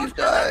are you short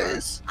cutter.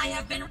 guys? I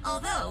have been,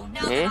 although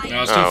now that No,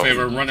 I still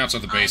favor run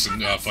outside the base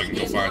and fucking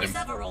go find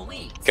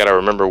him. Gotta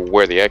remember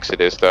where the exit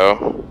is,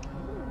 though.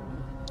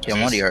 Yeah,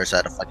 I'm on the other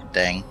side of the fucking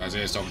thing.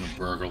 Isaiah's talking to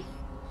Burgle.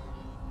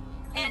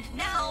 And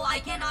now I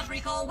cannot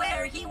recall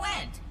where he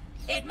went.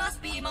 It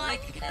must be my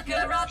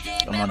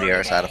corrupted I'm on the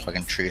other side of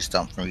fucking tree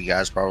stump from you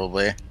guys,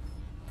 probably.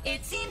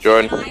 It seems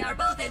Jordan. you and I are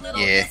both a little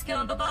Yeah.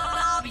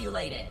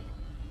 discombobulated.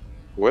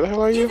 Where the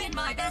hell are you? Given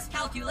my best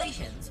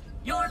calculations,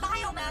 your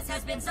biomass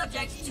has been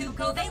subject to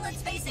covalent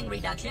spacing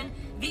reduction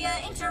via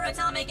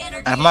interatomic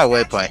energy. I have my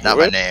waypoint, not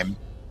my What? name.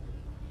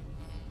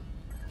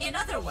 In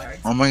other words,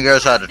 I'm on the other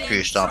side of the you have tree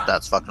been stump, shrunk.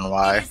 that's fucking It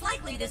why. is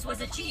likely this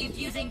was achieved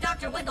using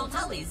Dr. Wendell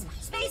Tully's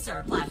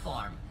spacer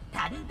platform,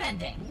 patent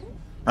pending.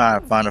 I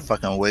find a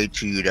fucking way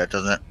to you that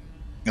doesn't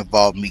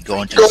involve me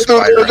going to Go the through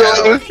spider there, now.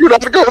 Jordan. You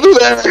don't have to go through Your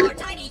there.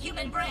 tiny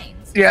human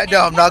brains. Yeah, no,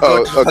 I'm not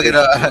going to Oh, fucking,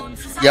 okay.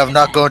 yeah, I'm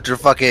not going to the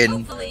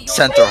fucking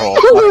center hole.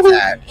 Fuck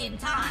that. In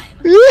time.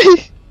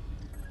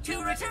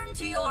 To return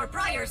to your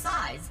prior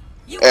size,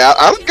 you Yeah,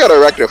 I've got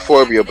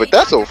arachnophobia, but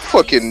that's a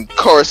fucking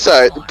bus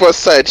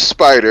side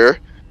spider.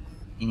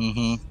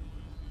 Mm-hmm.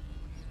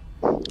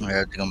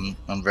 Yeah, I think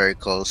I'm very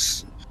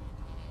close.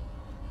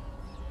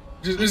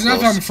 It's not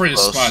that I'm afraid of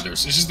Close.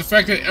 spiders. It's just the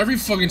fact that every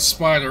fucking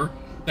spider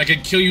that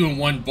can kill you in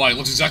one bite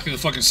looks exactly the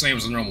fucking same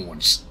as the normal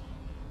ones.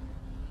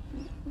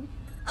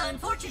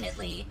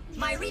 Unfortunately,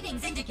 my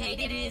readings indicate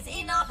it is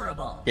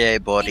inoperable. Yay,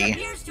 It buddy.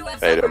 appears to have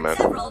Hey, suffered man.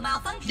 several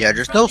malfunctions Yeah,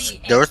 there from was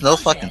no explosion.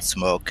 fucking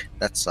smoke.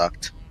 That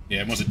sucked.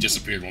 Yeah, it must have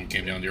disappeared when we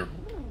came down here.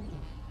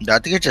 I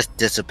think it just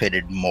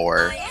dissipated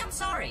more. I am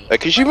sorry.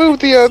 Could you move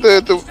the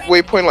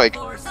waypoint like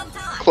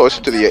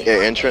closer to the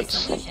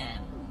entrance?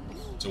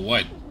 So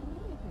what?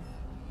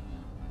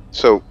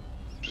 So,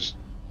 just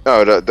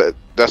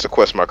that's a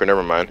quest marker.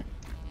 Never mind.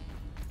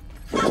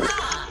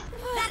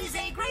 That is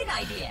a great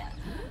idea.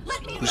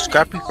 Let me We run a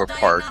scrappy full for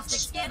diagnostic parts.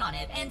 scan on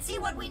it and see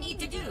what we need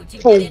to do to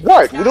For get it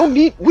what? fixed We up. don't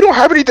need. We don't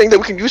have anything that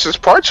we can use as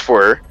parts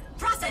for.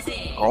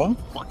 Processing. Oh,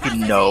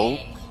 fucking no.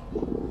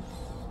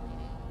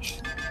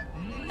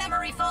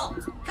 Memory fault.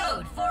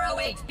 Code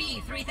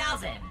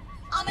 408B3000.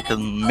 The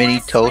mini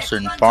toast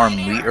and farm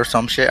wheat or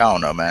some shit. I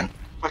don't know, man.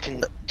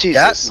 Fucking That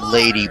Jesus.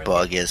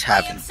 ladybug is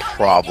having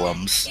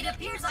problems. It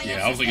appears I Yeah,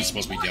 have I don't think it's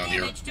sustained supposed to be more down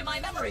here. damage to my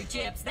memory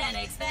chips than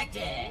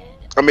expected.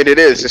 I mean, it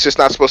is. It's just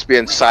not supposed to be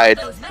inside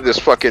this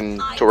fucking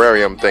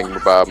terrarium thing,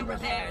 Bob. I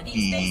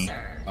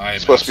am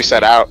It's supposed to be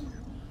set out.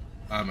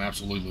 I'm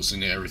absolutely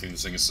listening to everything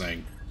this thing is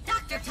saying.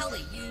 Dr.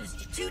 Tully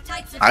used two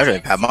types of I don't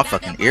chips have my to back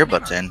fucking up my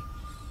earbuds memory. in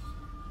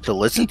to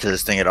listen to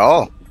this thing at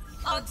all.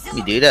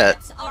 Auxiliary do that.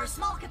 chips are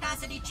small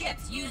capacity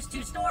chips used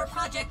to store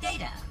project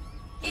data.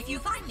 If you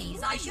find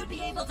these, I should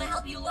be able to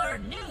help you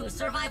learn new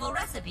survival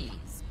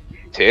recipes.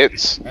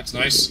 Tits. That's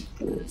nice.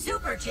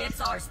 Super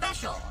chips are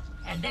special,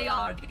 and they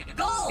are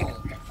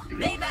gold.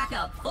 They back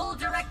up full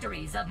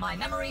directories of my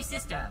memory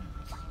system.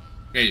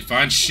 Okay,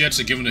 find shits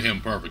and give them to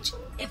him. Perfect.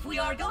 If we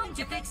are going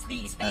to fix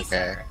the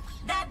spacer,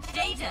 that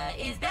data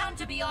is bound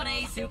to be on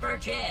a super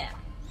chip.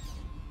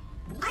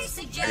 I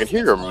suggest I can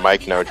hear your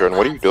mic now, Jordan.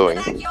 What are you doing?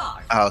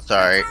 Oh,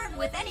 sorry. Return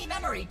with any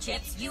memory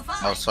chips you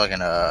find. I was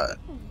fucking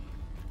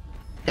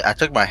I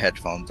took my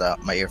headphones out,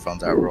 my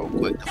earphones out real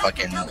quick to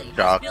fucking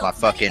jog my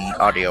fucking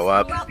audio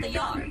up.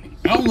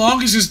 How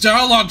long is this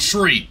dialogue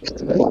tree?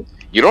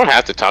 You don't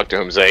have to talk to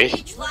him, Zay.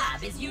 Each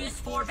lab is used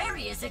for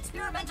various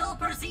experimental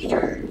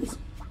procedures.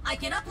 I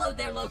can upload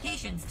their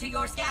locations to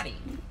your Scabby.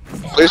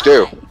 Please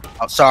do.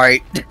 Oh,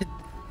 sorry.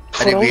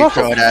 I didn't mean to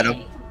throw it at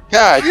him.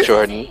 God,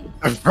 Jordan.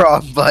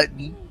 Wrong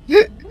button.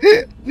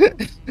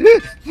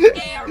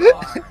 Error.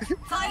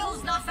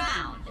 Files not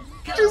found.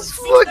 Code Just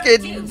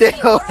fucking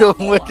nailed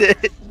him with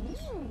it.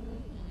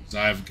 So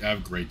I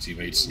have great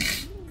teammates.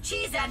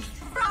 Cheese and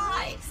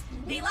fries.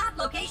 The lab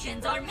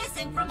locations are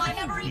missing from my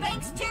memory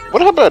banks too.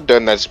 What have I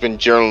done that's been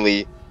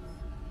generally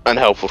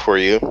unhelpful for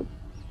you?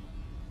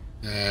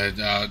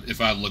 If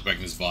I look back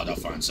in this VOD, I'll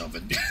find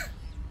something.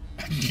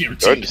 I guarantee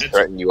Jordan just it.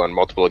 threatened you on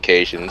multiple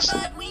occasions.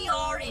 But we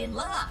are in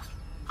luck.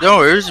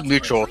 No, it is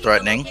mutual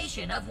threatening.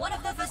 Of one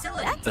of the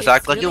facilities. Let's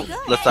act like it.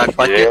 Let's act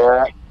like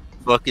Yeah. it.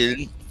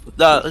 Fucking.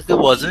 No, it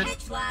wasn't.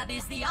 Hedge Lab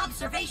is the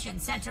observation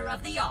center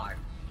of the yard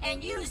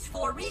and used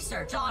for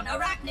research on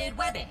arachnid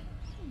webbing.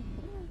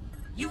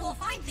 You will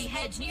find the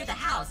hedge near the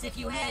house if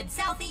you head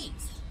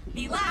southeast.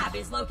 The lab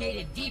is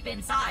located deep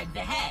inside the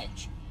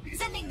hedge,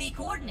 sending the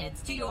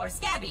coordinates to your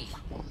Scabby.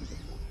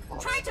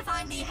 Try to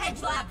find the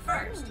hedge lab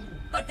first,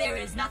 but there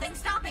is nothing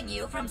stopping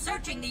you from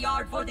searching the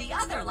yard for the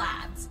other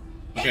labs.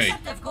 Okay,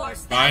 Except, of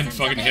course, find thousands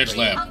fucking of hedge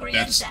angry, lab. hungry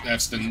That's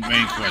insects. the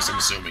main quest, I'm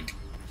assuming.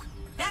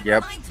 That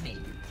Yep. reminds me.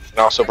 And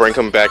also bring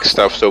him back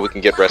stuff so we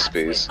can get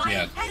recipes.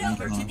 Yeah. Head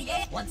over to the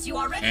once you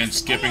are ready And to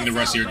skipping the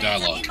rest of your ASL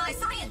dialogue. in my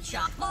science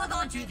shop, log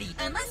on to the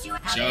unless you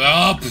have Shut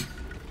up!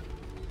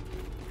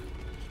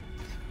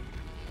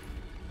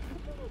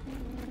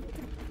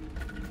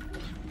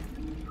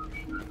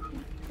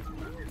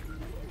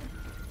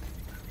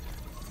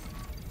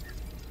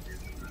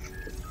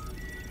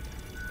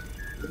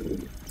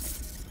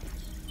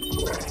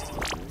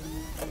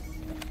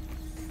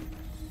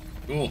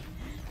 Cool.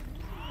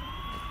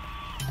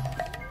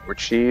 We're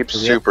cheap,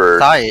 We have super.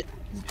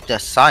 The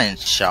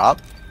science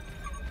shop.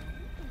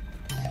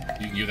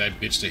 You can give that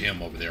bitch to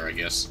him over there, I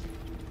guess.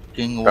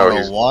 Cooking Oh,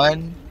 he's-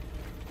 101.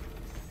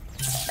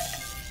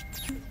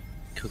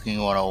 Cooking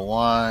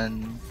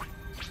 101.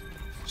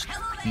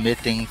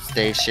 Smithing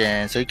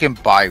station. So you can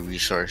buy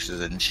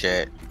resources and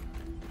shit.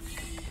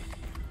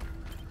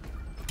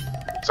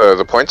 So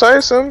the points, I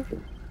assume?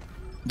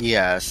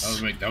 Yes.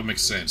 That would make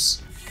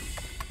sense.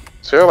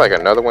 Is there like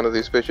another one of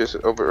these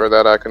bitches over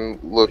that I can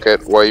look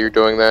at while you're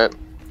doing that?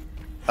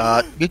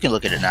 You can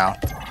look at it now.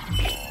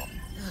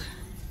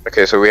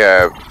 Okay, so we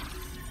have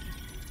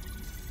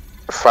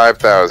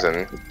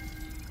 5,000.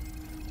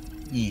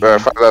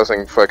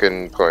 5,000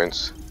 fucking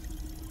points.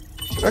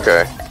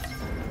 Okay.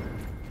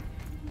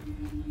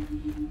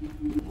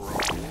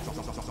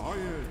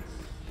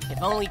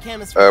 If only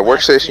chemistry.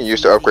 Workstation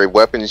used to upgrade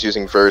weapons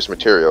using various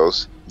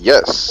materials.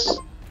 Yes.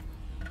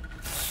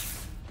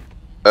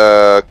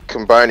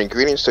 Combine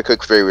ingredients to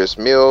cook various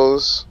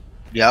meals.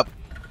 Yep,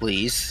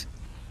 please.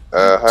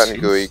 Hot and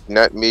gooey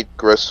nut meat,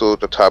 gristle,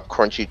 the top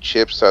crunchy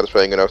chips,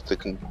 satisfying enough to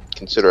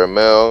consider a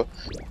meal.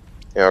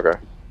 Yeah, okay.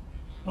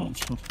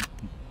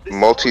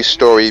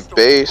 Multi-story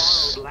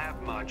base. Lab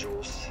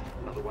modules.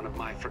 Another one of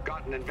my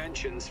forgotten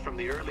inventions from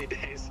the early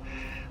days.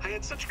 I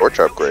had such Torch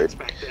upgrade.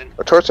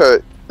 A torch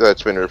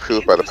that's been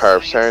approved by the power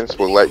of science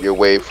will light your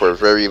way for a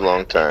very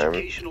long time.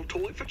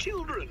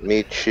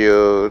 Meat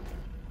shield.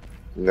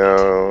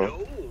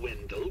 No.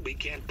 We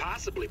can't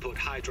possibly put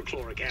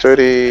hydrochloric acid.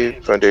 Sturdy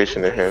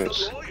foundation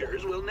enhance.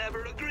 Lawyers will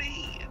never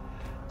agree.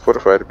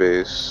 Fortified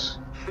base.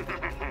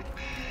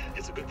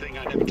 It's a good thing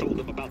I never told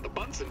them about the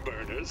Bunsen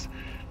burners.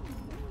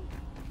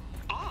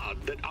 Odd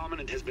that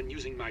Ominent has been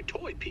using my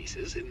toy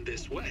pieces in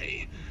this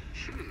way.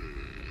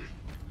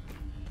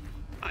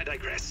 I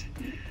digress.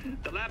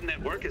 The lab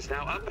network is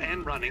now up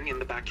and running in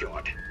the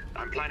backyard.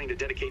 I'm planning to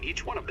dedicate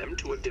each one of them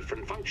to a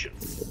different function.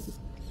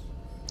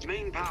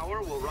 Main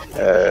power will run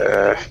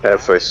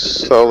Half a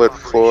solid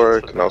floor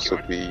can also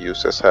be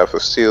used as half a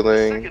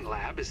ceiling. second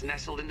lab is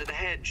nestled into the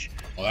hedge.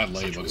 Oh, that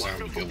lady looks like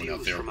a good one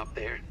out there. From up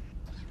there.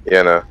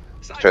 Yeah, no.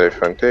 Sturdy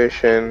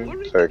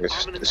foundation.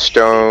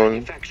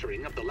 Stone.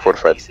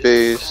 Fortified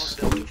base.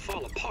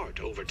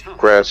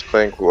 Grass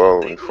plank wall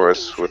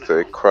reinforced with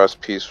a cross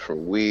piece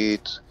from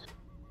weeds.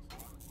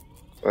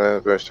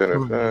 I'm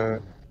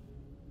gonna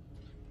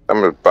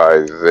buy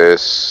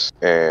this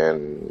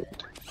and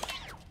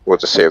we'll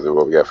just save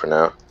what we got for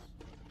now.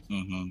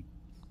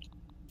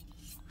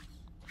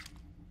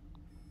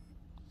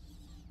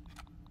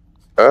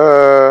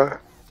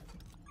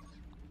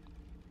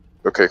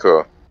 Okay,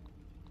 cool.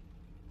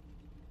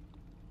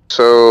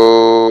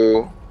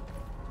 So,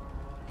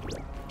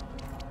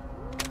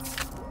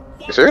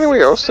 is there any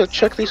way else to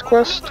check these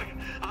quests?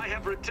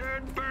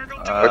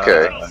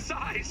 Okay.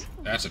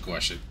 That's a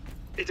question.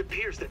 It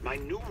appears that my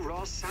new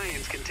raw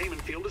science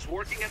containment field is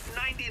working at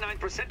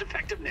 99%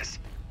 effectiveness.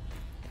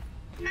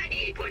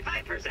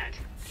 98.5%.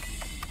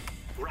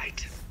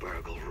 Right,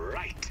 Burgle,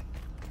 right.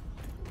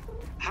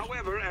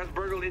 However, as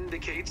Burgle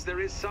indicates, there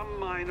is some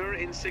minor,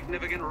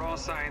 insignificant raw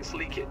science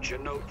leakage. A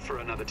note for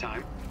another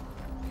time.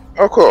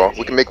 Oh, cool.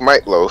 We can make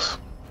mite loaf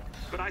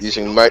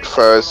using mite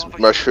fuzz,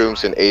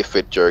 mushrooms, and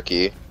aphid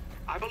jerky.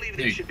 I believe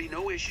there should be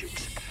no issues.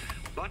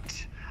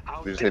 But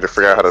We just need to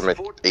figure out how to make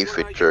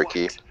aphid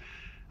jerky.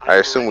 I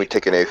assume we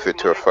take an aphid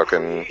to a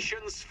fucking...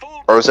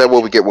 Or is that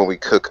what we get when we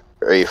cook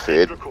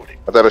aphid? I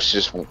thought it was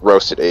just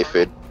roasted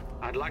aphid.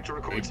 I'd like to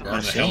record some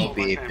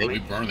We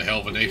burn the hell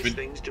of an aphid.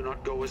 things do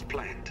not go as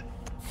planned.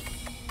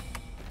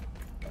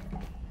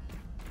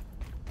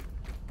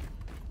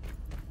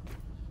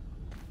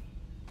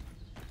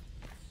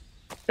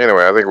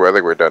 Anyway, I think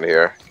we're done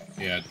here.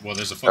 Yeah, well,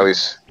 there's a At fucking...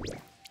 least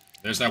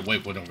There's that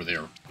waypoint over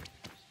there.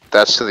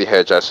 that's to the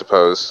hedge, I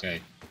suppose.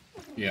 Okay.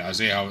 Yeah,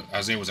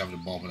 Isaiah was having a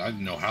moment. I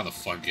didn't know how the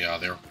fuck to get out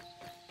of there.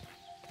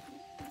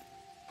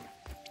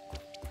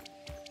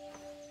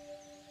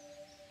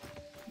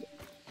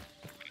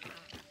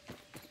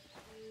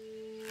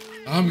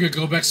 I'm gonna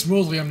go back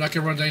smoothly. I'm not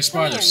gonna run into any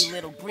Come here, spiders. you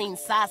little green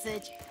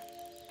sausage.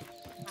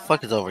 What the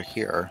fuck is over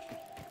here?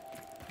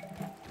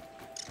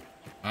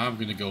 I'm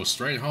gonna go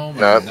straight home.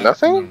 No, I'm not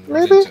nothing, gonna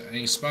run maybe? into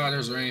any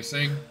spiders or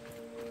anything.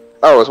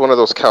 Oh, it's one of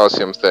those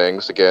calcium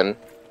things again.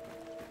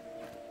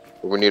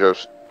 We need a...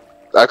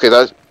 Okay,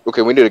 that's...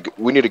 Okay, we need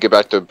to get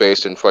back to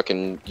base and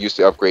fucking use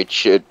the upgrade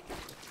shit.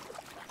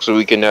 So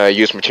we can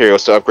use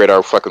materials to upgrade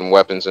our fucking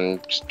weapons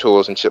and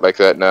tools and shit like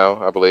that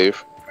now, I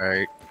believe.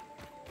 Alright.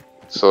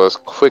 So let's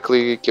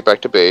quickly get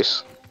back to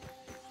base.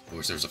 I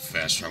wish there was a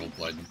fast travel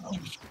button.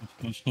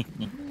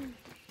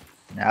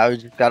 Now we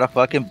just gotta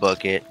fucking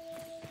book it.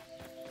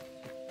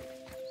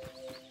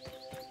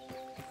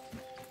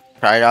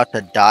 Try not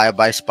to die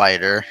by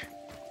spider.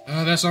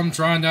 That's what I'm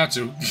trying not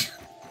to.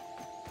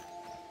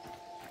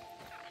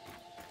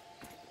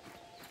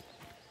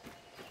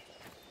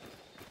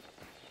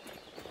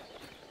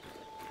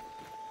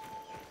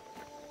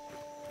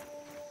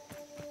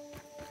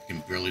 I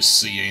can barely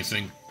see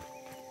anything.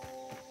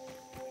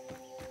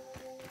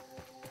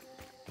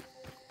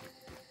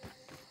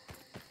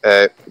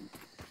 Oh,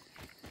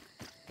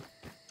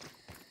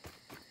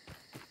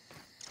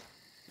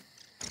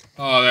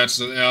 that's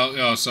the.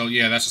 Oh, so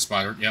yeah, that's a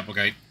spider. Yep.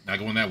 Okay. Not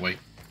going that way.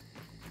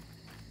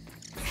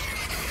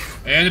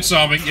 And it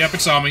saw me. Yep,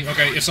 it saw me.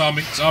 Okay, it saw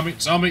me. Saw me.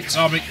 Saw me.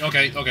 Saw me.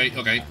 Okay. Okay.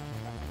 Okay.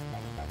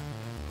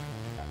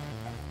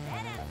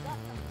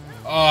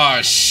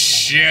 Oh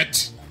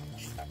shit.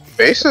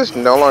 Base is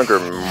no longer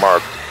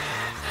marked.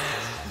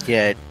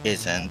 Yeah, it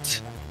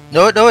isn't.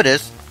 No, it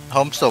is.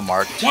 Home's still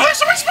marked. Why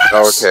so many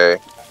spiders?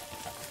 Okay.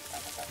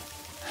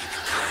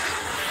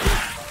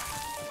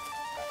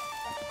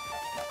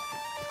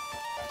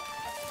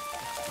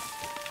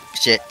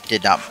 Shit,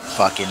 did not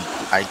fucking.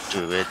 I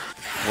threw it.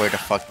 Where the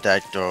fuck did I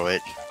throw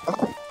it?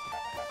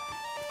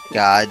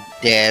 God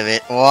damn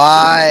it.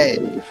 Why?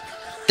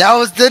 That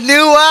was the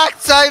new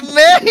axe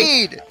I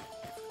made!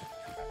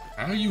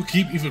 How do you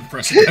keep even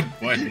pressing that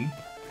button?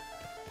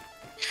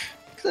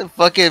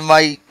 Fucking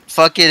my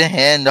fucking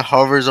hand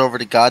hovers over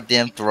the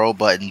goddamn throw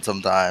button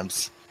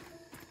sometimes.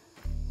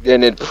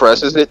 And it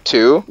presses it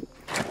too?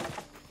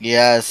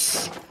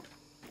 Yes.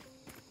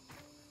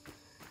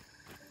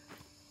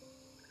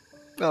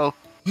 Oh,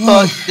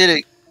 fuck did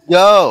it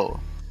go?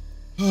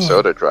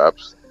 Soda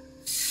drops.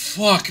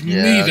 Fuck me,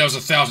 Yeah. that was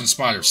 1,000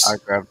 spiders.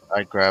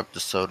 I grabbed the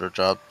soda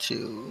drop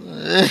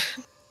too.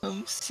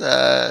 I'm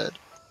sad.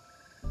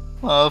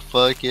 My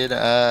fucking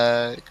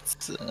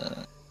axe.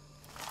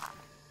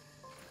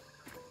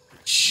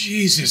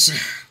 Jesus.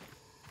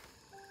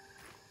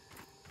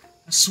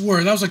 I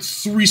swear, that was like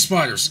 3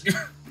 spiders.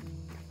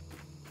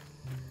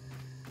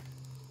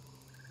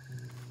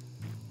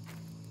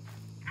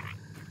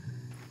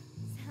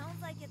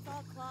 Sounds like it's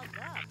all clogged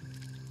up.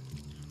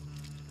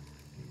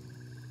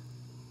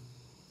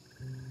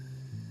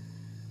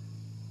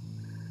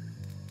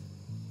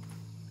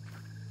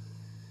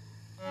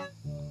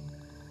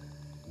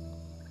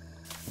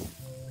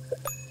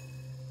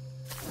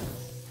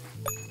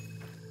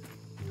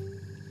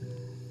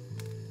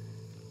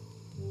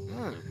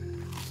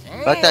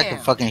 I bet I can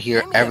fucking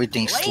hear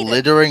everything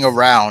slithering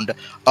around.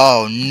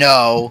 Oh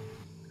no.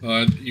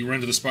 You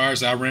ran to the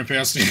spires, I ran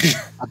past you.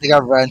 I think I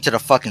ran into the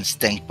fucking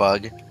stink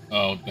bug.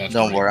 Oh, that's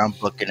Don't great. worry, I'm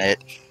booking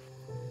it.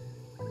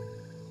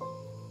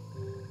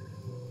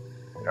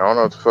 I don't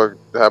know what the fuck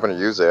happened to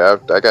you, Zay.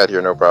 I got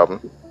here no problem.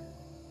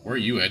 Where are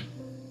you at?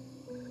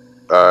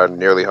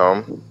 Nearly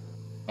home.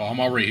 Oh, I'm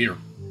already here.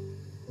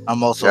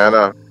 I'm also Yeah, I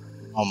know.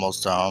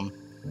 almost home.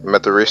 I'm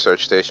at the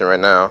research station right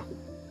now.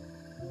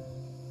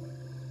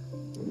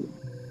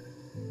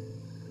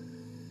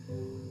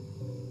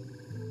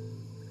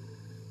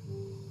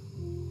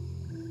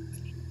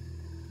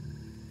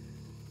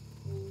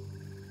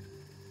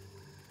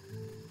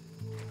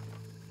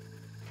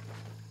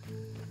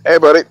 Hey,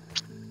 buddy.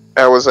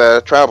 How was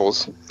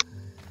travels?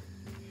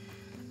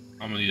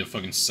 I'm gonna need to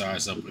fucking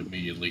size up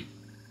immediately.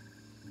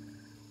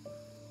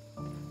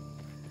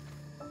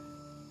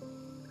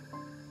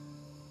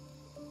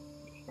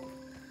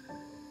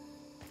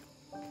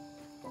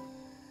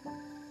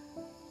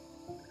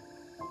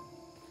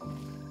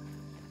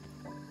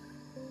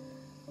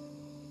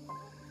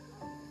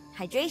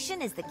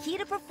 Hydration is the key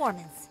to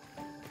performance.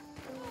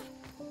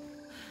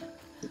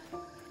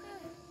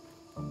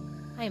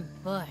 I am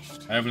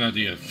bushed. I have an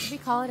idea. Should we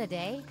call it a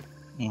day?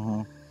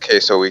 Okay,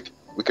 so we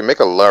can make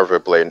a larva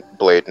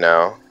blade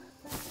now.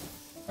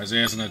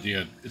 Isaiah has an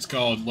idea. It's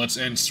called Let's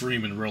End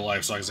Stream in Real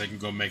Life so Isaiah can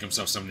go make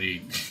himself something to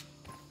eat.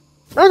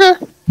 Okay.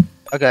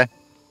 Okay.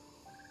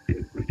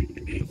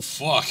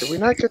 Fuck. Did we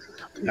not get...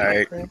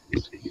 Alright.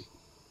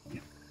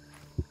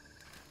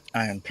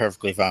 I am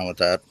perfectly fine with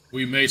that.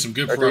 We made some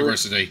good Okay.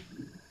 progress today.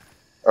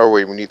 Oh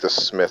wait, we need the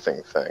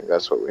smithing thing.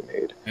 That's what we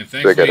need. And So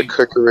I got a thankfully,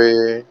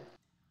 cookery.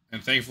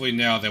 and thankfully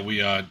now that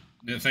we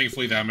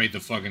thankfully that I made the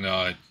fucking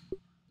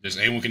this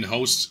anyone can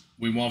host,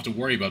 we won't have to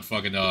worry about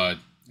fucking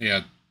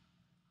yeah.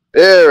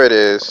 There it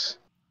is.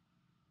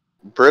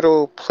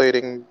 Brittle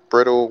plating,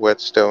 brittle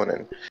whetstone,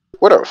 and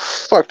where the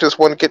fuck does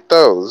one get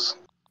those?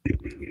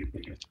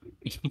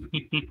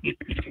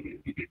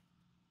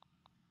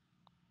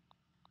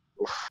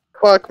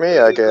 Fuck me,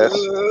 I guess.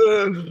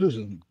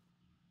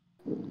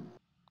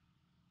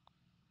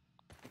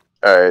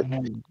 Alright.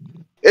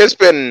 It's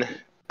been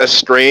a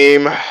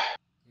stream.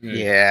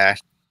 Yeah.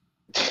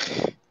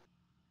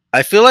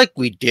 I feel like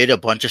we did a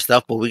bunch of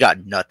stuff, but we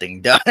got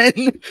nothing done.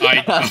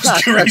 I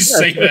was going to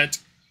say that.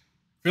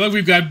 I feel like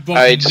we've got both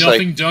I just,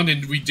 nothing done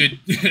and we did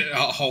a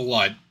whole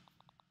lot.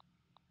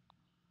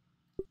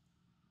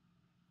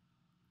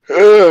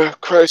 Ugh,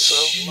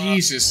 Christ.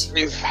 Jesus.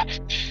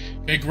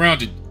 Okay,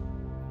 Grounded.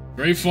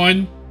 Very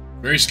fun,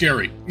 very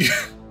scary.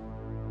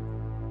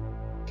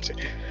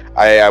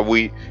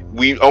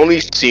 We only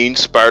seen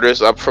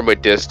spiders up from a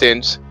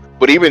distance,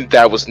 but even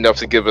that was enough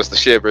to give us the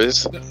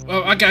shivers.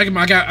 Well, I got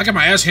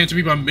my ass handed to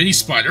me by a mini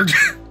spider.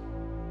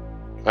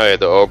 Oh yeah,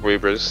 the orb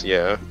reapers,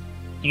 yeah.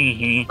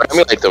 Mm-hmm. I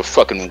mean, like the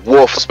fucking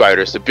wolf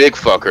spiders, the big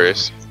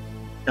fuckers.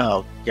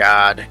 Oh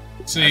God,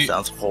 See, that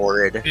sounds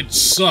horrid. It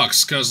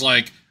sucks because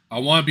like I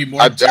want to be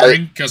more I-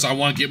 daring because I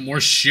want to get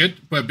more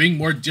shit, but being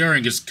more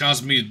daring has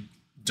caused me to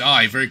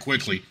die very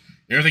quickly.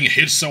 Everything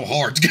hits so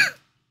hard.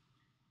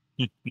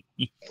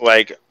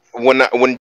 Like when